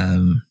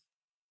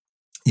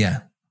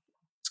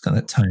 It's got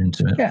that tone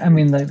to it. Yeah, I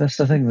mean, like, that's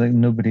the thing. Like,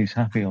 nobody's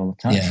happy all the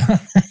time. Yeah.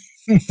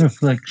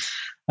 Like,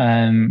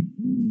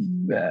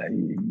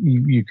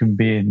 you can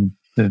be in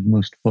the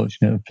most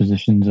fortunate of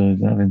positions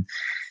of having,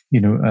 you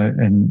know,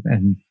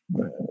 and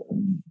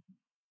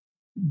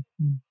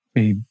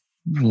be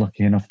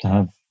lucky enough to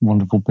have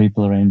wonderful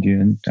people around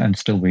you, and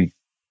still be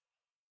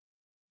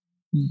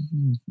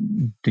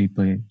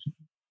deeply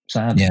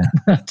sad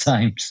at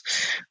times.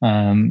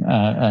 And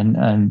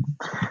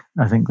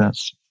I think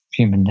that's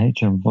human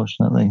nature,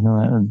 unfortunately. You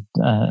know,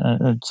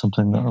 it's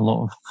something that a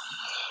lot of,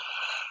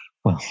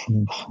 well,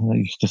 they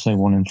used to say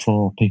 1 in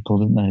 4 people,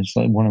 didn't they? It's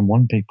like 1 in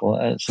 1 people.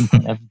 At some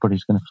point,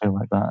 everybody's going to feel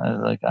like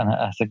that. Like, and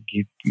I think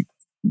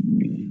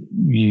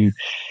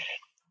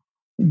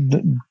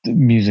the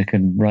music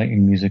and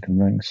writing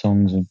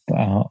songs of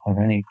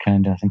any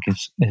kind, I think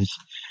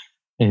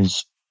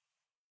is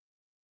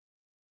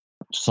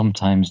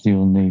sometimes the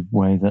only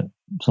way that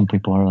some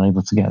people are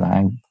able to get that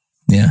out.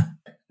 Yeah.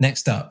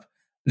 Next up,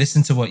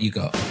 listen to What You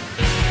Got.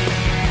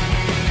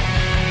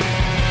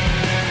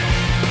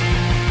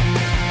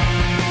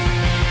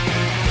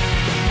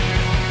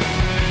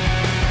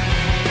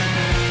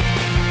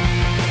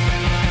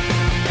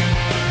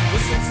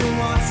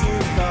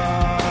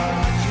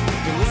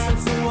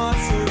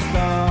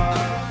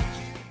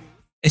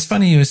 It's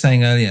funny you were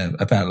saying earlier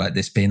about like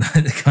this being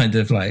like the kind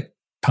of like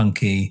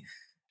punky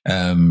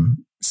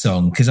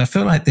song, because I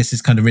feel like this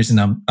has kind of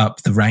risen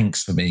up the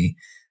ranks for me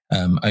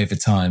over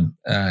time.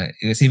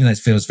 Because even though it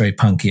feels very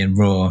punky and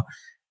raw,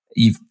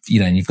 you've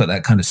got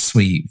that kind of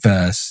sweet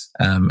verse,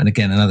 and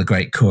again another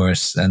great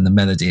chorus and the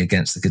melody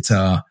against the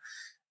guitar.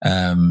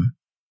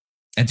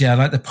 And yeah, I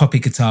like the poppy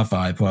guitar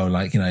vibe. Well,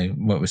 like,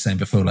 what we were saying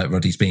before, like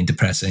Roddy's being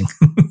depressing,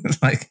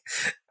 like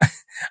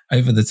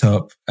over the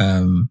top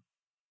a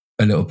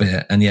little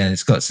bit. And yeah,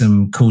 it's got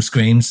some cool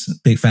screams.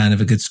 Big fan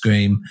of a good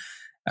scream.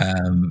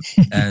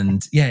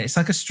 And yeah, it's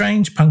like a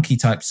strange punky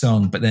type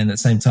song, but then at the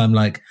same time,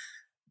 like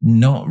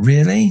not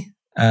really.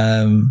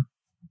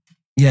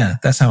 Yeah,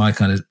 that's how I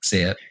kind of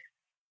see it.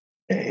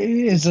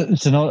 It's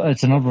an odd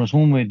one. It's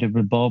one we did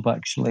with Bob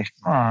actually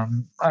out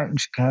in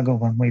Chicago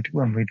when we'd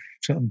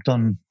sort of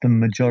done the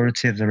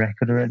majority of the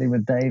record already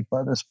with Dave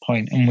by this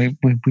point, and we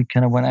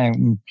kind of went out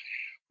and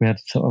we had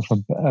sort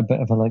of a bit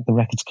of a, like, the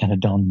record's kind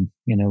of done.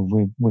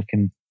 We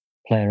can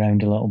play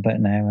around a little bit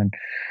now, and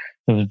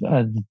there was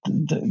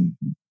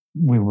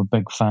we were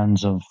big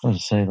fans of, as I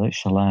say, like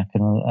Shellac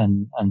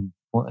and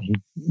what he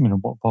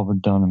what Bob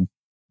had done.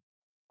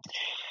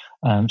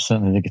 And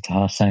certainly the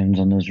guitar sounds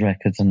on those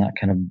records and that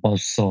kind of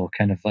buzzsaw,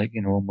 kind of like,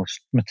 almost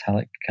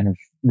metallic, kind of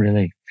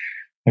really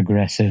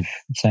aggressive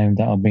sound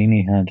that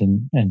Albini had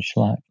in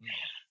Shellac.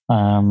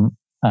 And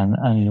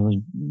it was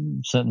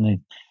certainly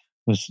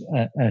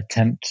an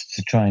attempt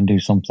to try and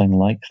do something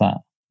like that.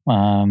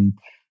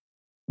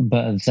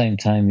 But at the same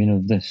time,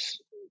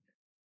 this,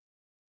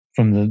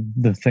 from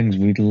the things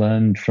we'd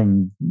learned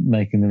from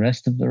making the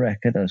rest of the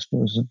record, I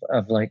suppose,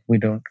 of like, we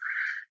don't,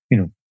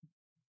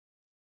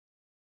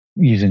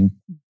 using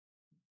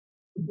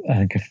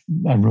a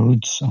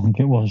Rhodes, I think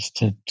it was,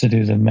 to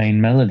do the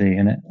main melody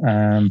in it,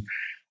 and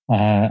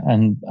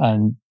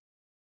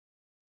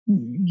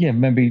yeah,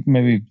 maybe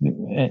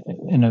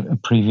in a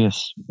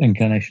previous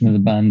incarnation of the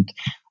band,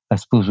 I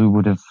suppose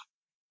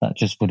that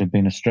just would have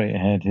been a straight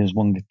ahead. Here's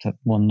one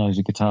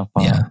noisy guitar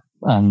part, yeah.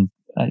 And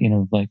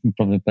like we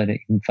probably played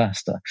it even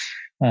faster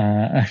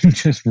and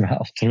just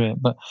rattled through it.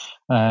 But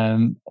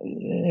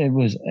it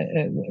was,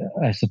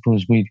 I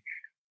suppose we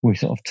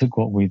sort of took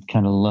what we'd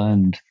kind of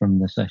learned from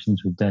the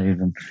sessions with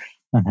Dave and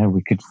how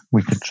we could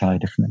try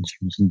different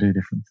instruments and do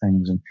different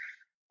things. And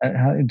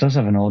it does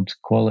have an odd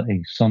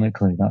quality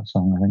sonically, that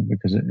song, I think,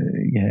 because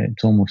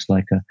it's almost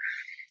like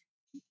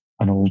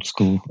an old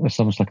school. It's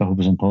almost like a Hope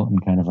Is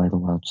Important kind of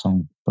Idlewild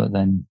song, but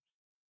then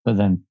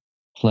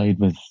played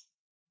with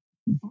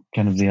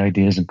kind of the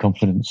ideas and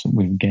confidence that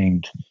we've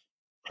gained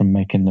from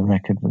making the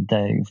record with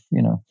Dave,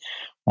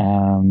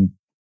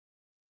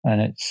 and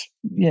it's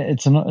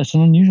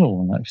an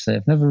unusual one, actually.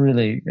 I've never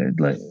really,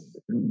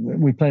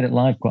 we played it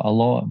live quite a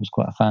lot. It was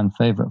quite a fan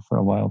favorite for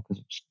a while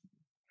because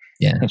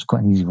it's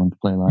quite an easy one to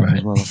play live, right,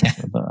 as well.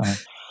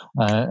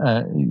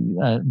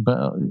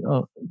 But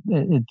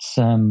it's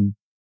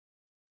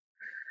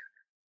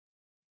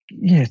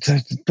it's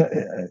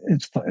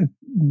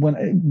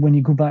when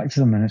you go back to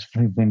them, and it's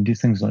funny when you do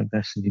things like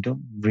this and you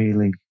don't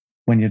really,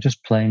 when you're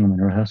just playing them in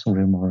a rehearsal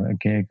room or a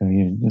gig, or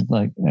you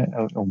like,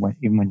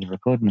 even when you're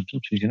recording them,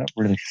 sometimes you're not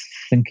really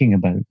thinking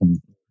about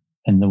them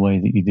in the way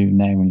that you do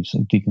now when you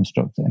sort of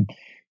deconstruct it and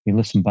you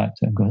listen back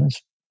to it and go,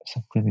 that's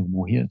a really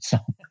weird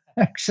song.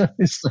 Actually,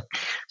 it's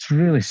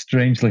really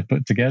strangely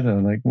put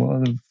together. Like,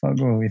 what the fuck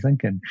were we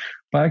thinking?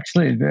 But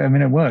actually, I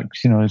mean, it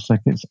works. It's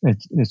like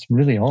it's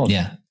really odd.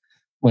 Yeah.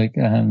 Like,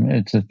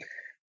 it's a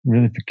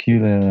really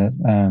peculiar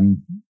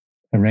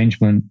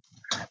arrangement.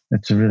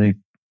 It's a really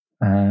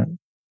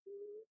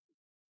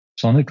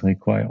sonically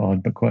quite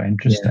odd, but quite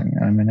interesting.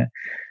 Yeah. I mean,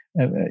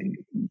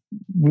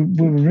 we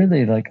were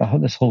really like, I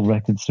had this whole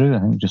record through, I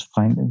think, just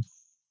finding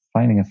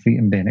a feat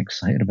and being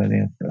excited about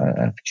the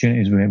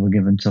opportunities we were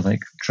given to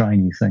like try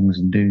new things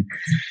and do.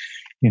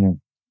 We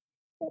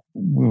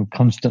were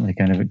constantly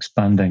kind of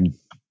expanding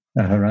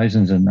our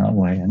horizons in that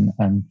way, and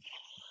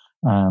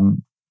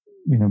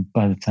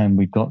by the time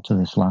we got to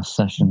this last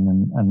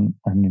session and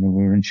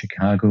we were in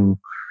Chicago,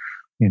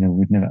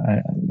 we'd never,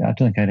 I don't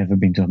think I'd ever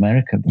been to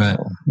America before, right.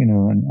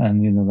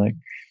 And like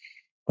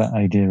that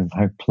idea of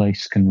how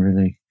place can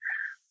really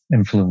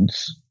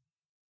influence,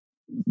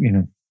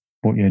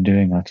 what you're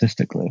doing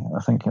artistically,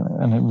 I think,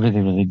 and it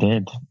really, really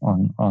did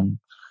on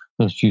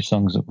those few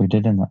songs that we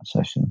did in that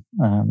session.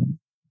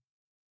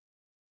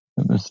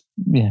 It was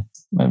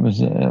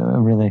a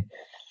really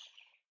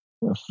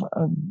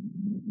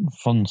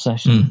fun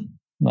session.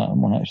 That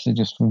one, actually,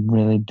 just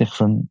really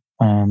different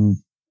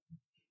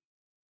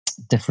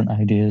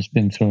ideas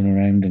being thrown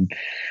around, and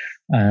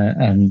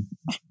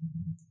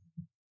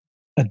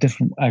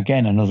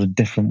another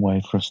different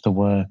way for us to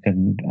work,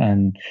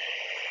 and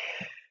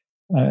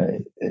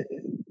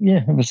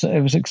it was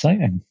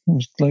exciting. It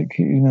was like,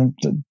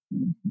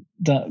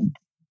 that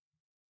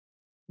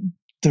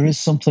there is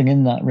something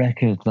in that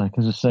record, like,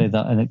 as I say,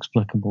 that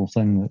inexplicable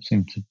thing that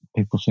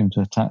people seem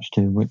to attach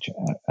to, which,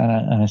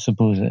 and I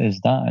suppose it is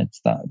that.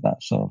 It's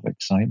that sort of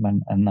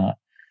excitement and that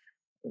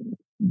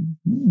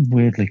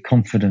weirdly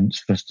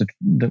confidence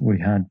that we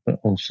had,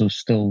 but also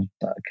still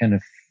that kind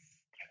of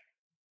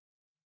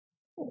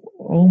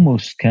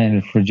almost kind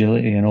of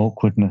fragility and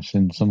awkwardness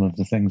in some of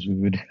the things we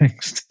were doing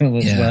still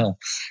as well.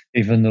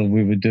 Even though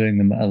we were doing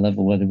them at a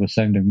level where they were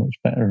sounding much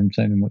better and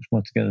sounding much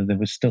more together, there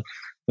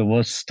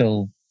was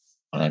still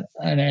an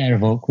air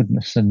of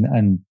awkwardness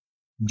and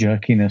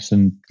jerkiness,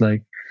 and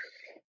like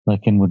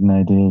in Wooden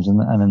Ideas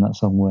and in that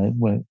song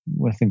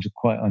where things are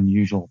quite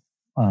unusual,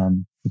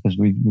 because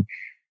we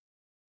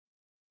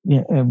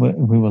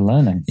were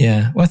learning.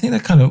 Yeah, well, I think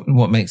that kind of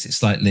what makes it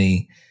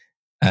slightly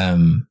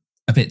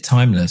a bit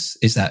timeless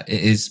is that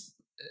it is,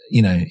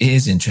 it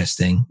is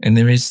interesting, and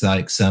there is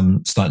like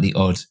some slightly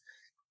odd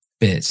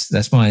bits.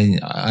 That's why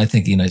I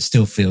think it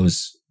still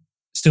feels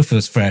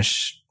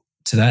fresh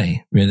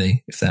today,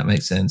 really, if that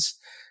makes sense.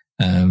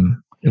 I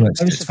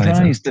was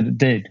surprised that it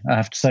did. I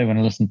have to say, when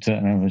I listened to it,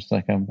 and I was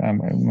like,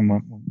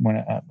 when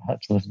I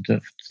had to listen to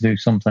it to do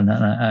something,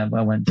 and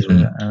I went through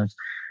it, and I was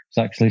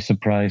actually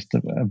surprised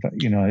that,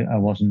 I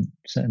wasn't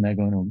sitting there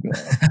going, "Oh God!"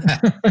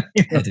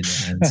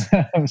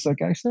 I was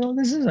like, "Actually,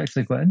 this is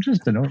actually quite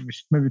interesting. Oh, we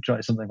should maybe try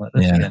something like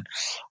this again."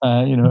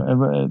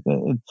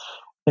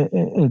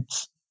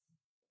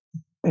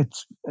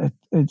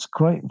 It's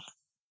quite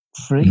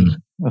free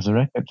as a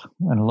record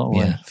in a lot of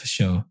ways. Yeah, for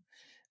sure.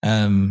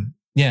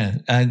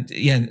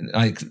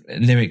 Like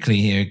lyrically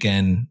here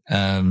again,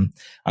 I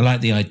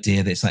like the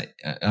idea that it's like,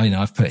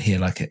 I've put here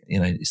like,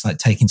 it's like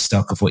taking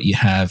stock of what you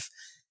have,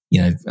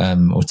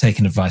 or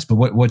taking advice, but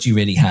what do you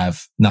really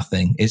have?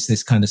 Nothing. It's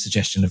this kind of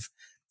suggestion of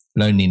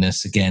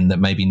loneliness again, that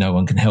maybe no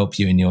one can help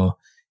you in your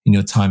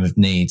time of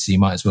need. So you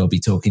might as well be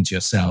talking to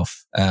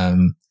yourself.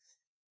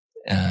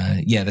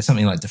 There's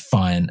something like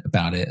defiant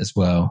about it as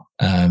well,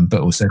 but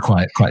also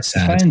quite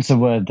sad. Defiant's a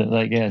word that,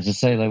 as I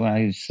say, when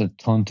I used to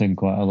taunting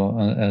quite a lot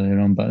earlier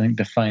on, but I think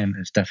defiant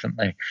is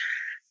definitely,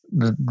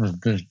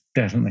 there's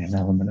definitely an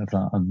element of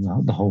that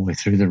the whole way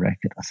through the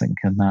record, I think,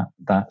 and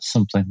that's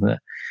something that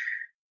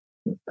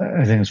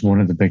I think is one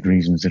of the big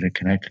reasons that it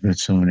connected with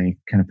so many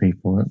kind of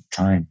people at the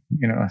time.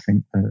 I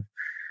think that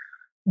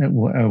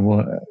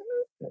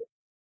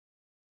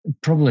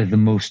probably the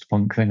most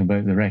punk thing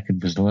about the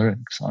record was the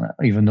lyrics on it,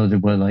 even though they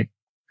were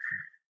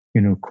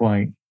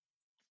quite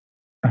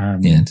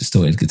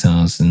distorted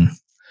guitars, and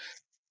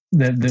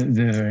they're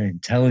very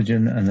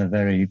intelligent and they're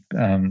very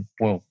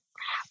well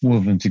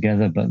woven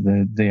together, but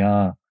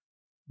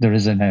there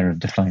is an air of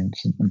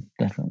defiance in them,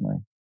 definitely.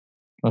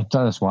 But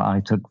that's what I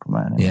took from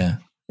it anyway. Yeah,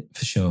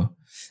 for sure.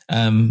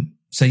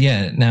 So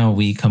now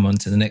we come on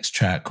to the next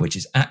track, which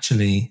is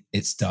actually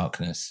It's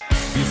Darkness.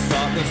 You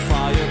thought the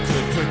fire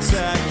could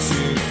protect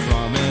you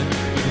from it,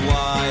 but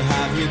why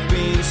have you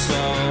been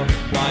so?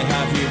 Why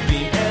have you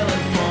been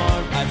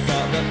ill-informed? I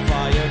thought the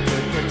fire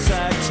could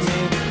protect me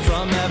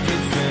from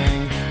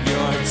everything.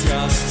 You're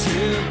just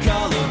too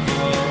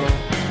gullible.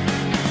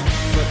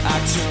 But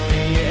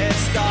actually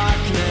it's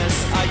darkness.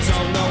 I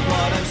don't know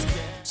what I'm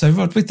scared. So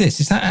Rod, with this,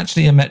 is that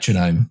actually a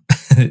metronome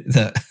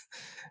that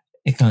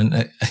it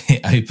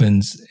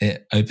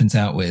opens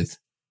out with?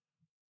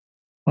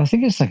 Well, I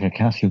think it's like a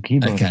Casio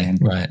keyboard. Okay, again.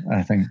 right.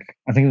 I think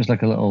it was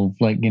like a little,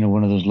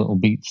 one of those little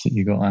beats that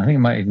you got. I think it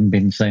might even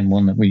been the same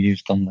one that we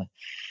used on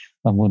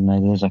Wooden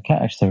Ideas. I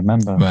can't actually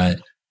remember. Right.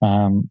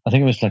 I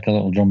think it was like a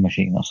little drum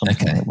machine or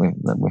something that we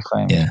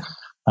found. Yeah.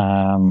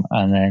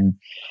 And then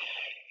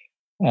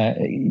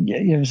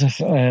it was.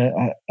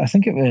 I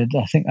think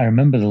I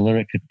remember the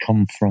lyric had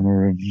come from a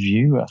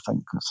review. I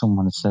think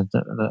someone had said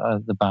that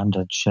the band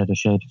had shed a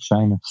shade of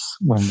shyness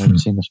when they'd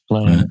seen us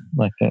playing.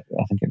 Right. I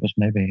think it was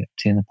maybe at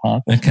Tea in the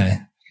Park. Okay.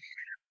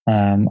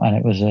 And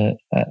it was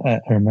I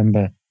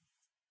remember.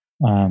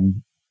 I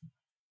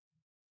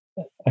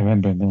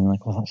remember being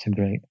like, "Well, that's a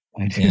great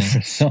idea for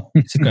a song."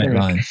 It's a great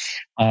line.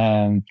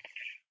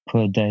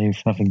 Poor Dave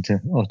having to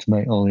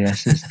automate all the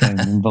S's down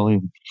in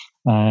volume.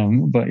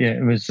 But yeah,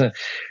 it was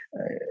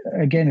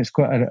again. It's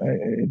quite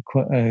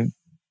a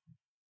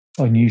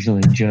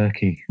unusually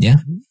jerky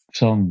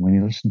song when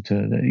you listen to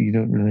it. That you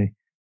don't really,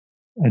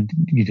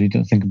 you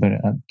don't think about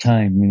it at the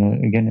time.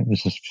 Again, it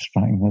was just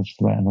writing. Let's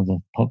write another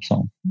pop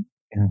song.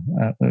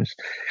 It was,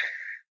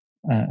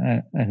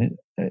 and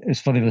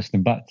it's funny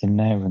listening back to them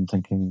now and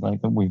thinking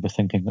that we were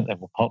thinking that they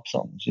were pop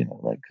songs.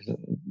 Because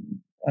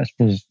I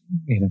suppose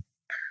you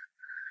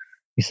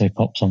say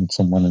pop song to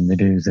someone and they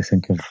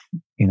think of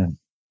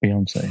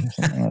Beyonce or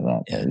something like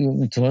that.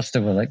 Yeah. To us, they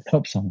were like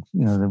pop songs.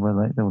 They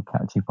were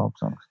catchy pop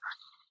songs.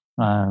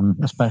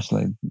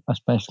 Especially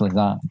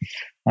that.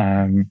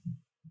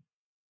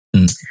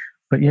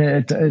 But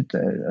yeah,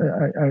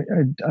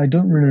 I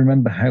don't really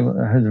remember how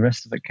the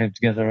rest of it came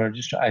together.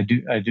 I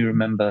do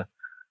remember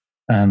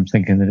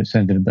thinking that it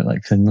sounded a bit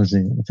like Thin Lizzy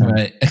at the time.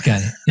 Right. Okay.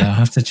 Yeah, I'll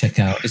have to check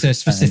out. Is there a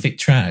specific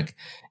track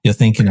you're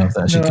thinking of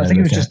that? No, I think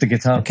it was just the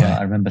guitar part.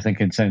 I remember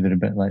thinking it sounded a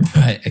bit like.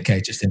 Right.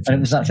 Okay. Just and it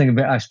was that thing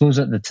about. I suppose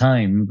at the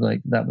time,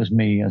 that was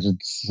me, as I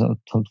sort of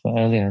talked about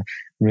earlier,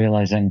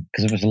 realizing,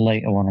 because it was a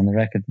later one on the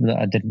record, that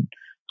I didn't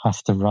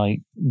have to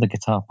write the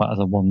guitar part as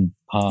a one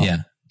part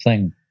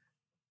thing.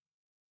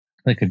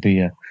 There could be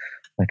a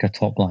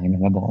top line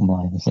and a bottom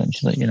line,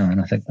 essentially,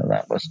 and I think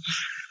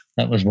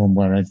that was one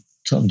where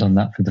sort of done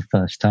that for the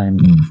first time,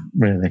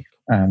 really,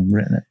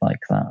 written it like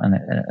that, and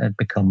it had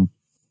become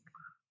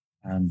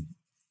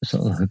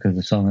sort of the hook of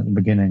the song at the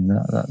beginning.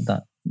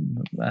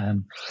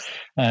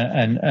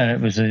 And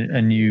it was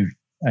a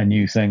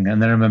new thing.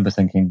 And then I remember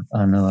thinking,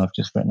 oh no, I've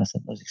just written a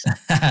Thin Lizzy song.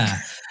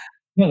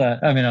 Well,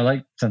 I mean, I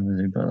like Thin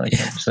Lizzy, but like, I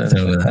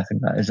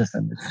think that is a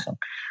Thin Lizzy song.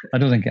 I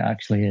don't think it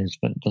actually is,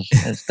 but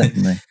it's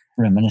definitely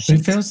reminiscent.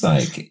 It feels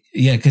like,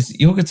 because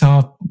your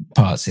guitar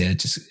parts here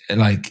just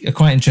like are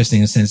quite interesting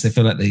in a sense. They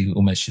feel like they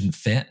almost shouldn't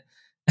fit.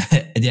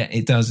 And yeah,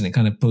 it does, and it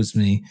kind of pulls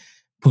me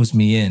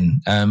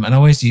in. And I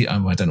always use, I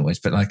don't always,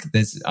 but like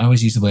I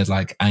always use the word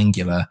like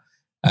angular,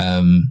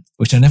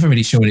 which I'm never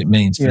really sure what it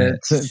means. Yeah,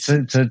 it's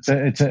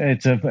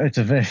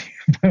a very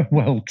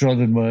well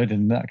trodden word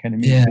in that kind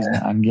of music, isn't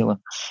it? Angular.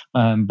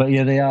 But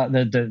yeah, they are.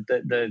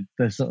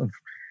 They're sort of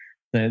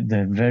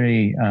they're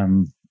very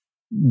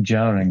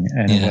jarring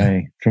in a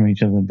way from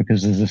each other,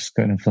 because there's this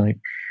kind of like,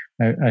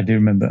 I do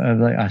remember,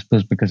 like, I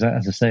suppose because,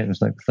 as I say, it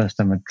was like the first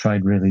time I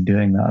tried really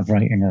doing that, of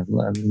writing a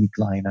lead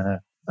line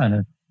and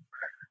a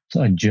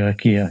sort of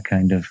jerkier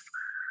kind of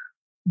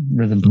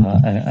rhythm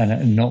part,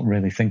 and not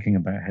really thinking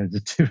about how the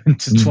two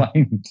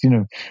intertwined,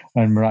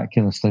 and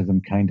miraculously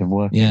them kind of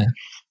working.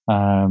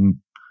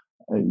 And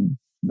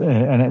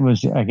it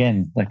was,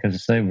 again, like, as I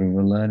say, we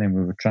were learning,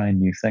 we were trying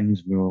new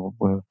things,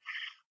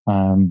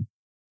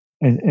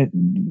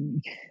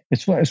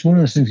 it's one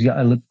of those things.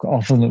 I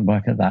often look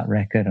back at that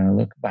record, and I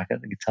look back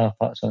at the guitar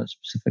parts on it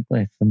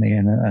specifically for me,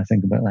 and I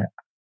think about, like,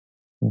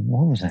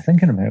 what was I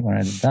thinking about when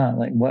I did that?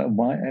 Like,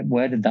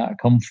 where did that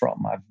come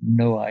from? I have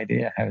no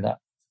idea how that,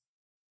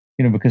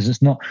 because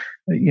it's not,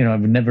 I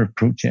would never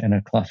approach it in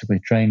a classically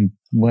trained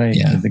way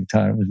with the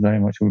guitar. It was very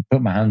much, I would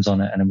put my hands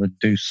on it and I would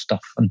do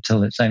stuff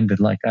until it sounded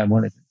like I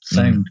wanted it to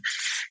sound.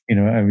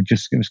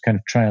 It was kind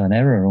of trial and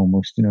error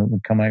almost, it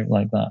would come out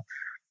like that.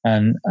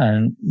 And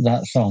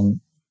that song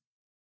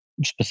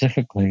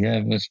specifically,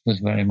 was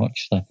very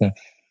much like I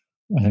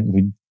think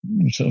we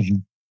sort of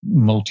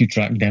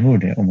multi-track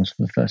demoed it almost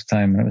for the first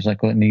time, and it was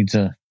like, it needs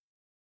a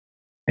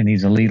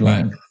lead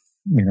line,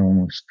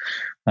 almost.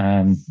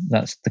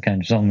 That's the kind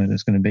of song that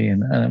it's going to be,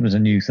 and it was a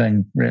new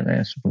thing, really,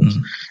 I suppose.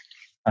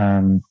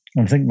 I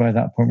think by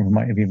that point we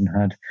might have even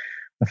had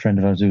a friend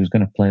of ours who was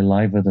going to play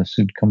live with us,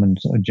 who'd come and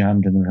sort of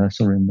jammed in the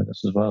rehearsal room with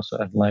us as well,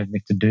 so it allowed me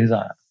to do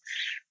that.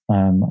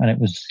 And it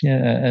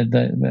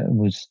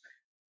was,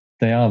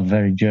 they are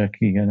very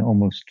jerky and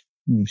almost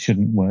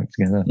shouldn't work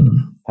together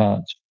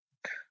parts.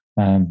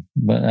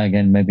 But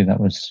again, maybe that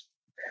was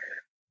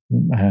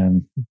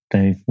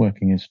Dave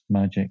working his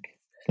magic,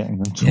 getting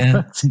them to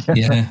work together.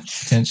 Yeah,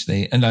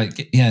 potentially. And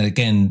like,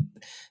 again,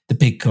 the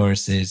big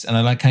choruses, and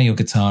I like how your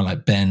guitar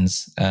like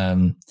bends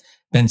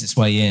its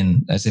way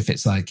in as if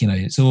it's like,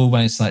 it's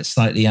almost like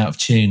slightly out of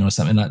tune or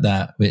something like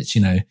that, which,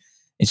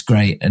 it's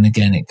great. And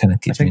again, it kind of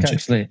keeps me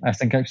interested. I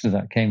think actually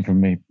that came from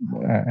me.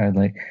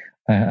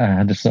 I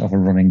had a sort of a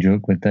running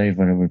joke with Dave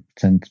where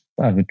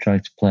I would try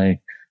to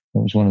play. It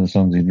was one of the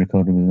songs he'd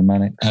recorded with the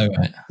Manics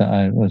that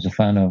I was a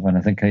fan of, and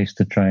I think I used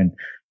to try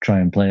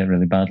and play it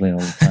really badly all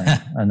the time.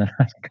 And then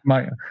I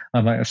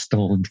might have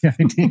stolen the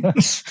idea.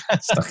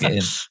 Stuck it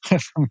in.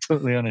 If I'm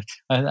totally honest,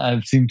 I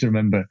seem to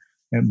remember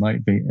it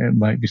might be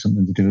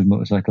something to do with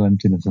Motorcycle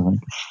Emptiness. I think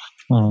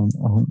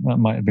that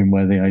might have been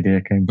where the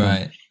idea came from.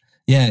 Right.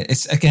 Yeah,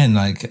 it's again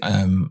like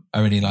I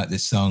really like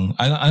this song.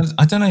 I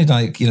don't know,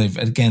 like,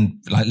 again,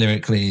 like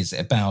lyrically, is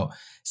it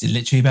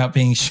literally about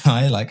being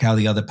shy, like how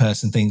the other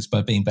person thinks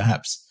by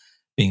perhaps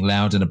being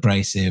loud and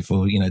abrasive,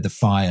 or the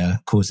fire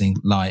causing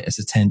light as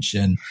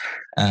attention,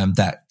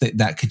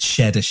 that could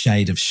shed a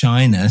shade of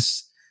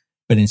shyness,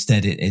 but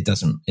instead it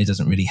doesn't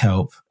really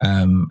help.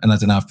 And I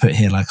don't know, I've put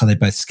here like, are they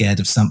both scared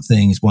of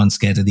something? Is one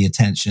scared of the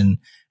attention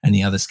and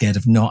the other scared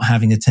of not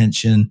having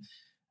attention?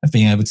 Of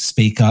being able to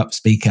speak up,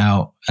 speak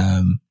out.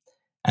 And,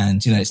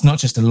 it's not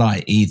just a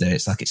light either.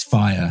 It's like it's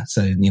fire.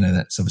 So,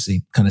 that's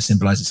obviously kind of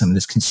symbolizes something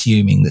that's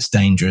consuming, that's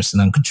dangerous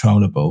and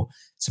uncontrollable.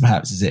 So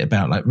perhaps is it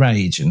about like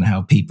rage and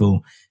how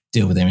people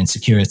deal with their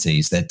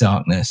insecurities, their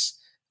darkness?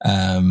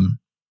 And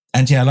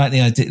I like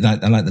the idea,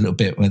 I like the little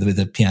bit with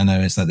the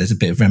piano. It's like there's a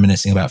bit of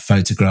reminiscing about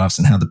photographs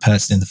and how the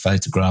person in the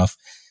photograph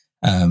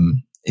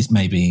is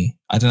maybe,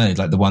 I don't know,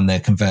 like the one they're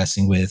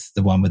conversing with,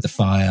 the one with the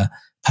fire.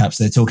 Perhaps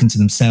they're talking to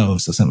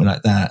themselves or something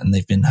like that, and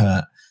they've been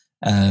hurt.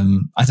 I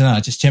don't know.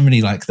 I just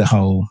generally like the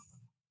whole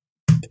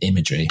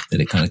imagery that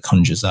it kind of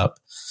conjures up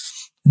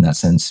in that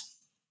sense.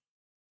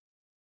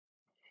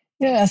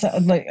 Yeah,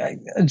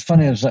 it's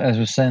funny as I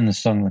was saying the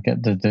song, like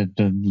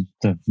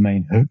the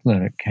main hook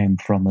lyric came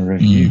from a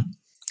review,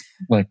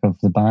 like of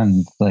the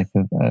band, like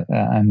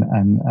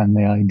and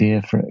the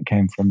idea for it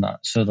came from that.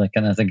 So like,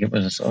 and I think it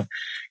was a sort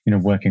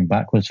of working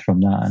backwards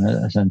from that, and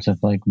a sense of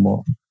like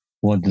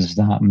what does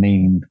that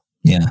mean?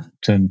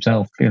 To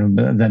himself,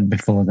 but then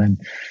before then,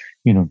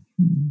 the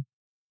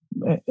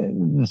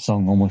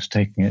song almost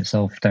taking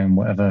itself down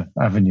whatever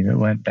avenue it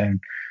went down.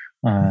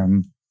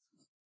 And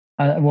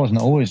it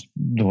wasn't always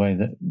the way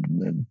that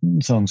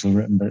songs were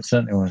written, but it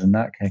certainly was in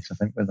that case. I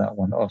think with that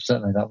one, or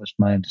certainly that was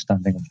my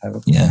understanding of how it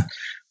was. Yeah.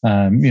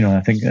 I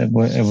think it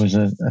was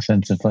a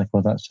sense of like,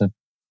 well, that's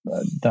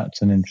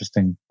an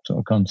interesting sort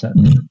of concept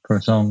for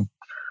a song,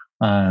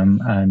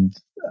 and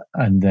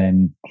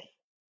then,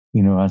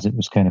 as it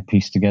was kind of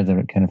pieced together,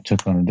 it kind of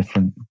took on a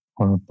different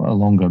or a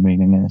longer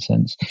meaning in a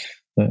sense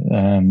that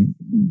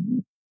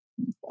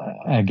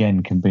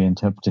again can be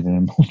interpreted in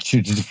a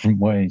multitude of different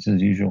ways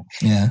as usual.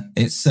 Yeah,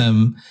 it's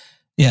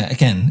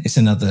again, it's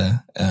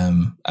another.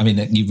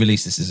 You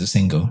released this as a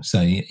single,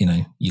 so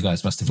you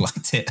guys must have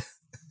liked it.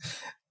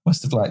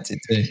 Must have liked it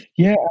too.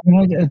 Yeah,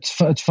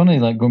 it's funny.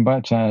 Like going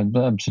back to,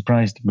 I'm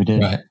surprised we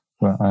did. Right.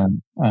 But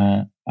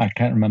I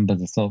can't remember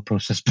the thought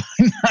process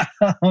behind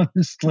that.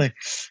 Honestly,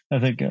 I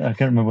think I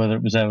can't remember whether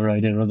it was our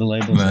idea or the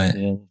label's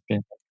idea.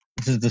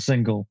 This is the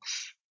single.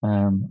 I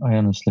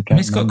honestly can't.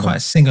 It's got quite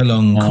a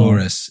sing-along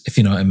chorus, if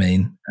you know what I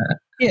mean.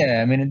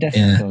 Yeah, it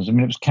definitely does. It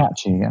was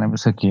catchy and it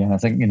was hooky, and I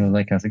think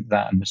I think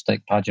that and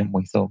Mistake Pageant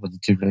we thought were the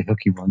two really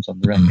hooky ones on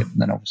the record, and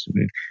then obviously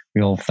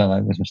we all fell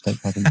out with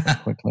Mistake Pageant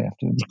quite quickly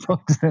afterwards.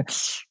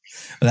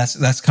 Well,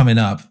 that's coming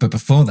up, but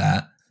before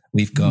that,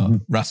 we've got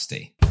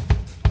Rusty.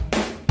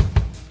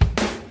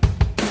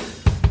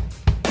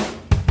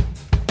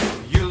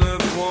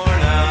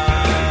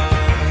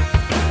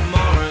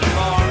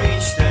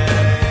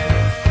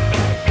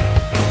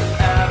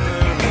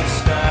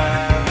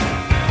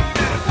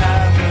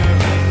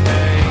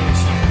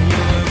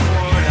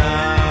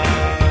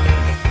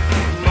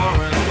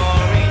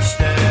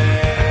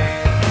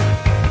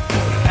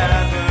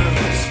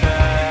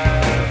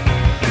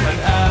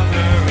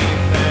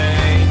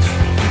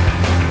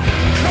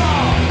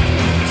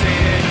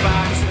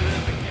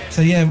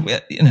 So yeah,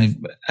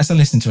 as I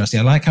listen to Rusty,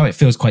 I like how it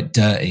feels quite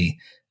dirty,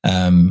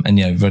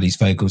 and Roddy's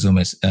vocals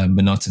almost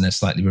monotonous,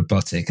 slightly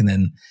robotic, and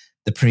then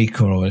the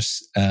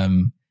pre-chorus a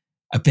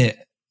bit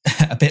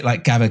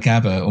like Gabba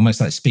Gabba, almost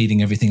like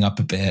speeding everything up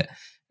a bit,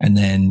 and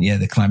then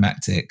the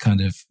climactic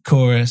kind of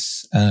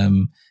chorus.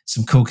 Some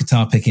cool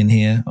guitar picking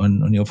here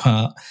on your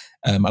part.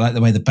 I like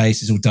the way the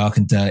bass is all dark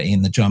and dirty,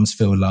 and the drums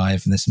feel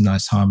live, and there's some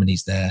nice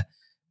harmonies there.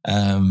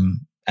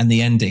 And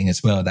the ending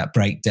as well, that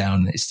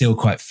breakdown, is still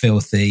quite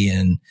filthy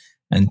and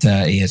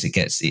dirty as it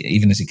gets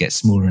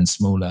smaller and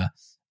smaller.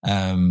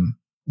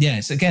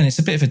 It's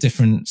a bit of a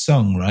different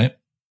song, right?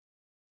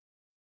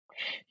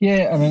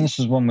 Yeah, this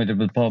is one we did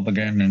with Bob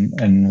again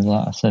in the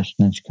latter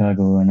session in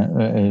Chicago, and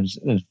it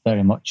was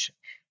very much,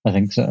 I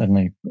think,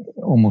 certainly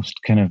almost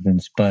kind of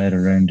inspired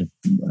around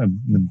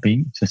the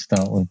beat to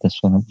start with. This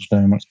one, it was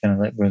very much kind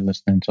of like we're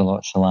listening to a lot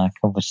of shellac,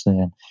 obviously,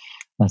 and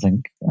I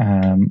think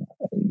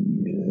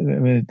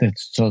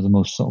it's sort of the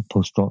most sort of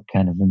post-rock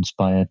kind of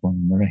inspired one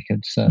on the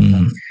record,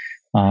 certainly.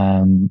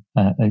 Bands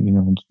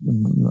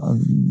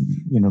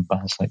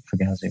like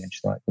Fugazi and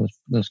shellac,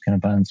 those kind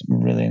of bands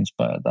really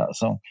inspired that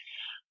song.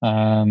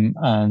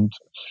 And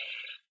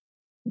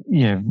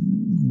yeah,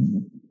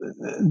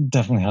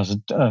 definitely has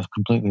a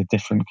completely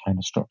different kind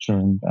of structure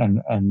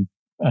and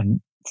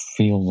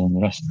feel than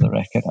the rest of the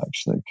record.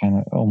 Actually, it kind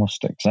of almost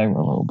sticks out a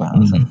little bit,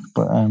 I think.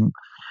 But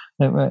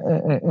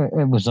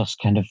it was us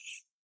kind of,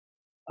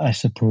 I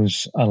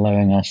suppose,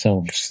 allowing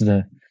ourselves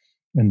the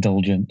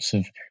indulgence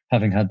of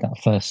having had that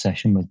first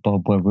session with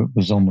Bob where it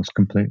was almost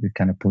completely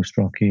kind of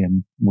post-rocky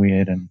and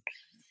weird and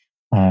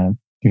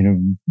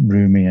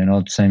roomy and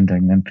odd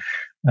sounding,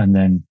 and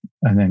then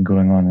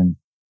going on and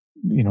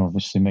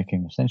obviously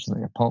making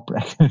essentially a pop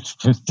record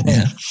with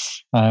Dave.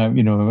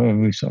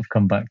 We sort of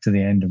come back to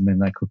the end and been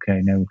like,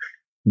 okay,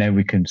 now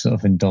we can sort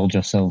of indulge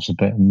ourselves a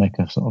bit and make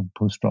a sort of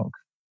post-rock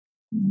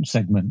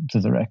segment to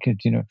the record,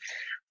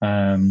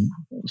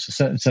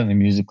 so certainly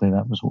musically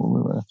that was what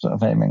we were sort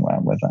of aiming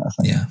at with that, I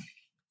think.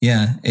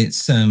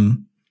 It's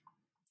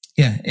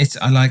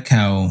I like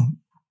how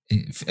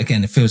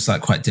it feels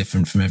like quite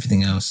different from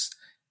everything else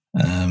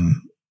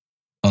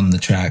on the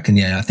track, and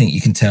I think you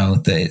can tell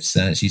that it's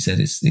as you said,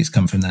 it's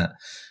come from that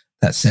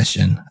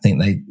session. I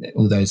think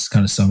all those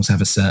kind of songs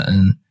have a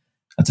certain,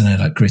 I don't know,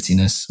 like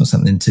grittiness or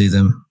something to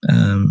them,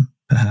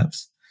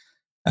 perhaps.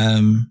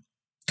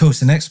 Cool.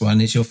 So next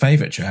one is your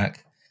favorite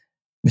track,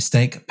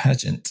 Mistake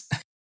Pageant.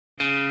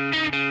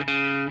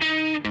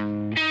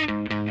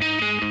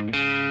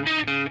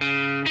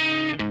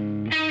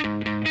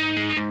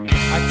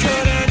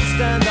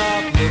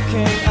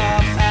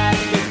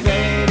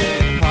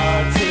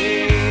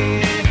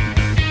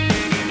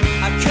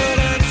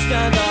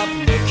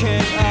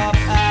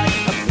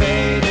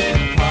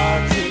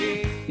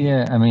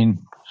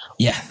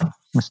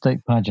 Mistake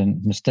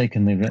Pageant,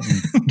 mistakenly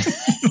written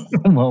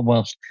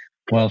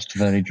whilst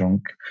very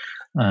drunk,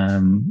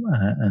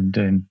 and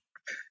doing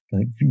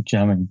like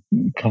jamming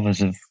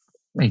covers of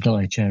Eagle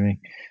Eye Cherry,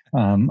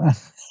 and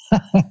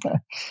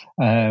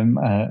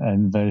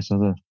various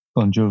other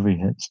Bon Jovi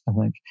hits, I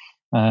think.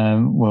 We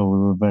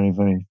were very,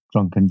 very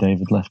drunk and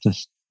David left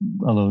us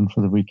alone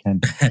for the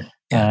weekend.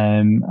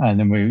 And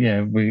then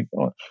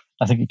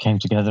I think it came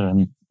together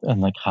in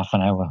like half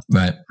an hour.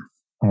 Right.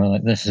 And we're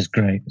like, this is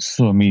great. It's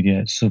so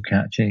immediate. It's so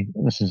catchy.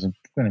 This is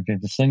going to be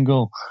the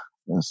single.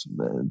 It's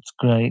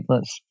great.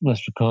 Let's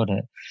record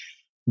it.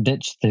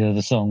 Ditched the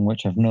other song,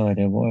 which I've no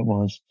idea what it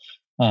was,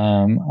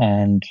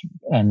 and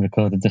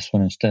recorded this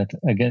one instead.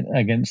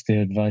 Against the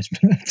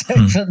advisement at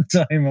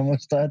the time, I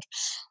must add.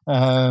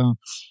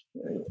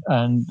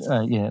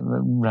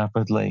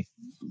 Rapidly,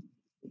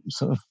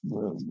 sort of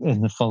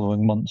in the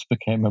following months,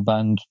 became a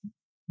band.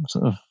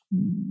 Sort of,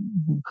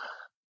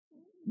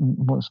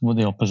 what's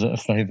the opposite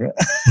of favourite?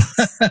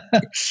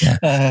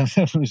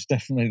 It was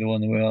definitely the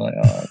one that we were like,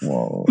 oh,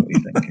 whoa, what are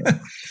you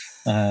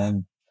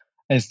thinking?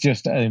 It's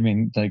just, I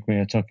mean, like we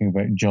were talking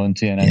about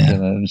Jaunty and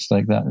Angela, it was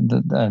like that,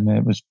 and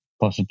it was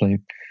possibly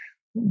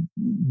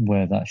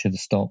where that should have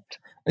stopped.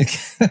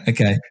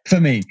 Okay. For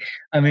me,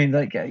 I mean,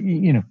 like,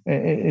 you know,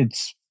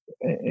 it's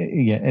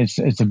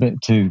a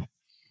bit too.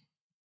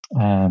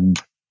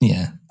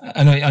 Yeah,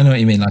 I know what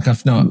you mean. Like,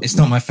 it's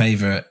not my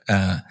favorite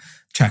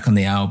track on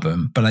the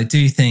album, but I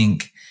do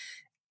think,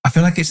 I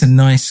feel like it's a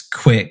nice,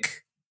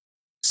 quick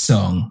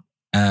song,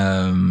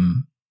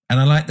 and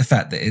I like the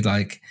fact that it's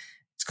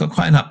got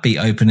quite an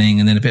upbeat opening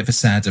and then a bit of a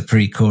sadder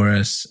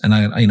pre-chorus, and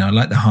I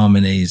like the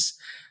harmonies,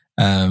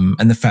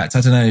 and the fact,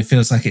 I don't know, it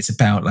feels like it's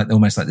about like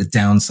almost like the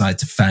downside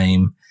to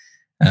fame.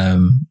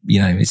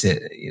 Is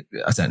it?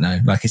 I don't know.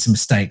 Like, it's a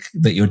mistake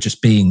that you're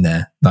just being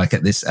there, like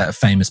at a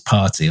famous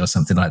party or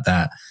something like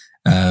that.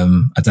 I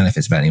don't know if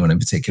it's about anyone in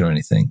particular or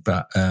anything,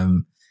 but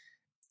I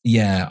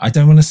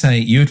don't want to say.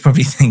 You would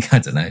probably think, I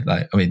don't know.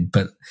 Like, I mean,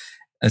 but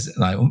as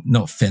like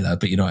not filler,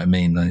 but you know what I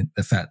mean. Like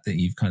the fact that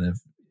you've kind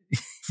of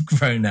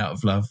grown out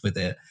of love with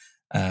it.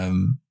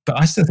 But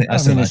I still think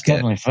it's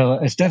definitely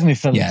filler. It's definitely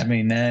filler to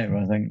me now.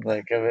 I think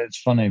like it's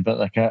funny, but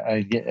like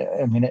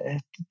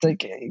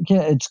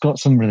it's got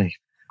some really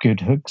good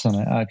hooks on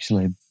it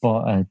actually,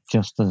 but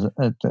just as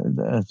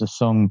a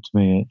song to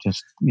me, it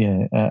just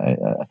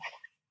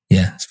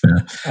it's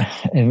fair.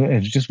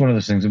 It's just one of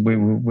those things that we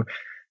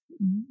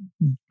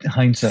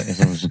hindsight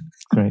is always a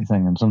great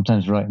thing, and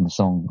sometimes writing the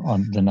song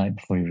on the night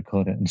before you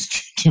record it in the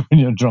studio when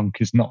you're drunk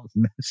is not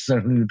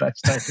necessarily the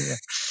best idea.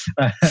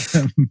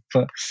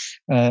 But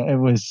it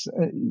was.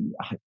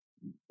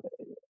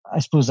 I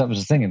suppose that was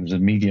the thing. It was a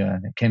media,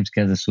 and it came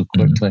together so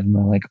quickly, and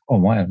we're like, "Oh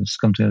wow, it's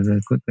come together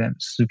really quickly. And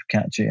it's super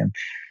catchy,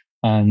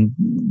 and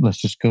let's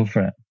just go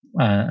for it."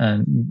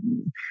 And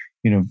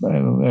you know,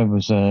 it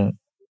was a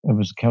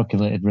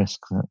calculated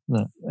risk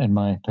that, in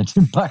my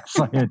opinion,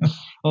 backfired.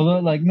 Although,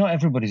 like, not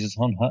everybody's as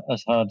hard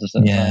as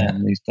I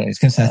am these days. I was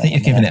gonna say, I think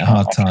you're giving it a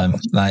hard time.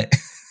 Like,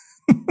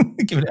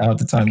 giving it a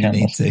harder time you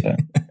need to.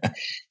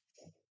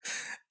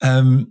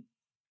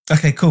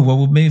 Okay, cool. Well,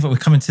 we'll move on. We're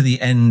coming to the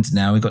end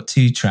now. We've got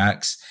 2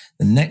 tracks.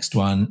 The next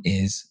one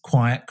is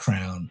Quiet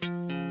Crown.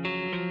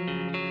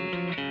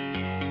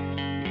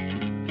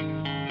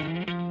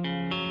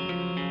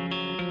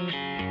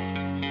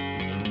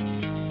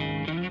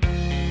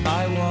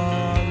 I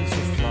want to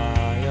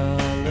fly a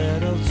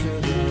little to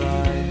the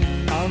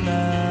right. I'll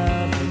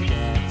never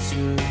get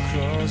too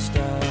close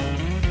down.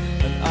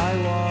 And I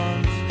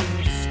want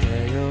to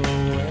stay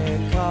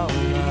awake all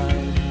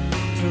night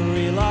to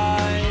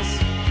realize,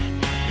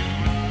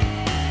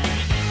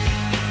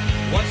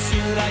 what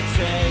should I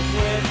take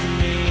with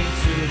me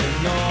to the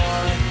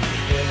north?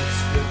 It's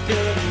the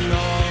good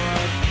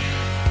north.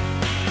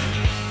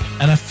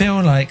 And I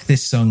feel like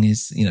this song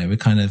is,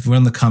 we're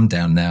on the come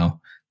down now.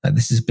 Like,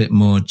 this is a bit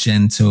more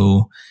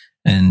gentle,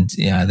 and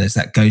there's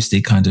that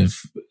ghosty kind of,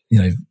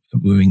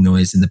 wooing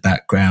noise in the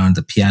background.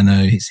 The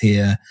piano is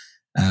here.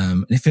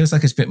 And it feels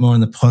like it's a bit more on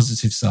the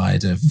positive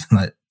side of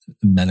like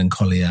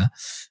melancholia.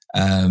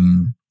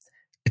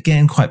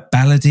 Again, quite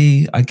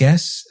ballady, I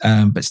guess,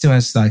 but still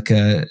has like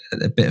a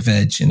bit of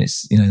edge, and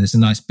it's, there's a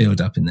nice build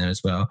up in there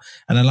as well.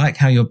 And I like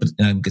how your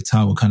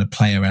guitar will kind of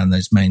play around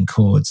those main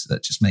chords.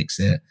 That just makes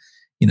it,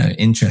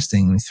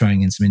 interesting,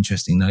 throwing in some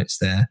interesting notes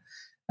there.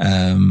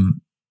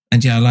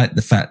 And I like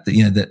the fact that,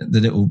 the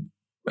little,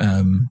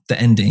 the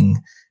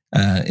ending,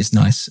 is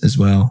nice as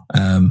well.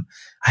 I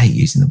hate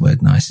using the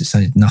word nice. It's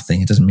so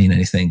nothing. It doesn't mean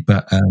anything,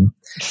 but,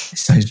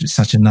 it's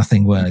such a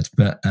nothing word,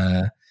 but,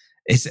 I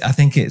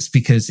think it's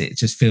because it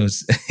just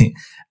feels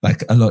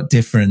like a lot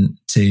different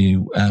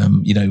to,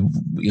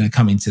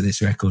 coming to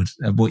this record,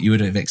 what you would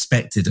have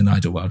expected an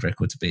Idlewild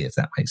record to be, if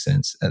that makes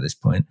sense at this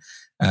point.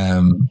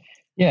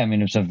 Yeah, I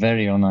mean, it's a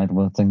very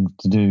un-Idlewild thing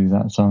to do,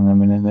 that song. I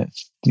mean, and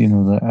it's,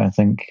 that I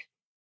think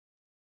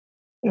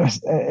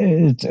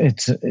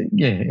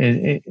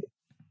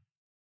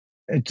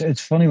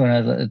it's funny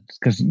when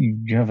because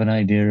you have an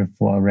idea of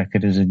what a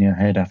record is in your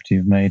head after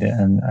you've made it,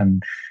 and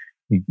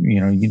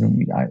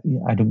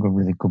I don't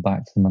really go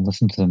back to them and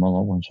listen to them a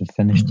lot once we've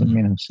finished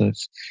them, so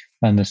it's,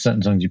 and there's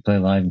certain songs you play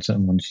live and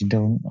certain ones you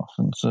don't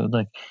often. So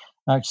like,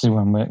 actually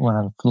when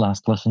I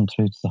last listened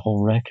to the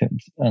whole record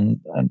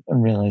and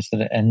realised that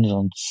it ends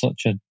on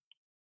such a,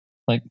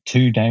 like,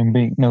 2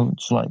 downbeat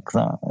notes like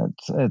that,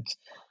 it's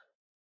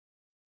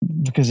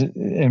because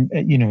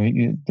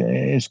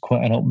it's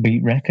quite an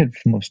upbeat record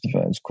for most of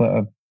it. It's quite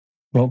a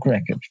rock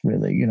record,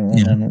 really,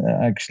 and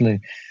actually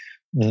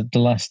the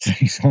last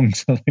 3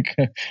 songs are like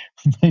a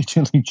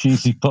majorly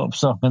cheesy pop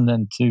song and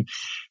then 2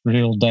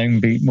 real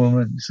downbeat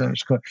moments. So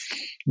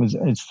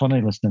it's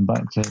funny listening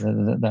back to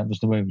that was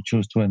the way we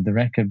chose to end the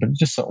record, but it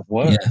just sort of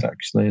worked.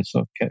 Actually, it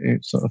sort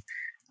of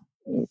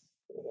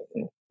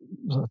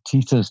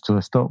teeters to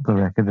a stop the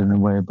record in a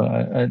way, but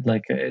I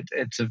like it.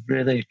 It's a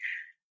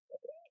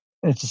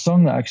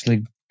song that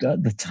actually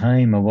at the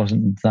time I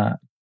wasn't that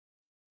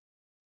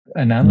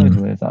enamored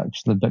with,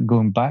 actually, but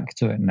going back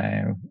to it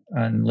now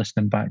and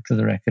listening back to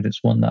the record,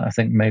 it's one that I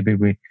think maybe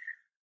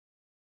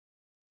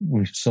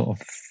we've sort of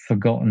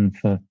forgotten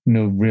for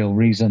no real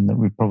reason, that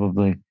we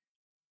probably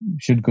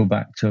should go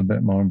back to a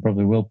bit more and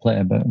probably will play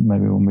a bit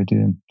maybe when we're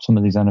doing some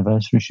of these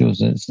anniversary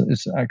shows.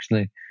 It's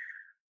actually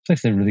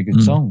a really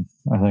good song,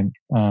 I think.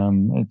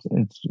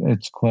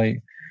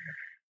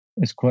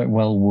 It's quite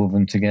well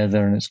woven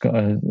together, and it's got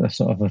a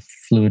sort of a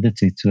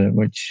fluidity to it,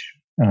 which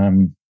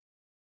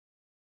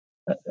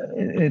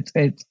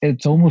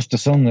it's almost a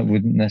song that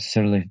wouldn't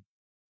necessarily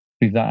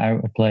be that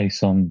out of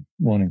place on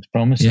Warning's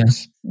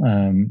Promises,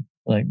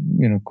 like,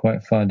 you know,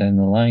 quite far down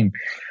the line.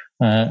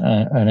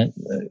 And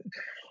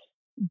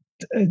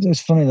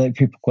it's funny, like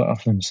people quite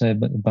often say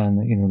about the band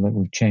that, you know, like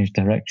we've changed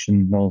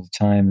direction all the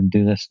time and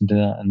do this and do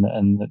that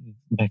and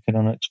make an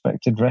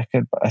unexpected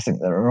record, but I think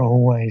there are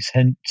always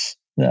hints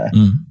there.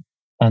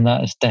 And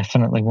that is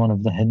definitely one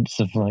of the hints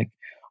of like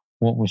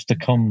what was to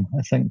come,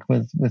 I think,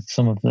 with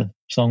some of the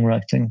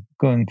songwriting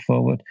going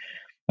forward.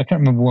 I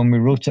can't remember when we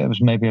wrote it. It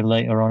was maybe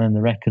later on in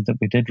the record that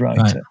we did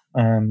write it.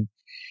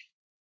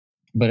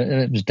 But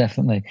it was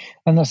definitely,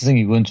 and that's the thing,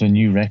 you go into a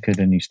new record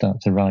and you start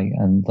to write,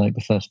 and like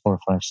the first 4 or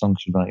 5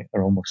 songs you write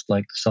are almost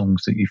like the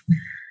songs that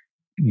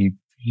you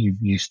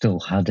still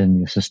had in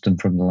your system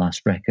from the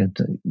last record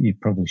that you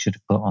probably should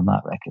have put on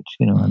that record,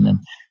 you know,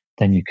 and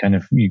then you kind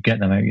of, you get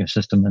them out of your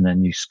system and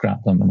then you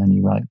scrap them and then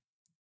you write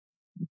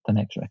the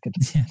next record.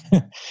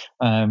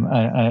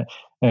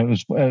 It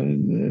was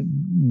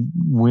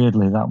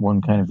weirdly that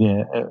one kind of,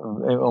 it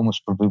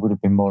almost probably would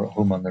have been more at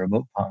home on the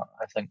remote part,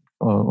 I think,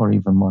 or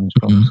even Warning's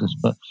Promises.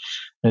 But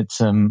it's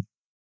I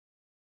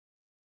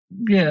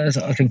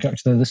think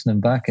actually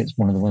listening back, it's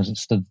one of the ones that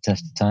stood the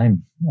test of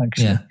time,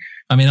 actually.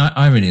 I mean,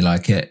 I really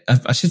like it.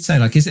 I should say,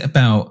 like, is it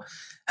about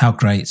how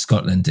great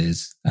Scotland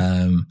is?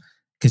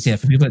 Because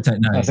for people that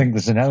don't know, I think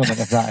there's an element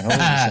of that in all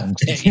the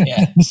songs.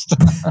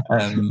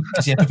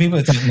 For people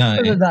that don't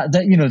know,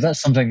 that you know,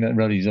 that's something that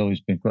Ruddy's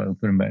always been quite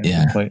open about,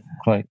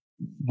 quite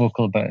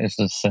vocal about, is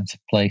the sense of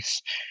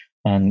place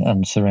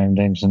and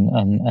surroundings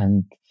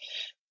and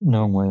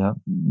knowing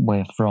where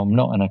you're from,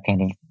 not in a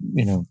kind of,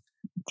 you know,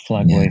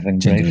 flag waving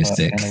Braveheart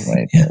kind of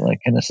way, but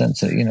like in a sense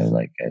that, you know,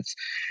 like it's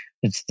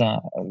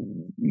that,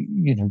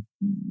 you know,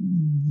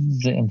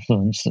 the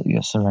influence that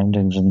your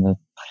surroundings and the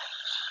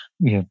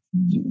your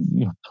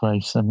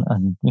place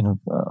and you know,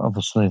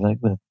 obviously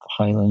like the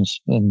Highlands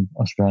and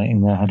us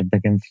writing there had a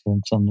big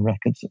influence on the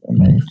records that were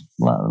made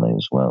latterly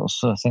as well.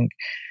 So I think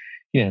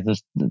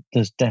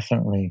there's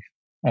definitely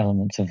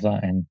elements of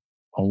that in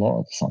a lot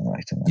of the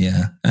songwriting.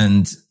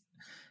 And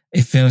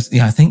it feels,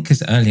 I think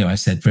because earlier I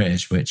said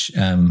British, which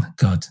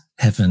God,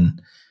 heaven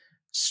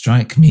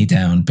strike me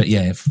down, but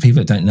for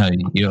people that don't know,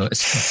 you're a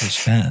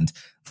Scottish band.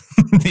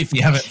 If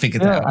you haven't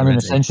figured that out. I mean,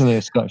 essentially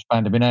a Scottish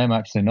band. I mean, I'm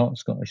actually not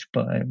Scottish,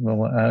 but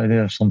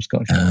there are some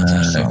Scottish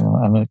bands, so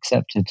I'm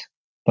accepted.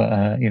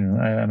 But, you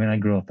know, I mean, I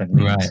grew up in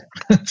Leeds.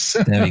 Right.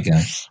 So, there we go.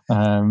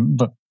 And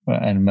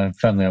my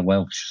family are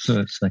Welsh, so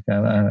it's like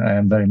I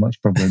am very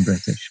much probably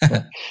British.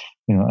 But,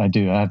 you know, I've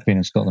been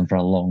in Scotland for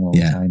a long, long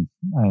time.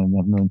 I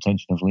have no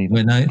intention of leaving.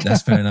 Well, no,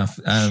 that's fair enough.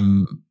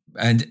 And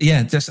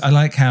just I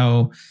like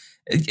how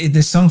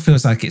this song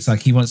feels like it's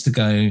like he wants to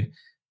go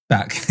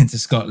back into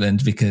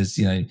Scotland because,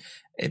 you know,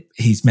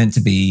 he's meant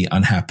to be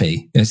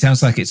unhappy. It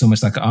sounds like it's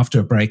almost like after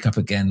a breakup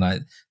again,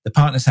 like the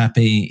partner's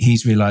happy,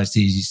 he's realised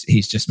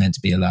he's just meant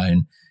to be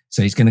alone.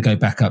 So he's going to go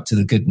back up to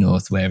the good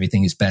north where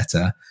everything is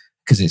better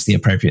because it's the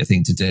appropriate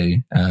thing to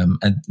do.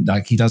 And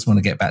like he does want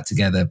to get back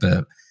together,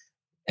 but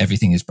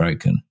everything is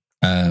broken.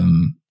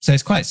 So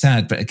it's quite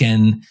sad, but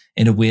again,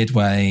 in a weird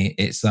way,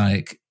 it's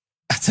like,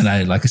 I don't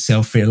know, like a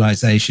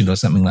self-realisation or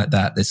something like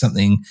that. There's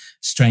something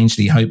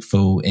strangely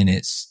hopeful in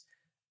its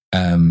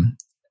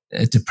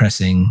a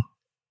depressing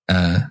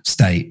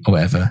state or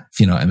whatever, if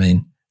you know what I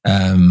mean.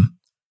 I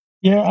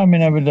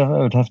mean, I would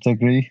have to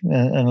agree in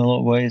a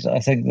lot of ways. I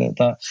think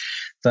that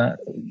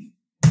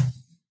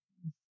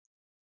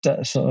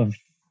sort of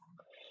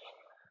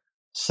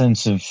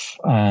sense of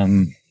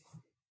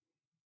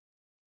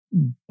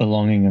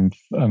belonging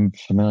and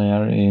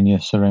familiarity in your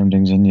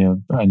surroundings and your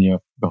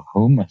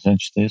home,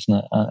 essentially, isn't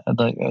it?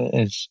 Like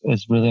is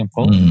really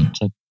important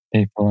to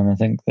people, and I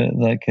think that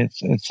like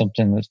it's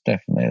something that's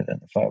definitely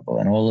identifiable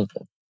in all of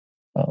the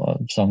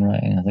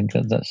songwriting. I think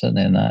that's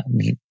certainly in that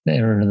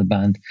era of the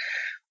band.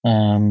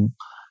 You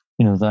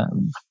know, that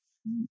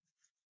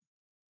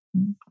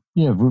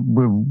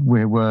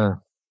we were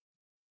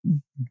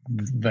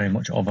very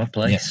much of a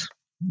place,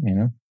 you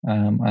know,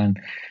 and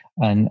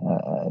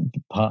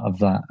part of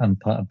that, and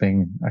part of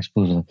being, I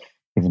suppose,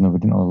 even though we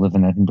didn't all live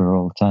in Edinburgh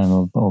all the time,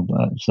 or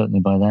certainly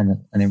by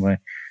then anyway,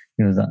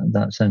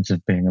 that sense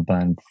of being a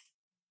band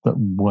that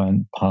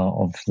weren't part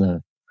of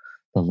the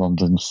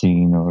London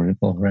scene or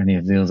any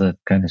of the other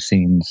kind of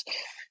scenes.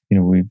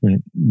 We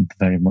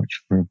very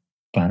much were a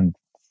band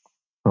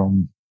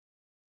from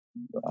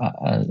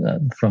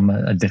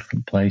a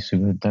different place. Who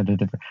were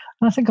different. And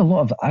I think a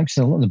lot of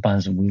the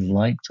bands that we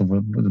liked, or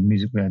the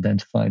music we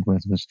identified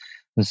with, was,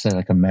 let's say,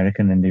 like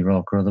American indie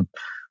rock or other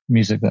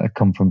music that had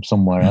come from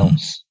somewhere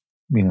else.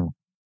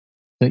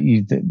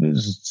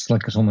 It's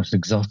like it's almost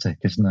exotic,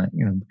 isn't it?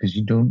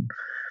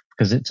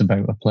 Because it's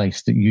about a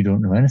place that you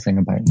don't know anything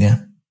about.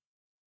 Yeah.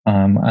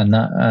 And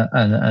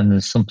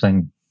there's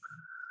something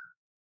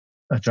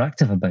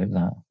attractive about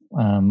that.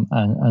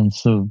 And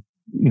so,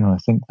 I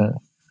think that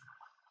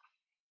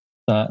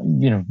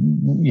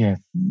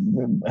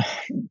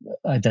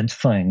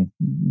identifying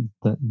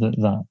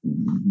that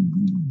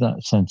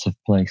sense of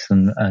place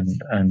and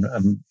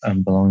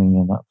belonging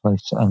in that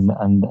place and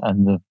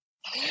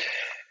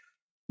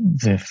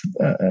the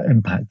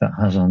impact that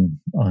has on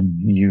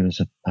you as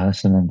a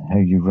person and how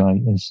you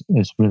write is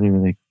really,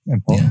 really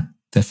important. Yeah,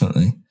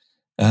 definitely.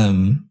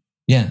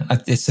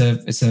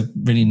 It's a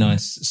really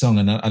nice song,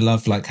 and I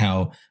love like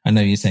how, I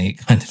know you're saying it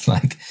kind of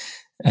like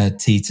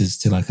teeters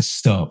to like a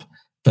stop,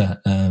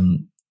 but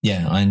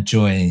I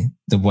enjoy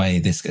the way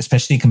this,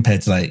 especially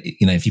compared to like,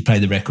 if you play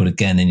the record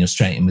again and you're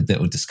straight in with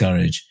Little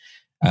Discourage,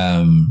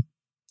 I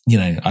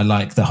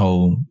like the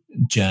whole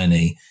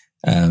journey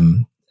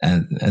and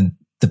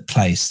the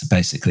place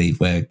basically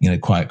where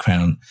Quiet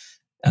Crown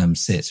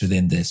sits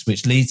within this,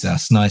 which leads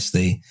us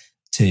nicely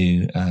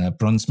to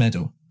Bronze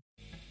Medal.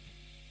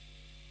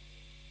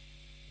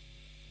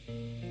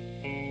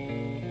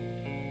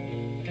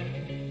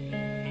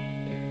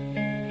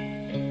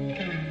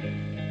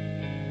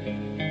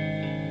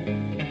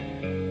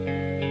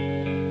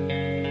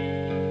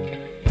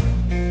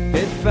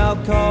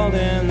 Felt cold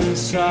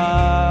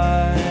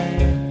inside.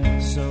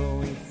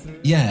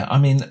 Yeah, I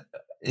mean,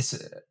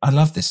 I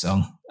love this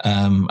song.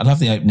 I love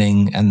the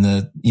opening and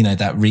the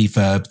that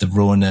reverb, the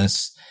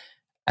rawness,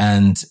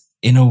 and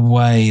in a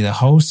way, the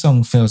whole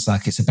song feels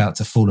like it's about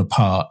to fall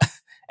apart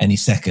any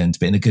second,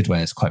 but in a good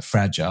way. It's quite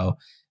fragile,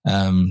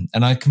 and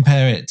I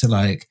compare it to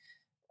like,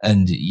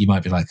 and you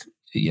might be like,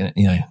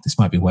 this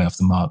might be way off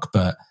the mark,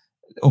 but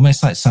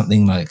almost like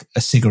something like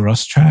a Sigur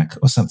Rós track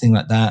or something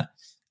like that.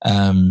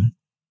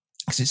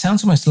 Because it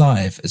sounds almost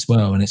live as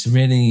well, and it's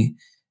really,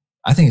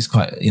 I think it's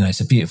quite, it's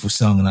a beautiful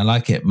song, and I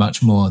like it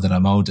much more that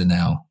I'm older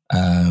now.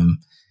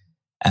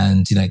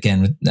 And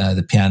again with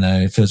the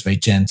piano, it feels very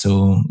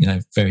gentle,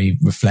 very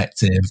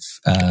reflective.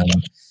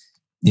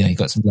 You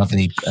got some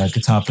lovely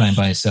guitar playing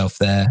by yourself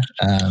there,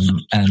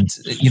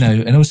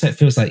 and also it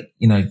feels like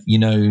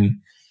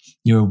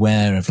you're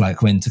aware of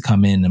like when to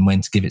come in and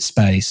when to give it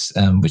space,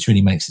 which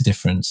really makes a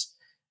difference.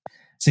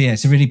 So yeah,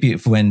 it's a really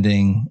beautiful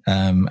ending,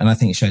 and I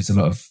think it shows a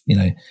lot of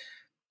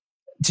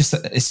just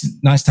it's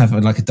nice to have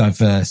like a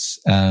diverse,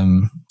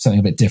 something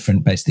a bit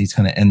different, basically, to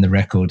kind of end the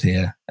record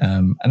here.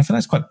 And I feel like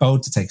it's quite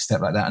bold to take a step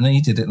like that. I know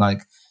you did it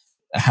like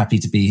Happy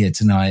to Be Here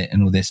Tonight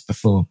and all this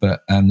before,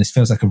 but this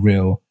feels like a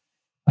real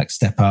like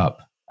step up.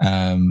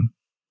 I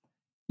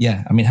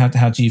mean, how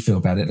do you feel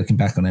about it looking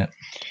back on it?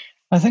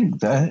 I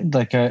think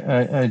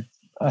I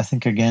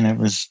think again it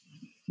was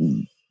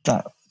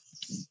that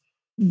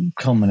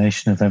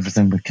culmination of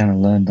everything we kind of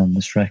learned on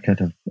this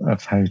record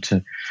of how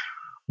to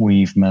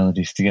weave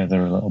melodies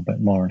together a little bit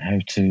more, and how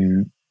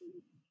to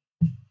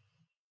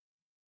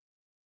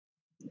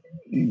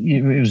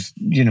it was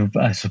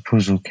I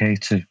suppose okay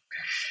to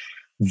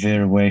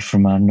veer away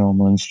from our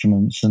normal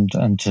instruments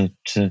and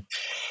to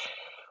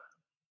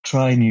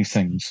try new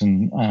things.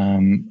 And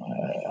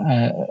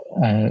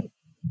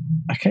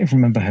I can't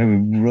remember how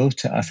we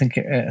wrote it. I think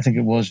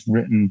it was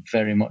written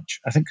very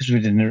much, I think, because we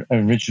did an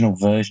original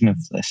version of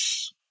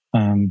this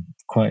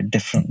quite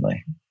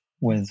differently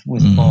with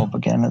Bob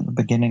again at the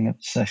beginning of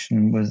the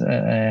session,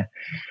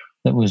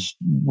 that was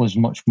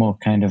much more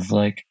kind of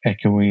like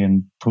echoey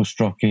and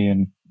post-rocky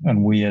and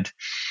weird.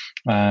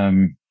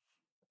 And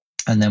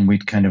then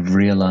we'd kind of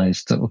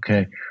realized that,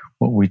 okay,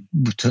 what we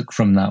took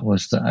from that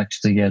was that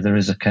actually, yeah, there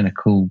is a kind of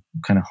cool,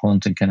 kind of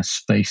haunting kind of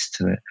space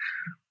to it.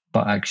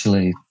 But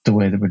actually, the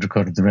way that we'd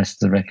recorded the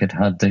rest of the record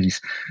had these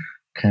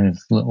kind of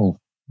little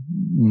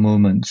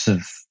moments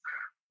of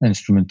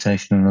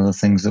instrumentation and other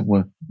things that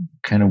were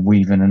kind of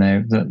weaving in and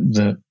out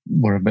that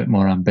were a bit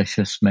more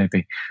ambitious,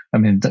 maybe. I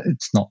mean,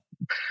 it's not,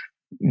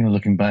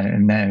 looking back at it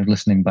now,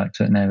 listening back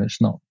to it now,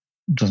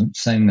 doesn't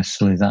sound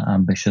necessarily that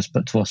ambitious,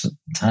 but to us at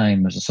the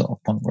time as a sort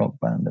of punk rock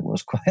band, it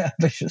was quite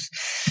ambitious.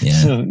 Yeah.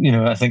 So,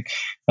 I think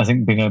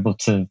being able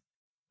to,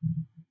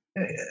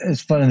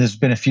 it's fun, and there's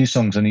been a few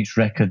songs on each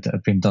record that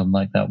have been done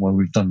like that, where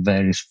we've done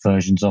various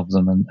versions of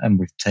them, and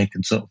we've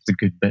taken sort of the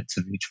good bits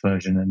of each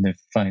version, and they've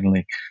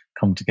finally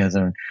come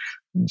together.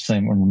 And the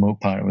same on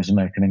Remote Part, it was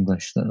American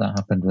English that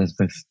happened with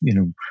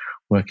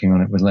working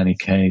on it with Lenny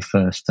Kaye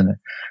first, and it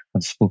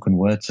had a spoken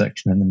word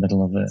section in the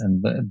middle of it,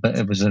 but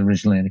it was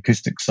originally an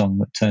acoustic song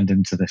that turned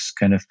into this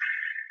kind of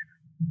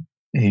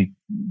he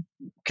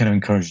kind of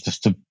encouraged us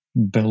to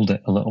build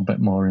it a little bit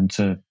more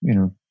into, you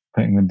know,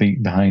 putting the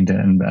beat behind it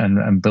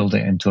and build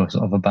it into a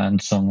sort of a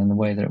band song in the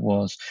way that it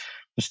was.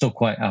 It was still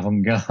quite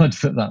avant-garde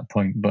at that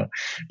point, but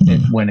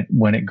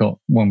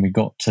when we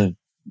got to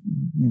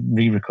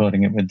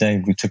re-recording it with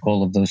Dave, we took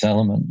all of those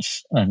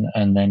elements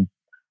and then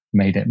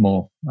made it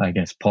more, I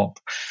guess, pop.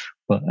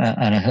 But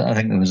and I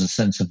think there was a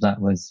sense of that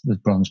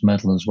with Bronze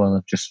Medal as well,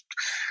 of just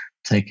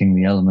taking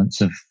the elements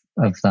of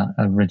that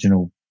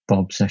original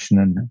Bob session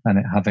and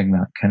it having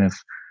that kind of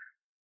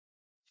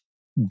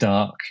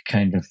dark,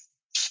 kind of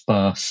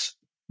sparse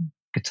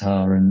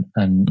guitar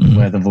and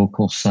where the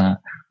vocals sat,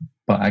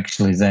 but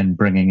actually then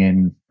bringing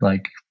in,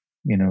 like,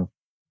 you know,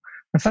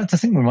 in fact, I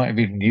think we might have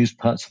even used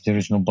parts of the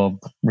original Bob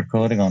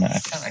recording on it. I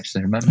can't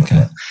actually remember.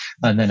 Okay.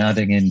 And then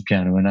adding in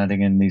piano and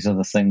adding in these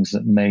other things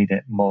that made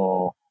it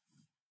more,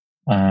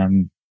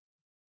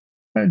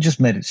 it just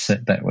made it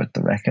sit better with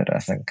the record, I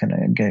think, and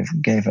it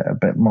gave it a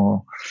bit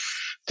more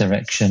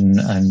direction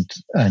and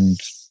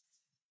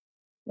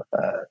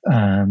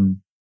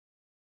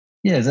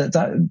yeah,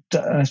 that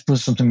I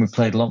suppose something we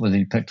played a lot with,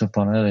 you picked up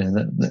on earlier,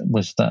 that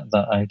was that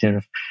idea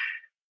of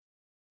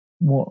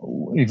what,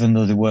 even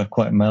though they were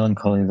quite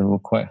melancholy, they were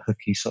quite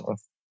hooky sort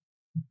of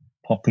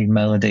poppy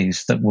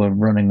melodies that were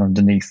running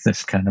underneath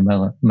this kind of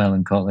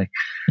melancholy,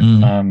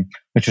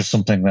 which was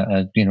something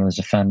that, you know, as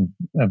a fan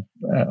of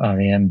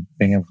R.E.M.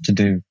 being able to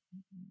do,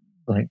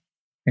 like,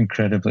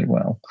 incredibly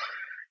well.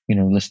 You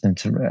know, listening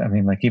to, I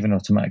mean, like, even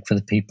Automatic for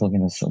the People, you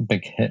know, sort of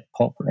big hit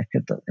pop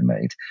record that they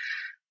made,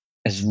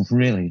 is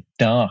really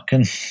dark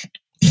and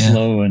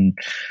slow and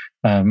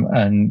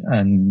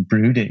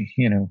broody,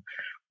 you know,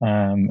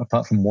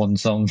 apart from one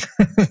song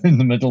in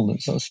the middle that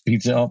sort of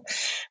speeds it up.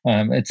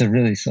 It's a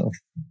really sort of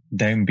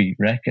downbeat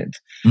record.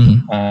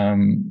 You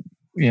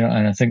know,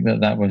 and I think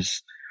that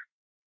was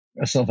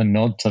a sort of a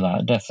nod to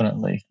that,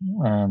 definitely.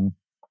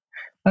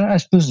 I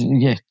suppose,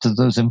 yeah, to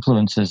those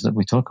influences that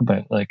we talk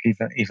about, like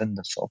even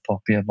the sort of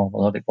poppier, more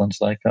melodic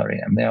ones like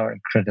R.E.M., they are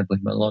incredibly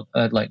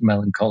like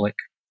melancholic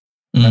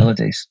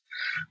melodies.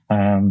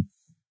 You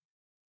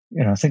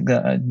know, I think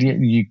that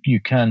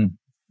you can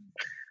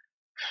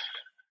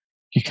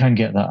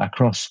get that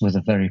across with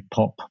a very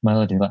pop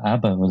melody, like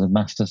ABBA were the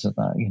masters at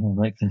that. You know,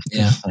 like there's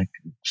just like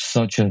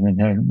such an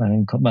inherent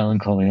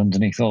melancholy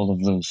underneath all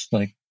of those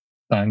like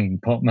banging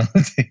pop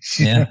melodies.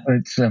 Yeah,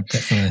 it's,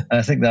 definitely.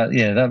 I think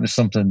that was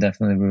something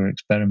definitely we were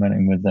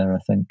experimenting with there, I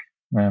think.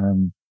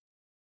 And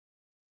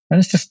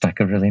it's just like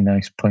a really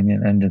nice,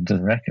 poignant ending to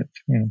the record.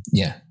 You know?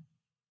 Yeah.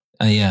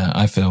 Yeah,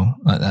 I feel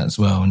like that as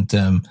well. And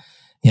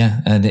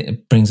and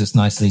it brings us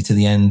nicely to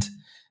the end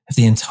of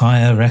the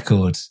entire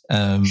record.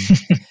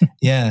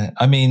 Yeah,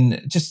 I mean,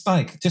 just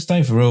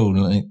overall,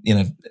 like, you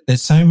know,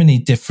 there's so many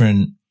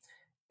different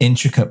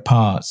intricate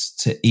parts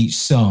to each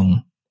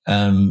song.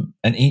 And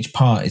each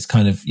part is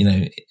kind of, you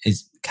know,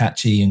 is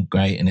catchy and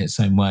great in its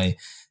own way.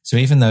 So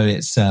even though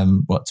it's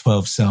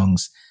 12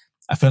 songs,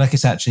 I feel like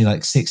it's actually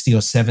like 60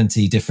 or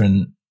 70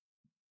 different,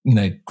 you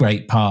know,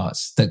 great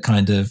parts that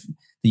kind of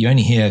that you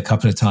only hear a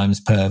couple of times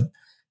per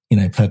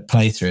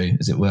playthrough,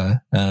 as it were.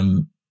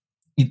 And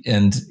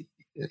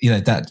you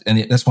know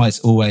that's why it's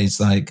always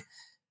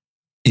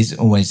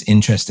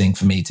interesting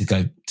for me to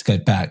go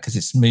back, because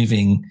it's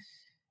moving.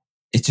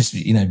 It just,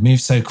 you know,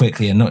 moves so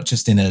quickly, and not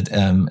just in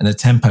a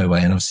tempo way.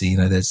 And obviously, you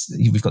know,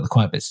 we've got the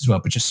quiet bits as well,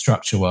 but just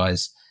structure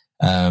wise,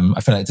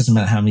 I feel like it doesn't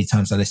matter how many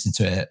times I listen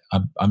to it,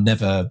 I'm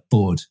never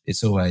bored.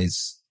 It's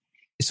always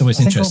interesting. I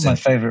think all my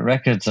favorite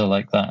records are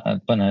like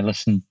that. When I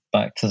listen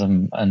back to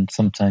them, and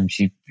sometimes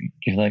you're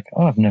like,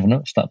 oh, I've never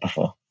noticed that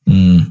before.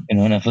 You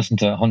know, and I've listened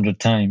to it 100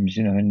 times,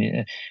 you know, and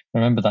I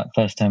remember that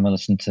first time I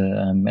listened to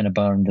In a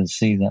Bar Under the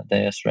Sea, that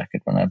Deus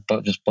record, when I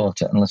just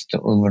bought it and listened to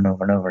it over and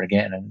over and over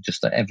again, and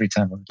just like, every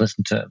time I would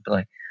listen to it, I'd be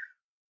like,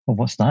 well,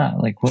 what's that?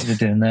 Like, what are they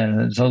doing there? And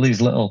there's all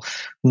these little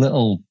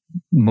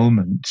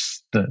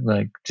moments that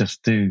like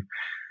just do.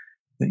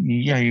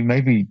 Yeah, you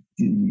maybe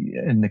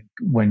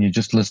when you're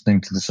just listening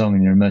to the song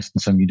and you're immersed in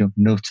the song, you don't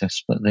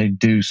notice, but they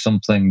do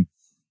something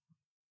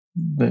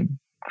that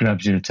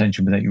grabs your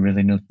attention without you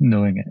really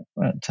knowing it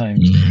at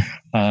times.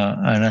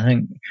 And I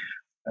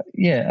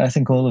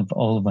think all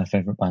of my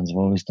favorite bands have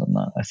always done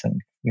that. I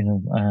think, you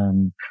know,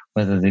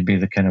 whether they be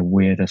the kind of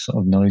weirder, sort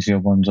of noisier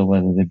ones, or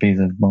whether they be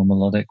the more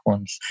melodic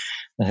ones.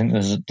 I think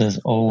there's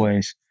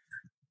always,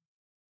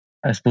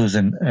 I suppose,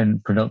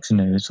 in production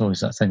now, it's always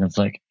that thing of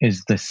like,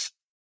 is this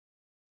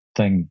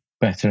thing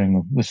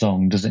bettering the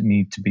song? Does it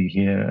need to be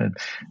here?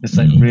 It's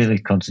like really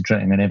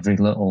concentrating on every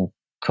little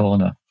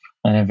corner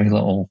and every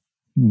little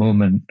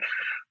moment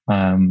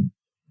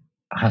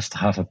has to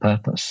have a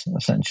purpose,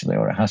 essentially,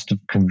 or it has to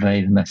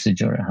convey the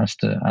message, or it has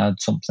to add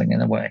something in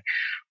a way.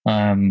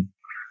 And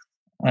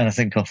I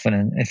think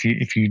often if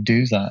you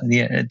do that,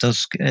 it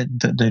does.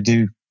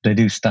 They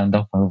do stand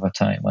up over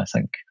time, I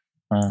think.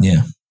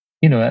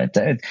 You know,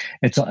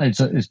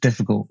 it's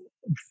difficult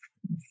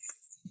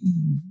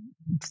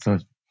for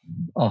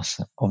us,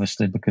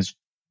 obviously, because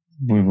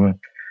we were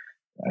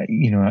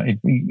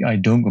I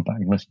don't go back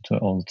and listen to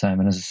it all the time.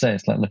 And as I say,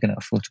 it's like looking at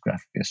a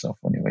photograph of yourself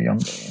when you were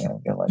younger.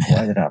 You're like,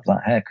 why did I have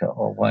that haircut,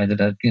 or why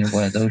did I,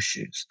 wear those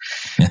shoes?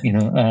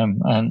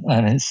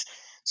 And it's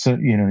so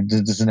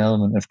there's an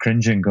element of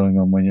cringing going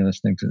on when you're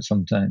listening to it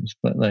sometimes.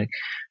 But like,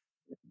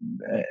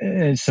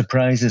 it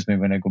surprises me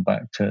when I go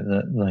back to it.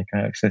 I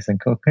actually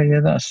think, okay, yeah,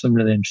 that's a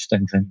really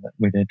interesting thing that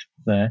we did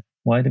there.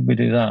 Why did we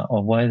do that?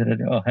 Or why did I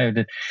do? Or how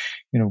did,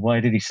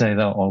 why did he say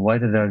that? Or why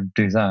did I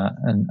do that?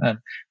 And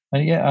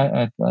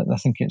yeah, I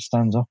think it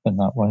stands up in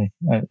that way.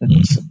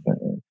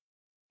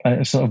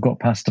 I sort of got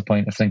past the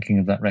point of thinking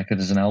of that record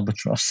as an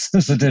albatross,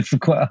 as I did for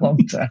quite a long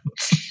time.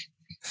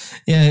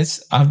 Yeah,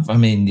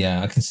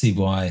 I can see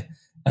why.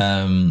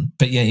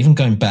 But yeah, even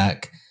going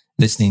back,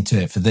 listening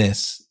to it for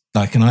this,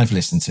 and I've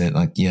listened to it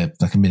a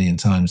million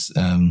times.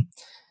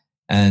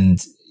 And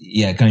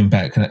yeah, going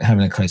back,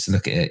 having a closer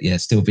look at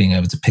it, still being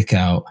able to pick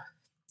out,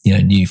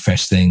 new,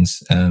 fresh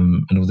things,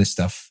 and all this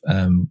stuff,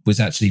 was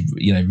actually,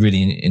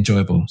 really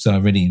enjoyable. So I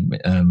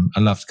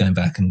loved going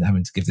back and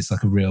having to give this a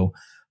real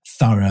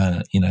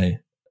thorough,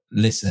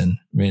 listen,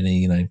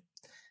 really,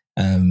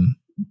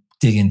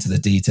 dig into the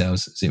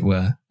details, as it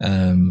were.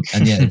 And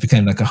yeah, it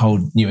became a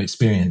whole new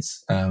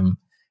experience, in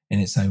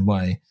its own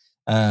way.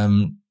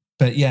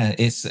 But yeah,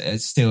 it's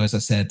still, as I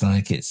said,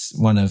 it's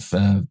one of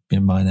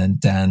mine and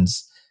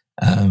Dan's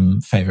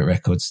favorite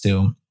records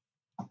still.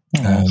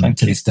 To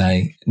this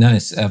day. No,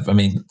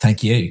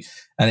 thank you.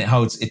 And it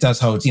does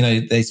hold,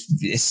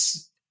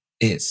 it's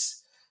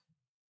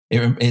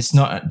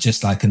not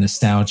just a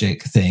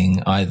nostalgic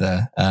thing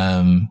either.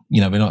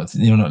 You're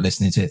not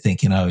listening to it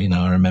thinking,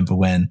 I remember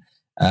when,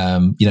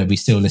 we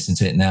still listen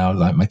to it now,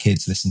 my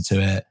kids listen to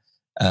it.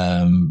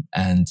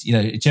 And,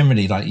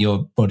 generally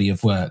your body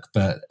of work,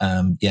 but,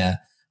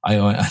 I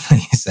know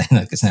you're saying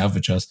it's an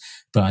albatross,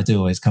 but I do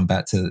always come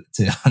back to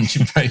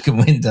 100 Broken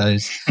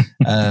Windows,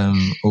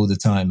 all the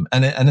time.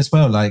 And as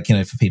well,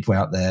 for people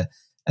out there,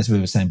 as we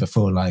were saying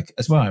before,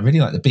 as well, I really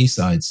like the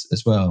B-sides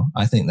as well.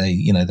 I think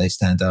they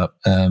stand up.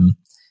 And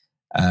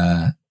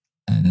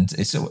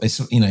it's,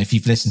 if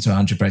you've listened to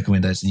 100 Broken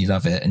Windows and you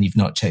love it and you've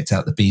not checked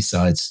out the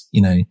B-sides,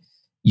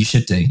 you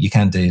should do, you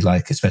can do,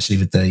 especially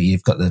with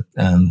you've got the,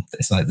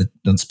 it's on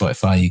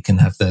Spotify, you can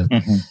have the,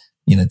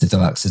 the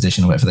deluxe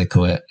edition or whatever they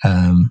call it,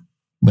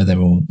 where they're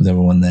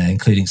all on there,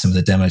 including some of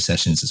the demo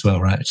sessions as well,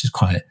 right? Which is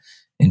quite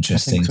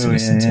interesting to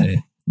listen to.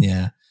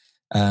 Yeah.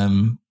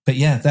 But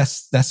yeah,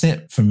 that's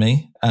it from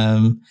me.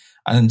 And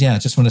yeah, I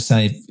just want to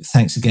say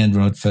thanks again,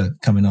 Rod, for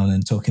coming on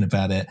and talking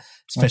about it,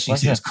 especially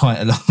because it's quite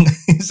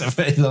it's a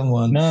very long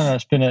one. No,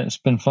 it's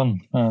been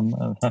fun. I'm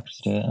happy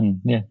to do it. And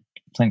yeah,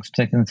 thanks for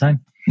taking the time.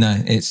 No,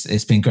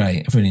 it's been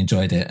great. I've really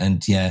enjoyed it.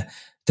 And yeah,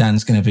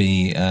 Dan's going to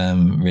be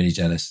really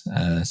jealous.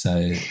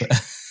 So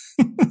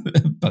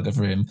bugger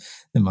for him.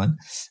 Never mind.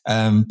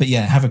 But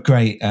yeah, have a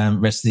great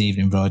rest of the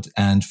evening, Rod.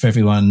 And for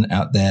everyone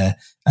out there,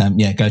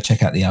 go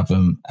check out the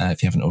album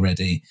if you haven't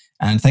already.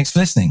 And thanks for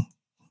listening.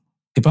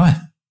 Goodbye.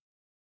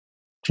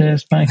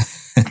 Cheers. Bye.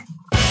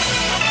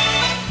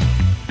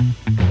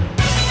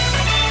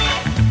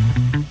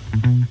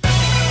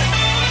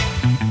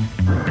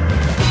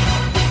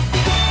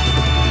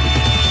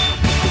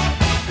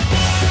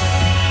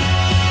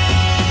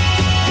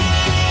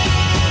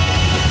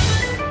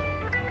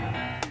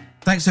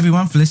 Thanks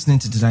everyone for listening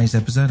to today's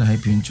episode. I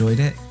hope you enjoyed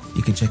it.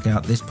 You can check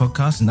out this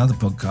podcast and other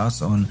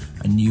podcasts on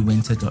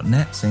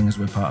anewwinter.net, seeing as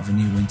we're part of a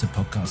New Winter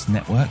podcast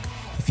network.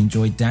 If you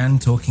enjoyed Dan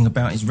talking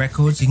about his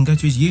records, you can go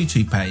to his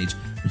YouTube page,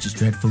 which is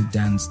Dreadful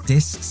Dan's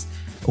Discs.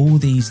 All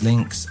these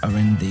links are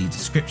in the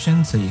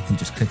description, so you can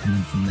just click on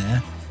them from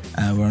there.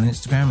 We're on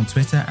Instagram and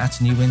Twitter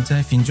 @AnewWinter.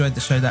 If you enjoyed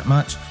the show that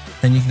much,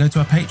 then you can go to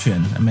our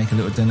Patreon and make a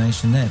little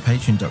donation there,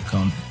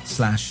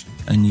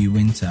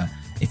 patreon.com/anewwinter.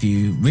 If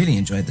you really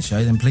enjoyed the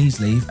show, then please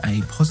leave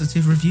a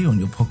positive review on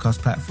your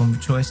podcast platform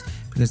of choice,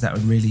 because that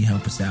would really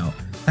help us out.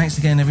 Thanks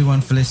again, everyone,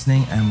 for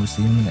listening, and we'll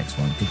see you on the next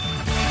one.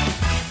 Goodbye.